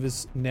initiative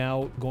is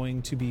now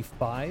going to be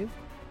 5.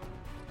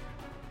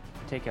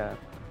 Take a.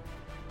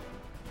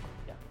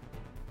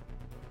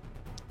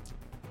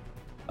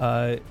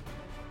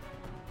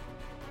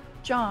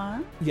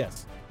 John,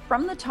 Yes.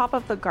 from the top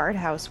of the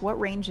guardhouse, what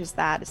range is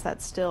that? Is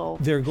that still?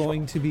 They're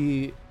going to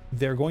be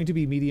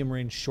medium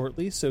range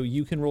shortly, so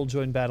you can roll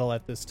join battle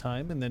at this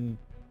time and then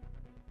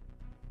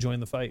join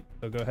the fight.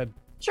 So go ahead.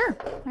 Sure,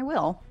 I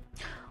will.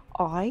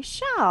 I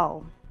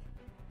shall.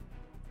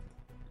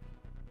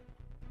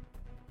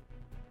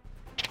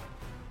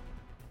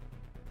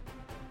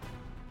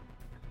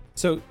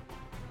 So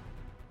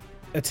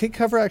a take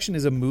cover action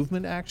is a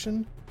movement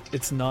action.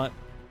 It's not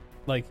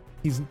like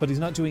he's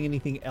not doing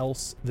anything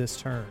else this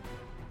turn.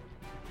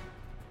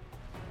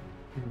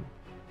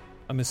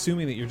 I'm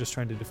assuming that you're just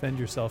trying to defend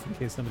yourself in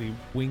case somebody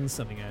wings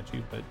something at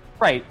you, but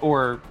Right,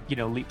 or,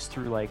 leaps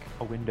through, like,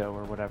 a window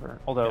or whatever.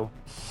 Although,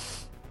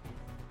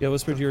 yeah,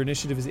 Whispered, your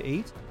initiative is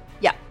 8.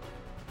 Yeah.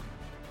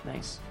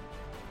 nice.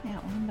 Yeah,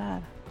 it wasn't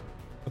bad.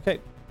 Okay.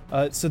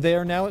 So they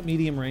are now at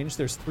medium range.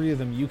 There's 3 of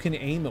them. You can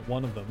aim at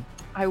one of them.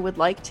 I would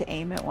like to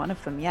aim at one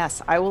of them.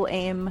 Yes, I will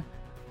aim.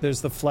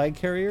 There's the flag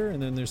carrier,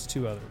 and then there's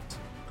 2 others.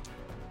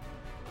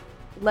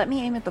 Let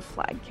me aim at the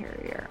flag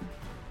carrier.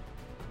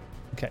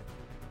 Okay.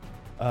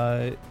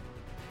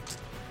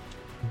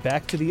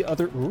 Back to the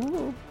other.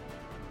 Ooh.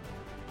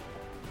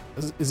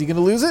 Is he going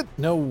to lose it?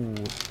 No.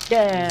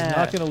 Yeah! He's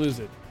not going to lose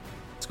it.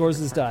 Scores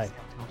his die.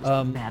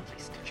 Madly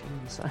stitching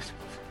inside.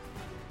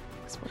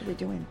 What are they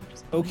doing?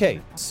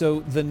 Okay,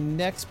 so the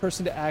next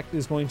person to act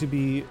is going to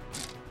be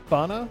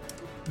Bana.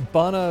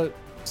 Bana,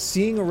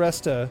 seeing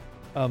Aresta,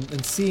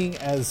 and seeing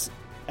as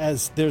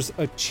there's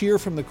a cheer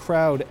from the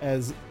crowd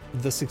as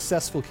the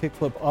successful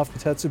kickflip off the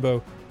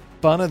Tetsubo,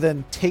 Bana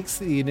then takes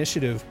the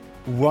initiative,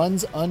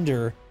 runs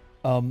under,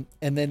 and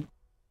then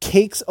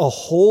takes a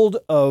hold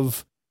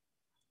of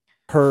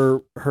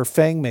her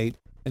fangmate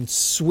and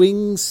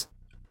swings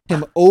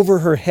him over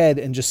her head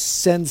and just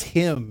sends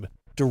him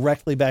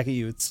directly back at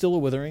you. It's still a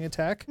withering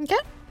attack. Okay.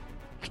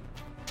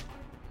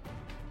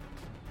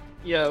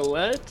 Yo,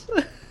 what?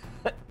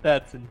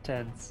 That's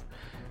intense.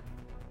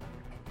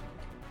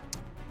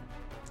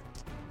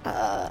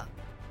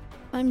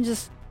 I'm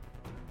just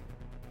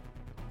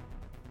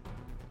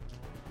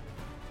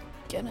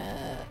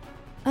gonna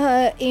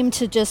aim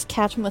to just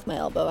catch him with my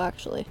elbow,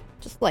 actually.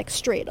 Just like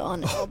straight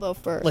on elbow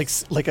first.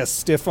 Like a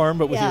stiff arm,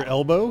 but with Yeah. your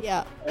elbow?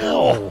 Yeah.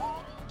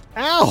 Ow!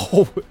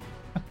 Ow!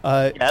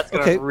 That's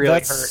gonna really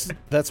hurt.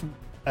 That's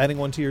adding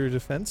 1 to your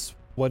defense.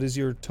 What is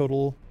your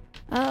total?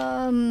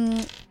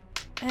 And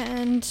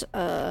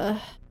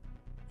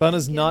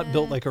Bana's not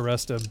built like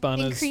Aresta.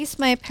 Bana's increase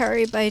my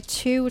parry by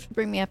 2, which would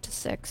bring me up to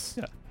 6.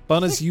 Yeah.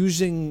 Bana's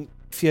using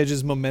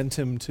Fiedge's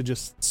momentum to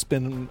just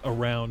spin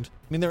around.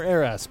 I mean, they're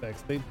air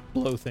aspects. They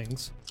blow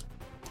things.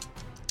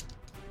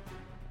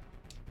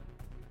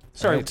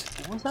 Sorry, Right.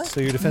 what was that? So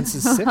your defense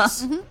is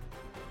 6?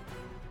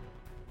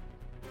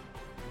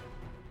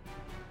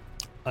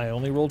 I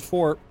only rolled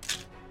 4.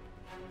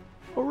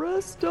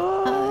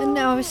 Aresta!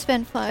 Now I've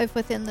spent 5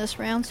 within this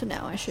round, so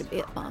now I should be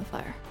at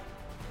bonfire.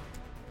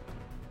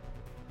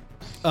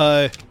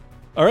 All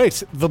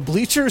right. The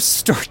bleachers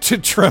start to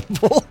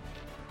tremble,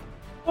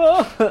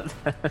 but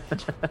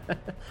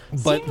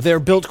they're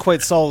built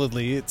quite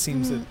solidly. It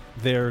seems that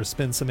there's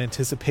been some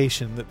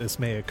anticipation that this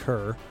may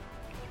occur.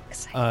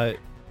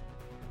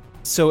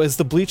 So as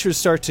the bleachers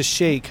start to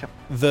shake,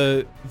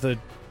 the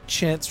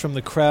chants from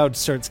the crowd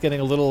starts getting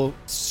a little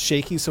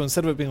shaky. So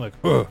instead of it being like,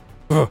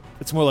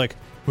 it's more like,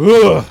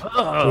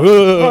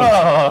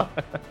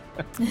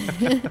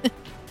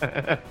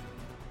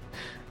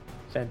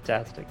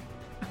 Fantastic.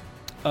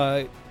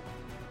 All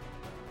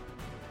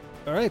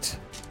right.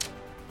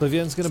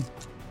 Flavienne's going to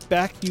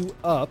back you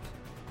up.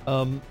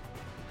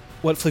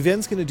 What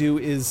Flavienne's going to do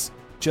is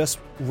just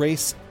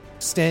race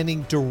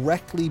standing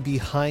directly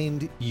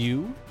behind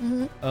you,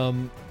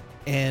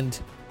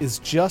 and is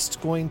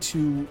just going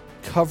to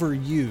cover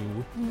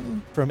you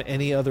from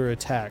any other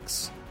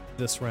attacks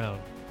this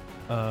round,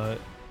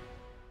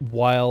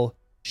 while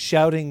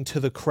shouting to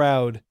the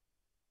crowd,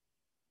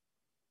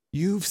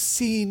 "You've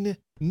seen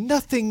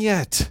nothing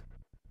yet."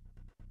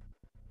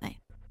 Nice.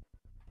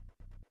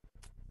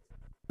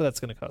 So that's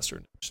going to cost her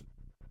an action.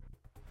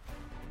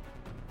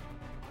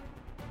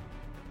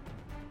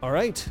 All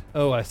right.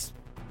 Oh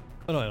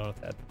no, I don't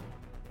have that.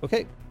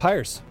 Okay,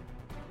 Pyres.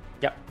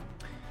 Yep.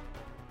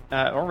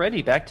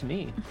 Already back to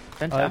me.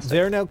 Fantastic.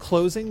 They're now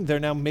closing. They're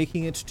now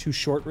making it to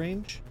short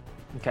range.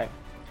 Okay.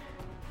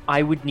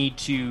 I would need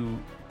to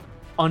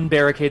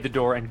unbarricade the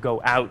door and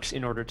go out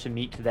in order to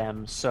meet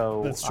them,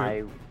 so That's true.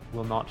 I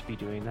will not be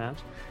doing that.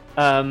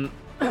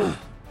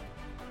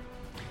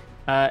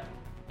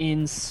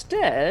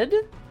 Instead,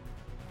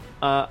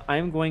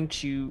 I'm going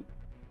to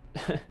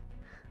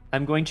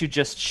I'm going to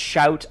just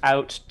shout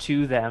out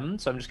to them.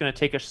 So I'm just going to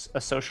take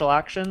a social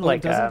action. Oh,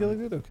 like it doesn't feel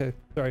like that? Okay,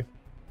 sorry.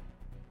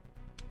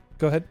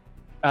 Go ahead.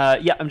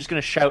 yeah, I'm just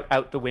going to shout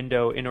out the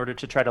window in order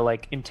to try to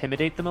like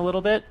intimidate them a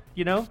little bit,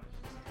 you know?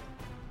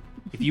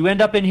 If you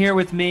end up in here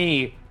with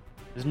me,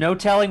 there's no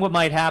telling what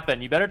might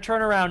happen. You better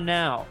turn around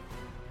now.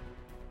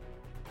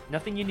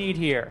 Nothing you need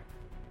here.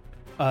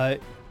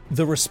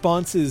 The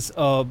response is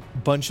a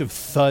bunch of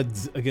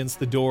thuds against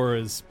the door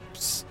as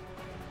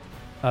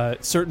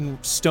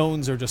Certain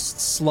stones are just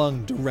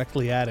slung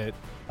directly at it.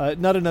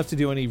 Not enough to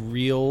do any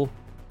real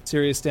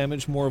serious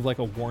damage, more of like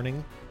a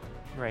warning.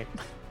 Right.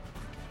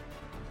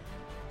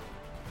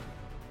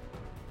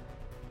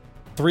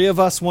 3 of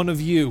us, 1 of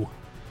you.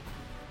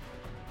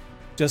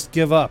 Just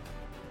give up.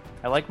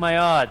 I like my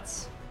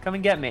odds. Come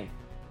and get me.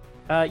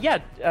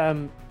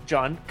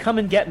 John, come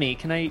and get me.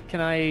 Can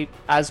I,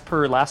 as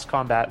per last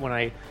combat when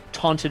I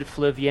taunted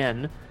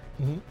Flavienne,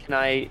 can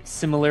I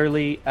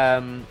similarly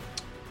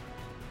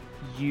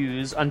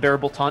use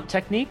unbearable taunt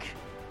technique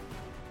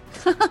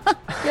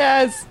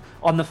Yes.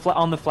 on the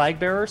flag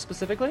bearer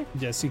specifically?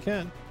 Yes, you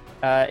can.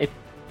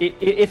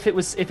 If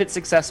it's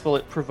successful,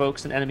 it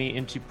provokes an enemy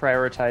into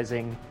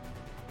prioritizing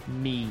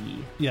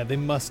me. Yeah, they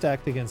must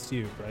act against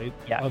you, right?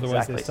 Yeah,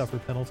 Otherwise, exactly. they suffer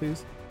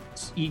penalties.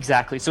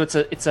 Exactly. So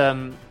it's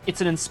an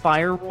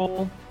inspire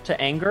roll to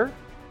anger.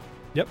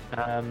 Yep.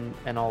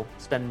 And I'll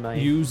spend my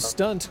You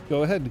stunt.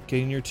 Go ahead.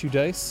 Gain your 2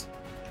 dice.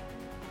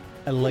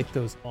 I like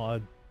those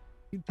odd.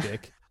 You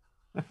dick.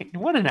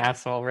 What an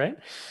asshole, right?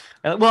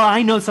 Well,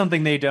 I know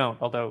something they don't,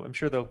 although I'm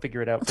sure they'll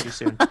figure it out pretty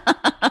soon.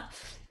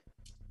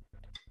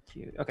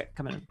 Cute. Okay,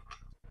 come in.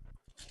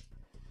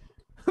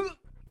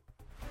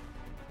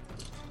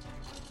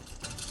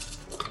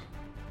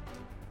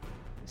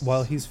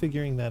 While he's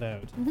figuring that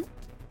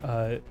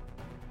out,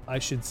 I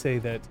should say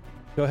that.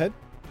 Go ahead.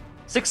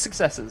 6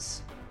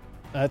 successes.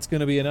 That's going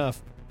to be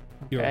enough.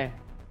 Okay.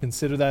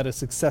 Consider that a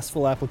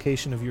successful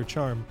application of your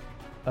charm.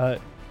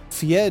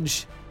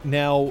 Fiedge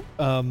now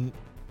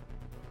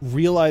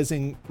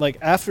realizing, like,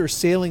 after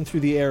sailing through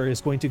the air,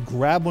 is going to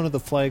grab one of the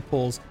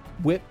flagpoles,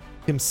 whip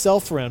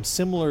himself around,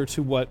 similar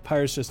to what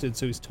Pyres just did.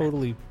 So he's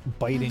totally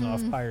biting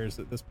off Pyres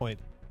at this point,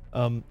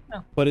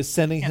 but is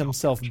sending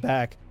himself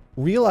back.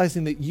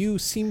 Realizing that you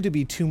seem to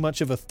be too much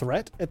of a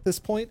threat at this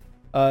point,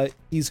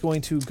 he's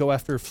going to go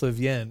after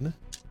Flavienne.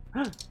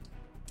 I'm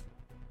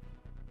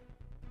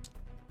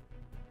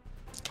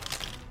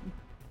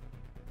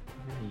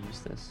gonna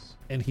use this.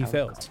 And he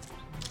fails.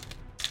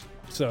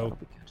 So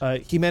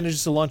he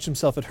manages to launch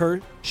himself at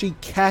her. She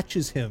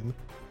catches him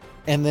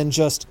and then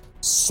just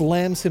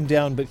slams him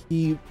down, but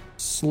he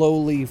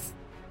slowly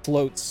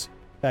floats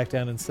back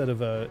down instead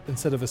of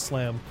a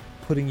slam,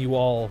 putting you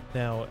all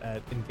now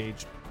at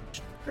engaged.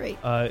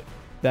 Great.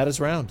 That is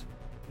round.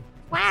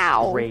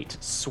 Wow. Great,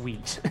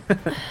 sweet.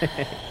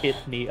 Hit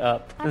me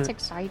up. That's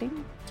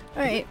exciting.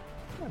 All right.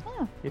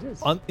 It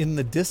is. In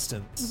the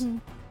distance,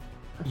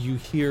 you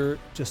hear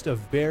just a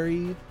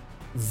very,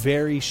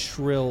 very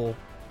shrill,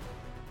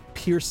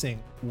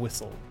 piercing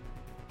whistle.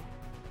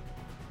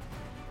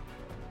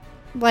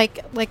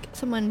 Like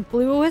someone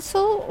blew a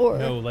whistle, or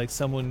No, like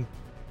someone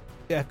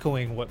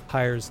echoing what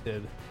Pyres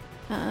did.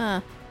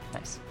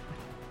 Nice.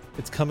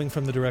 It's coming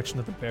from the direction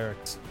of the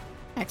barracks.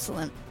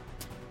 Excellent.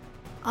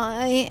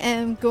 I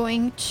am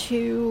going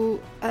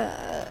to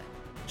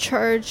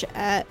charge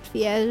at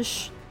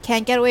Fiedge.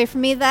 Can't get away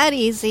from me that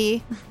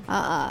easy.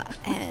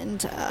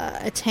 And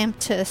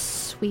attempt to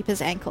sweep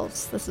his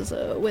ankles. This is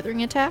a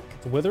withering attack.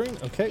 The withering?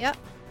 Okay.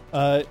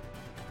 Yep.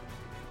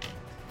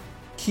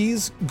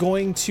 He's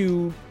going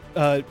to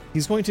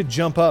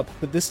jump up,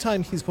 but this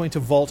time he's going to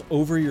vault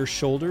over your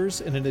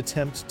shoulders in an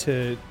attempt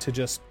to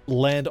just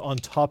land on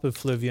top of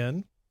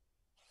Flavienne.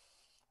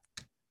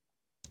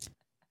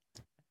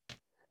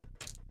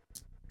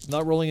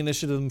 Not rolling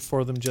initiative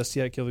for them just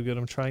yet, Gilligood.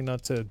 I'm trying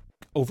not to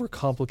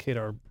overcomplicate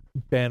our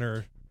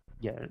banner.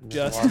 Yeah, there's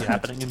Just a lot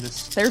happening in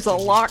this. There's a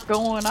lot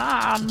going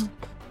on.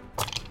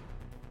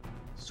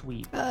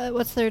 Sweet.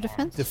 What's their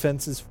defense?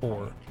 Defense is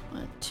 4.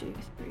 1, 2,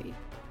 3,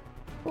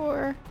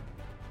 4,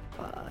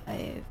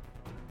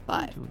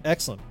 5.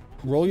 Excellent.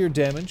 Roll your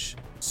damage.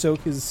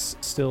 Soak is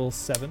still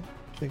 7,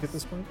 I think, at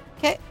this point.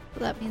 Okay, so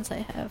that means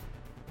I have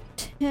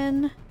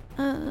 10.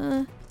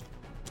 At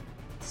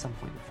some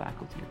point, the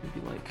faculty are going to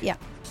be like, Yeah,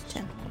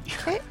 10.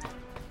 Okay.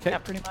 Yeah,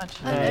 pretty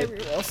much. And I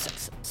reroll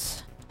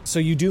 6s. So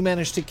you do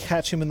manage to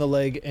catch him in the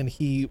leg, and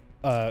he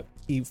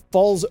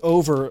falls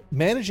over,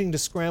 managing to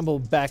scramble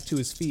back to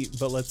his feet,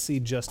 but let's see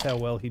just how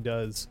well he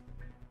does.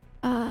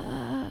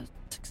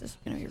 6 is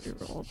going to be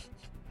rerolled.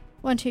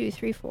 1, 2,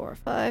 3, 4,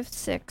 5,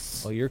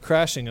 6. Well, you're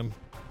crashing him.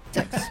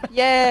 6.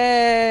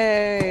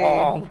 Yay!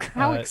 Bonk.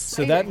 How So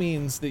exciting. that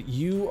means that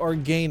you are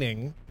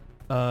gaining...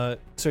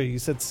 sorry, you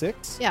said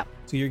 6? Yeah.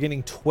 So you're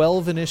getting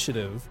 12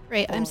 initiative.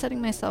 Great, I'm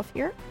setting myself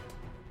here.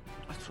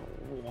 That's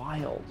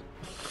wild.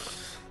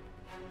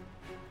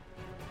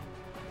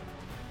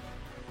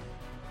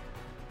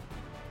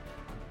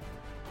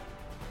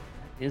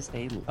 Is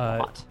a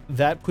lot.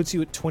 That puts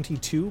you at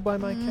 22 by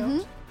my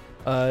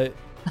count.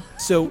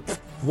 So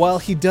while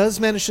he does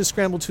manage to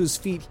scramble to his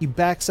feet, he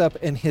backs up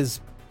and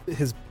his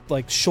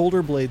like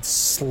shoulder blades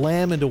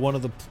slam into one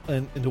of the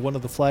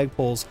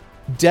flagpoles.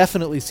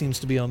 Definitely seems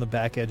to be on the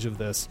back edge of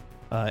this,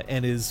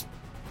 and is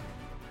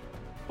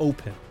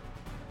open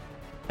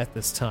at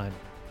this time.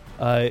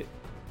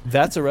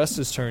 That's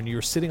Arresta's turn.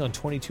 You're sitting on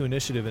 22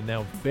 initiative and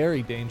now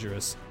very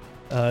dangerous,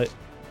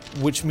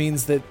 which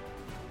means that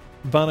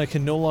Bana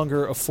can no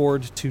longer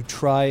afford to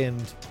try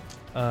and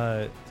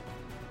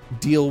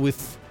deal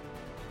with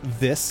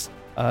this.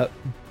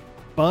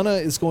 Bana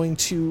is going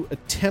to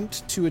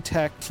attempt to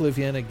attack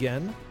Flavienne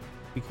again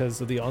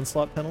because of the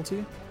onslaught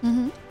penalty.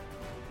 Mm-hmm.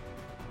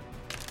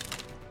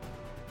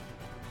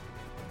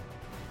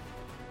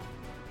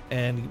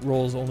 And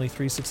rolls only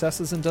 3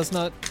 successes and does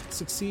not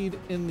succeed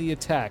in the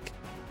attack.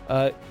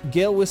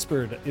 Gale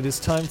whispered, it is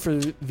time for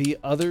the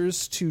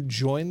others to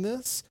join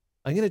this.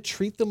 I'm going to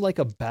treat them like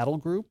a battle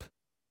group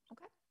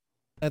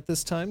at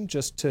this time,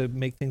 just to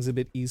make things a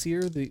bit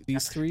easier.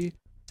 These three.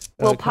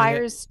 Will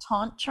Pyre's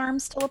taunt charm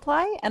still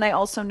apply? And I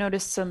also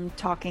noticed some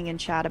talking in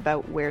chat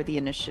about where the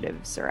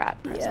initiatives are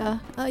at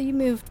present. Yeah, you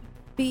moved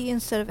B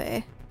instead of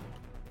A.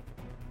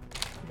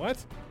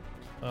 What?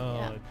 Oh,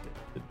 Yeah. I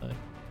didn't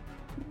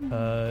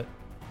I?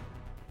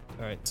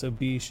 All right, so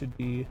B should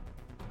be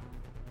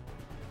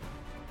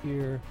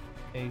here.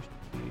 A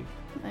should be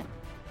Right.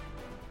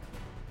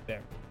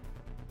 there.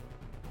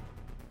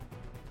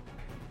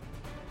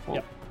 Cool.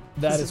 Yep.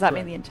 That Does is that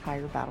correct. mean the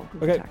entire battle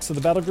group Okay, attack? so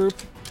the battle group.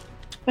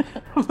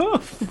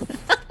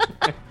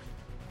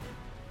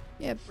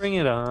 Yep. Bring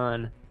it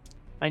on.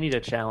 I need a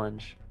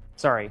challenge.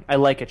 Sorry, I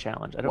like a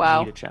challenge. I don't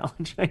Wow. need a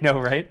challenge. I know,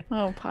 right?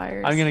 Oh,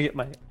 Pyres. I'm gonna get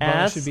my Bana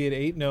ass should be at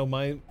 8. No,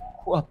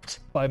 whooped.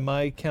 by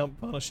my count,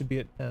 Bana should be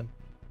at 10.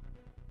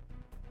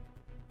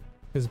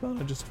 Because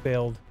Bana just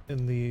failed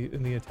in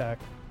the attack.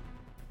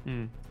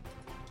 Hmm.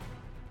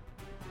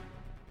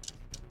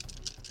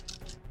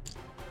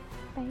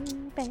 I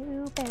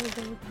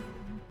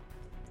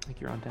think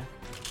you're on deck.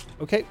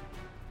 Okay,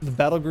 the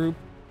battle group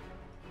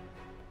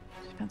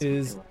Depends what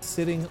is they want.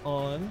 sitting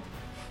on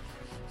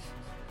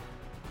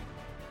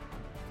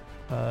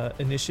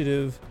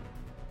initiative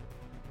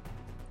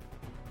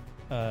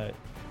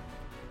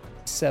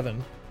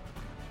 7.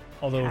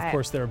 Although, of Okay.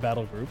 course, they're a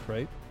battle group,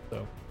 right?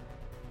 So,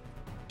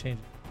 change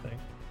the thing.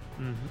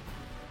 Mm-hmm.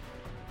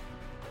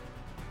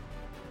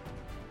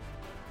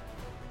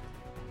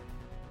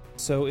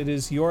 So, it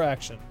is your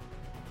action.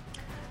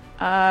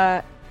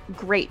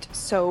 Great.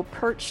 So,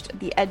 perched at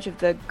the edge of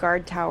the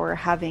guard tower,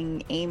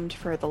 having aimed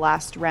for the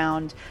last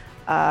round,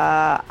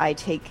 I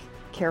take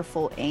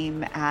careful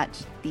aim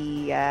at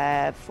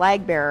the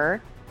flag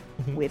bearer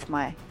Mhm. with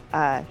my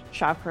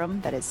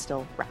chakram that is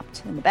still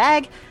wrapped in the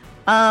bag.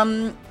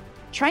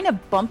 Trying to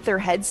bump their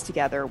heads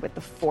together with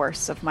the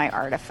force of my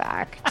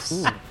artifact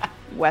Ooh.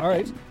 weapon. All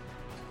right.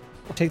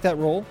 Take that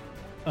roll.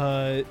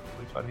 Really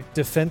funny.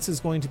 Defense is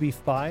going to be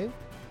 5.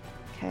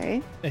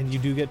 Okay. And you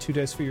do get 2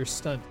 dice for your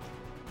stunt.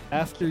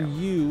 After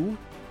you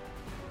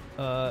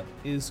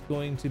is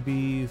going to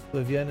be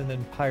Flavienne and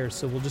then Pyres.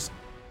 So we'll just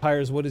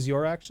Pyres, what is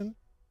your action?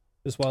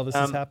 Just while this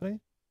is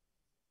happening?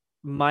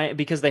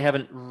 Because they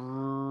haven't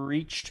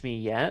reached me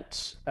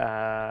yet.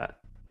 I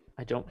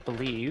don't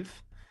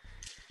believe.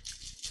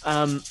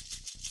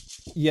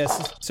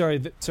 Yes. Sorry,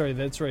 that's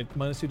right.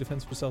 -2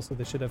 defense for self, so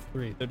they should have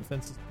 3. Their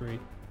defense is 3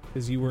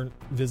 because you weren't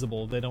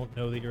visible. They don't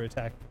know that you're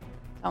attacking.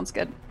 Sounds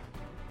good.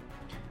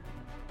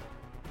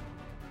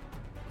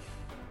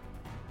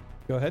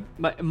 Go ahead.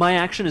 My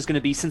action is going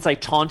to be, since I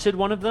taunted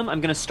one of them, I'm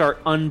going to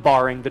start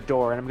unbarring the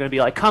door, and I'm going to be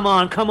like, "Come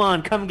on,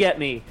 come get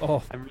me!"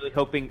 Oh, I'm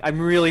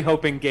really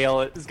hoping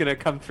Gale is going to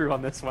come through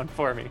on this one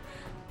for me.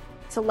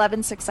 It's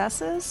 11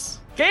 successes.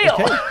 Gale.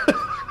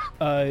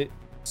 Okay.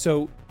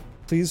 So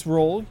please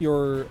roll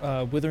your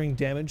withering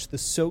damage. The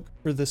soak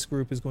for this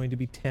group is going to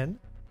be 10.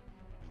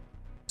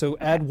 So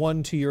add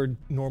 1 to your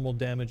normal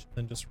damage, and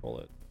then just roll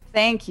it.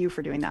 Thank you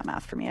for doing that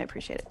math for me. I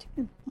appreciate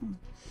it.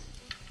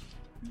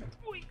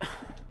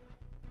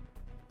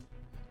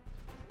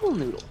 Little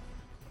noodle.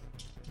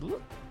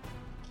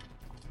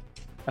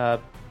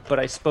 But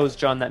I suppose,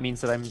 John, that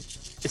means that I'm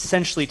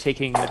essentially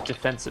taking a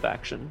defensive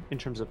action in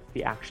terms of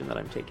the action that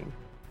I'm taking.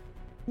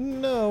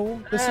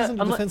 No, this isn't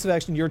a defensive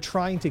action. You're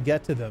trying to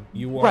get to them.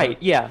 You are. Right,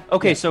 yeah.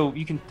 Okay, Yeah. so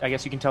I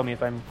guess you can tell me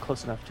if I'm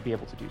close enough to be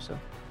able to do so.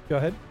 Go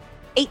ahead.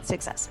 8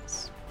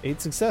 successes. 8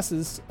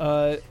 successes.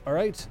 All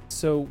right.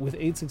 So with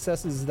 8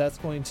 successes, that's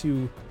going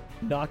to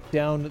knock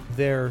down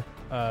their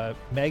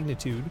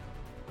magnitude.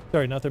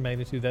 Sorry, not their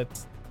magnitude.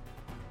 That's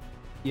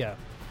yeah,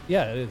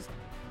 it is.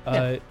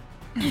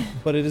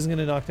 But it isn't going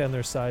to knock down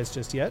their size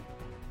just yet.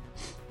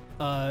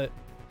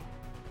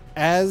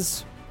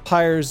 As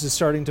Pyres is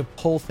starting to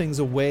pull things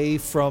away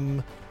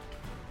from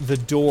the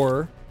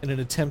door in an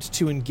attempt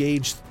to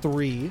engage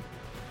 3,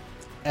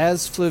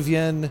 as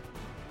Flavienne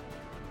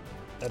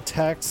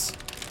attacks,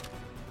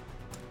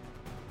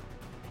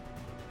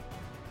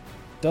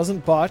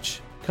 doesn't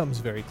botch, comes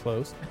very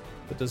close,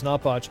 but does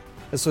not botch.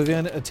 As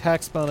Flavienne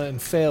attacks Bana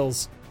and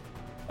fails,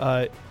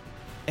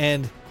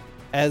 and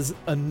as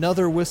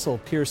another whistle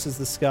pierces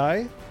the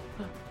sky,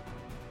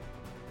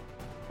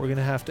 we're going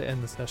to have to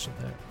end the session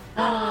there.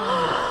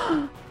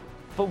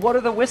 But what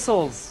are the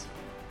whistles?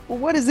 Well,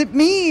 what does it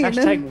mean?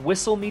 Hashtag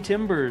whistle me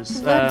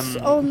timbers. Let's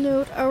all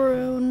note our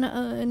own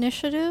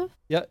initiative.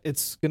 Yeah,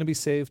 it's going to be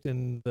saved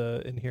in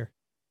here.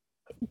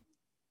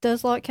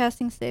 Does lock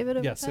casting save it?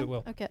 Every Yes, time? it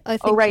will. Okay. I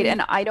think Oh, right. we-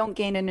 And I don't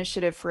gain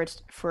initiative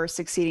for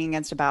succeeding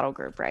against a battle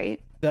group, right?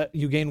 That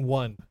you gain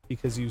 1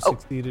 because you Oh.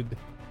 succeeded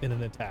in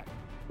an attack.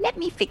 Let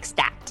me fix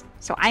that.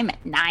 So I'm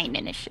at 9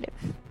 initiative.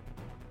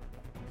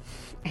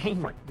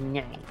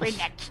 For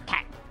next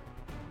time.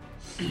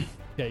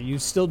 Yeah, you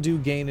still do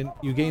gain, and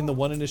you gain the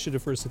 1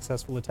 initiative for a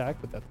successful attack,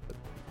 but that's it.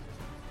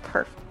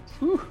 Perfect.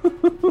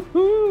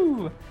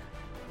 Ooh.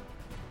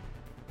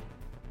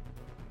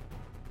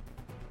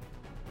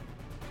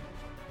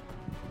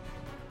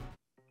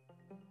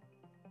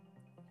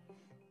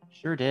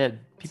 Sure did.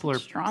 People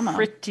Such are drama.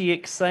 pretty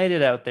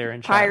excited out there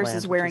in Pyres Chatland,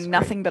 is which wearing great.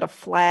 nothing but a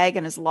flag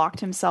and has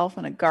locked himself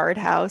in a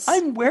guardhouse.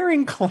 I'm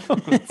wearing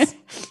clothes.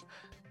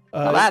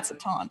 Well, that's a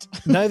taunt.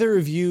 Neither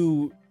of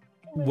you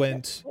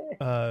went.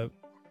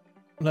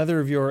 Neither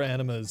of your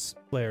animas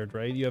flared,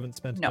 right? You haven't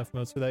spent No. enough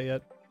motes for that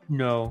yet.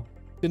 No.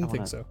 Didn't I think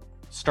wanna- so.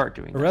 Start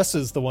doing that.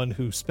 Arresta's the one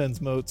who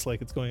spends motes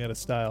like it's going out of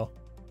style.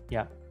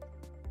 Yeah.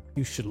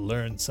 You should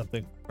learn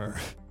something from her.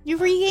 You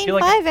regain feel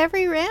like- 5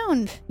 every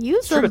round. Use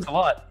It's true, them. it's a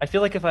lot. I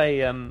feel like if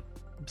I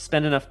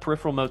spend enough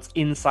peripheral motes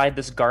inside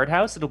this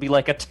guardhouse, it'll be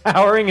like a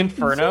towering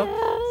inferno.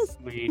 Yes.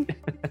 Sweet.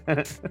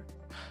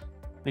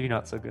 Maybe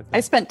not so good. I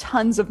spent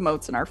tons of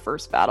motes in our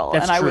first battle,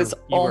 That's and I true. was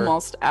You were-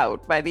 almost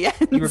out by the end.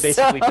 You were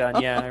basically so-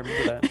 done. Yeah, I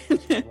remember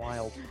that.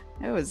 Wild.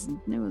 It was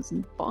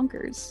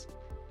bonkers.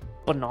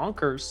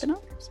 Bononkers.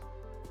 Bonkers.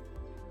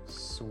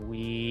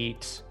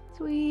 Sweet.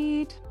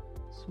 Sweet.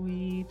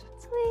 Sweet.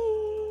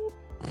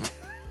 Sweet.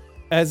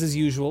 As is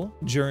usual,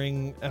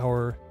 during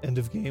our end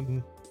of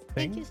game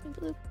Thank you, thing.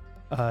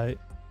 Snoopaloop.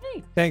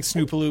 Hey. Thanks,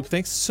 Snoopaloop.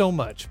 Thanks so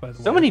much, by the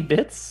way. So many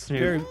bits.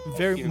 Very,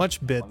 very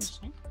much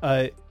bits.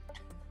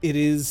 It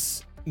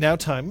is now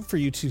time for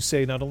you to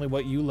say not only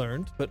what you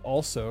learned, but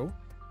also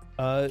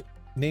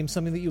name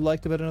something that you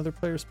liked about another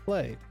player's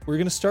play. We're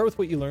going to start with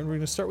what you learned. We're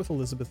going to start with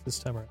Elizabeth this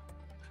time around.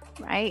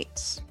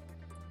 Right.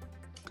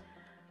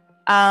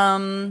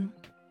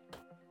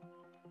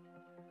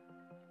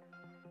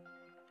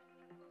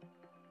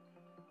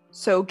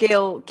 So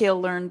Gail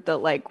learned that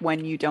like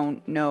when you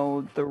don't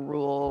know the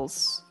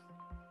rules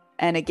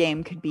and a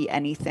game could be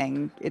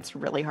anything, it's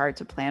really hard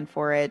to plan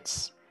for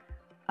it.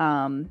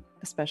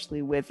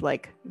 Especially with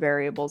like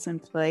variables in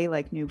play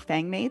like new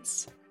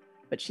fangmates.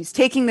 But she's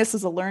taking this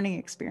as a learning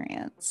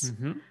experience.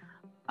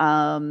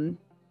 Mm-hmm.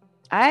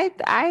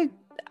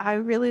 I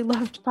really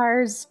loved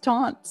Pyre's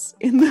taunts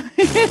in the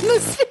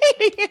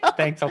stadium.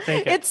 Thanks, I'll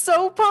take it. It's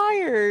so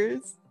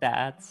Pyres.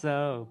 That's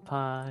so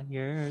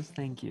Pyres.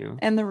 Thank you.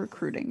 And the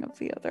recruiting of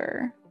the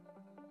other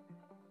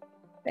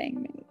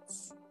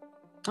bangmates.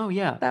 Oh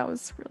yeah. That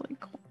was really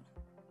cool.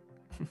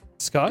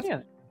 Scott?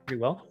 Yeah, pretty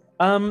well.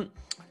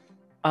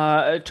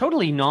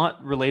 Totally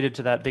not related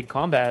to that big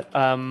combat.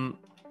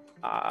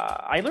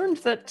 I learned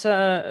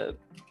that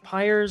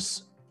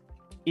Pyres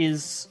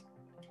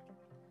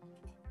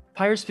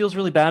feels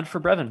really bad for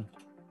Brevin.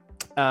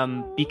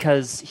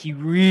 Because he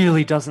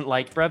really doesn't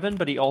like Brevin,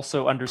 but he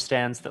also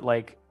understands that,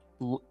 like,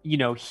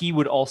 he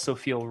would also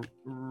feel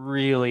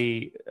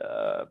really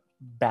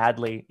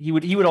badly. He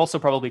would also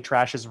probably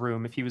trash his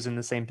room if he was in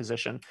the same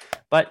position.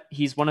 But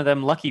he's one of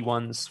them lucky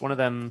ones, one of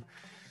them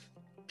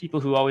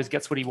people who always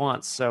gets what he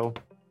wants. So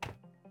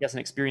he hasn't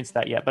experienced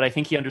that yet. But I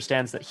think he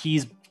understands that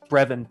he's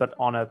Brevin, but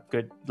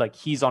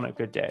he's on a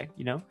good day,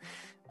 In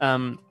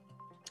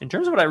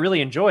terms of what I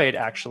really enjoyed,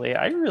 actually,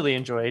 I really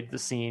enjoyed the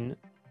scene,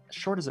 as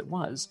short as it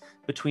was,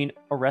 between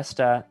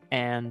Oresta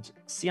and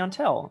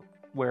Siantel,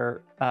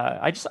 where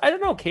I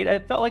don't know, Kate, I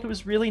felt like it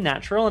was really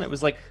natural and it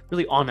was like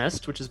really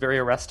honest, which is very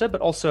Oresta,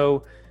 but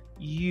also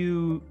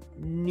you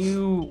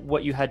knew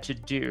what you had to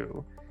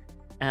do.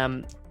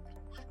 And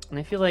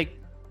I feel like,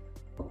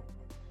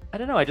 I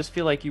don't know, I just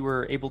feel like you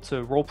were able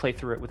to roleplay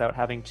through it without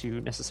having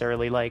to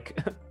necessarily like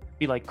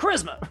be like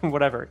charisma or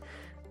whatever.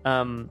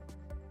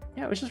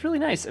 Yeah, it was just really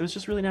nice. It was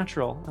just really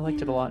natural. I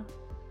liked it a lot.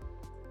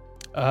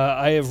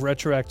 I have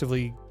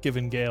retroactively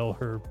given Gail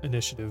her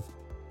initiative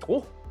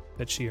Cool.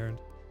 that she earned.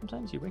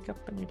 Sometimes you wake up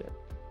and you're dead.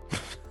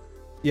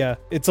 Yeah,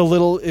 it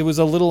was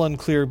a little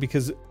unclear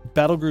because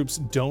battle groups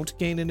don't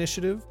gain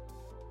initiative,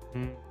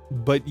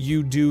 but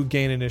you do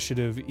gain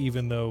initiative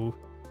even though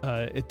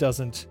it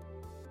doesn't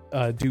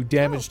do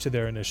damage to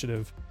their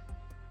initiative.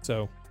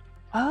 So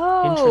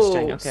Oh,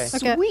 Interesting, okay.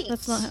 Okay, Sweet.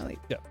 that's not how we.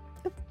 Yeah.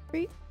 Oh,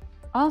 great.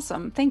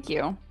 Awesome. Thank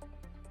you.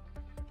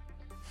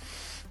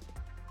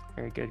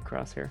 Very good,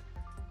 Crosshair.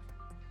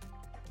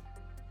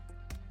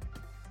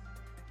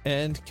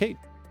 and Kate.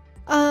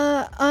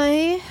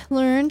 I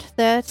learned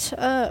that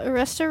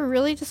Aresta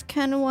really just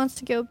kind of wants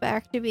to go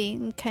back to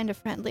being kind of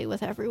friendly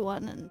with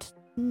everyone and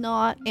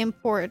not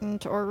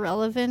important or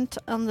relevant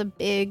on the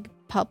big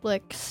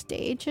public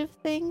stage of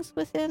things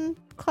within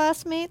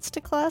classmates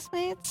to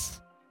classmates.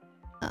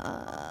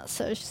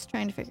 So just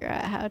trying to figure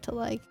out how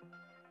to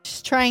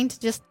just trying to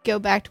just go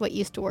back to what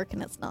used to work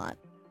and it's not.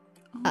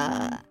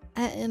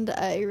 And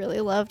I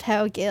really loved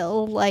how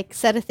Gil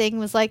said a thing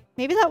was like,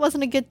 maybe that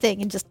wasn't a good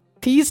thing and just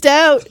peaced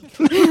out.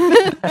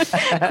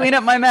 Clean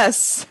up my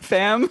mess,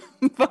 fam.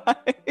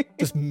 Bye.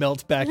 Just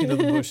melt back into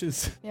the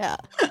bushes. Yeah,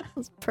 it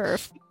was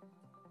perf.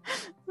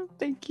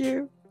 Thank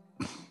you.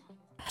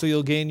 So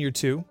you'll gain your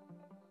 2,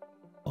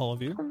 all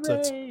of you. So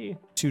that's Hooray!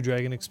 2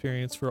 dragon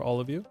experience for all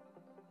of you.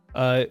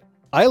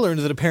 I learned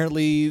that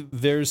apparently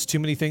there's too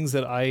many things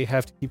that I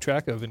have to keep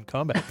track of in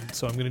combat,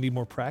 so I'm going to need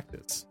more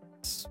practice.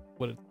 That's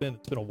what it's been.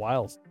 It's been a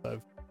while since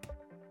I've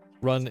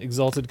run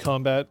Exalted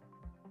Combat,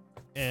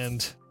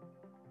 and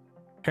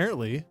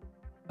apparently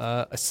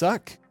I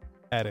suck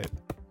at it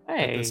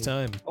at this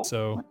time. Oh,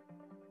 So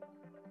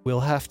we'll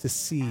have to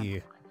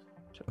see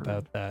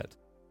about that.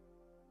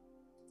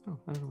 Oh,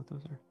 I don't know what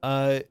those are.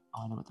 Uh, I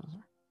don't know what those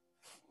are.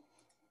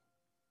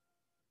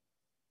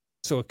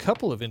 So a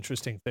couple of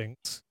interesting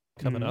things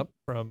coming Mhm. up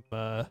from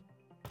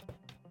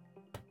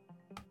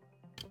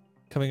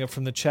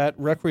the chat.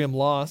 Requiem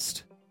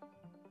Lost,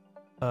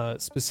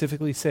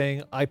 specifically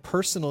saying, I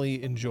personally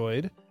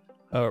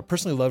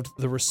loved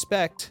the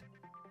respect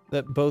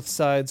that both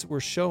sides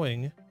were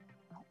showing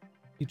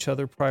each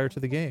other prior to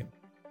the game.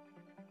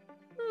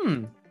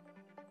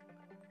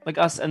 Like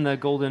us and the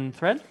Golden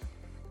Thread?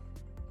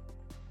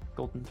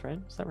 Golden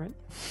Thread, is that right?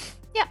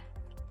 Yeah.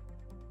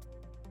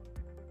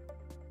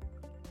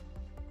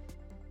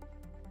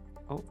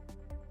 Oh.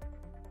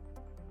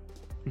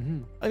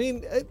 Mm-hmm. I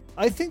mean,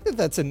 I think that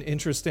that's an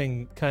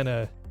interesting kind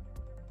of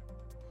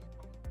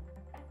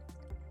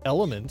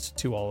element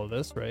to all of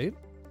this, right?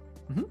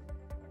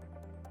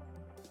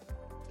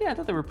 Yeah, I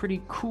thought they were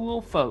pretty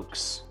cool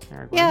folks.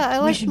 Aragorn. Yeah, I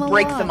We like should them a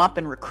break lot. them up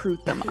and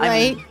recruit them.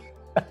 Right?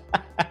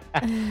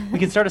 We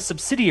can start a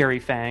subsidiary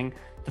Fang,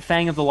 the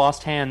Fang of the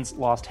Lost Hands,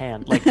 Lost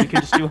Hand. Like, we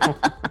could just do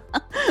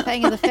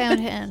Fang of the Found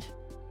Hand.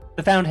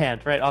 the Found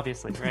Hand, right?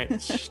 Obviously,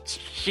 right?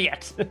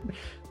 Shit.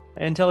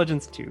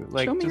 Intelligence 2.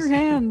 Like, Show me just your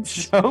hands.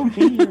 Show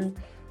me your...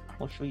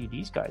 I'll show you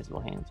these guys'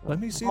 little hands. Let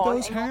me see Oh,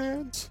 those hang on.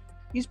 hands.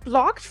 He's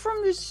blocked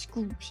from the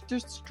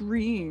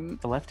stream.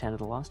 The left hand of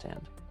the Lost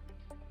Hand.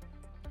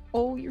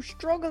 Oh, you're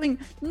struggling.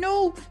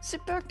 No,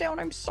 sit back down.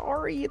 I'm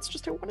sorry. It's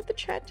just I wanted the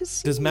chat to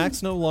see. Does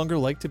Max no longer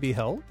like to be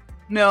held?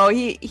 No,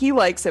 he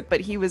likes it, but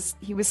he was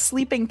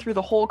sleeping through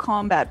the whole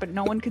combat, but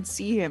no one could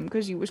see him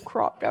because he was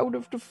cropped out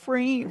of the I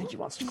frame. think he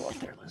wants to go up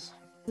there, Liz.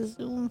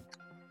 Zoom.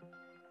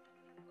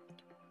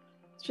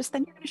 It's just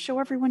then you're gonna show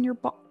everyone your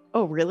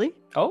Oh, really?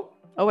 Oh,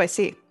 Oh, I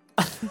see.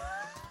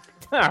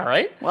 all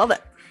right. Well then.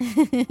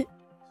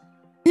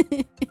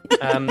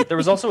 There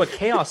was also a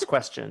chaos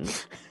question,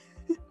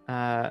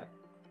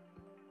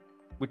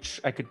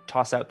 which I could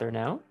toss out there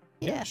now.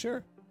 Yeah.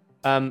 Sure.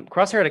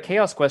 Crosshair had a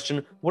chaos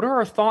question. What are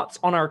our thoughts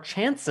on our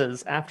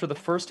chances after the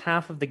first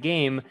half of the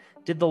game?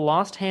 Did the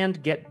Lost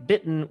Hand get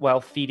bitten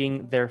while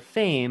feeding their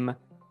fame?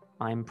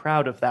 I'm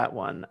proud of that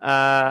one.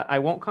 I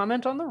won't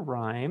comment on the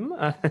rhyme.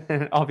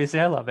 Obviously,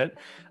 I love it.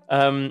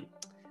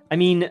 I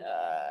mean,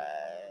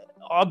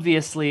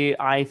 obviously,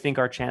 I think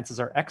our chances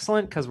are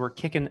excellent because we're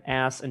kicking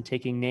ass and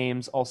taking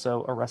names.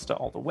 Also, Aresta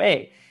all the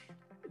way.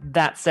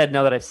 That said,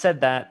 now that I've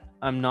said that,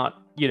 I'm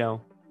not,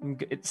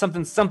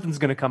 something's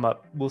going to come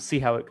up. We'll see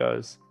how it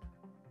goes.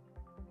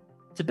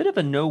 It's a bit of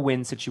a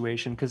no-win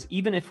situation because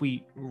even if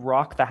we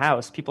rock the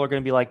house, people are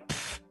going to be like,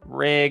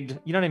 rigged.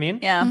 You know what I mean?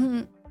 Yeah.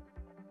 Mhm.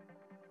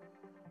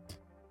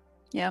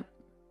 Yep.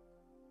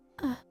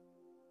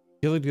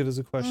 Gilliard has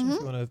a question. Mhm. Do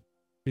you want to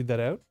read that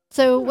out?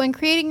 So, when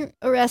creating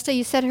Aresta,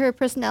 you said her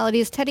personality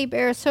is teddy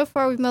bear. So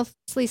far, we've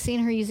mostly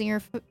seen her using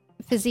her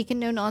physique and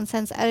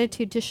no-nonsense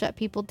attitude to shut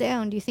people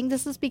down. Do you think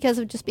this is because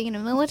of just being in a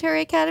military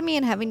academy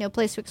and having no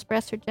place to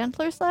express her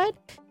gentler side?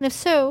 And if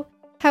so,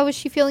 how is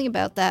she feeling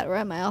about that? Or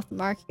am I off the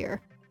mark here?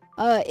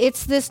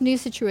 It's this new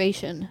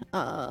situation.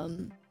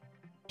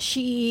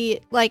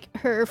 She,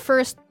 her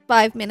first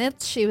 5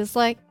 minutes, she was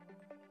like,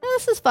 oh,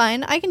 this is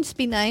fine. I can just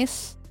be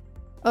nice.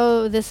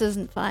 Oh, this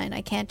isn't fine.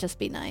 I can't just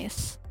be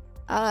nice.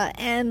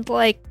 And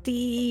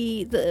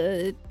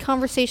the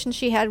conversation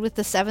she had with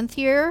the 7th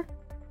year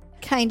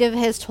kind of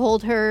has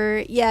told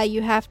her, yeah,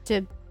 you have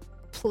to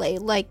play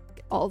like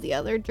all the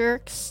other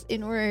jerks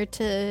in order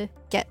to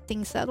get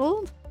things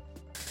settled.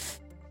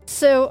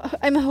 So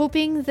I'm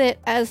hoping that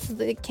as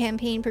the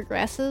campaign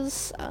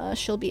progresses,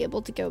 she'll be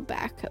able to go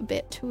back a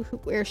bit to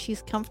where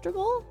she's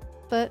comfortable.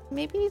 But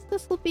maybe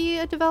this will be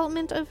a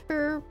development of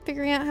her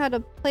figuring out how to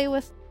play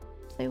with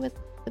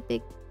the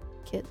big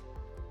kid.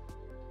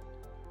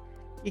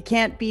 You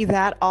can't be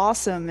that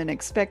awesome and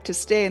expect to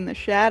stay in the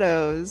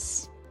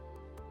shadows.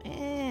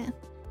 I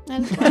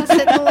just want to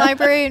sit in the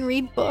library and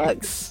read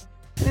books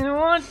I didn't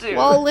want to.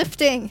 while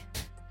lifting.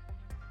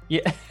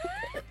 Yeah.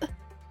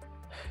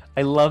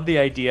 I love the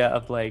idea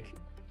of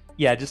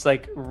just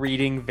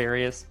reading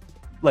various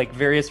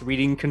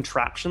reading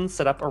contraptions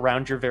set up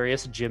around your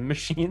various gym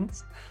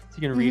machines so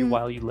you can read Mhm.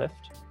 while you lift.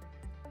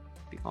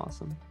 It'd be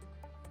awesome.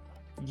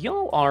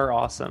 Y'all are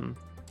awesome.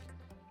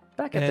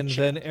 Back at And the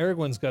chat. then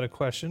Aragorn's got a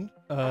question.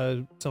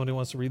 Somebody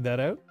wants to read that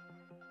out?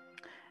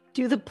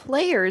 Do the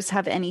players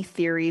have any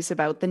theories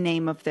about the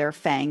name of their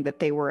fang that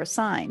they were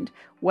assigned?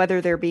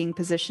 Whether they're being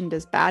positioned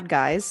as bad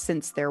guys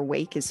since their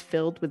wake is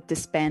filled with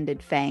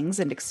disbanded fangs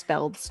and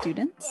expelled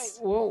students?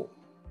 Well,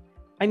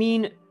 I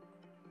mean,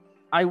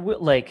 I would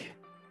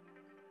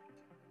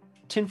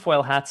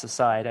tinfoil hats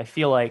aside, I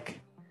feel like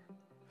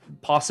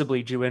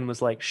possibly Juin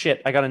was like,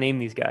 shit, I gotta name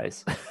these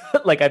guys.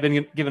 Like, I've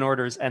been given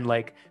orders, and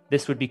like,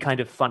 this would be kind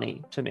of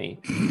funny to me.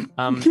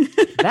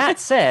 That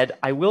said,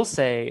 I will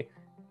say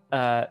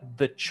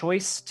the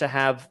choice to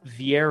have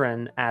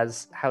Vieren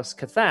as House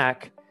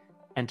Cathak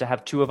and to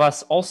have two of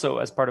us also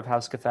as part of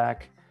House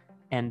Cathak,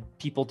 and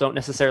people don't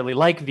necessarily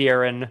like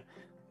Vieren,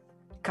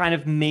 kind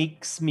of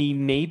makes me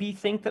maybe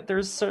think that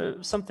there's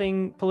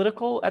something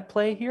political at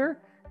play here,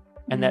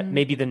 and that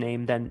maybe the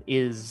name then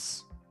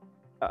is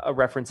a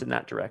reference in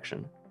that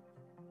direction.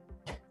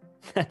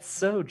 That's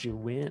so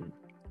Juin.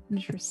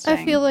 Interesting.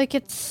 I feel like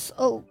it's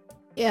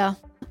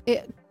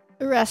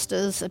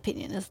Resta's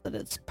opinion is that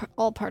it's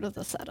all part of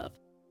the setup.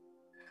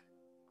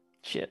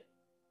 Shit.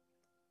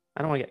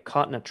 I don't want to get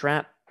caught in a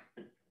trap.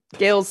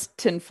 Gail's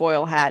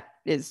tinfoil hat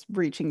is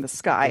reaching the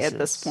sky This at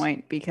this is-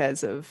 point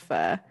because of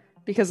the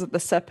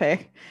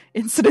Sepe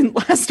incident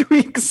last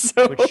week.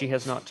 So, Which she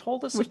has not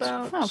told us which-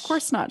 about. well, of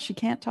course not. She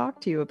can't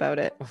talk to you about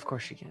it. Of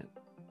course she can't.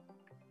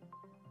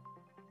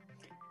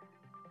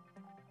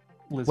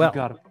 Liz, Well, you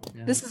got it.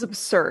 Yeah. This is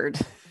absurd.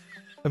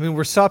 I mean,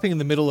 we're stopping in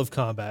the middle of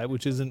combat,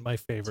 which isn't my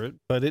favorite,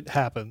 but it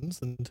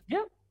happens, and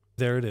Yep.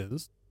 there it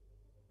is.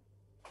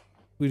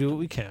 We do what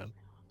we can,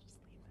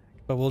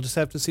 but we'll just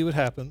have to see what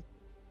happens.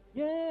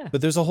 Yeah.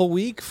 But there's a whole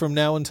week from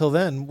now until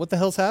then. What the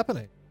hell's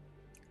happening?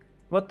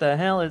 What the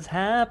hell is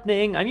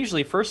happening? I'm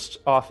usually first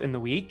off in the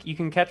week. You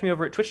can catch me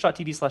over at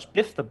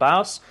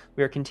twitch.tv/BiffTheBoss.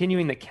 We are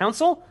continuing the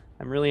council.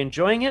 I'm really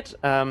enjoying it.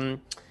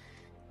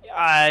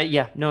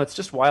 It's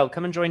just wild.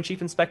 Come and join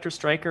Chief Inspector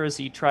Stryker as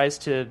he tries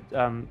to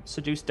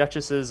seduce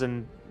duchesses,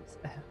 and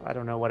I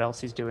don't know what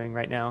else he's doing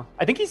right now.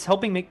 I think he's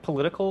helping make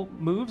political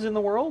moves in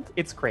the world.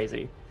 It's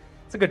crazy.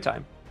 It's a good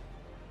time.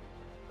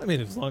 I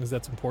mean, as long as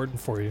that's important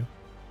for you.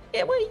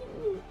 Yeah, well,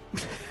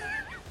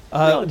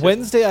 Relative.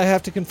 Wednesday, I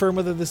have to confirm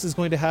whether this is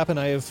going to happen.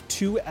 I have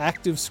 2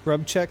 active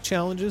scrub check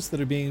challenges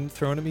that are being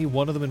thrown at me.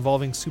 One of them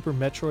involving Super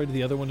Metroid,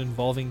 the other one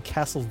involving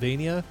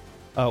Castlevania.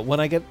 When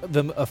I get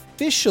them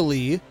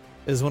officially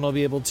is when I'll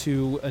be able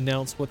to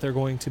announce what they're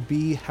going to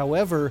be.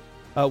 However,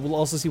 we'll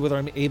also see whether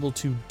I'm able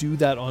to do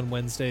that on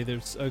Wednesday.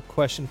 There's a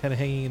question kind of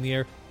hanging in the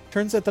air.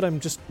 Turns out that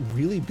I'm just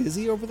really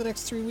busy over the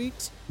next 3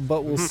 weeks,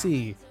 but we'll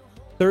see.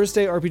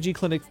 Thursday, RPG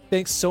Clinic.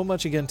 Thanks so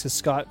much again to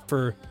Scott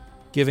for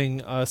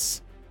giving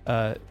us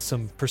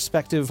some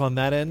perspective on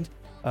that end.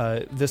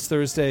 This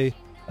Thursday,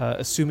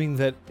 assuming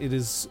that it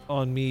is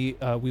on me,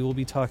 we will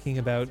be talking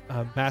about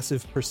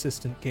massive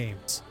persistent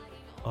games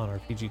on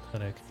RPG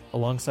Clinic,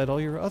 alongside all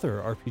your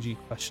other RPG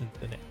questions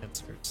and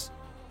answers.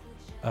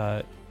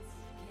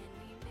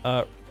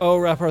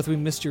 Raparth, we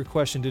missed your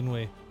question, didn't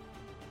we? I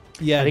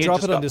Yeah, think it drop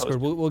just it on got Discord.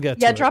 posted. We'll get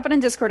to Yeah, it. drop it in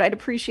Discord. I'd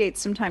appreciate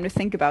some time to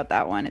think about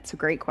that one. It's a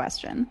great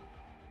question.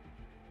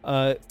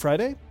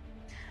 Friday?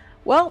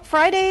 Well,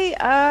 Friday,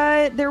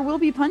 there will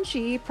be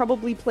Punchy,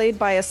 probably played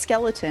by a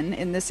skeleton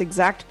in this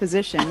exact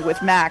position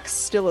with Max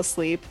still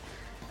asleep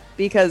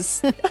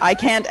because I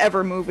can't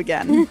ever move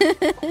again.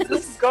 this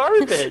is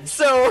garbage.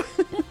 So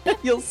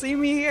you'll see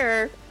me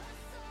here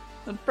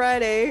on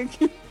Friday.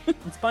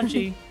 It's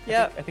Punchy.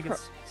 Yeah. I think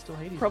it's still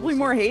Hades. Probably We'll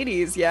more see.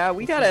 Hades. Yeah, We'll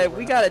we see gotta where we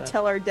we're gotta at.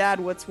 tell our dad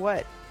what's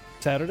what.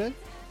 Saturday?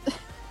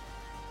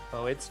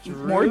 Oh, it's Drew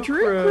More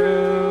Drew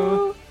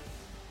Crew.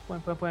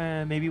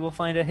 Maybe we'll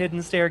find a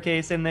hidden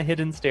staircase in the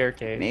hidden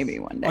staircase. Maybe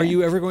one day. Are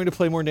you ever going to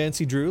play more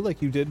Nancy Drew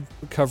like you did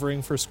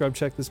covering for Scrub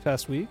Check this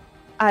past week?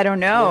 I don't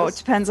know. Yes. It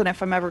depends on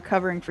if I'm ever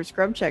covering for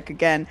Scrub Check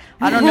again.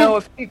 I don't know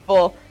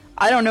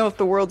if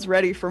the world's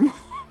ready for more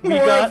We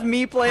got of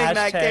me playing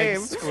that Hashtag game.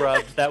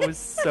 Scrubbed. That was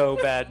so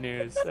bad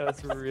news. That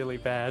was really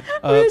bad.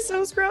 We're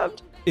so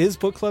scrubbed. Is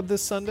book club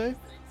this Sunday?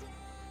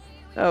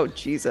 Oh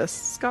Jesus,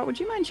 Scott, would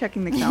you mind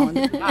checking the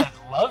calendar? I'd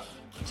love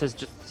to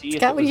just see if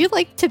Scott, it would was you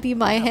like to be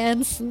my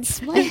hand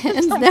since my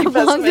hand's Tell now me best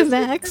belong to message.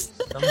 Max?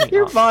 something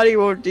Your off. body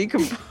won't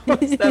decompose.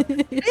 That.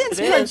 It's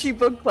It is. Punchy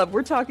Book Club.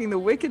 We're talking The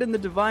Wicked and the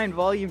Divine,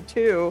 Volume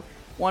 2,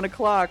 1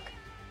 o'clock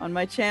on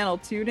my channel.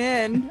 Tune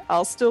in.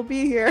 I'll still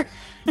be here.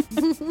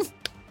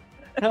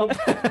 Help.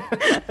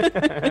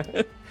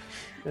 And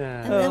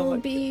then Oh we'll my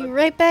be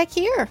right back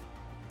here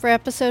for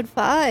episode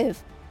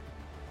 5.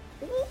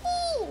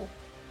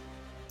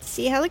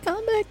 See how the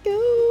combat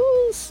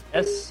goes.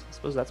 Yes, I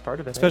suppose that's part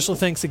of it. Special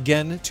thanks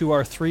again to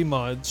our 3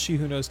 mods, She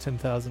Who Knows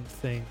 10,000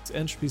 Things,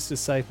 Entropy's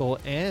Disciple,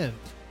 and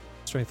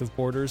Strength of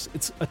Borders.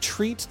 It's a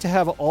treat to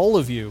have all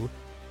of you.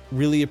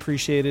 Really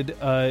appreciated.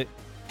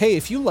 Hey,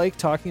 if you like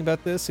talking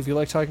about this, if you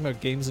like talking about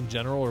games in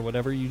general or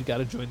whatever, you got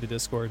to join the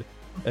Discord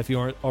if you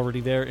aren't already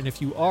there. And if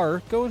you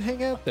are, go and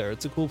hang out there.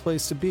 It's a cool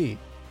place to be.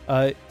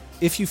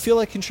 If you feel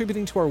like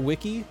contributing to our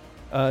wiki,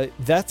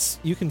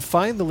 you can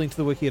find the link to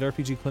the wiki at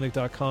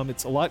rpgclinic.com.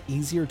 It's a lot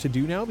easier to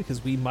do now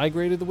because we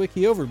migrated the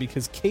wiki over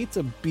because Kate's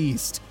a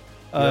beast.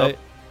 Yep.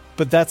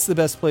 But that's the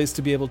best place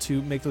to be able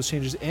to make those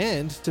changes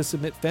and to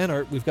submit fan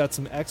art. We've got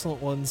some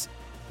excellent ones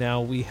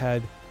now. We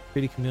had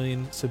Pretty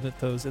Chameleon submit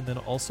those, and then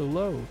also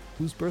Lo,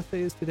 whose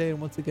birthday is today.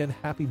 And once again,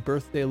 happy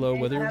birthday, Lo,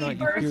 whether or not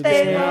you hear this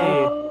birthday, now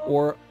Lo.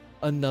 or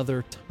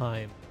another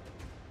time.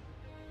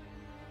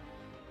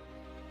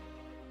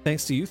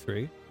 Thanks to you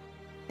 3.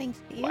 Thanks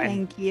to you.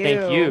 Thank you.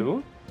 Thank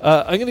you.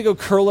 I'm gonna go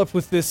curl up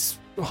with this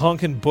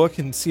honking book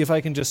and see if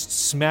I can just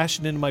smash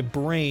it into my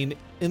brain.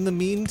 In the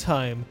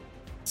meantime,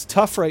 it's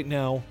tough right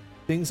now.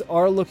 Things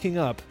are looking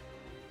up.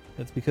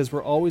 That's because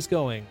we're always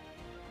going.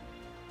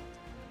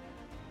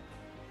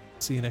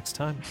 See you next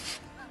time.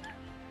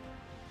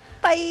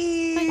 Bye.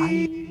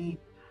 Bye.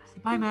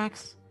 Bye,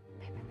 Max.